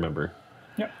if they remember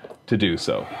Yep. to do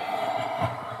so.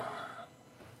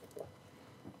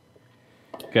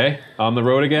 Okay, on the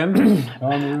road again.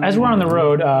 As we're on the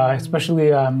road, especially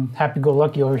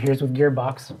Happy-Go-Lucky over here is with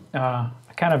Gearbox, I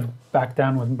kind of backed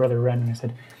down with Brother Ren and I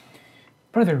said,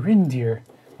 Brother Reindeer,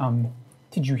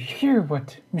 did you hear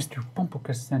what Mr.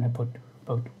 Bumpocus said about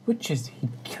witches?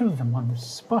 He'd kill them on the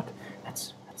spot.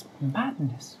 That's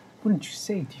madness, wouldn't you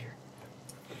say, dear?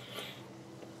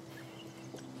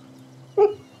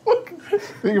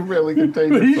 You really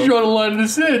contain He's yourself. trying to line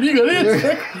this in. You got to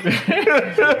answer.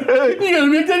 You got to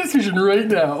make that decision right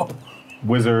now.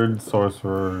 Wizard,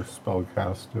 sorcerer,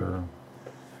 spellcaster.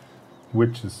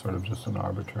 Witch is sort of just an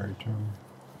arbitrary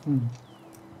term.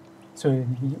 So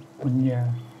when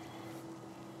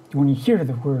you hear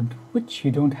the word witch,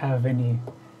 you don't have any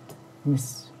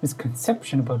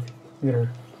misconception about their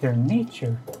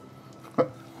nature.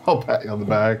 I'll pat you on the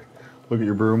back. Look at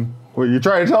your broom. What, you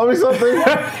trying to tell me something?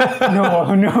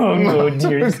 No,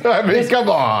 dear. I mean, come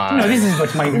on. No, this is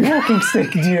but my walking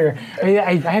stick, dear.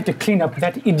 I have to clean up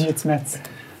that idiot's mess.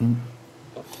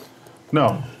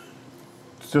 No.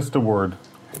 It's just a word.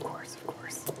 Of course.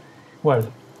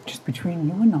 Well, just between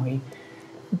you and I,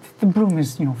 the broom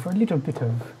is, for a little bit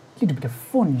of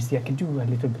fun. You see, I could do a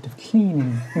little bit of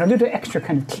cleaning, a little extra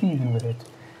kind of cleaning with it.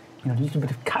 A little bit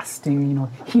of casting.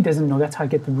 He doesn't know. That's how I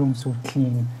get the room so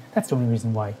clean. That's the only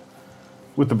reason why.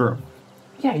 With the broom.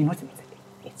 Yeah, it's a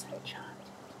chant.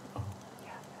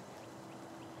 Yeah.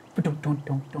 But don't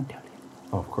tell him.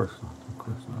 Oh, of course not. Of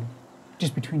course not.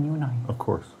 Just between you and I. Of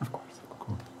course. Of course.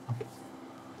 Okay.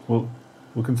 We'll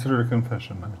consider it a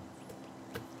confession then.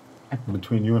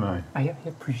 Between you and I. I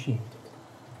appreciate it.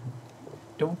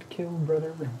 Don't kill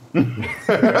Brother Ren.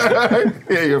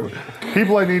 Yeah,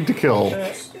 people I need to kill.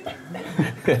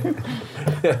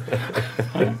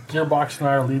 Gearbox and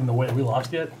I are leading the way. We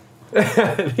lost yet?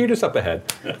 You're just up ahead.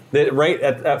 Right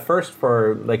at first,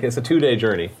 for it's a 2-day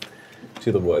journey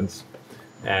to the woods,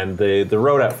 and the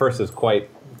road at first is quite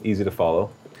easy to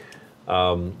follow.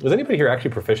 Was anybody here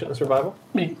actually proficient in survival?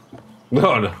 Me.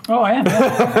 No. Oh, I am.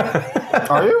 Yeah.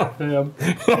 Are you?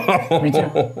 Me too.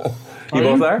 You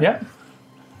both are? Yeah.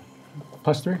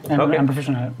 +3. And Okay. I'm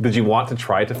proficient at it. Did you want to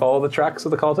try to follow the tracks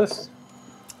of the cultists?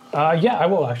 Yeah, I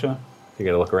will actually. You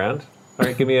gotta look around. All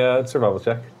right, give me a survival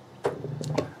check.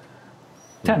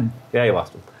 10. Yeah, you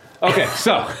lost him. Okay,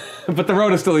 so, but the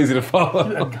road is still easy to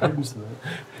follow. Guidance to that.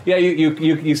 Yeah,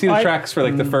 you see the tracks for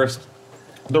the first.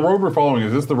 The road we're following,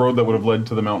 is this the road that would have led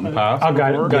to the mountain pass? I'll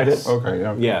guide it. before? Guide Yes. it. Okay,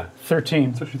 yeah. Yeah. 13.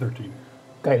 It's actually 13.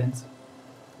 Guidance.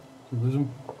 Did we lose him?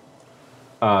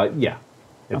 Yeah.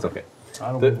 It's okay.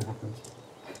 I don't The- know. Footprints.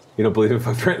 You don't believe in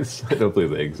footprints? I don't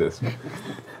believe they exist.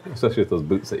 Especially with those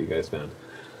boots that you guys found.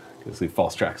 You just leave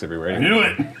false tracks everywhere. I knew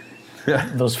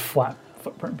it. Those flat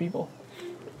footprint people.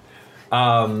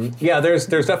 Yeah, there's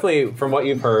definitely, from what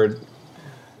you've heard,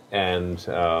 and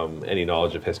any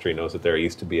knowledge of history knows that there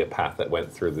used to be a path that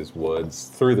went through these woods,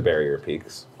 through the barrier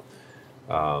peaks,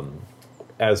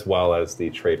 as well as the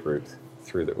trade route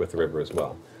with the river as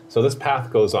well. So this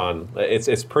path goes on.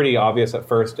 It's pretty obvious at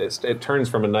first. It turns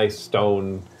from a nice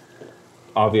stone,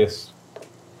 obvious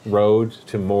road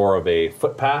to more of a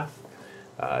footpath.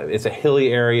 It's a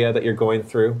hilly area that you're going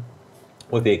through,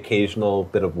 with the occasional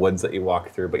bit of woods that you walk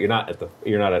through, but you're not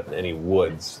at any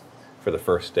woods for the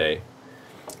first day.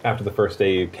 After the first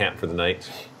day, you camp for the night.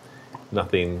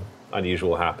 Nothing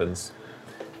unusual happens,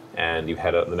 and you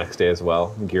head out the next day as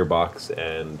well. Gearbox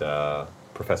and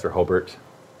Professor Hobart,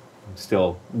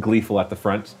 still gleeful at the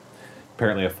front.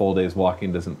 Apparently, a full day's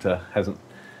walking hasn't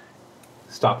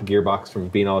stopped Gearbox from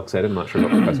being all excited. I'm not sure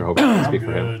what Professor Hobart can speak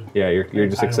for him. Good. Yeah, you're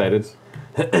just excited.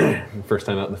 First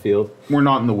time out in the field. We're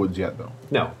not in the woods yet, though.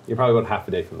 No, you're probably about half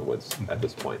a day from the woods at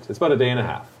this point. It's about a day and a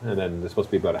half, and then there's supposed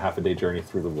to be about a half a day journey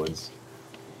through the woods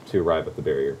to arrive at the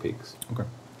barrier peaks. Okay.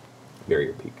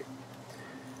 Barrier peak.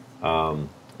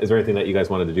 Is there anything that you guys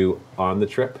wanted to do on the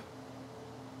trip?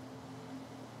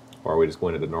 Or are we just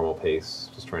going at a normal pace,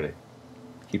 just trying to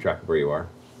keep track of where you are.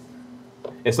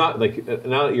 It's not like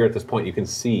now that you're at this point, you can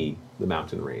see the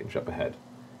mountain range up ahead.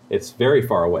 It's very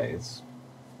far away. It's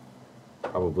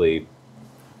probably,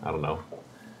 I don't know,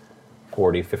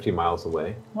 40, 50 miles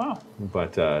away. Wow.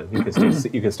 But you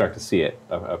can start to see it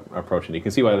approaching. You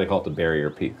can see why they call it the Barrier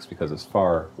Peaks, because as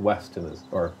far west and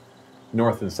or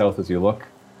north and south as you look,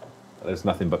 there's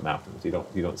nothing but mountains. You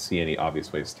don't see any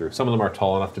obvious ways through. Some of them are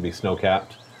tall enough to be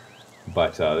snow-capped,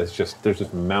 but there's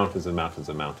just mountains and mountains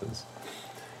and mountains.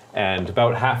 And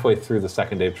about halfway through the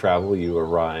second day of travel, you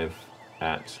arrive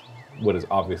at what is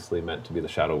obviously meant to be the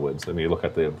Shadow Woods. I mean, you look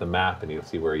at the map and you'll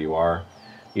see where you are.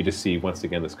 You just see, once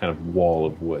again, this kind of wall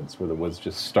of woods where the woods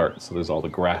just start. So there's all the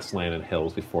grassland and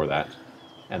hills before that,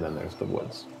 and then there's the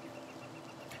woods.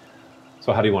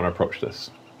 So how do you want to approach this?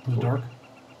 Is it dark?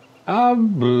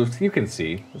 You can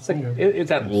see. It's like Okay. it's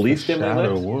at least dimly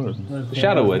Shadow lit. Woods.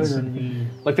 Shadow Woods. Figured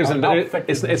it'd be- Like there's How thick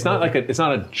is it's not like it's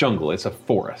not a jungle. It's a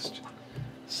forest.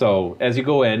 So as you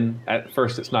go in, at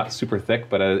first it's not super thick,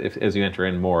 but as you enter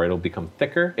in more, it'll become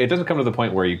thicker. It doesn't come to the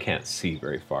point where you can't see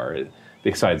very far.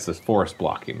 Besides this forest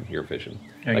blocking your vision,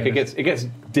 like it gets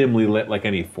dimly lit like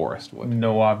any forest would.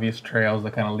 No obvious trails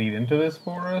that kind of lead into this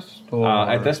forest? Or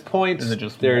At this point, is it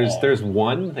just there's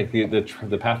one, like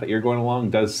the path that you're going along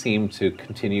does seem to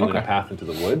continue in a Okay. path into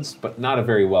the woods, but not a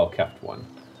very well kept one.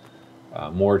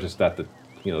 More just that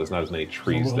there's not as many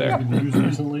trees What there. has been used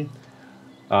recently?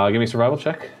 Give me a survival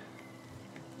check.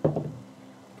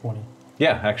 20.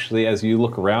 Yeah, actually, as you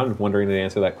look around, wondering to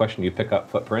answer that question, you pick up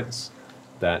footprints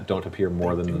that don't appear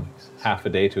more than half a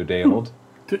day to a day old.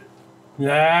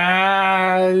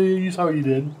 Yeah, you saw what you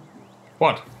did.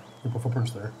 What? You put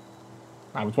footprints there.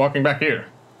 I was walking back here.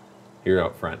 You're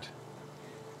out front.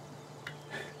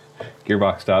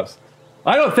 Gearbox stops.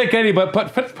 I don't think anybody.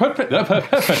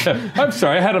 I'm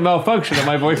sorry, I had a malfunction in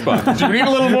my voice box. Do you need a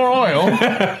little more oil?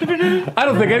 I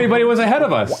don't think anybody was ahead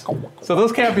of us. So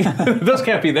those can't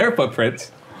be their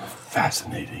footprints.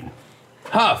 Fascinating.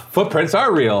 Huh, footprints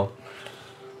are real.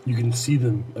 You can see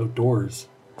them outdoors.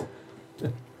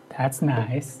 That's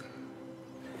nice.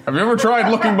 Have you ever tried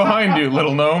looking behind you,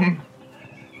 little gnome?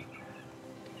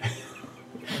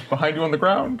 Behind you on the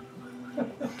ground?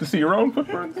 To see your own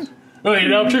footprints? Oh, you're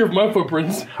now sure of my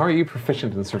footprints. How are you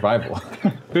proficient in survival?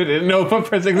 Who didn't know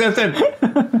footprints existed?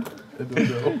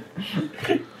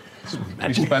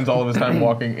 He spends all of his time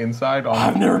walking inside on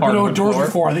I've never part been of the outdoors floor.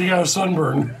 before. I think I got a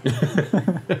sunburn. You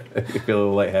feel a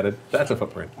little lightheaded. That's a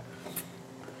footprint.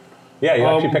 Yeah, you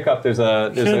actually pick up. There's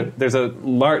a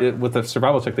large with the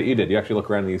survival check that you did. You actually look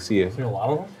around and you see See a lot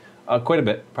of them? quite a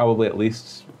bit, probably at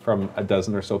least from a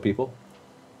dozen or so people.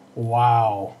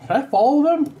 Wow. Can I follow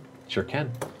them? Sure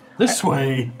can. This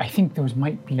way. I think those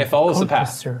might be. It follows the cultists, path.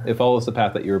 sir. It follows the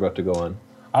path that you're about to go on.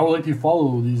 I would like to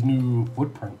follow these new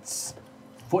footprints.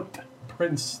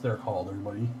 Footprints, they're called,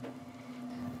 everybody.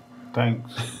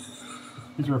 Thanks.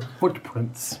 These are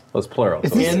footprints. Those plural.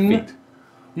 Is So it's this- feet.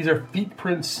 These are feet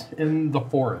prints in the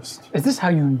forest. Is this how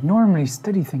you normally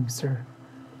study things, sir?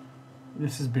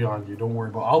 This is beyond you. Don't worry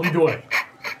about it. I'll lead the way.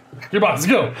 Gearbox, let's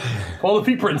go. Follow the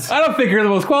feet prints. I don't think you're the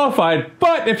most qualified,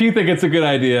 but if you think it's a good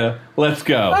idea, let's I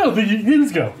go. don't think you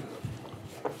let's go.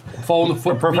 Follow the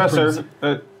feet Professor,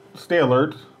 prints. stay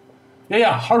alert.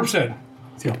 Yeah, 100%.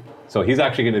 Let's go. So he's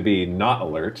actually going to be not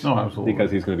alert. Oh, absolutely.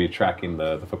 Because he's going to be tracking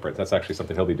the footprints. That's actually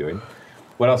something he'll be doing.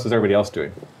 What else is everybody else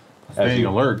doing? Staying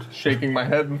alert. Shaking my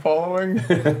head and following.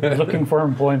 Looking for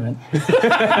employment.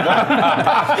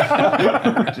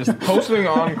 Just posting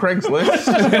on Craigslist.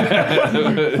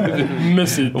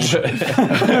 Message.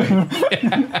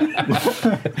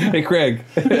 Hey, Craig.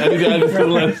 I need to add this to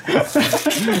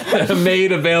the list.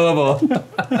 Made available.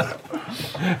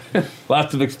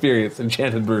 Lots of experience.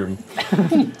 Enchanted broom.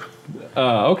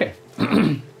 Okay.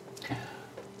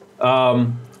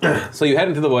 So you head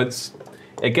into the woods.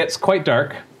 It gets quite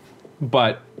dark,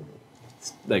 but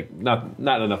it's like not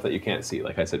enough that you can't see.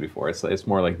 Like I said before, it's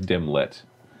more like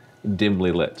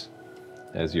dimly lit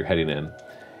as you're heading in.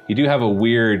 You do have a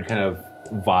weird kind of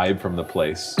vibe from the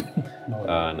place,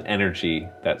 an energy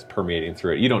that's permeating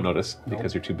through it. You don't notice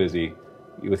because you're too busy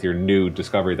with your new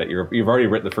discovery that you've already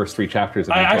written the first 3 chapters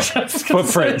of I your book. actually was gonna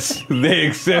Footprints. They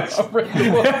exist. You're a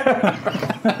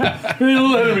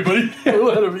little ahead of me, buddy. You're a little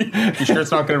ahead of me. You sure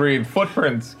it's not going to read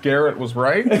footprints? Garrett was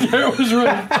right. Garrett was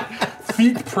right.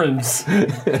 Feet prints.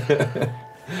 It's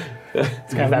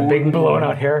got that big blown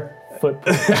out hair. Foot.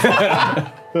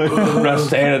 Not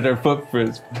saying that they're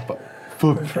footprints.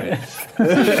 Footprints.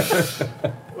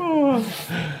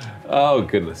 Oh,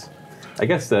 goodness. I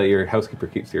guess your housekeeper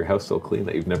keeps your house so clean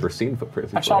that you've never seen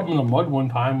footprints I before. saw them in the mud one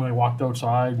time when I walked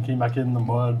outside and came back in the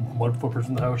mud footprints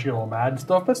in the house. She got all mad and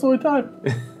stuff. That's the only time.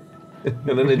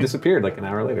 And then they disappeared like an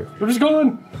hour later. They're just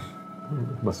gone.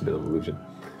 Must have been an illusion.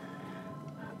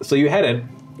 So you head in.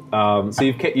 So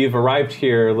you've arrived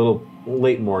here a little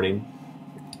late morning,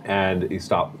 and you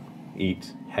stop,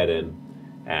 eat, head in,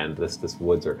 and this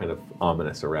woods are kind of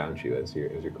ominous around you as you're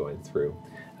going through.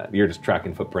 You're just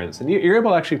tracking footprints, and you're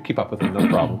able to actually keep up with them, no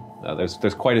problem.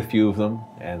 There's quite a few of them,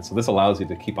 and so this allows you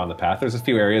to keep on the path. There's a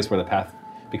few areas where the path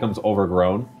becomes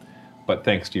overgrown, but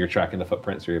thanks to your tracking the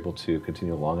footprints, you're able to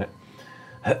continue along it.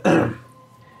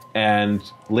 And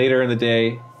later in the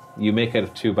day, you make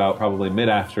it to about probably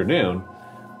mid-afternoon,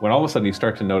 when all of a sudden you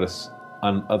start to notice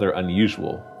other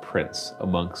unusual prints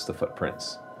amongst the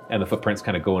footprints, and the footprints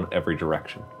kind of go in every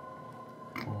direction.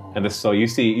 And this, so you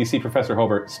see Professor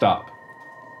Hobart stop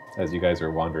as you guys are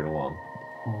wandering along.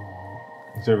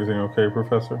 Is everything okay,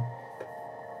 Professor?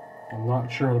 I'm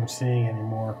not sure what I'm seeing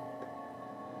anymore.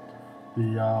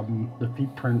 The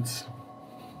feet prints.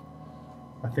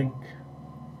 I think.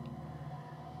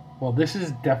 Well, this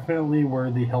is definitely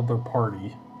where they held their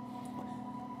party.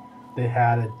 They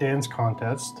had a dance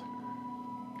contest.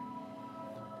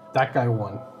 That guy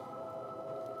won.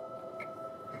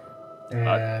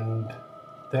 And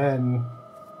then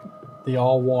they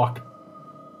all walked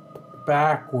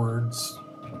backwards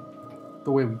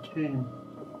the way we came.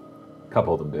 A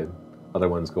couple of them did. Other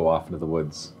ones go off into the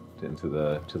woods, into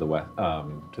the west,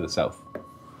 to the south.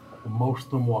 Most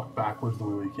of them walked backwards the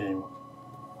way we came.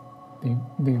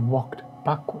 They walked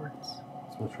backwards.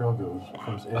 That's where the trail goes.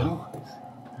 Comes in,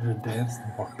 there's a dance,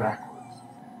 and walk backwards.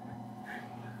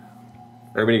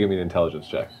 Everybody give me an intelligence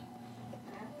check.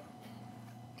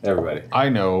 Everybody. I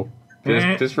know.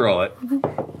 Just roll it.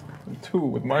 2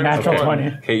 with minus Natural 1.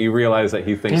 20. Okay, you realize that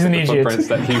he thinks He's that an the idiot. footprints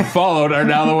that he followed are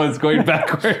now the ones going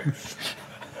backwards.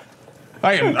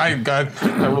 I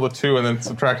rolled a 2 and then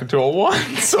subtracted to a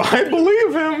 1, so I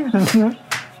believe him.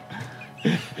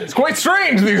 It's quite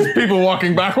strange, these people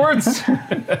walking backwards.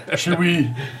 Should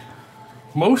we?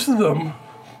 Most of them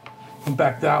went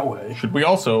back that way. Should we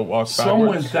also walk backwards? Some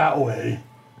went that way.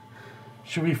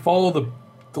 Should we follow the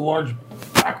large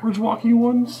backwards walking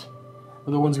ones?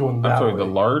 Or the ones going that I'm sorry, way? the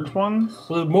large ones?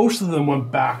 Well, most of them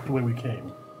went back the way we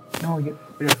came. No, you.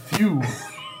 Like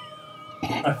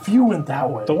a few went that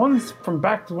way. The ones from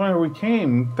back to where we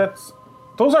came,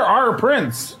 those are our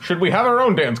prints. Should we have our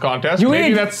own dance contest? You Maybe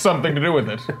idiot. that's something to do with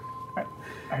it.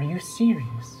 Are you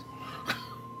serious?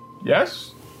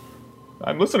 Yes?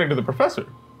 I'm listening to the professor.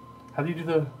 How do you do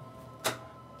the...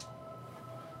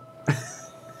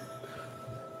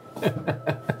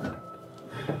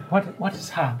 What is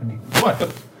happening?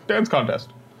 What? Dance contest.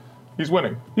 He's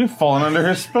winning. You've fallen under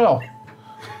his spell.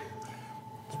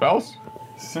 Spells?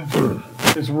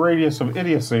 His radius of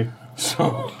idiocy.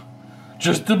 So,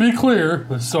 just to be clear,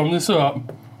 let's sum this up.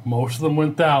 Most of them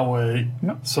went that way.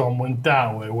 No. Some went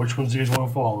that way. Which ones do you guys want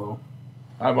to follow?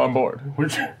 I'm on board.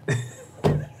 Which...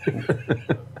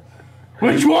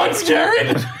 Which ones,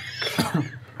 Jared?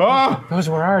 Ah! Those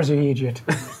were ours, you idiot.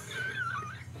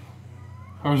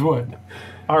 Ours what?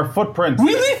 Our footprints.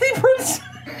 We leave footprints?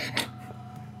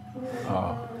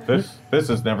 This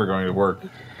is never going to work.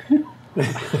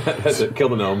 That's it. Kill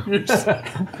the gnome.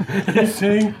 You're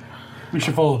saying we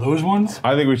should follow those ones?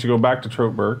 I think we should go back to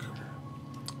Tropeberg,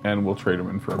 and we'll trade him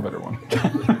in for a better one.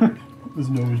 This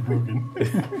nose is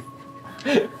broken.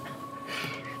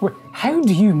 Wait, how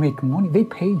do you make money? They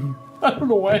pay you. I don't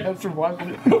know why I have survived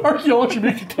it. Archaeology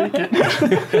makes you take it.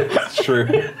 It's true.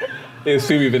 They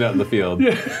assume you've been out in the field.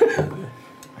 Yeah.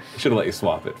 Should have let you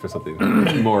swap it for something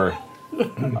more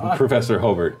Professor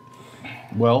Hobart.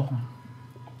 Well,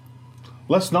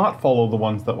 let's not follow the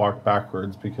ones that walk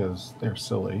backwards because they're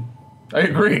silly. I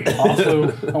agree.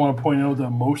 Also, I want to point out that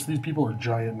most of these people are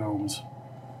giant gnomes.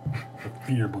 Their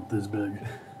feet are about this big.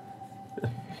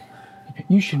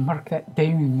 You should mark that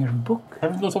down in your book.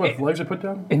 Haven't you noticed how many flags I put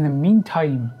down? In the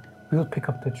meantime, we'll pick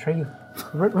up the trail.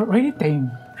 Write it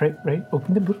down. Right.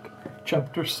 Open the book.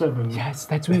 Chapter 7. Yes,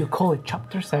 that's what you call it.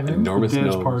 Chapter 7. Enormous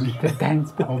Dance gnomes. party. The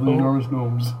dance book. All the enormous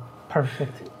gnomes.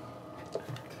 Perfect.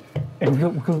 And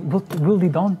we'll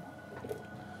lead on.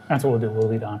 That's what we'll do. We'll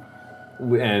lead on.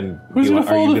 And Who's you- going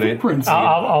to are you follow the gonna- footprints?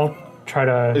 I'll try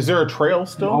to. Is there a trail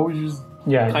still? Always use...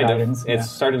 Yeah, Kind guidance. of. It's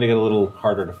starting to get a little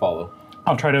harder to follow.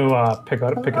 I'll try to pick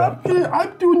it up.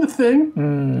 I'm doing the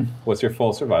thing. What's your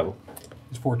full survival?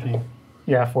 It's 14.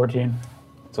 Yeah, 14.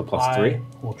 So plus 3.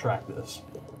 We'll track this.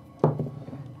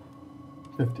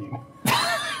 15.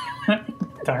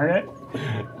 Darn it.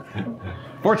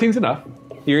 14's enough.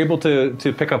 You're able to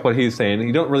pick up what he's saying.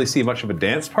 You don't really see much of a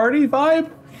dance party vibe.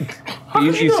 But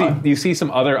you see some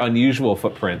other unusual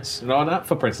footprints. No, not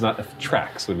footprints, not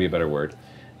tracks would be a better word.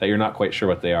 That you're not quite sure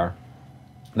what they are.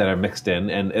 that are mixed in,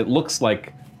 and it looks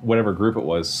like whatever group it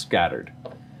was scattered.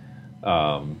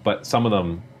 But some of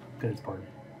them, Dance party.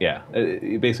 yeah,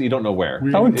 basically you don't know where.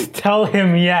 Don't tell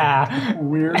him, yeah.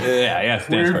 Weird. Yeah, it's dance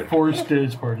Weird party. forced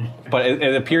dance party. But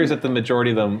it appears that the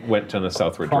majority of them went to the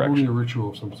southward Probably direction. a ritual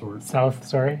of some sort. South,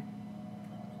 sorry.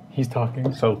 He's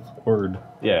talking. Southward.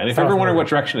 Yeah, and if you're ever wondering what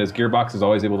direction it is, Gearbox is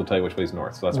always able to tell you which way is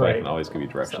north, so that's why I Right. can always give you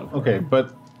direction. Okay,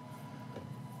 but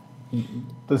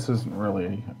this isn't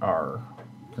really our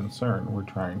concern. We're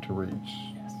trying to reach.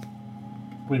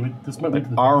 Wait, this might lead to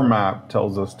the Our map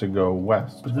tells us to go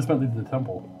west. But this might lead to the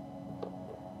temple.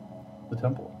 The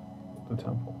temple. The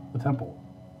temple. The temple.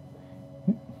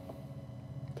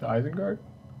 To Isengard?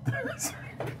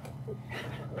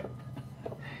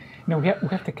 No, we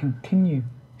have to continue.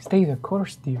 Stay the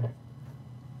course, dear.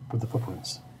 With the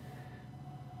footprints.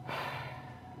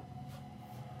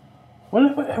 What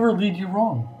if I ever lead you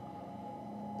wrong?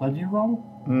 Led you wrong?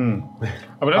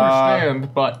 I would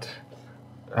understand, but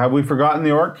Have we forgotten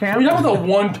the orc camp? I mean, that was the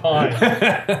one time.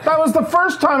 That was the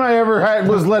first time I ever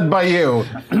was led by you,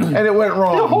 and it went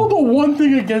wrong. Hold the one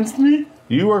thing against me?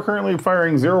 You are currently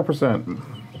firing 0%.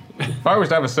 if I was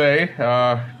to have a say,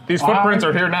 these footprints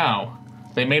are here now.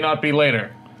 They may not be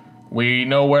later. We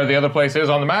know where the other place is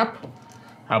on the map.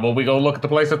 How about we go look at the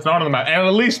place that's not on the map, and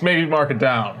at least maybe mark it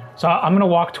down? So I'm going to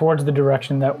walk towards the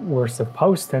direction that we're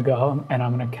supposed to go, and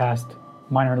I'm going to cast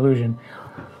Minor Illusion.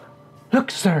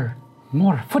 Look, sir,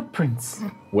 more footprints.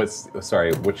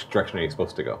 Sorry, which direction are you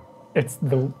supposed to go? Is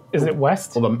it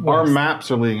west? Well, our West.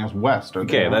 maps are leading us west. Are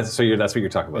they Okay, not? that's what you're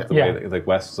talking about. The Yeah. way like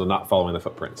west, so not following the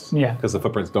footprints. Yeah. Because the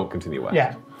footprints don't continue west.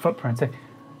 Yeah, footprints.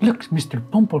 Look, Mr.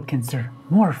 Pumpkin, sir,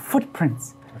 more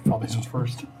footprints. I thought this was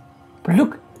first. But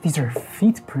look, these are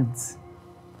feet prints.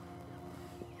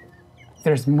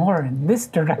 There's more in this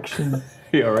direction.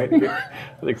 You all right? I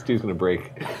think Stu's gonna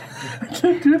break.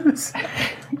 Do this.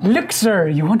 Look, sir,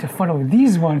 you want to follow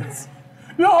these ones?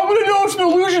 No, I'm gonna know it's an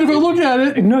illusion if I look at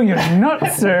it. No, you're not,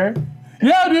 sir.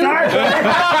 Yeah, dude.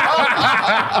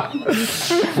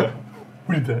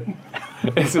 We did that.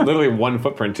 It's literally one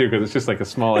footprint too, because it's just like a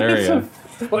small area.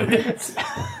 So I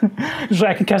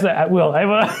can cast that at will. I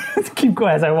will keep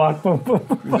going as I walk. Boom, boom,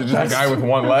 boom. Is it just a guy with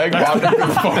one leg walking through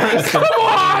the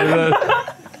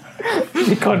forest?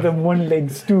 They call them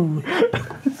one-legged stew.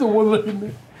 It's the one leg in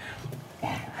there.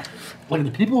 Like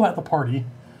the people at the party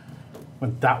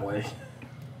went that way.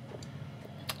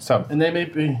 South. And they may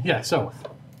be, south.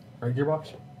 Right,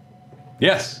 Gearbox?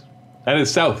 Yes, that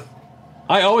is south.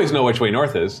 I always know which way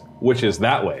north is, which is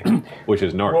that way, which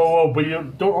is north. Whoa, but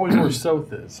you don't always know where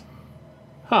south is.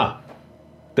 Huh.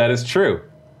 That is true.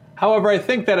 However, I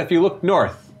think that if you look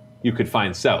north, you could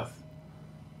find south.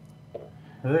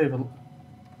 Hey, but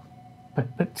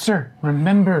But sir,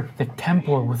 remember the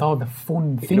temple with all the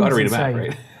fun things You know how to read a inside, map,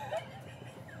 right?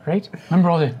 right? Remember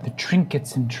all the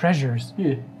trinkets and treasures?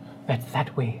 yeah. That's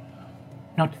that way,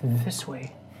 not this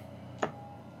way.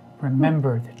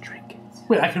 Remember the trinkets.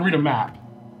 Wait, I can read a map.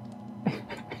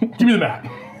 Give me the map.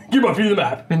 Gearbox, give me the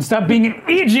map. Then stop being an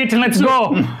idiot and let's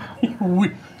go.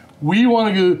 We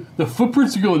want to go, the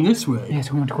footprints are going this way.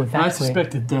 Yes, we want to go that I way.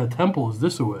 suspect that the temple is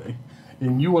this way.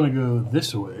 And you want to go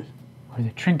this way. Where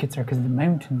the trinkets are because of the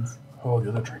mountains. Oh, the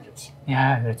other trinkets.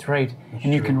 Yeah, that's right.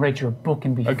 And you true. can write your book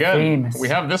and be Again, famous. we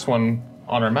have this one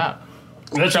on our map.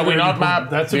 That's Shall a we very not good point. map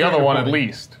That's a the very other good one point. at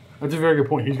least? That's a very good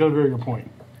point. He's got a very good point.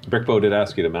 Brickbow did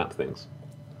ask you to map things.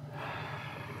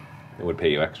 It would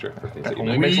pay you extra for things that you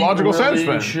only know. makes logical sense We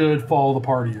then. should follow the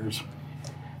partiers.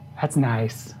 That's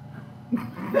nice. Nice.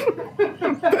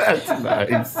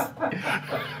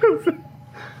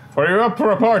 Are you up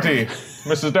for a party,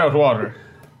 Mrs. Doubtwater?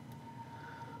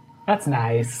 That's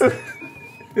nice.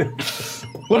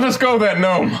 Let us go then,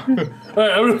 gnome. All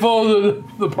right, I'm going to follow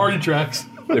the party tracks.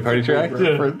 The party track?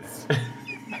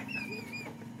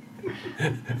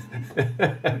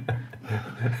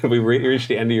 Have we reached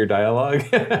the end of your dialogue?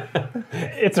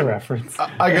 It's a reference.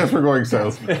 I guess we're going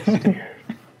south.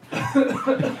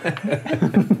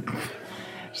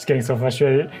 Just getting so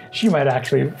frustrated. She might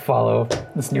actually follow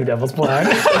this new devil's plan.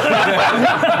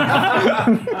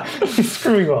 She's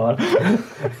screwing on. Hey,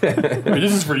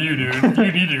 this is for you, dude.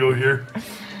 You need to go here.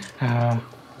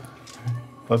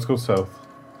 Let's go south.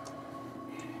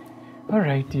 All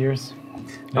right, dears.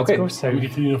 Let's Okay. go We south.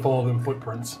 continue to follow them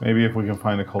footprints. Maybe if we can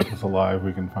find a cultist alive,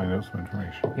 we can find out some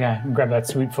information. Yeah, and grab that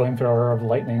sweet flamethrower of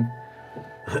lightning.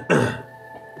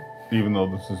 Even though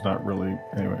this is not really.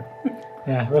 Anyway.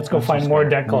 Yeah, let's go find more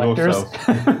debt We'll go collectors.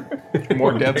 south.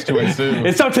 More deaths to ensue.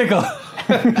 It's so tickle!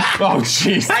 Oh,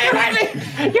 jeez.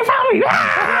 You found me!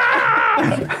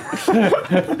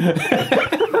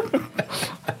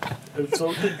 It's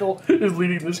Zotinkle is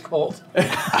leading this cult.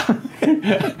 I don't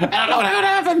know how it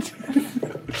happened.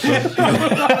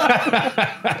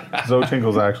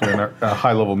 Zotinkle's actually a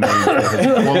high-level mage that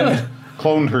has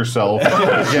cloned herself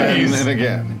again and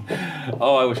again.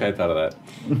 Oh, I wish I had thought of that.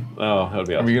 Oh, that would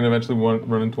be Are awesome. we going to eventually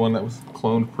run into one that was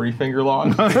cloned pre-finger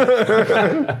log?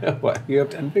 What? You have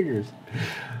 10 fingers.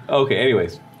 Okay,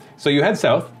 anyways. So you head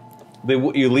south.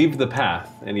 You leave the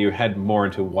path, and you head more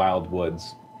into wild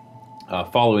woods,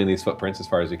 following these footprints as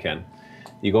far as you can.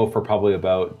 You go for probably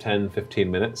about 10, 15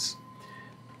 minutes.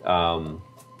 And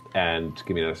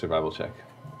give me another survival check.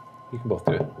 You can both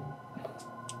do it.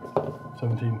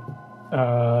 17.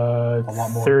 A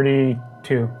lot more.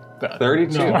 32.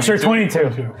 32? No. Oh, sure,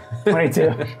 22. 22.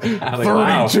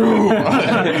 Wow.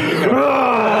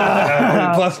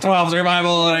 Plus 12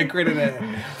 survival, and I critted it.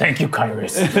 Thank you,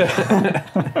 Kyrus.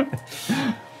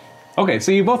 Okay,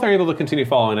 so you both are able to continue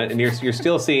following it, and you're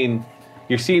still seeing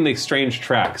these strange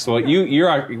tracks. So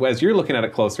as you're looking at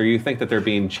it closer, you think that they're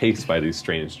being chased by these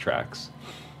strange tracks.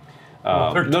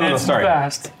 They're No, dancing sorry.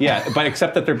 fast. Yeah, but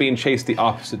except that they're being chased the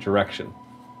opposite direction.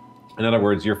 In other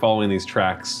words, you're following these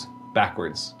tracks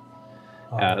backwards.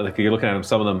 Like you're looking at them.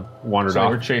 Some of them wandered So they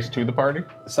off. were chased to the party?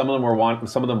 Some of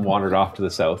them wandered off to the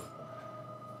south,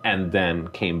 and then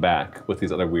came back with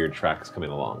these other weird tracks coming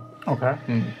along. Okay.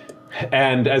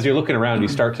 And as you're looking around, you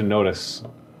start to notice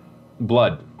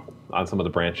blood on some of the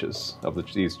branches of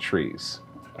these trees.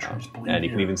 And you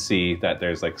can even see that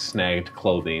there's like snagged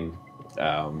clothing.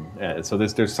 And so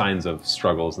there's signs of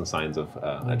struggles and signs of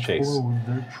a chase.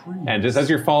 And just as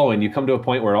you're following, you come to a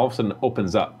point where it all of a sudden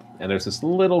opens up, and there's this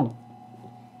little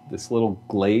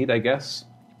glade, I guess,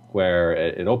 where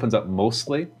it opens up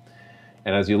mostly.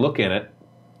 And as you look in it,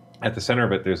 at the center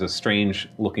of it, there's a strange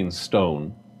looking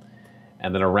stone.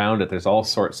 And then around it, there's all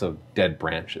sorts of dead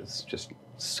branches just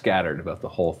scattered about the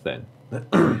whole thing.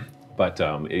 But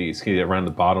you see around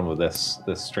the bottom of this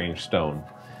strange stone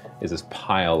is this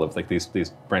pile of, like, these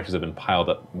branches have been piled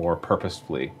up more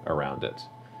purposefully around it.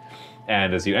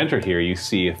 And as you enter here, you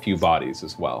see a few bodies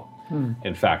as well.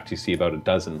 In fact, you see about a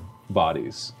dozen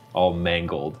bodies, all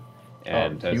mangled.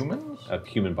 And humans? Of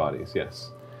human bodies, yes.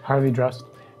 How are they dressed?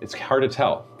 It's hard to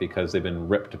tell because they've been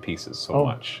ripped to pieces so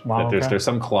much. Wow, That okay. there's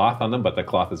some cloth on them, but the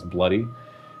cloth is bloody,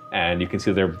 and you can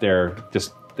see their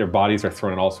bodies are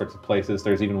thrown in all sorts of places.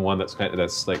 There's even one that's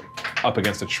like up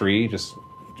against a tree, just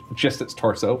its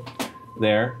torso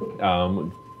there,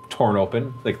 torn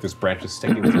open, like there's branches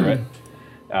sticking through it.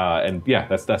 And yeah,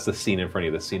 that's the scene in front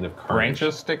of you, the scene of carnage.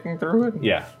 Branches sticking through it?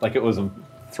 Yeah, like it was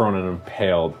thrown and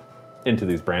impaled into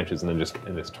these branches and then just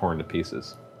torn to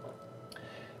pieces.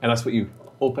 And that's what you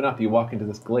open up. You walk into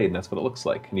this glade, and that's what it looks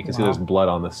like. And you can see there's blood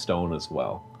on the stone as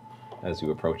well as you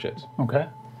approach it. Okay.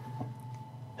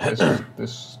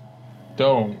 This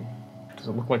stone, does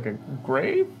it look like a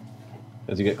grave?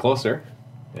 As you get closer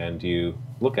and you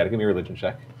look at it, give me a religion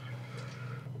check.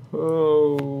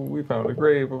 Oh, we found a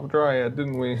grave of a dryad,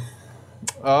 didn't we?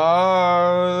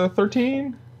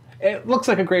 13? It looks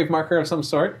like a grave marker of some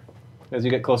sort. As you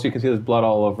get closer, you can see there's blood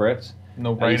all over it.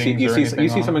 No You writings see or anything you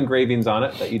see on some it? engravings on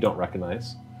it that you don't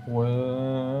recognize.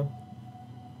 Well,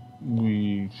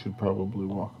 We should probably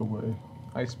walk away.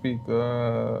 I speak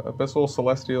Abyssal,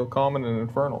 Celestial, Common, and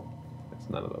Infernal. It's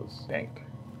none of those. Dank.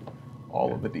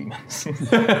 All of the demons.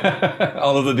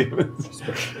 All of the demons.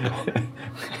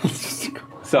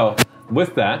 So,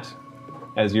 with that,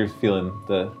 as you're feeling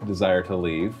the desire to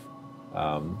leave,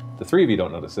 the three of you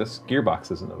don't notice this. Gearbox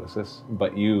doesn't notice this,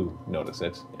 but you notice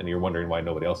it, and you're wondering why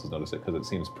nobody else has noticed it, because it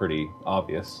seems pretty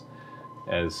obvious,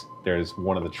 as there's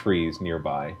one of the trees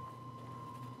nearby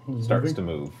starts to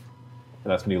move.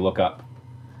 And that's when you look up,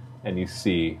 and you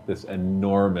see this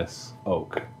enormous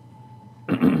oak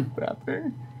That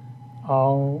thing?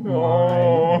 Oh my.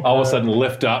 all of a sudden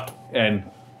lift up and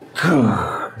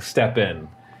step in.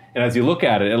 And as you look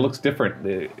at it, it looks different.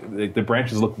 The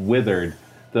branches look withered.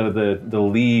 The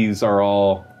leaves are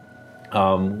all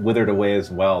withered away as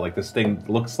well. Like this thing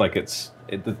looks like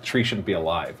the tree shouldn't be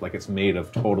alive. Like it's made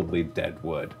of totally dead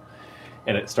wood.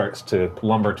 And it starts to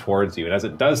lumber towards you. And as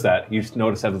it does that, you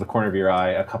notice out of the corner of your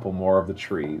eye a couple more of the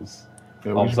trees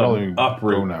Yeah, all we of a should sudden probably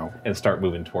uproot go now. and start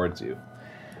moving towards you.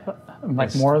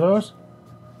 Like more of those?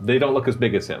 They don't look as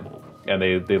big as him, and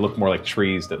they look more like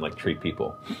trees than like tree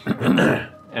people.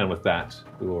 And with that,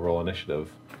 we will roll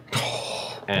initiative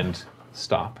and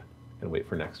stop and wait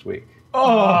for next week.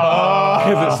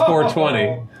 Because it's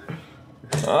 420.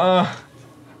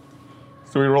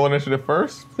 So we roll initiative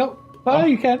first? No, well,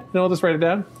 you can. No, I'll just write it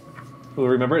down. We'll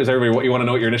remember. Is everybody what you want to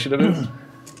know what your initiative is?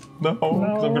 No,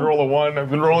 because I'm going to roll a 1. I've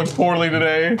been rolling poorly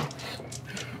today.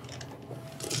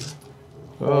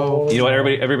 Oh. You know what?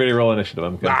 Everybody roll initiative.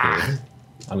 I'm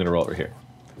gonna roll over here.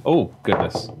 Oh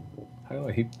goodness! How do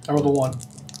I keep? I rolled a 1.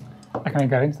 Can I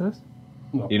get into this?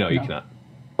 You know, you cannot.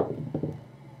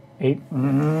 8.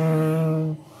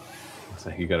 Looks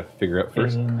like you got to figure out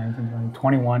first. 18, 19, 20,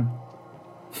 21.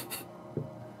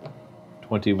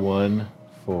 21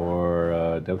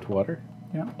 for Doubt Water.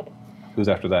 Yeah. Who's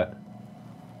after that?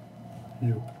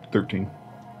 You. 13.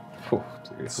 Phew,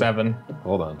 seriously. 7.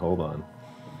 Hold on.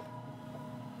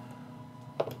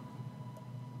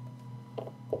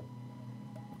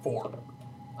 Four.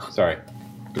 Sorry.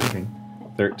 13.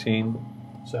 13,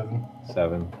 7.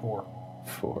 7, 4.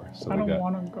 4. So I we don't got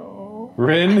want to go.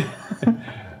 Rin.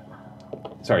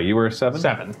 Sorry, you were a 7?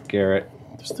 7. Garrett.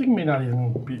 This thing may not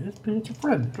even be. It's a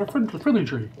friend. It's a friendly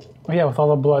tree. Oh, yeah, with all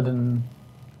the blood and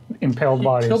impaled He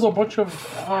bodies. killed a bunch of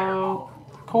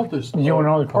cultists. You and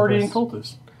all the Partying cultists.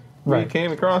 cultists. We Right.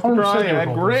 came across the 100% Dryad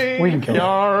difficult. We can kill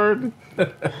graveyard.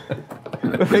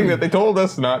 The thing that they told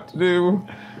us not to do.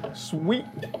 Sweet.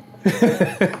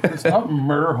 It's not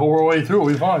murder whole way through.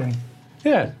 We'll be fine.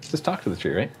 Yeah, just talk to the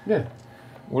tree, right? Yeah.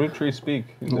 What did tree speak?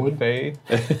 Is Wood. it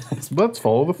Fae? Let's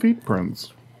follow the feet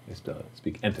prints. They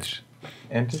speak Entish.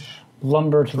 Entish?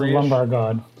 Lumber to the Tree-ish. lumbar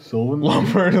god. Sylvan.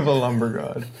 Lumber to the lumber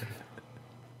god.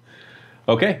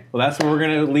 Okay, well that's where we're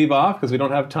going to leave off because we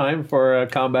don't have time for a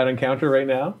combat encounter right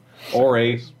now, or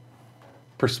a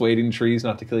persuading trees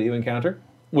not to kill you encounter,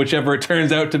 whichever it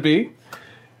turns out to be.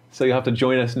 So you'll have to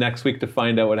join us next week to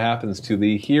find out what happens to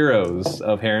the heroes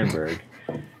of Herrenberg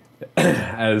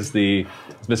as the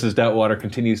Mrs. Doubtwater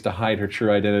continues to hide her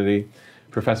true identity.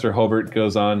 Professor Hobart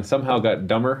goes on, somehow got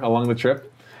dumber along the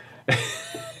trip.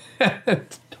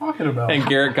 Talking about. And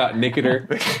Garrett got nakedder.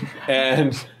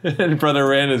 and Brother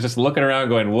Rin is just looking around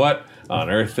going, what on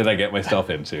earth did I get myself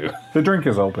into? The drink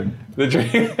is helping. The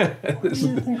drink. You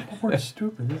think we're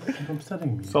stupid. This is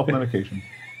upsetting me. Self-medication.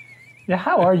 Yeah,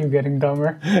 how are you getting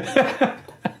dumber?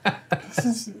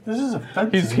 This is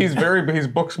offensive. He's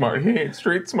book smart. He ain't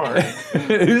street smart.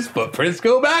 His footprints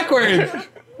go backwards.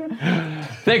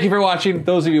 Thank you for watching.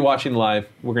 Those of you watching live,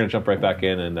 we're going to jump right back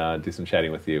in and do some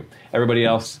chatting with you. Everybody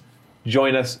else,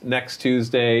 join us next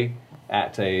Tuesday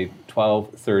at a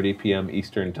 12:30 p.m.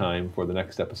 Eastern time for the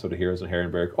next episode of Heroes in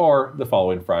Herrenberg, or the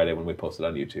following Friday when we post it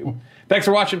on YouTube. Thanks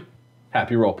for watching.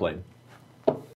 Happy role-playing.